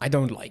 I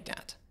don't like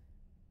that.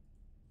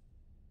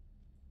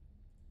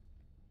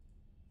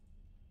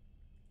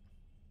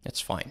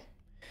 That's fine.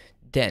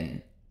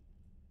 Then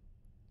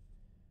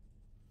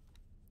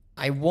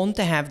I want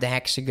to have the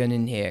hexagon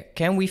in here.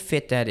 Can we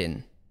fit that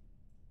in?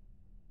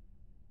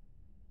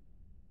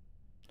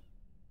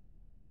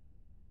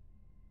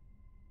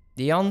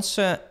 The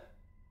answer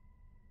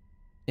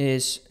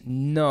is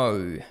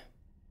no.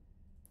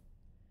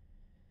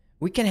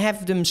 We can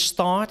have them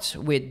start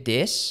with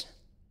this.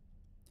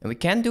 And we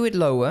can do it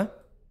lower.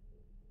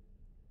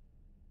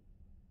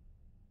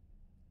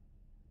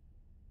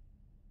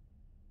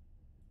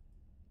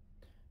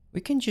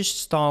 We can just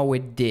start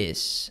with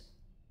this.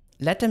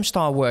 Let them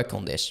start work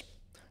on this.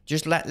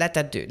 Just let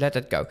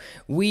that go.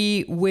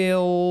 We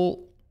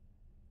will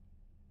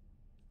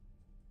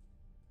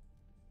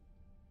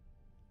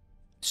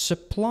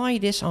supply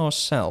this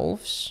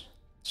ourselves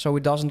so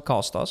it doesn't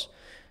cost us.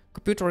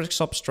 Computerized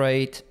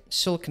substrate,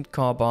 silicon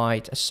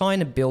carbide,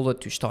 assign a builder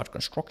to start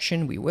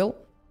construction. We will.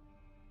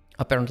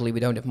 Apparently we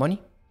don't have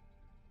money.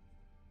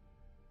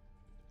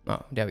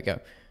 Oh, there we go.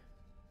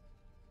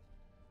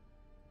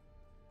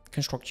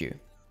 Construct you.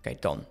 Okay,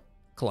 done.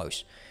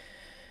 Close.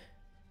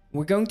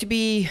 We're going to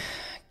be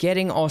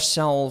getting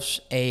ourselves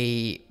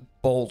a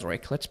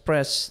baldric. Let's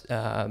press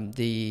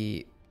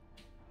the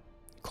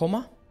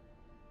comma.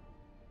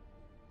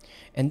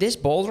 And this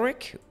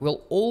baldric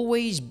will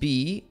always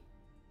be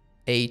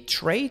a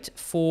trait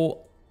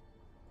for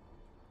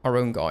our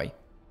own guy.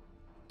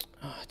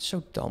 Oh, it's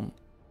so dumb.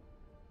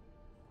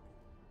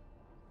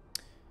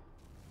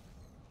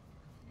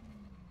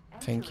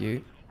 Thank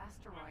you.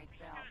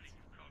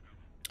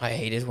 I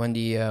hate it when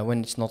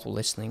when it's not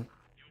listening.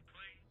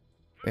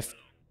 With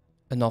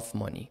enough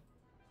money.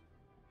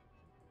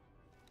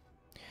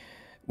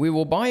 We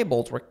will buy a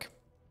baldric.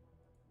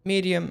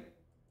 Medium.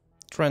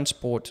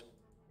 Transport.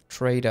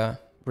 Trader.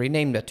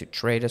 rename that to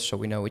trader so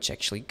we know it's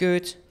actually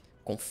good.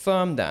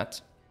 Confirm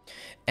that.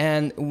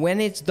 And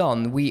when it's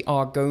done, we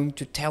are going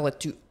to tell it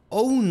to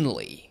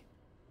only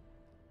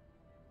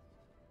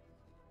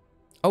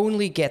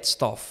get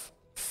stuff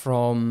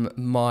from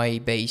my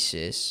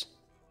bases.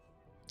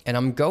 And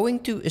I'm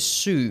going to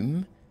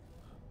assume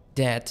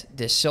that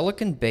the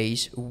silicon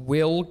base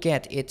will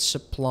get its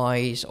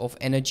supplies of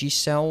energy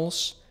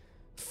cells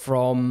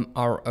from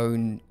our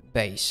own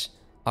base.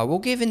 I will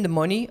give in the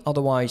money,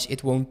 otherwise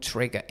it won't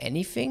trigger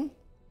anything.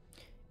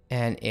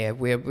 And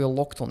we're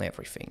locked on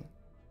everything.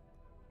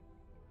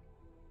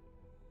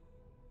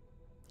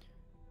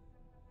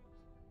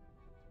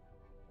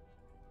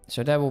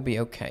 So that will be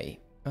okay.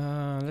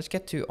 Let's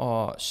get to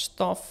our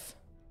stuff.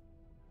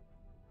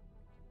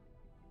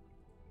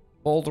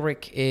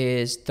 Baldric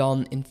is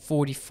done in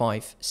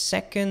 45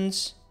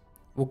 seconds.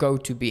 We'll go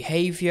to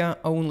behavior,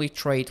 only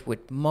trade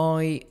with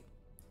my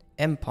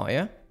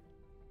empire.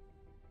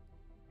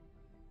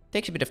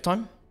 Takes a bit of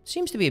time.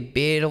 Seems to be a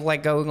bit of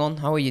lag going on.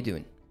 How are you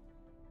doing?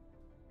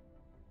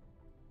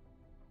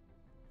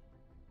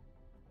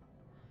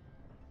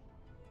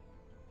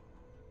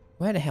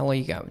 Where the hell are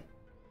you going?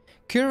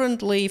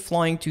 Currently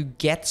flying to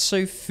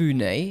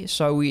Getsofune.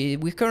 So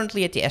we're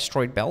currently at the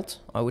asteroid belt,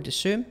 I would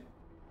assume.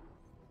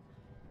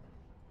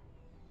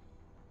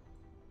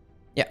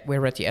 Yeah,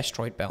 we're at the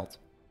asteroid belt.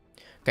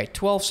 Okay,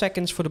 12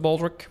 seconds for the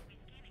Baldric.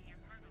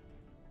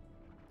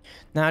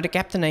 Now, the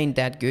captain ain't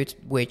that good,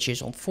 which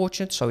is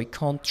unfortunate, so he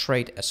can't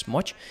trade as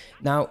much.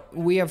 Now,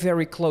 we are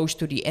very close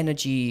to the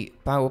energy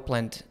power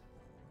plant,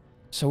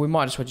 so we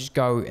might as well just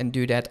go and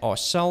do that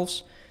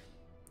ourselves.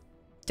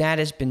 That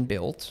has been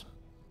built.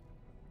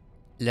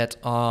 Let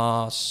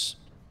us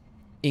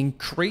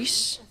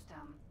increase.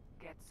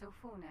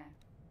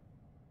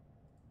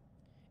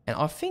 And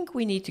I think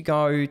we need to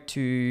go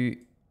to...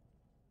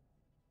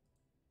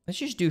 Let's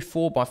just do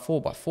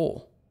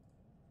 4x4x4.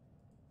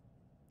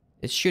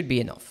 It should be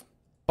enough.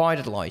 Buy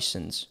the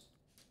license.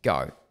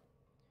 Go.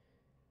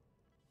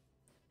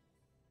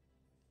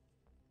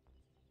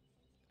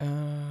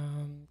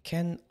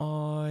 Can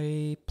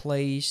I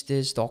place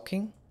this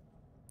docking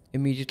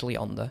immediately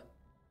under?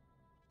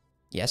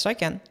 Yes, I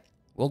can.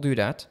 We'll do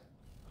that.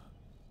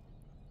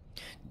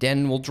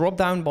 Then we'll drop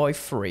down by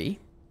 3.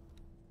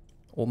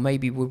 Or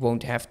maybe we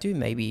won't have to.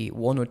 Maybe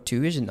 1 or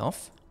 2 is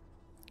enough.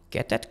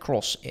 Get that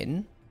cross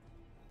in.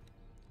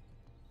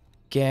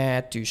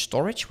 Get to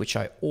storage, which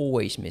I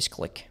always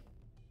misclick.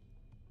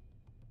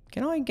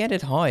 Can I get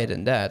it higher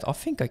than that? I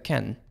think I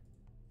can.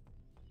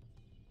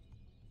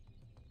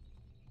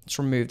 Let's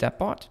remove that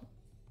part.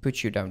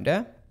 Put you down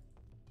there.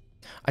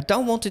 I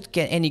don't want it to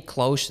get any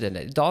closer than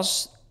it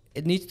does.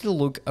 It needs to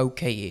look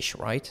okay-ish,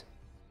 right?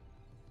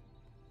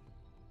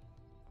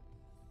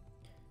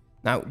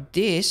 Now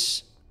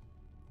this,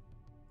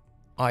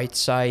 I'd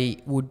say,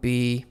 would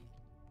be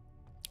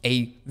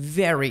a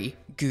very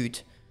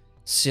good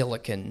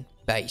silicon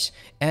base.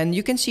 And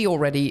you can see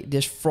already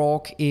this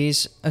frog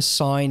is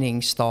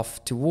assigning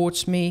stuff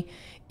towards me.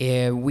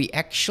 We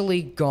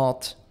actually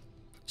got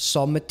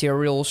some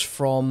materials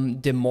from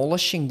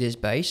demolishing this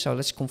base, so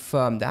let's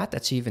confirm that.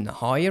 That's even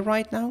higher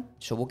right now.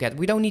 So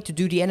we don't need to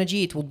do the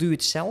energy, it will do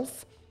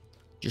itself.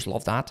 Just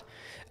love that.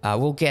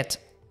 We'll get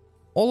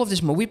all of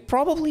this more. We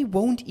probably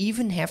won't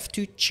even have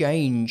to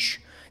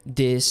change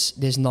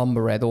this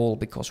number at all,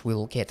 because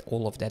we'll get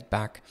all of that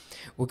back.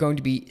 We're going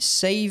to be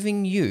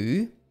saving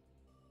you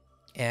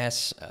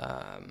as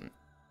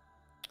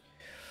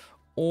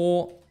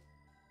or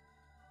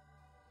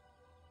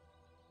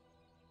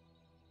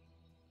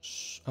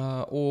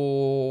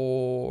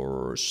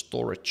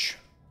storage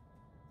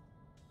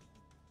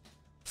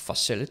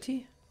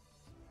facility.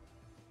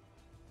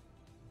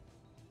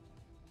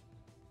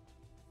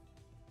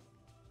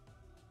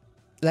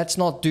 Let's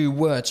not do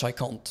words I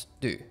can't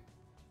do.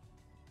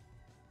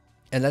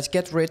 And let's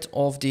get rid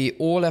of the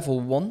ore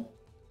level 1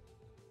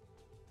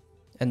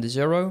 and the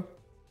 0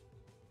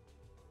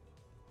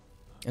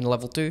 and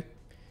level 2.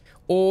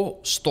 Or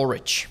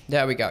storage.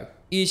 There we go.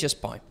 Easy as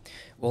pie.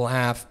 We'll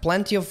have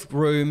plenty of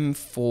room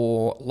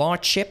for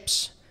large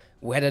ships,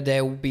 whether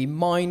they will be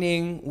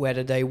mining,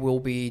 whether they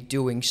will be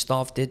doing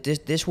stuff.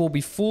 This will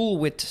be full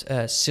with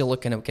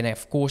silicon. We can,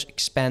 of course,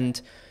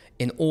 expand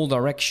in all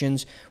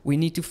directions. We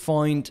need to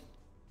find...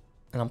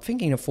 And I'm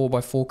thinking a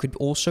 4x4 could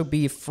also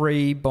be a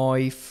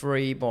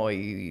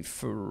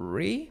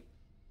 3x3x3.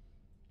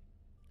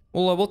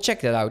 Well, we'll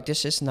check that out.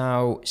 This is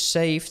now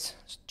saved.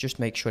 Just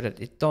make sure that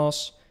it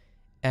does.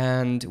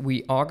 And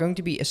we are going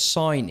to be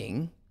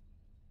assigning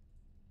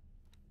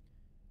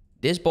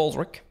this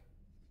Baldric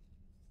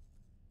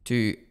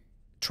to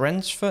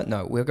transfer.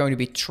 No, we're going to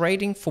be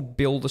trading for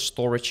builder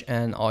storage.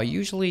 And I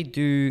usually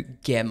do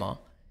gamma.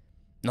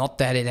 Not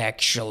that it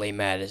actually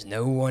matters.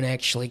 No one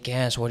actually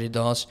cares what it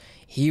does.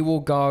 He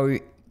will go,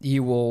 he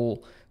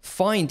will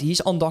find, he's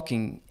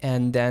undocking,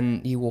 and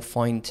then he will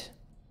find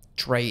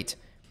trade.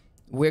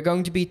 We're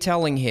going to be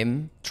telling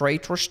him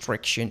trade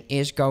restriction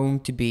is going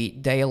to be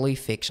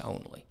Dailyfix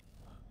only.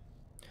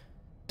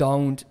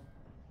 Don't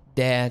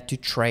dare to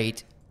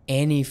trade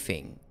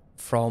anything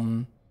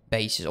from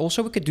bases.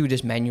 Also, we could do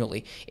this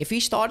manually. If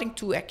he's starting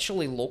to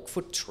actually look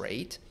for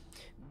trade,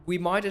 we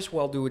might as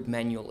well do it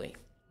manually.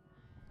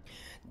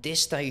 This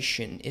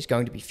station is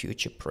going to be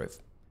future-proof.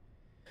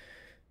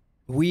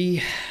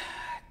 We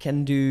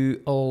can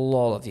do a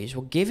lot of these.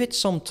 We'll give it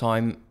some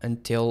time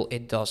until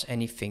it does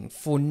anything.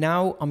 For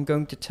now, I'm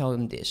going to tell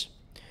him this.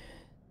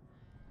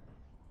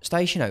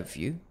 Station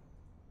overview.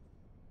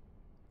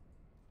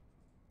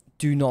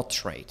 Do not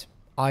trade.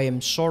 I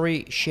am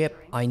sorry, ship.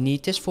 I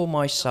need this for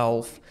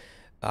myself.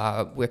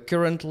 We're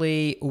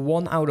currently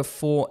 1 out of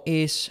 4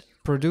 is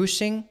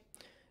producing.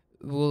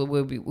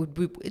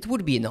 It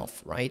would be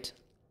enough, right?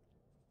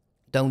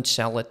 Don't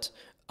sell it.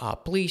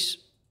 Please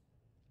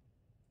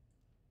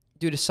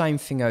do the same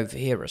thing over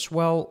here as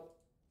well.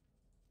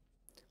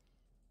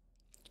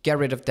 Get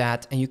rid of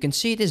that. And you can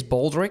see this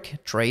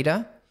Baldric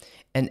trader.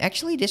 And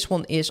actually this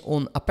one is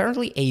on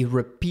apparently a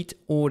repeat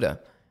order.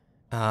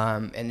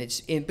 And it's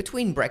in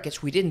between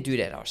brackets. We didn't do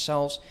that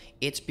ourselves.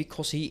 It's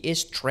because he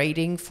is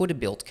trading for the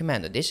build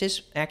commander. This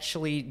is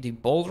actually the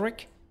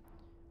Baldric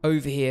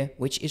over here,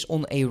 which is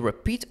on a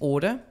repeat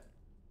order.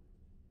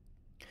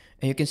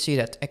 And you can see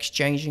that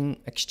exchanging,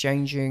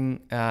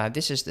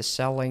 this is the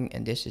selling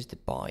and this is the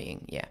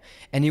buying, yeah.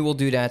 And he will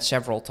do that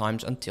several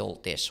times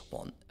until this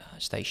one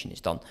station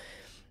is done.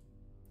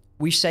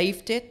 We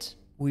saved it.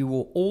 We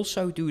will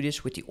also do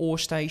this with the ore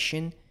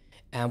station.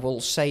 And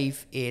we'll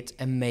save it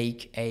and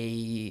make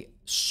a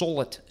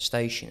solid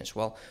station as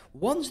well.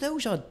 Once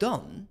those are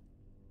done,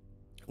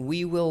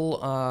 we will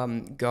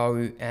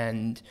go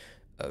and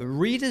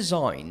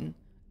redesign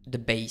the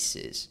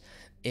bases.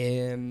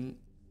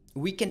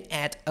 We can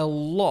add a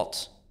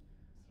lot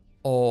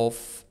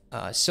of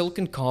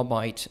silicon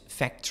carbide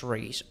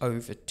factories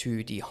over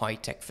to the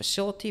high-tech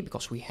facility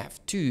because we have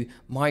 2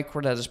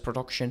 microlattice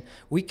production.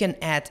 We can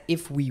add,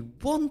 if we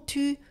want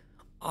to,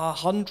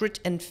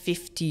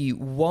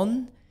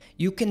 151.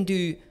 You can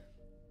do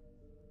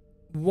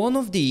one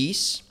of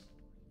these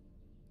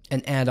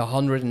and add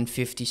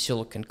 150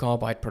 silicon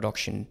carbide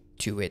production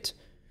to it,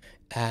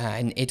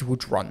 and it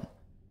would run.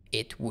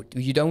 It would.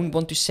 You don't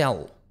want to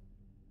sell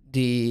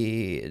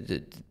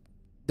the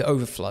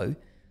overflow,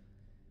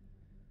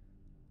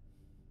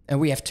 and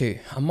we have 2.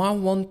 I might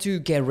want to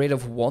get rid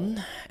of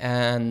 1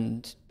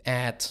 and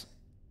add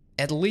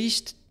at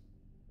least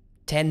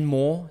 10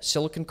 more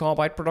silicon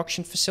carbide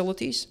production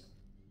facilities.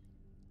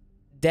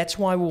 That's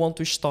why we want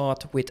to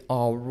start with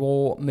our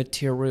raw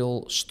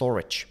material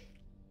storage.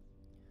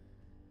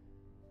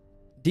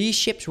 These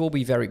ships will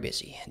be very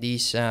busy.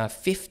 These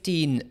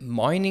 15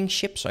 mining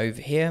ships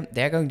over here,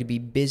 they're going to be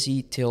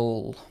busy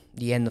till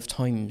the end of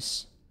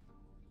times.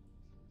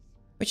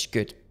 Which is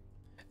good.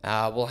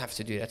 We'll have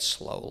to do that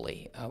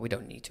slowly. We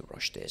don't need to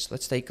rush this.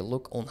 Let's take a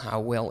look on how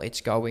well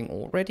it's going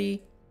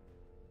already.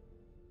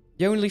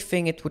 The only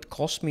thing it would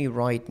cost me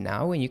right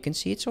now, and you can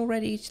see it's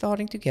already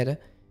starting together.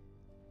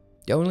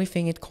 The only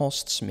thing it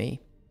costs me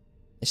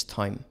is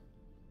time.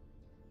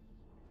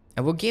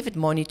 And we'll give it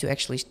money to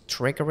actually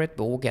trigger it,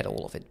 but we'll get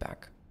all of it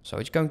back. So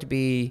it's going to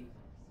be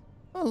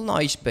a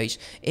nice base.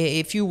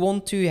 If you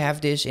want to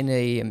have this in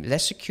a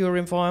less secure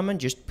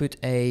environment, just put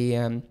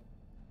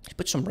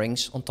some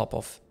rings on top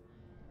of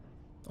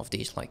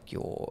these, like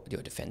your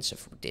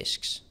defensive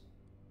discs.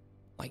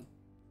 Like,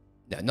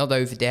 no, not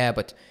over there,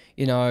 but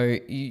you know,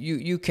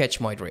 you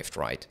catch my drift,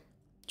 right?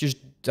 Just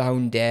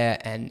down there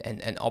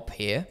and up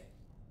here.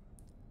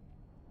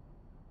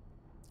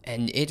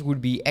 And it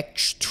would be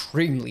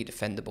extremely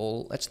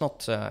defendable. Let's not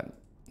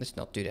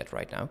do that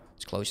right now.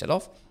 Let's close that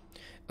off.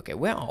 Okay,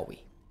 where are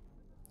we?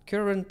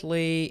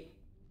 Currently,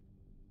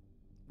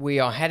 we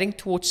are heading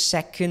towards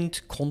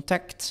second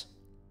contact.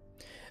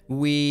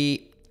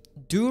 We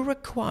do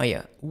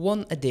require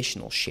 1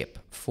 additional ship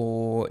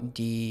for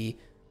the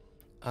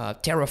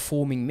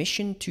terraforming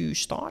mission to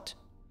start.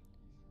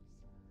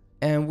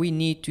 And we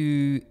need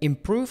to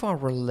improve our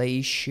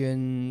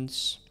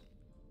relations.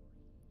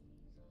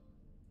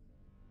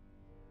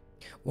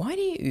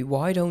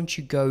 Why don't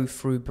you go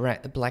through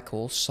Black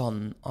Hole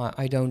Sun?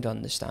 I don't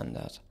understand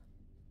that.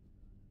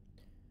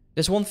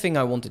 There's one thing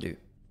I want to do.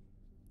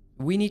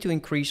 We need to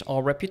increase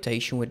our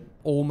reputation with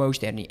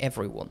almost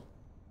everyone.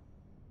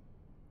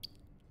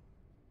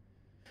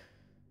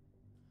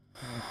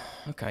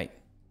 Okay,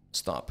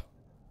 stop.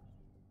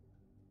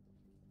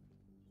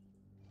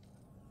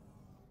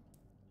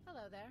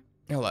 Hello there.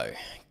 Hello,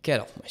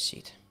 get off my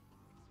seat.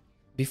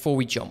 Before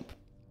we jump.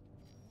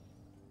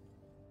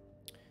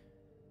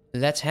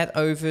 Let's head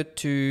over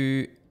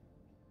to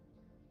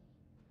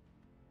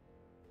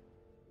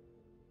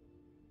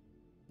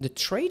the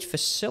trade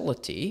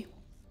facility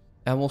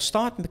and we'll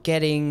start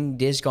getting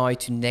this guy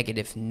to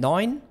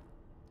 -9.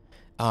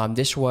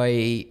 This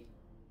way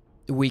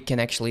we can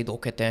actually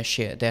look at their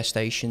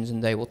stations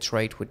and they will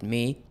trade with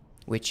me,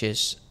 which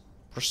is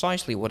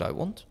precisely what I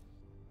want.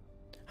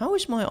 How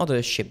is my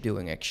other ship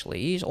doing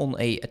actually? He's on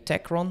a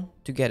attack run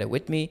together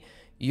with me.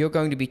 You're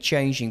going to be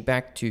changing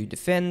back to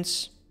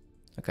defense.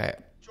 Okay.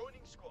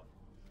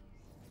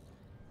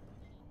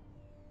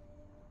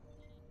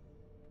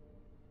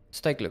 Let's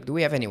take a look. Do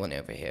we have anyone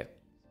over here?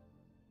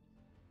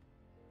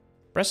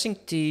 Pressing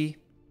T.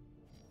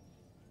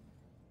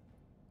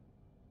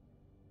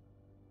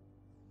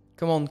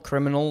 Come on,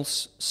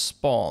 criminals,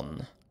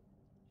 spawn.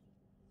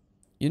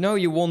 You know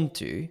you want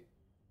to.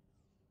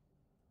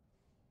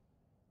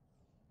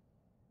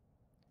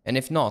 And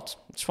if not,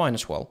 it's fine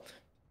as well.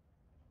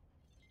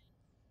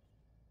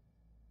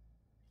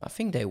 I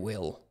think they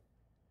will.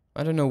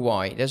 I don't know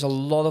why. There's a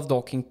lot of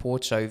docking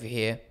ports over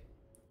here.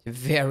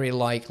 Very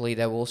likely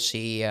they will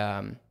see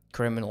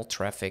criminal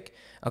traffic.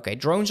 Okay,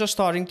 drones are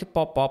starting to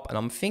pop up, and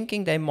I'm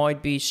thinking they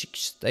might be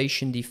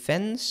station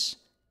defense.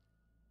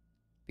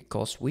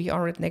 Because we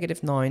are at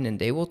 -9, and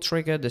they will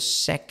trigger the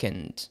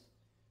second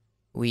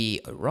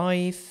we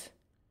arrive.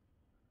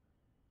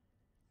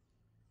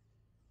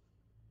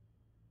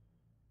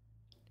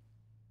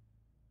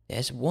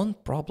 There's one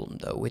problem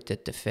though with the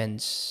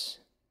defense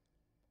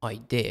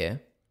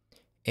idea,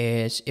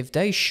 is if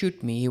they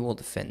shoot me, he will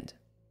defend.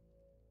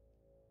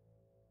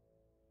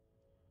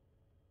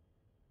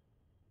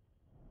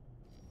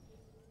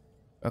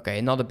 Okay,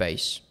 another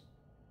base.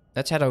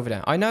 Let's head over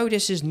there. I know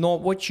this is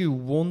not what you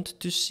want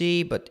to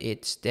see, but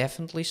it's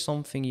definitely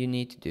something you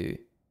need to do.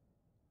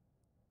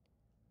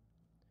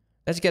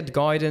 Let's get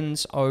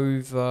guidance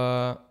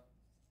over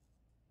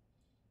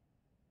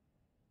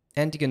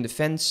anti-gun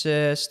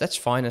defenses. That's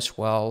fine as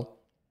well.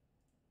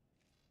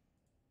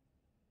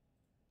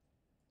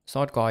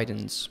 Start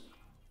guidance.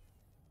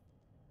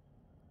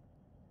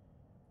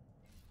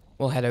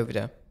 We'll head over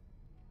there.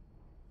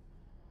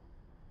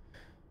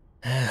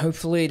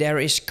 Hopefully there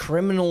is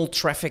criminal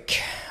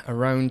traffic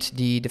around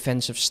the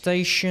defensive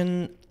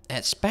station.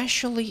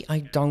 Especially I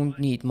don't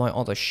need my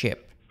other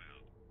ship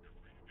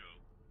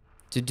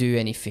to do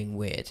anything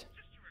weird.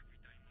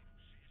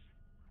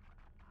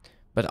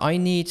 But I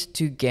need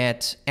to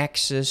get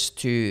access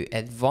to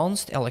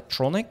advanced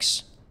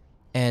electronics.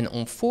 And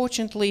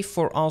unfortunately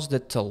for us, the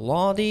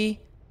Taladi,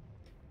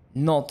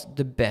 not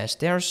the best.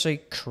 There's a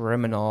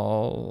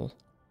criminal.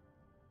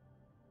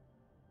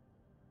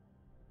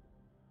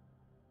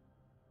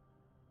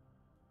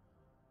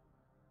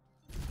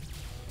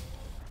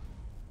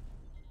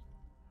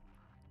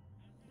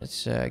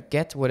 Let's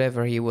get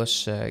whatever he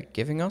was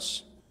giving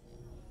us.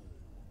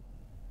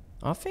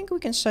 I think we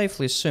can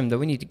safely assume that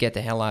we need to get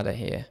the hell out of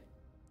here.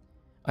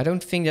 I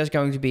don't think there's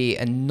going to be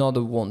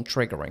another one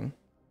triggering.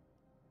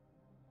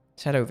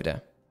 Let's head over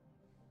there.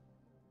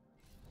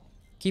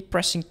 Keep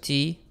pressing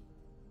T.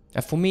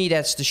 For me,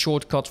 that's the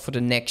shortcut for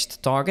the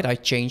next target. I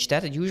changed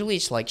that. Usually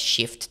it's like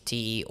Shift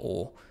T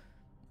or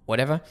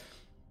whatever.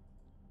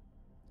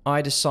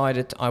 I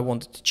decided I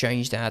wanted to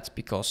change that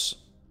because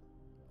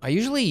I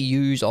usually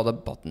use other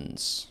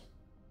buttons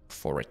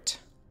for it.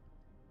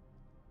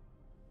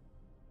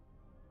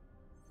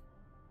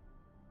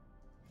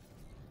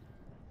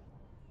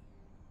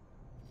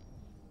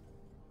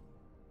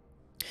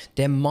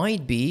 There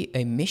might be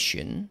a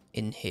mission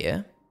in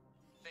here.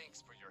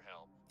 Thanks for your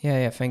help.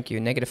 Yeah, thank you.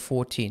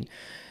 -14.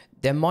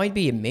 There might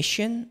be a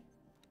mission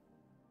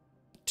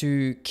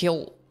to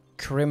kill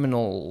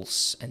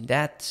criminals, and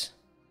that...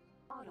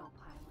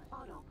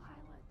 Autopilot.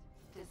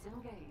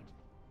 Disengage.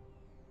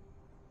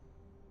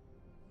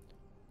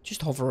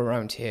 Just hover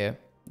around here.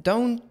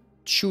 Don't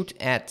shoot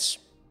at...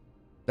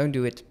 Don't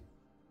do it.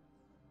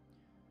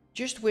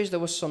 Just wish there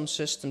was some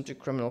system to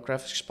criminal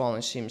graphics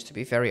spawning. Seems to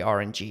be very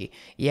RNG.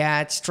 Yeah,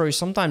 it's true.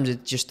 Sometimes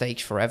it just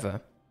takes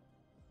forever.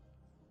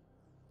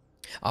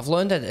 I've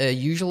learned that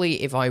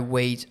usually if I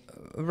wait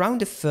around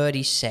the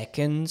 30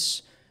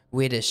 seconds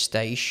with a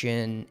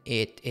station,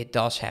 it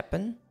does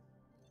happen.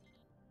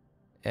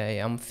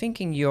 I'm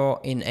thinking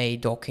you're in a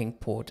docking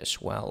port as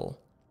well.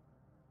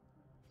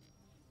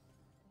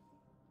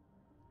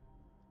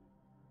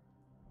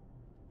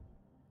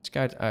 Let's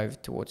go over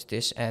towards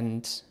this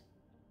end.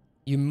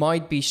 You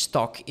might be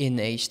stuck in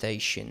a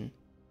station.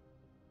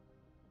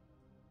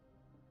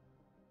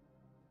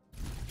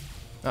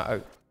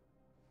 Uh-oh.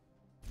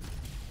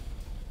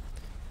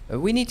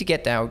 We need to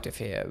get out of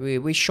here.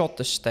 We shot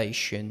the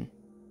station.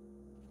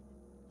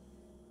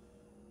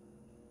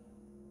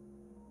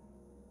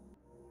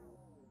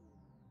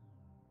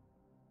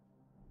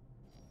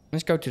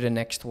 Let's go to the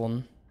next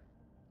one.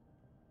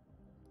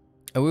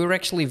 We were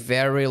actually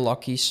very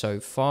lucky so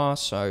far,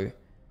 so...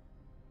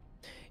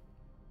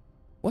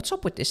 What's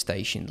up with this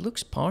station? It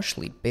looks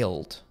partially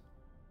built.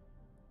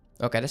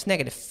 Okay, that's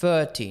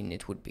 -13,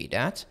 it would be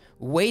that.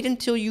 Wait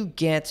until you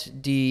get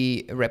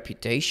the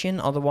reputation,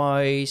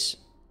 otherwise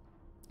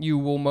you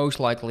will most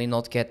likely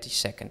not get the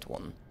second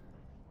one.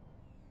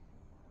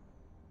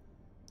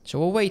 So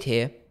we'll wait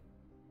here.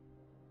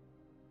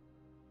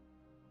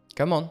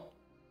 Come on.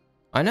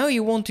 I know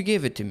you want to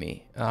give it to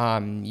me,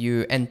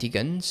 you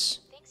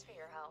anti-guns. Thanks for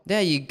your help.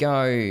 There you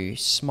go,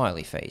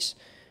 smiley face.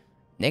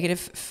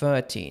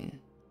 -13.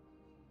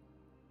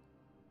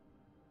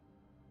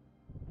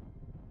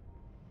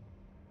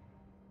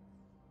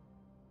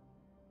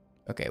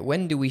 Okay,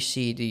 when do we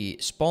see the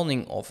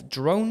spawning of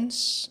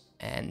drones?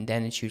 And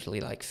then it's usually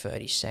like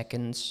 30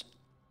 seconds.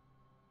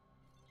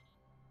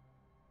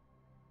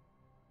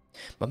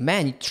 But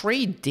man,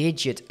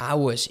 3-digit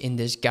hours in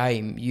this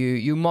game.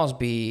 You must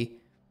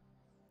be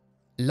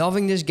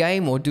loving this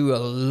game or do a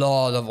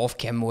lot of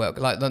off-cam work.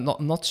 Like,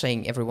 I'm not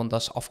saying everyone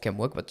does off-cam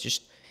work, but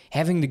just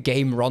having the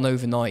game run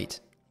overnight.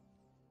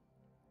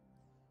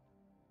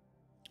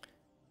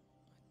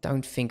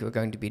 Don't think we're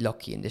going to be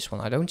lucky in this one.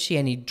 I don't see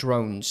any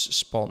drones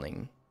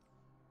spawning.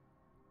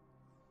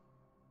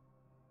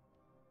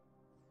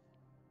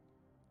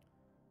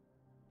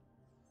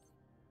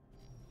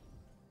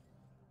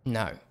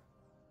 No.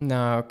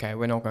 No, okay,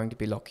 we're not going to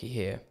be lucky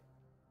here.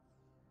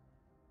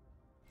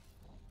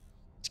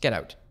 Let's get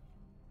out.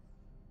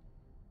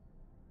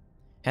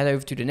 Head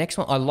over to the next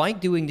one. I like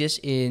doing this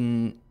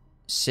in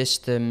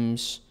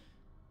systems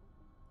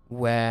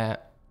where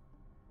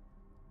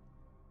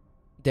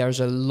there's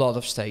a lot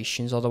of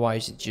stations.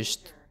 Otherwise it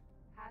just...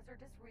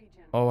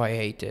 Oh, I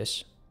hate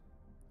this.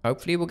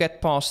 Hopefully we'll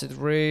get past it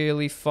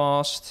really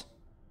fast.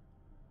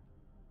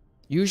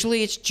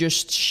 Usually it's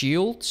just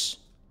shields.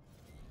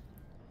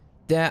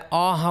 There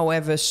are,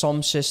 however,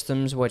 some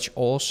systems which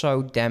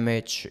also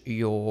damage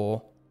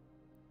your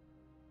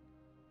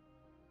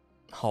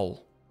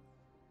hull.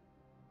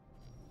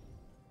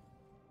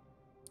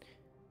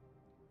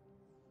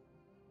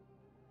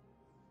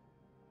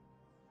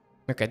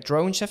 Okay,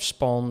 drones have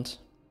spawned.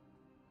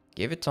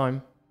 Give it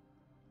time.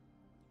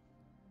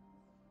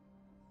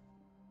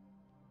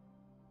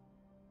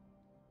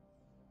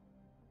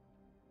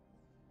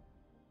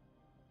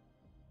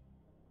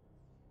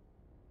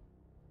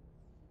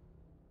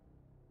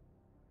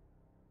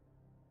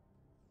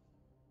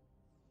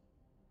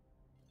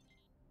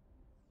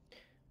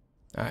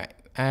 Alright,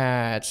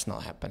 it's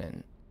not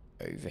happening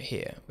over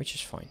here, which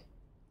is fine.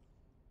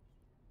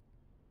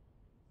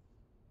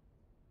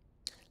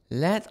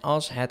 Let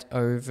us head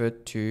over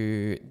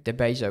to the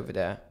base over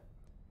there.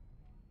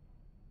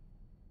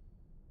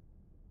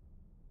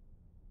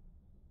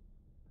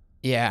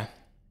 Yeah.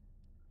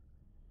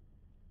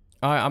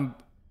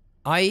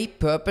 I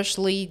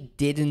purposely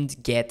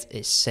didn't get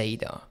a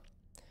SADA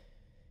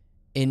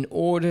in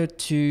order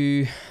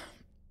to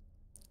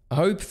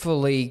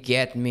hopefully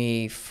get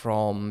me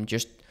from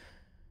just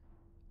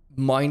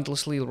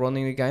mindlessly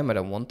running the game. I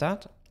don't want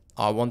that.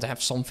 I want to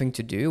have something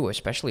to do,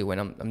 especially when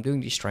I'm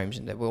doing these streams,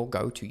 and they will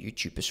go to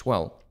YouTube as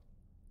well.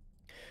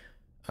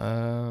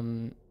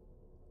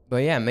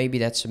 But yeah, maybe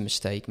that's a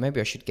mistake. Maybe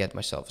I should get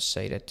myself a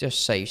SADA. That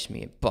just saves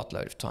me a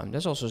buttload of time.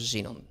 There's also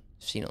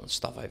xenon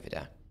stuff over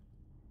there.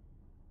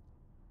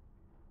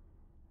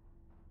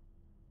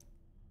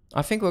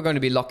 I think we're going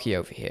to be lucky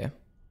over here.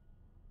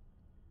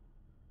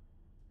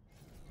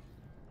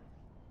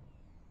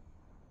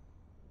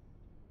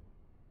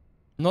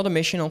 Not a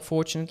mission,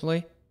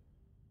 unfortunately.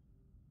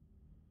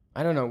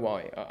 I don't know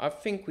why. I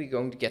think we're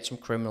going to get some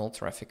criminal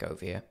traffic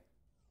over here.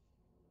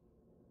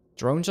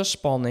 Drones are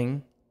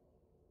spawning.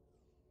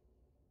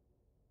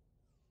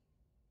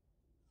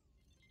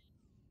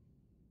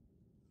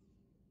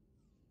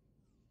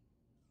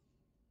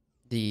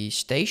 The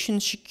station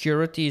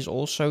security is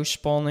also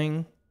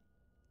spawning.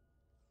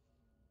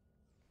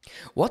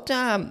 What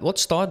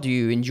star do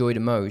you enjoy the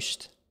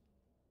most?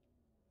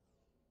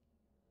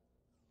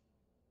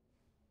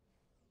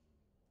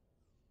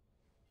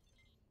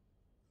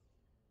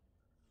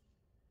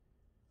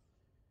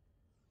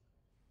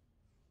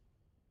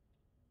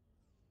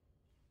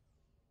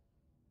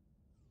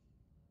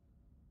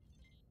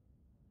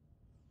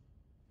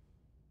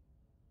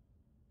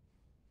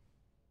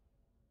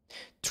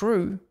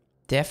 True.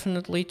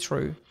 Definitely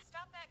true.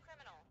 Stop that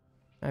criminal.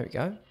 There we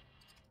go.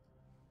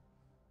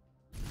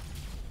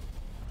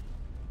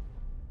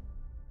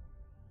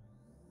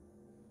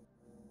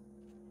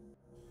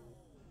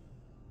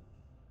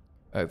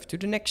 Over to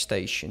the next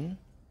station.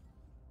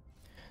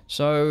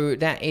 So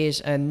that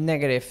is a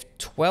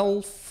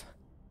 -12.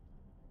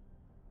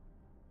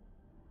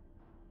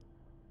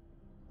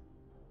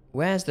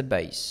 Where's the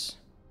base?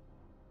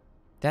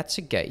 That's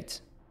a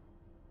gate.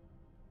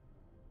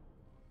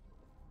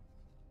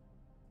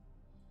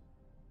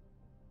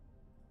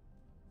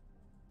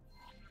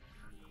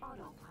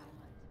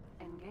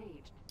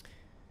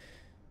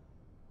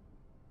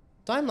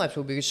 Time lapse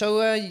will be good.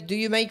 So, do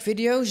you make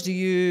videos?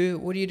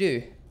 What do you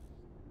do?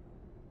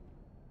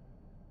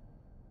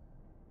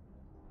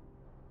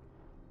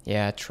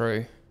 Yeah,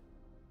 true.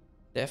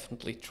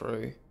 Definitely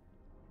true.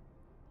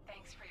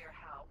 Thanks for your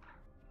help.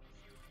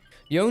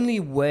 The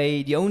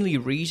only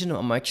reason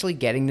I'm actually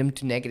getting them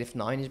to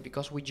 -9 is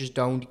because we just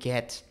don't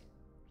get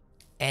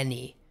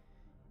any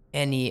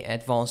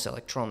advanced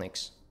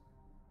electronics.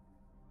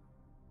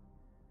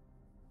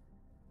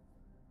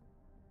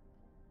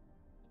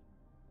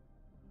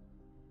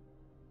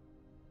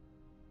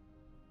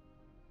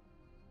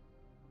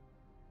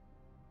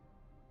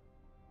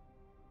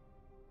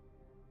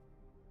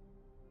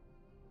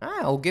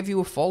 I'll give you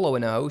a follow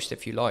and a host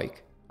if you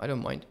like. I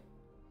don't mind.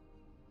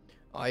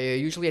 I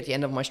usually at the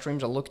end of my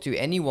streams I look to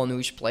anyone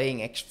who's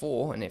playing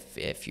X4, and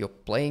if you're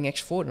playing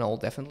X4, then I'll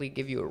definitely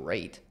give you a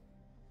raid.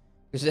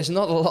 Because there's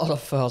not a lot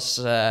of us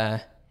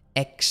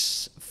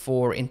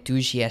X4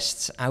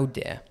 enthusiasts out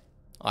there,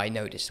 I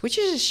noticed, which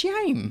is a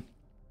shame.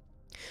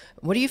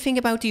 What do you think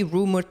about the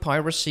rumored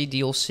piracy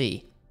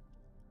DLC?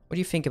 What do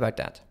you think about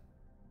that?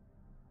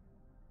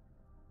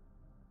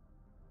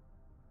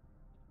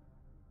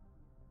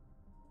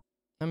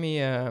 Let me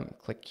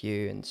click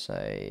you and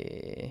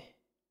say...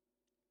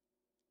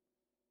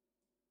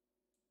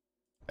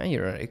 And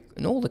you're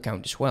an old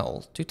account as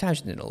well.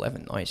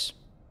 2011, nice.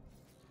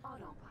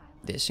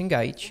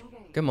 Disengage.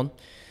 Come on.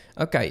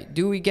 Okay,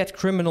 do we get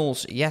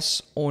criminals?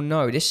 Yes or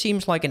no? This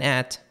seems like an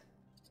ad.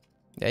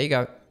 There you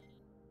go.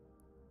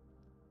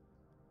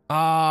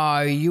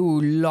 Ah,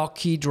 you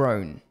lucky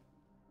drone.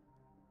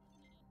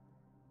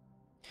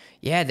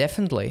 Yeah,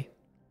 definitely.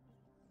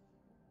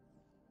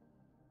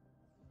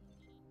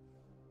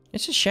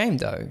 It's a shame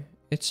though.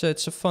 It's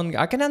a fun.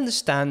 I can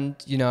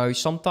understand, you know,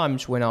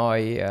 sometimes when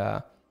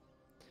I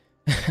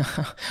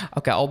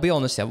okay, I'll be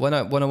honest here. When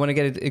I want to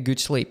get a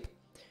good sleep,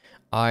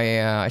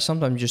 I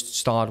sometimes just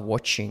start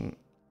watching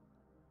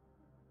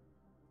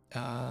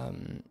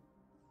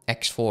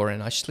X4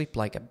 and I sleep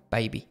like a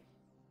baby.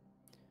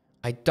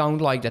 I don't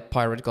like that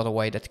pirate got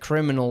away, that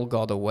criminal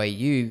got away,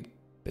 you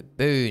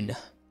baboon.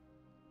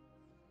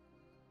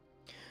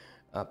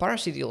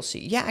 Piracy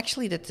DLC. Yeah,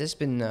 actually that has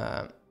been...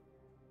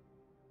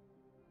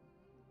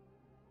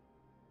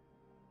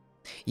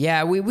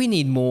 Yeah, we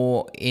need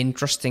more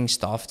interesting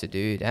stuff to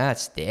do.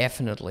 That's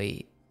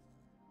definitely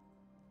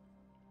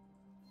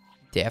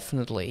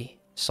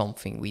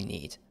something we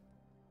need.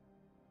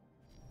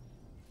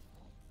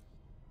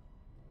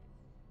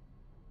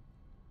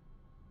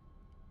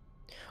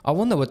 I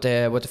wonder what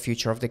the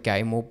future of the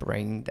game will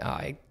bring.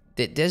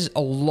 There's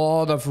a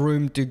lot of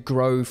room to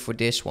grow for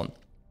this one.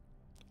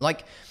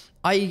 Like,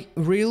 I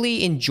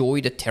really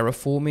enjoy the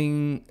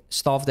terraforming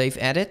stuff they've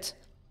added.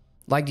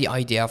 Like the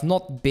idea. I've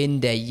not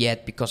been there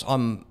yet because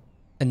I'm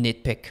a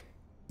nitpick,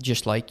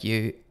 just like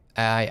you.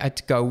 I had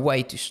to go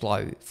way too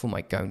slow for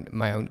my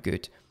own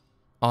good.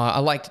 I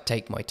like to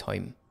take my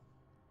time.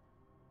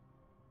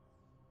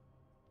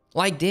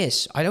 Like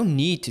this. I don't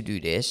need to do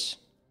this.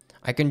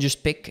 I can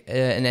just pick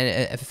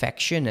a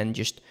faction and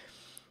just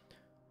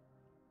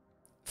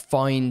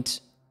find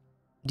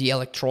the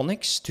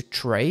electronics to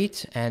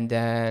trade and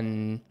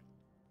then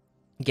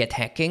get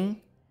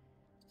hacking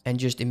and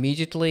just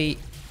immediately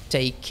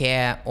take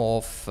care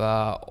of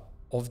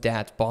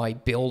that by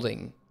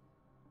building.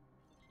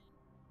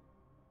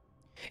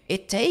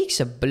 It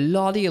takes a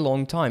bloody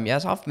long time.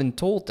 Yes, I've been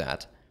told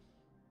that.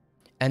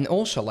 And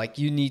also, like,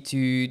 you need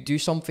to do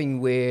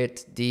something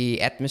with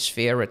the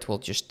atmosphere. It will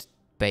just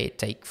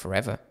take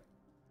forever.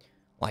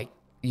 Like,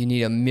 you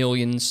need 1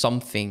 million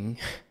something,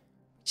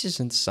 which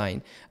is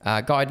insane.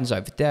 Guidance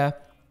over there,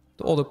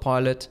 the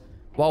autopilot,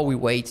 while we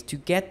wait to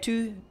get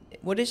to,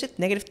 what is it,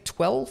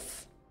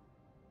 -12?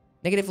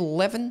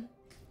 -11?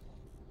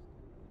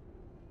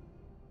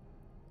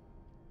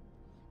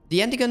 The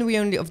antigun we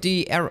only, of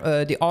the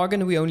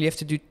argon we only have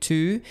to do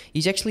 2.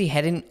 He's actually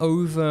heading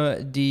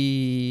over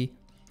the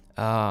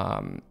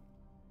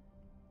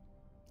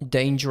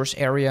dangerous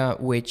area,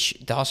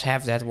 which does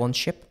have that one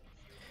ship.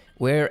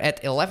 We're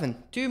at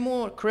 11. 2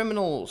 more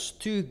criminals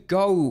to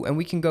go, and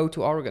we can go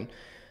to Argon.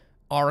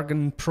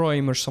 Argon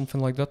Prime or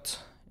something like that.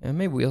 And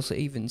maybe we'll also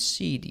even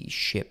see the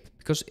ship,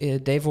 because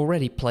they've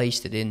already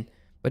placed it in.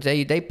 But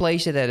they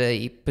place it at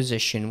a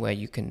position where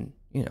you can,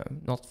 you know,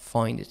 not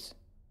find it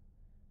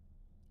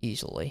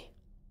easily.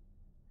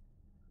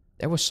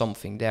 There was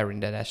something there in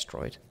that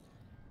asteroid.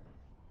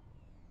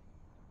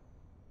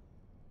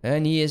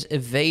 And he is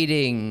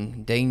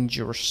evading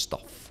dangerous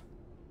stuff.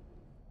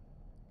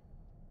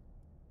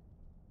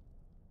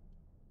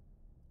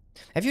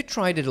 Have you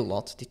tried it a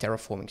lot, the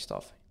terraforming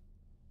stuff?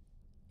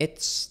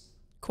 It's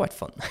quite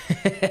fun.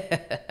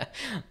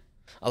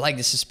 I like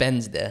the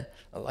suspense there.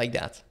 I like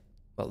that.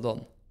 Well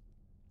done.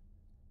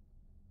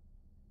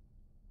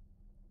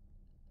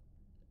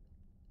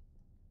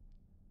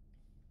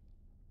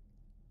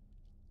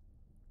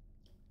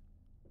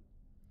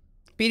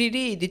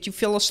 PDD, did you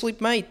fall asleep,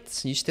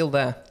 mate? You still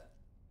there?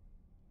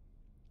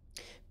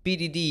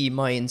 PDD,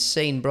 my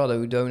insane brother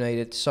who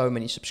donated so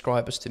many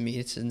subscribers to me.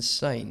 It's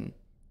insane.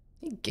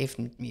 He gave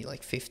me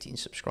like 15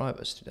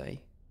 subscribers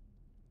today.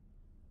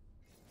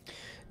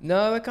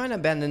 No, I kind of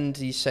abandoned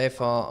the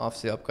safer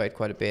after the upgrade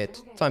quite a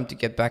bit. Time to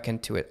get back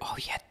into it. Oh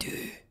yeah,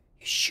 dude.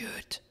 You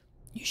should.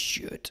 You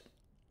should.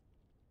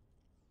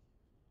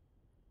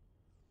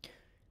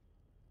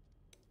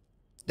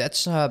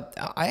 That's, I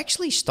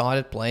actually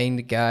started playing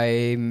the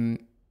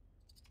game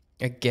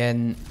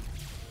again.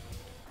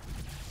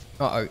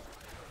 Uh-oh.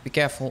 Be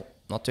careful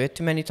not to hit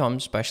too many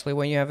times, especially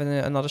when you have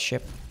another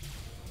ship.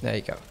 There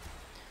you go.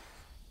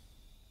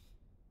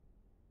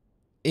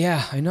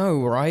 Yeah, I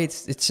know,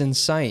 right? It's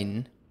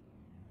insane.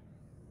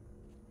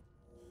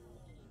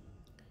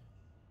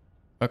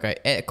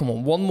 Okay, come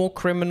on. One more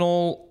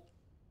criminal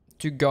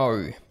to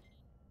go.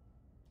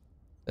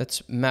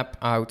 Let's map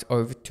out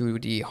over to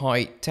the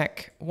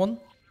high-tech one.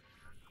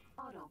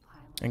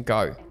 And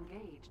go.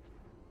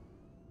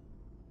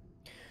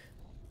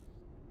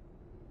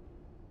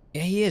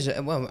 Yeah, he is.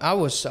 Well, I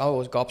was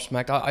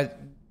gobsmacked. I,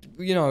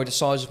 you know, the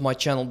size of my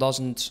channel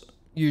doesn't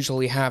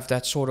usually have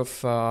that sort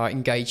of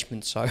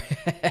engagement, so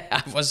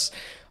I was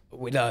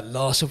with a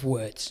loss of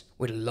words.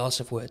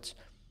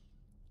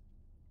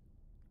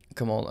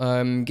 Come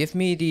on. Give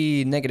me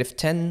the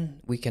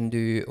 -10. We can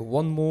do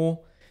one more.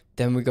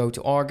 Then we go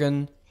to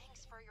argon.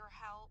 Thanks for your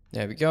help.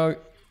 There we go.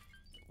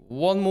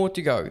 One more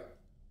to go.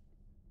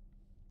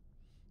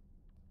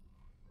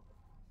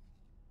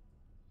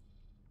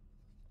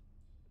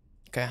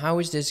 Okay, how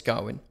is this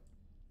going?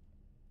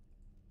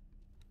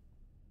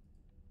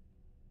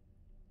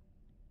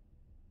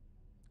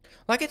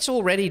 Like, it's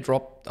already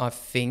dropped, I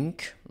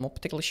think. I'm not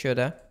particularly sure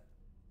there.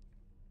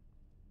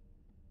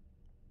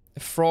 The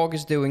frog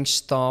is doing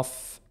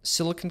stuff.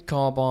 Silicon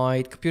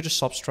carbide, computer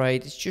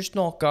substrate. It's just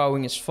not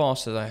going as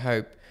fast as I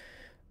hope.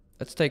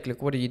 Let's take a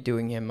look. What are you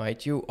doing here,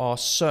 mate? You are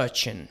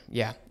searching.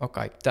 Yeah,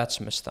 okay, that's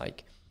a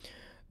mistake.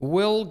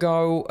 We'll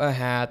go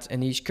ahead,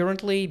 and he's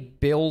currently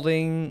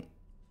building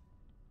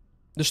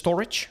the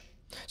storage.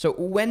 So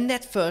when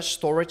that first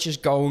storage is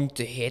going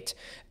to hit,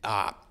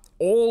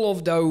 all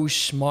of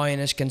those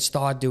miners can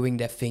start doing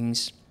their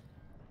things.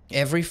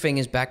 Everything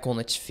is back on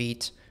its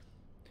feet.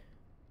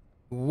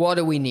 What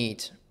do we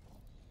need?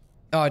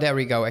 Oh, there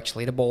we go,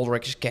 actually. The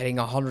Baldric is getting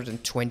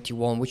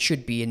 121, which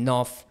should be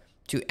enough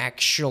to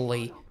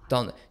actually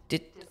done.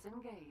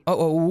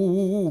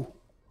 Oh.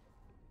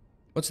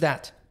 What's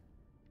that?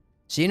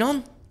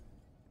 Xenon?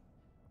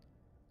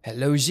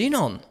 Hello,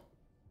 Xenon.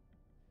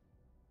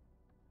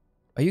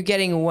 Are you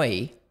getting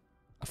away?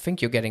 I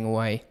think you're getting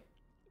away.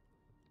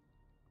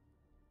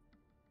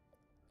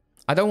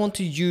 I don't want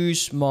to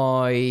use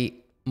my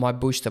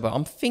booster, but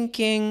I'm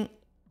thinking...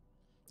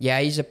 Yeah,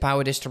 he's a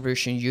power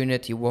distribution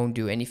unit. He won't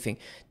do anything.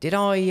 Did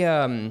I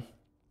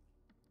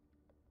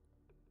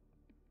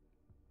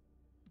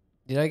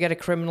get a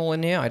criminal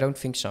in here? I don't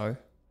think so.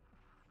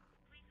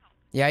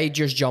 Yeah, he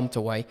just jumped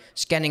away.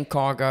 Scanning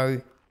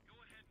cargo.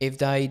 If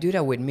they do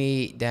that with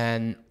me,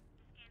 then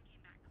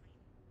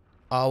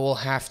I will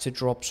have to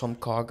drop some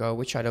cargo,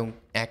 which I don't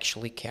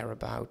actually care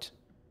about.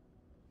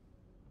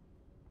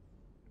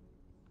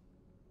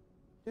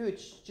 Dude,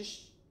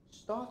 just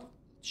start.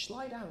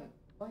 Slide down.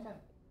 Lie down.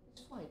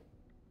 It's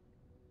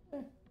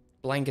fine.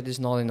 Blanket is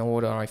not in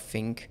order, I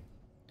think.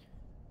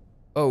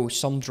 Oh,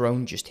 some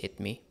drone just hit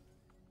me.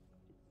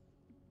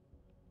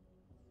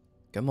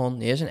 Come on,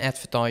 here's an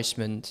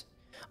advertisement.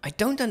 I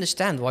don't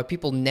understand why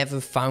people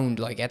never found,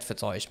 like,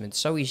 advertisements.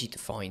 So easy to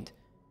find.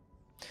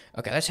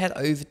 Okay, let's head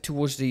over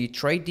towards the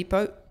trade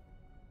depot.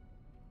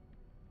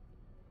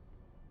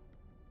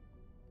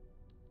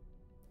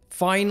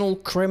 Final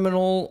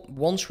criminal.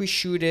 Once we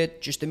shoot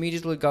it, just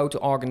immediately go to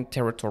Argon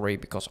territory,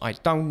 because I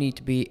don't need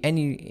to be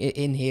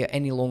in here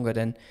any longer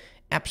than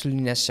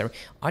absolutely necessary.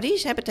 Are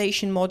these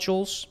habitation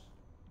modules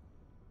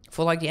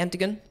for, like, the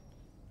antigen?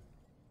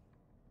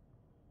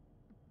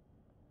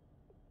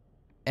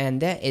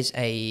 And there is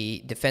a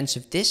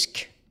defensive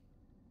disc.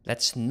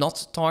 Let's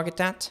not target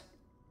that.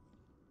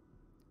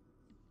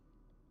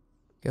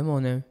 Come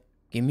on now.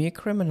 Give me a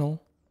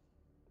criminal.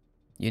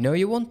 You know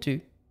you want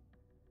to.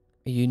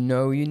 You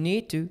know you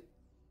need to.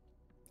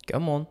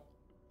 Come on.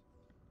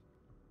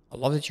 I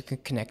love that you can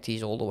connect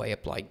these all the way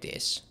up like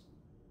this.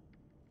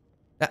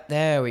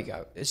 There we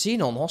go.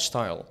 Xenon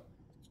hostile.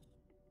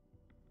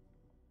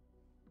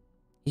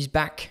 He's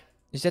back.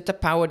 Is that the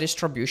power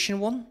distribution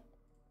one?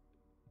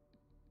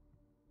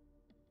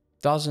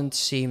 Doesn't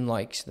seem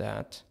like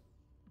that.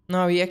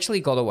 No, he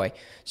actually got away.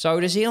 So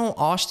the Xenon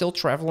are still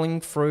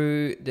traveling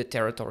through the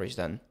territories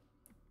then.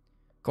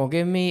 Go on,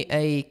 give me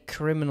a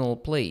criminal,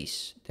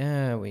 please.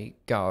 There we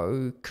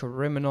go.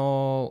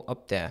 Criminal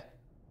up there.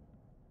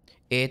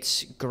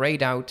 It's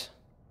grayed out.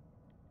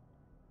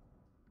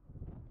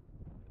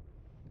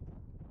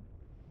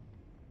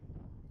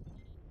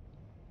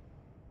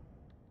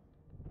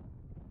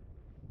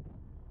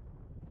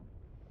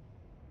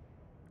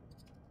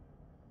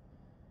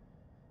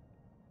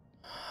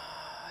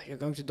 You're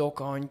going to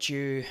dock, aren't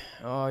you?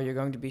 Oh, you're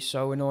going to be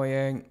so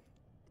annoying.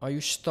 Are you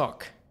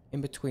stuck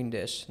in between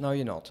this? No,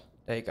 you're not.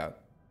 There you go.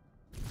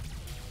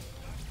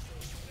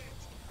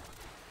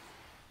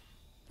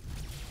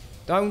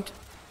 Don't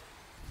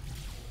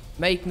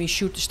make me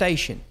shoot the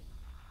station.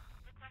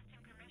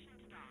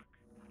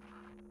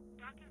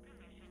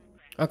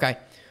 Okay,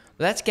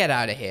 let's get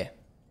out of here.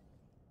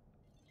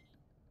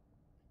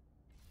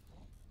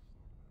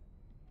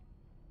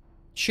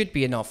 Should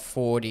be enough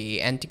for the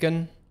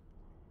antigen.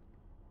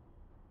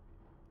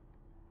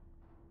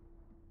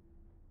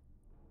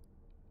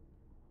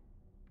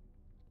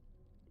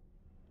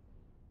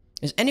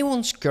 Is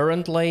anyone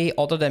currently,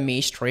 other than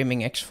me,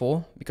 streaming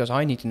X4? Because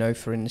I need to know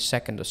for in a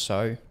second or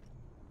so.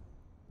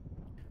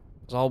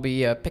 Because I'll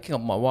be picking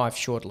up my wife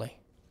shortly.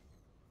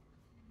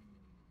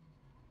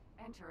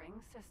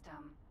 Entering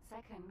system.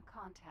 Second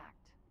contact.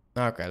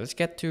 Okay, let's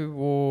get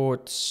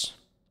towards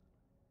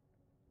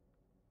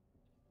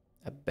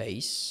a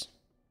base.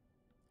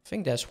 I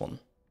think there's one.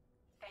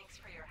 Thanks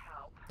for your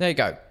help. There you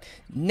go.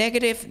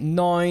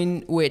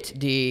 -9 with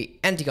the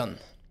antigun.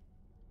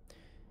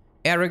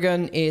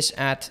 Aragon is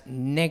at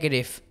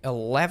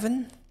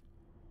 -11.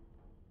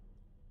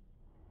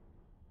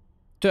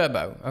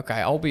 Turbo. Okay,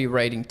 I'll be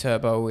raiding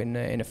Turbo in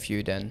a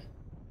few then.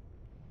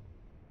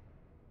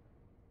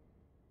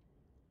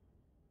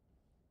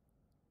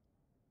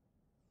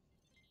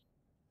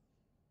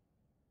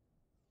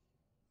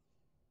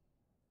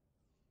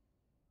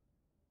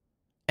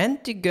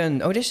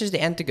 Antigun. Oh, this is the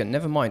antigun.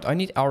 Never mind. I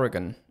need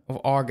argon.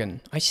 Or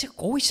argon.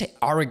 Always say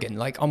argon.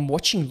 Like I'm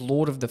watching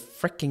Lord of the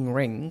freaking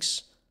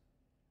Rings.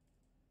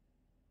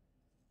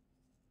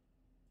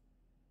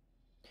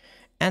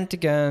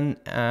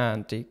 Antigun,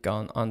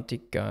 antigun,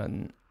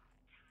 antigun.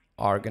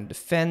 Argon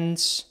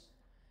defense.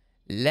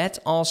 Let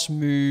us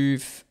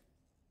move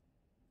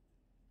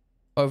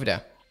over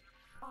there.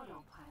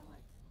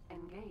 Autopilot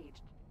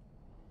engaged.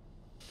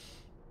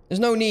 There's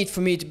no need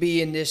for me to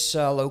be in this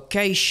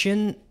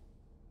location.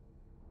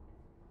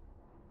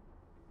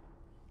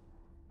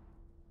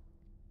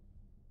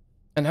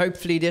 And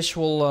hopefully this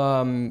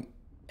will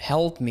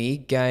help me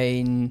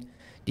gain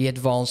the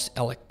advanced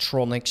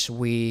electronics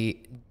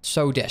we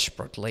so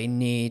desperately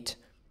need.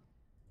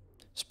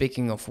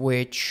 Speaking of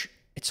which,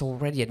 it's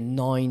already at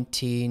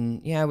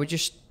 19. Yeah, we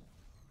just...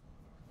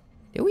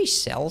 Did we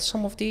sell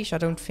some of these? I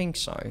don't think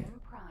so.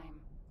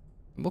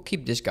 We'll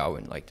keep this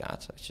going like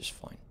that. That's just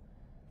fine.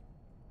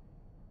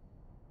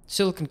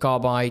 Silicon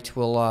carbide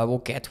we'll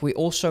get. We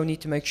also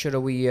need to make sure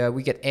that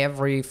we get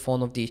every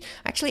one of these.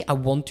 Actually, I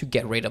want to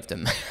get rid of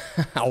them.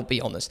 I'll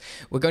be honest.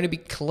 We're going to be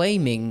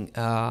claiming...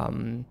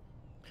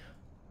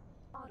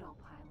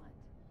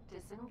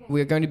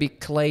 we're going to be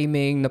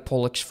claiming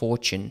Napoleon's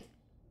fortune.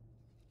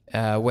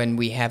 When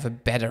we have a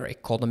better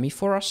economy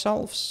for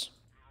ourselves.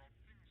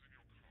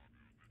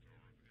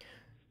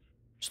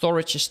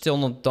 Storage is still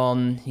not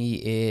done.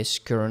 He is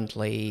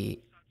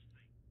currently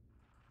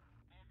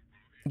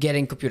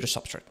getting computer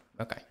substrate.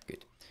 Okay,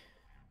 good.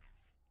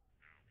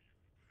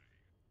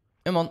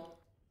 Come on.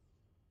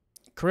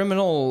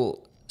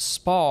 Criminal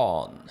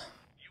spawn.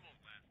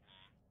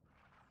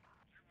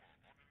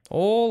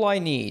 All I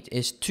need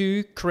is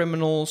 2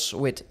 criminals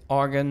with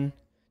Argon,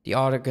 the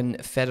Argon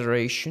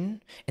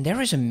Federation. And there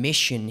is a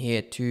mission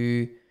here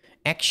to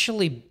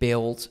actually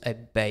build a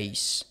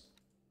base.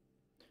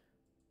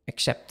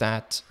 Except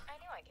that... I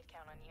knew I could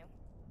count on you.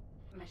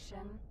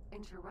 Mission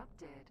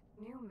interrupted.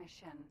 New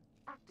mission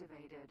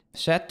activated.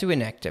 Set to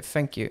inactive,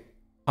 thank you.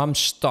 I'm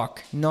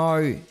stuck.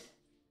 No.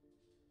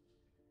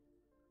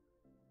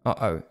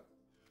 Uh-oh.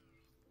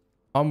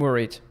 I'm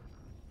worried.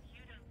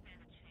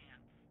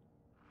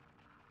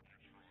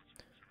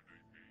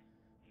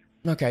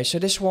 Okay, so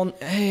this one...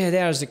 Hey,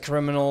 there's the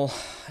criminal.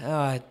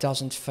 It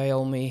doesn't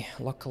fail me,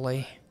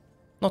 luckily.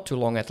 Not too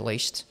long, at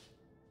least.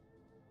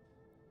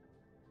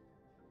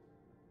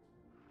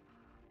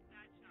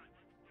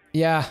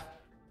 Yeah.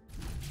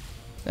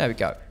 There we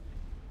go.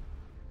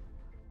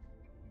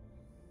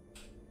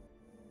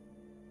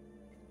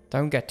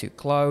 Don't get too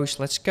close.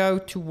 Let's go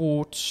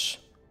towards...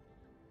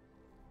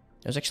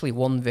 There's actually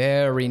one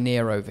very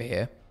near over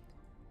here.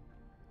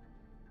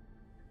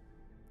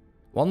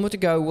 One more to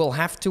go. We'll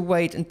have to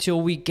wait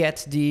until we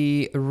get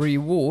the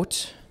reward.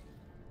 So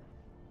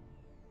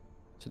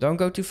don't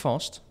go too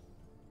fast.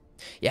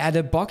 Yeah,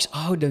 the box...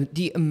 Oh,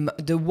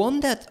 the one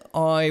that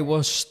I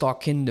was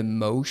stuck in the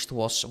most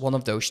was one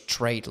of those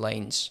trade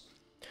lanes.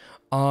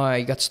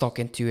 I got stuck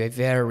into a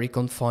very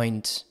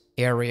confined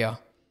area.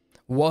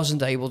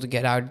 Wasn't able to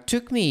get out. It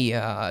took me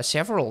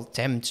several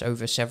attempts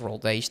over several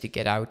days to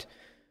get out.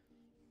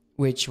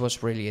 Which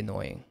was really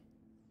annoying.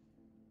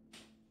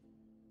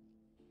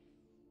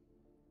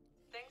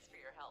 Thanks for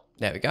your help.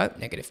 There we go.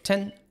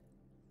 -10.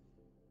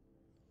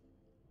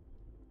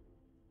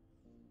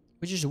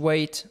 We just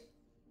wait.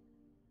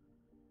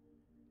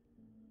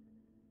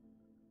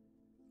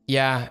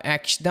 Yeah,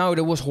 actually, no,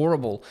 that was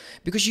horrible.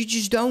 Because you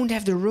just don't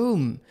have the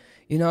room.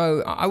 You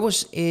know, I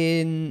was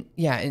in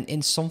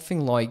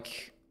something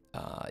like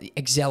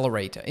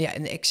accelerator. Yeah,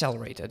 an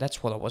accelerator.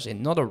 That's what I was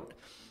in.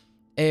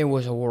 It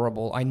was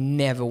horrible. I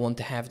never want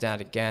to have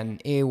that again.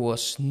 It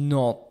was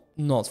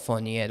not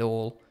funny at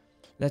all.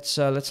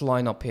 Let's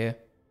line up here.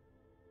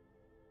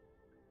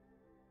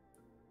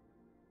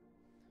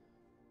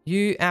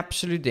 You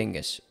absolute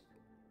dingus.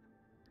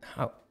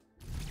 How?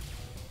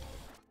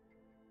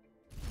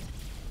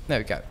 There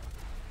we go.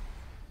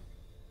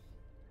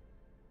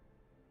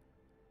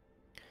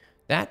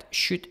 That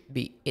should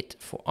be it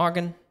for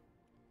Argon.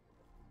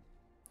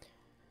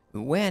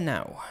 Where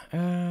now?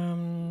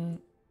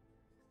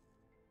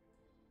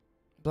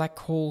 Black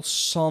Hole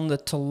Sun, the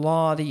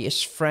Taladi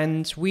is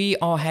friends. We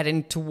are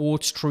heading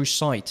towards True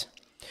Sight.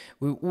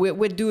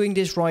 We're doing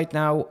this right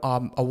now.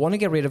 I want to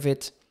get rid of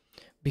it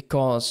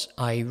because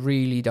I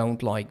really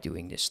don't like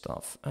doing this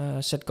stuff.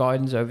 Set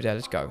guidance over there.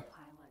 Let's go.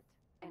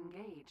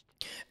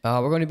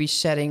 We're going to be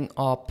setting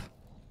up...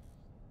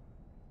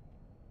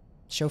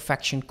 Show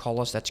faction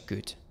colors. That's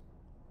good.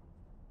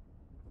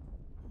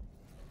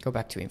 Go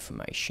back to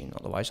information.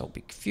 Otherwise I'll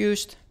be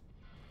confused.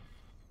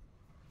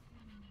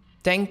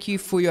 Thank you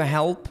for your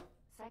help.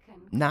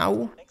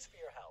 Now. Thanks for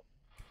your help.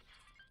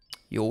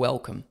 You're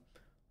welcome.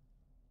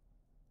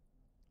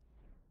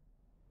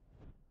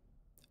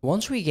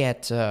 Once we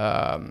get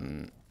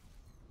Entering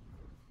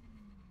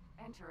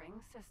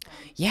system.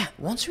 yeah,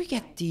 once we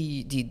get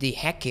the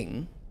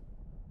hacking.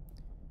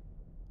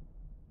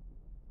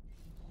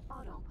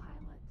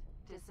 Autopilot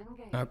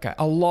disengaged. Okay,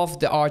 I love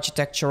the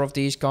architecture of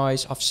these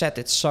guys. I've said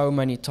it so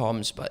many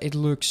times, but it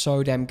looks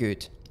so damn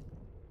good.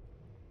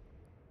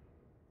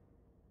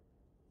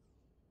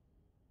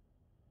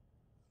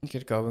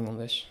 get going on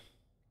this.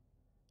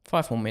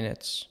 5 more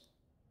minutes.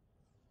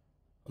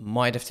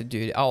 Might have to do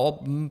it.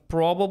 I'll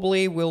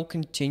probably will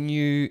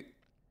continue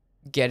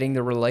getting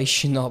the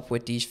relation up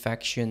with these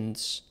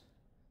factions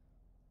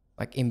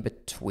like in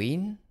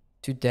between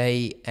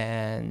today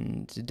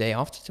and the day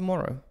after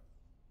tomorrow.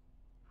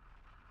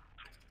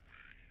 I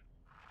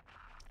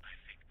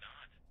think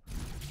not.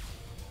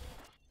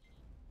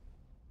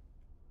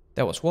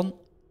 That was 1.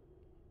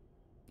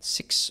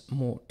 6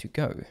 more to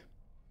go.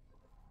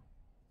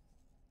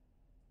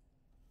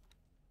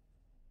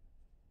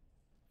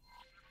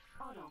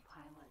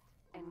 Autopilot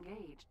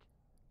engaged.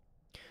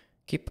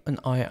 Keep an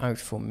eye out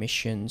for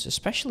missions,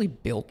 especially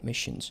build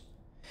missions.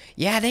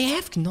 Yeah, they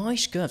have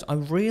nice guns. I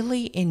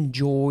really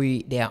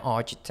enjoy their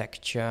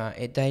architecture.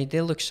 They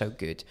look so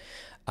good.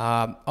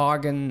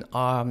 Argon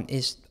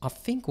is, I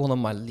think, one of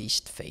my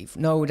least favorite.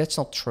 No, that's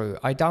not true.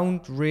 I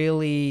don't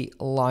really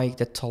like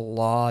the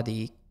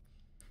Taladi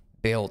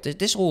build.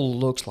 This all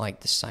looks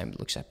like the same. It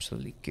looks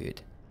absolutely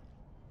good.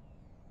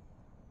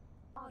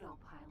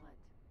 Autopilot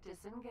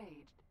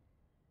disengaged.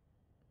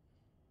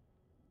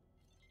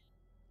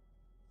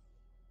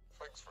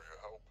 Thanks for your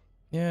help.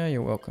 Yeah,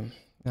 you're welcome.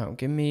 Now,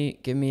 give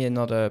me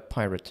another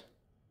pirate.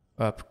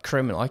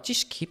 Criminal. I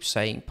just keep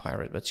saying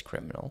pirate, but it's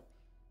criminal.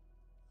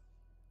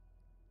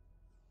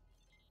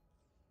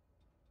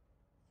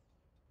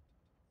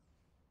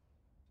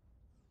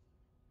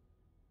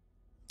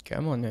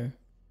 Come on now.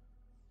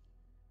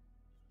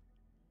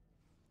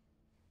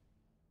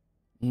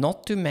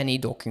 Not too many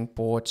docking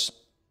ports.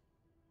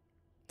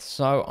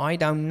 So I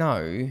don't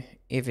know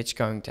if it's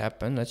going to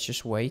happen. Let's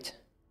just wait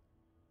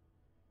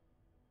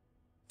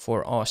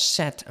for our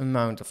set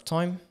amount of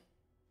time.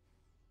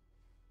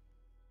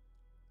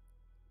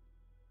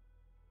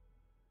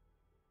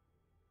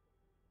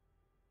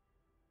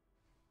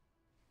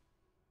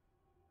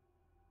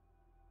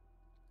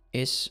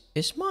 Is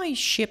my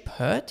ship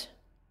hurt?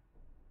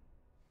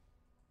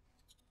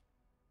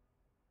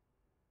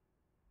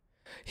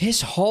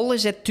 His hull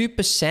is at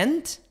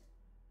 2%?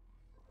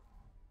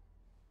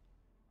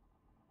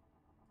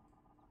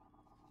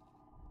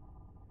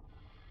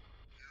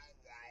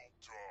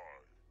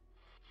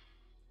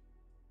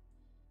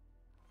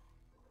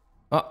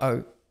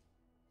 Uh-oh.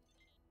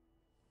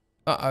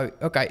 Uh-oh.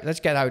 Okay, let's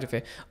get out of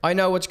here. I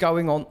know what's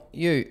going on.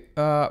 You,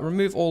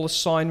 remove all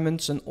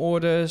assignments and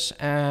orders,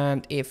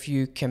 and if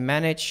you can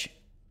manage,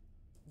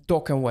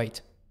 dock and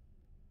wait.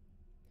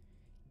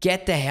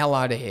 Get the hell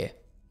out of here.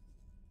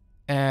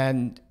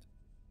 And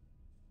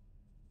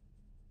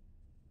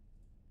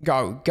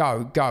go.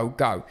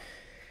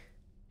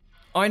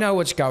 I know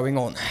what's going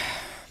on.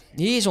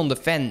 He is on the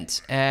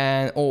fence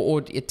and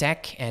or the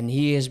attack, and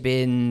he has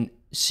been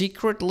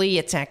secretly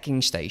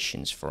attacking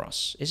stations for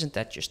us. Isn't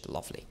that just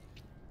lovely?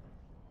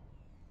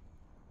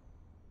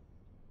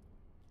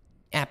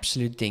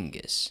 Absolute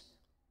dingus.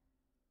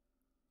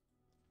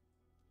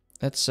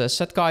 Let's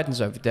set guidance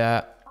over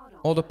there.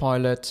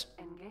 Autopilot.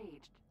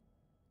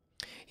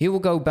 He will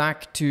go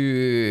back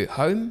to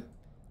home,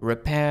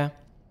 repair,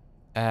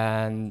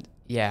 and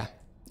yeah,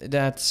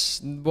 that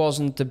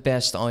wasn't the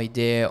best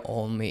idea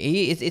on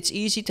me. It's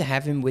easy to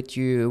have him with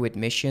you with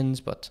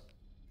missions, but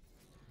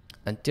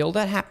until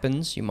that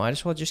happens, you might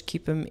as well just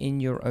keep him in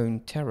your own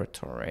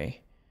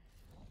territory.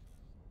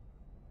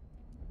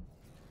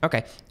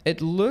 Okay, it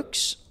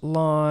looks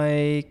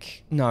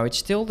like... No, it's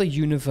still the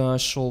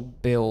universal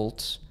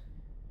build.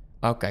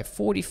 Okay,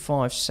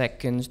 45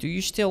 seconds. Do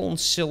you still on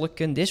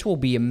silicon? This will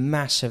be a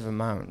massive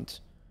amount.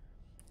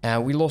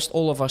 We lost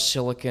all of our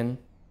silicon.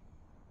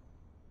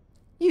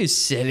 You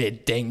silly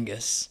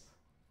dingus.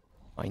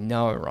 I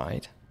know,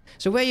 right?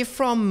 So where are you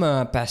from,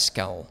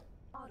 Pascal?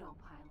 Autopilot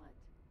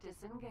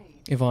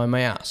disengaged. If I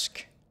may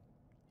ask.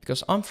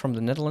 Because I'm from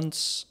the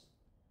Netherlands.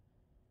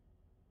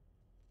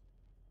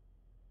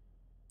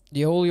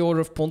 The Holy Order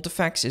of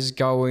Pontifex is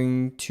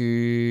going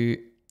to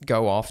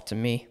go after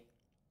me.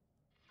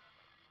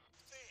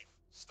 Steve,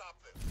 stop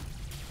this.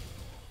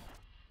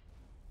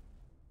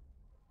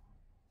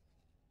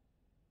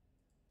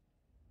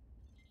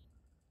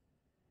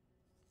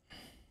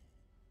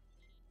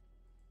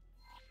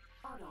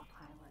 Autopilot.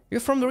 You're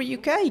from the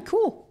UK,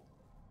 cool.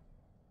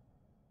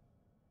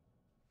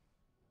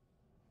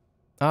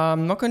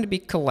 I'm not going to be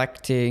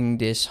collecting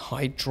this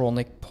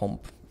hydronic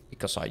pump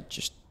because I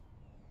just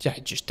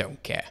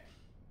don't care.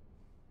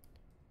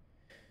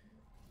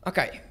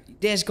 Okay,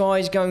 this guy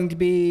is going to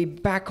be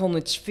back on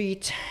its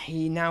feet.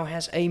 He now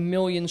has 1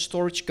 million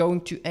storage,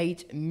 going to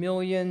 8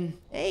 million.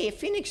 Hey,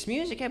 Phoenix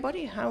Music, hey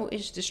buddy, how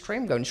is the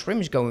stream going? Stream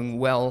is going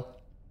well.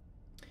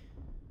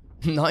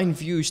 9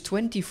 views,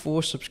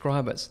 24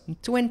 subscribers.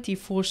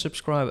 24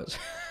 subscribers.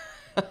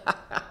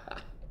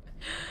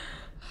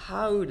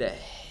 How the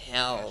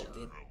hell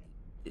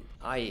did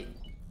I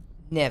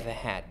never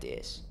had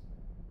this?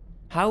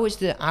 How is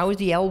the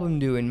album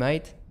doing,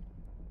 mate?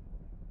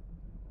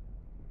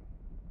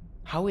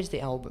 How is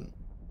the album?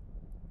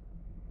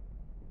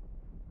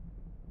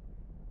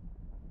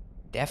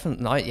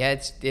 Definitely not. Yeah,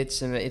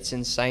 it's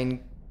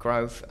insane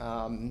growth.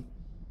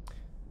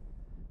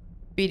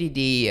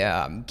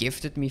 PDD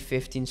gifted me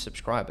 15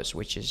 subscribers,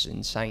 which is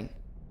insane.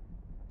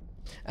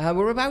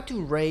 We're about to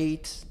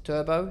raid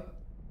Turbo.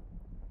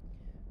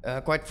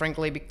 Quite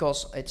frankly,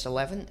 because it's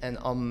 11 and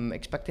I'm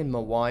expecting my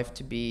wife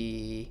to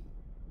be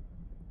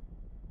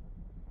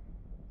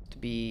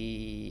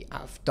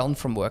I've done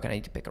from work and I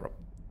need to pick her up.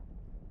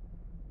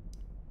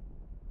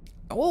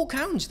 All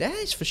counts, that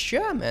is for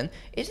sure, man.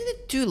 Isn't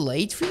it too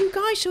late for you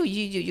guys? So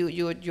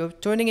you're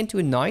turning into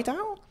a night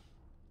owl?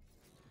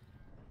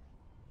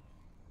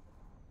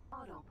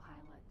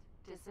 Autopilot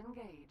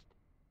disengaged.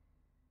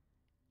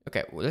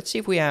 Okay, well, let's see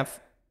if we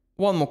have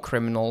one more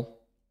criminal.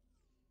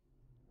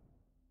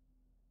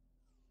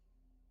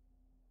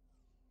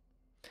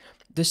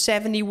 The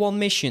 71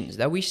 missions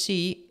that we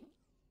see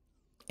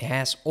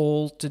has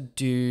all to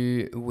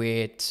do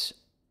with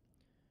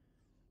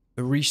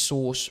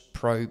resource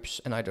probes,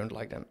 and I don't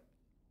like them.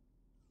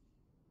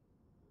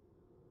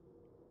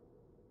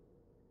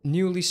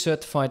 Newly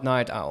certified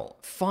night owl,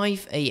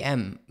 5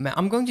 a.m. Man,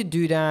 I'm going to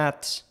do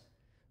that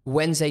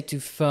Wednesday to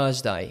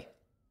Thursday.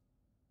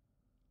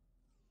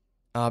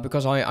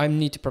 Because I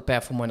need to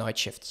prepare for my night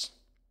shifts.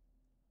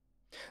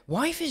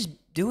 Wife is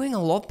doing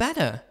a lot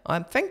better.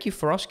 Thank you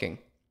for asking.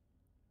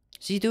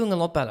 She's doing a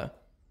lot better.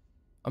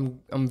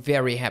 I'm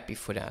very happy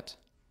for that.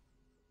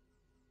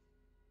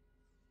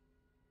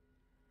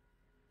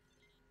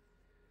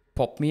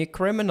 Pop me a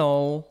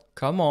criminal.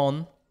 Come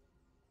on.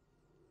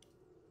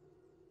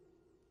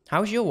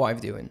 How's your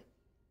wife doing?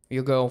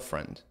 Your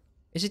girlfriend?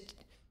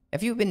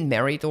 Have you been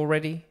married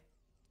already?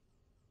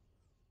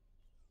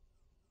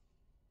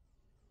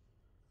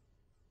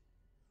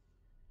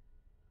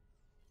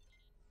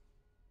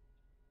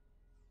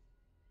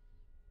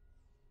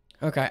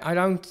 Okay, I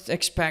don't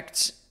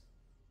expect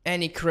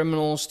any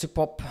criminals to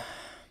pop.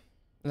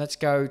 Let's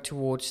go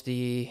towards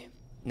the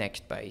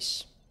next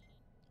base.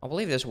 I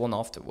believe there's one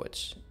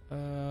afterwards.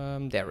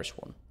 There is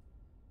one.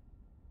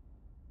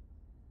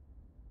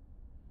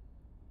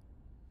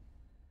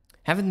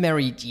 Haven't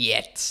married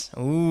yet.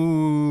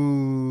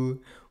 Ooh.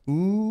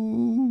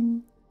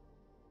 Ooh.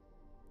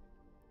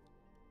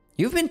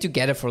 You've been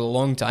together for a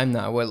long time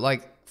now. What,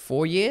 like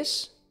 4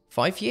 years?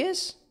 5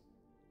 years?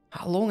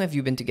 How long have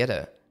you been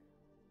together?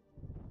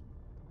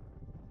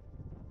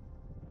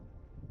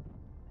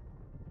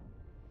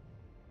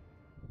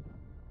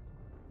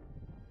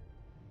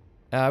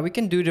 We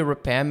can do the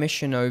repair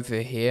mission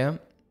over here.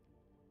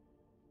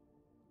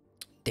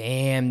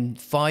 Damn,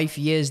 5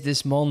 years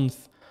this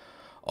month.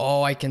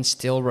 Oh, I can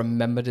still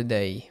remember the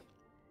day.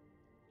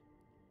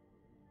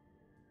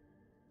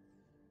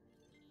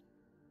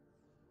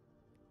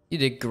 You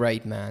did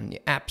great, man. You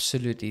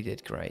absolutely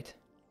did great.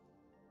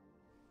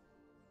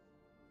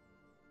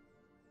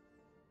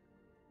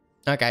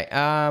 Okay,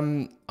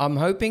 I'm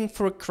hoping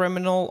for a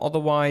criminal.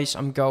 Otherwise,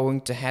 I'm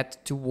going to head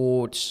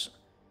towards...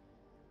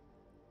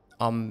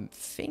 I'm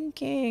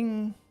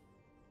thinking...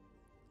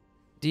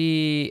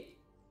 the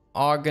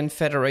Argon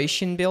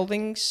Federation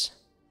buildings.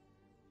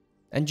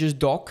 And just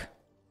dock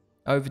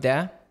over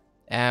there.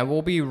 And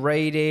we'll be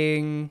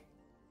raiding...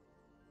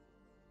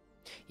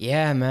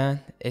 Yeah, man.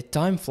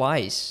 Time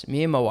flies.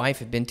 Me and my wife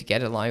have been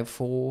together like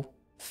for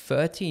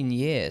 13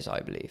 years,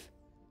 I believe.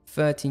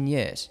 13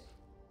 years.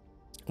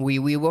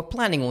 We were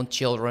planning on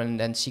children and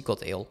then she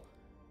got ill.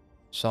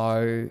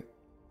 So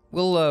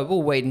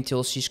we'll wait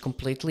until she's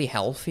completely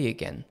healthy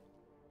again.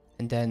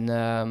 And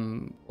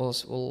then we'll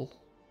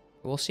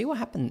see what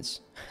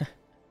happens.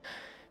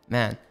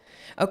 Man.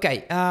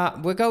 Okay,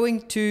 we're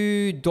going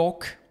to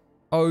dock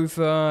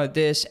over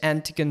this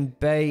Antican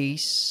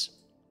base.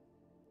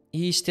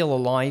 He's still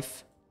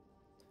alive.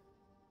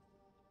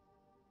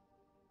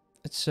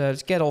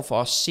 Let's get off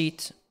our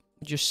seat.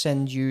 Just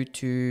send you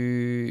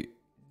to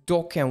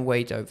dock and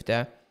wait over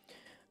there.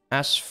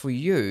 As for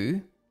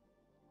you,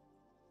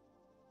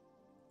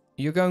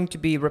 you're going to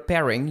be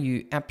repairing,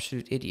 you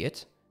absolute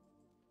idiot.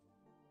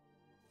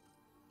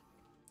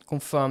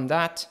 Confirm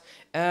that.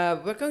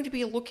 We're going to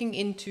be looking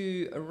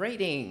into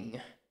raiding.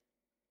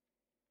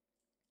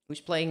 Who's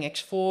playing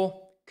X4?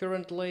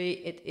 Currently,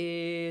 it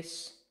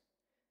is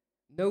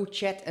No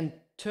Chat and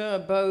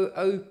Turbo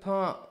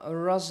Opa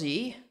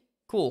Razzie.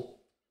 Cool.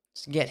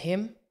 Let's get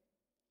him.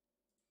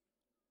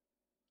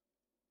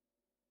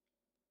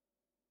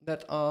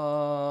 That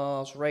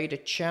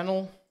raided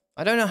channel.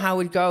 I don't know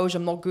how it goes.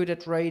 I'm not good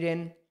at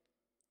raiding.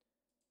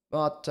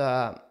 But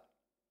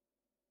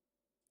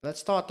let's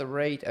start the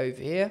raid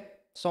over here.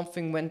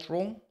 Something went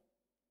wrong.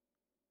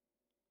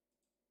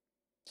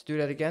 Let's do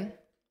that again.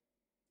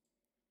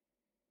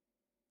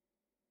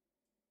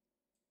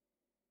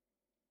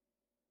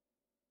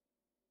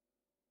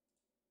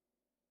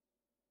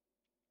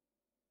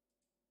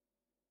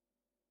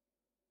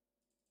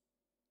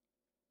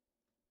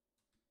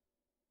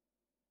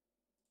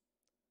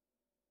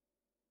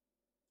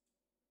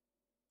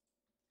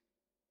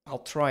 I'll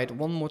try it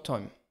one more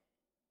time.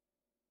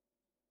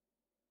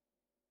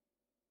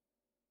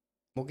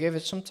 We'll give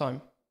it some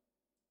time.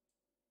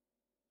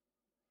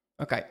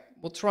 Okay,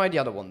 we'll try the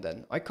other one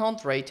then. I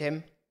can't rate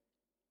him.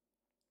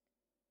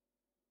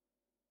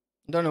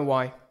 Don't know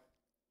why.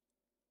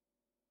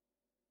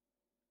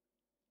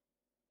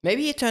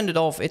 Maybe he turned it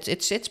off.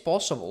 It's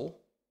possible.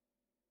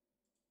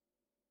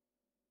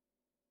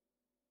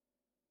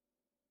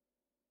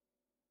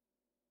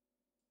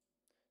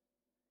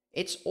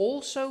 It's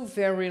also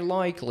very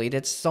likely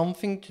that's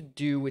something to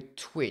do with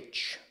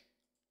Twitch.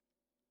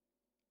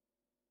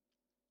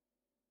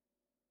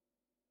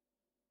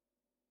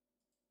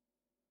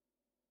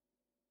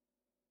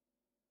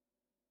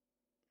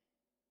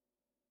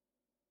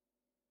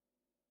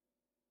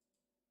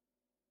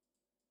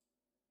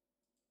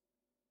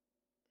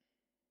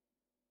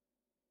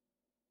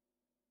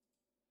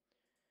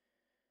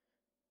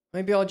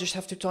 Maybe I'll just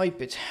have to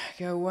type it.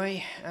 Go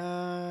away.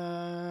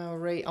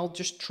 Ray, I'll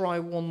just try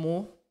one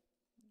more.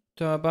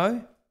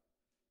 Turbo.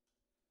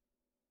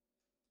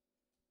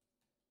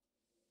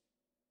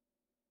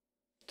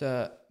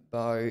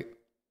 Turbo.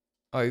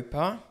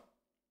 Opa.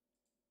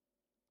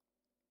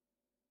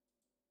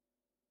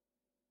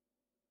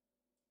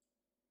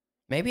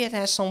 Maybe it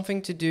has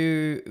something to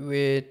do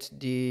with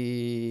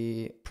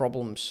the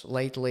problems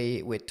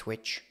lately with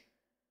Twitch.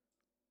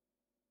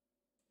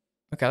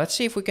 Okay, let's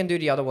see if we can do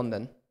the other one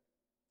then.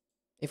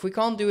 If we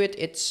can't do it,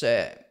 it's...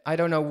 I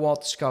don't know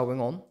what's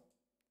going on.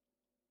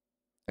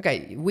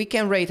 Okay, we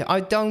can rate it.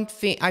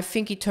 I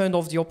think he turned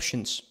off the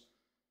options.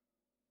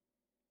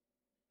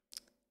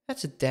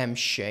 That's a damn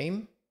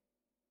shame.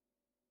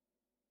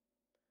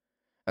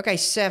 Okay,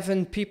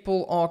 7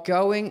 people are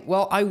going.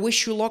 Well, I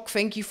wish you luck.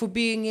 Thank you for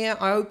being here.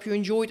 I hope you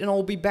enjoyed, and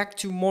I'll be back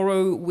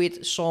tomorrow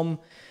with some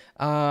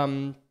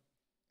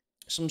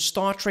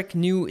Star Trek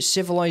New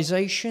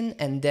Civilization,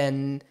 and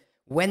then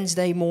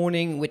Wednesday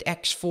morning with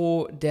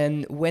X4,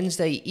 then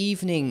Wednesday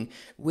evening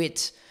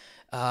with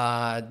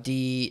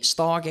the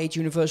Stargate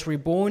Universe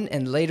Reborn,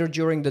 and later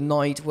during the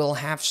night we'll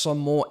have some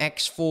more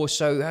X4.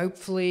 So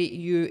hopefully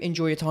you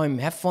enjoy your time.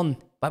 Have fun.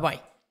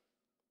 Bye-bye.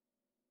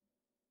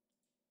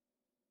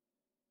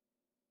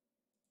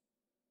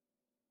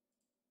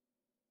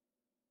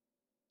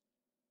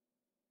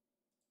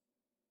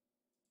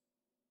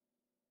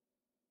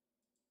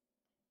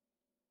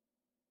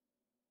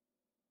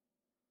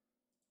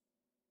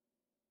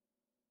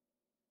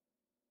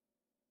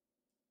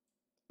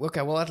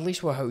 Okay, well, at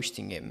least we're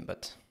hosting him,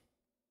 but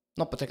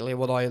not particularly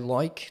what I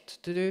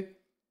liked to do.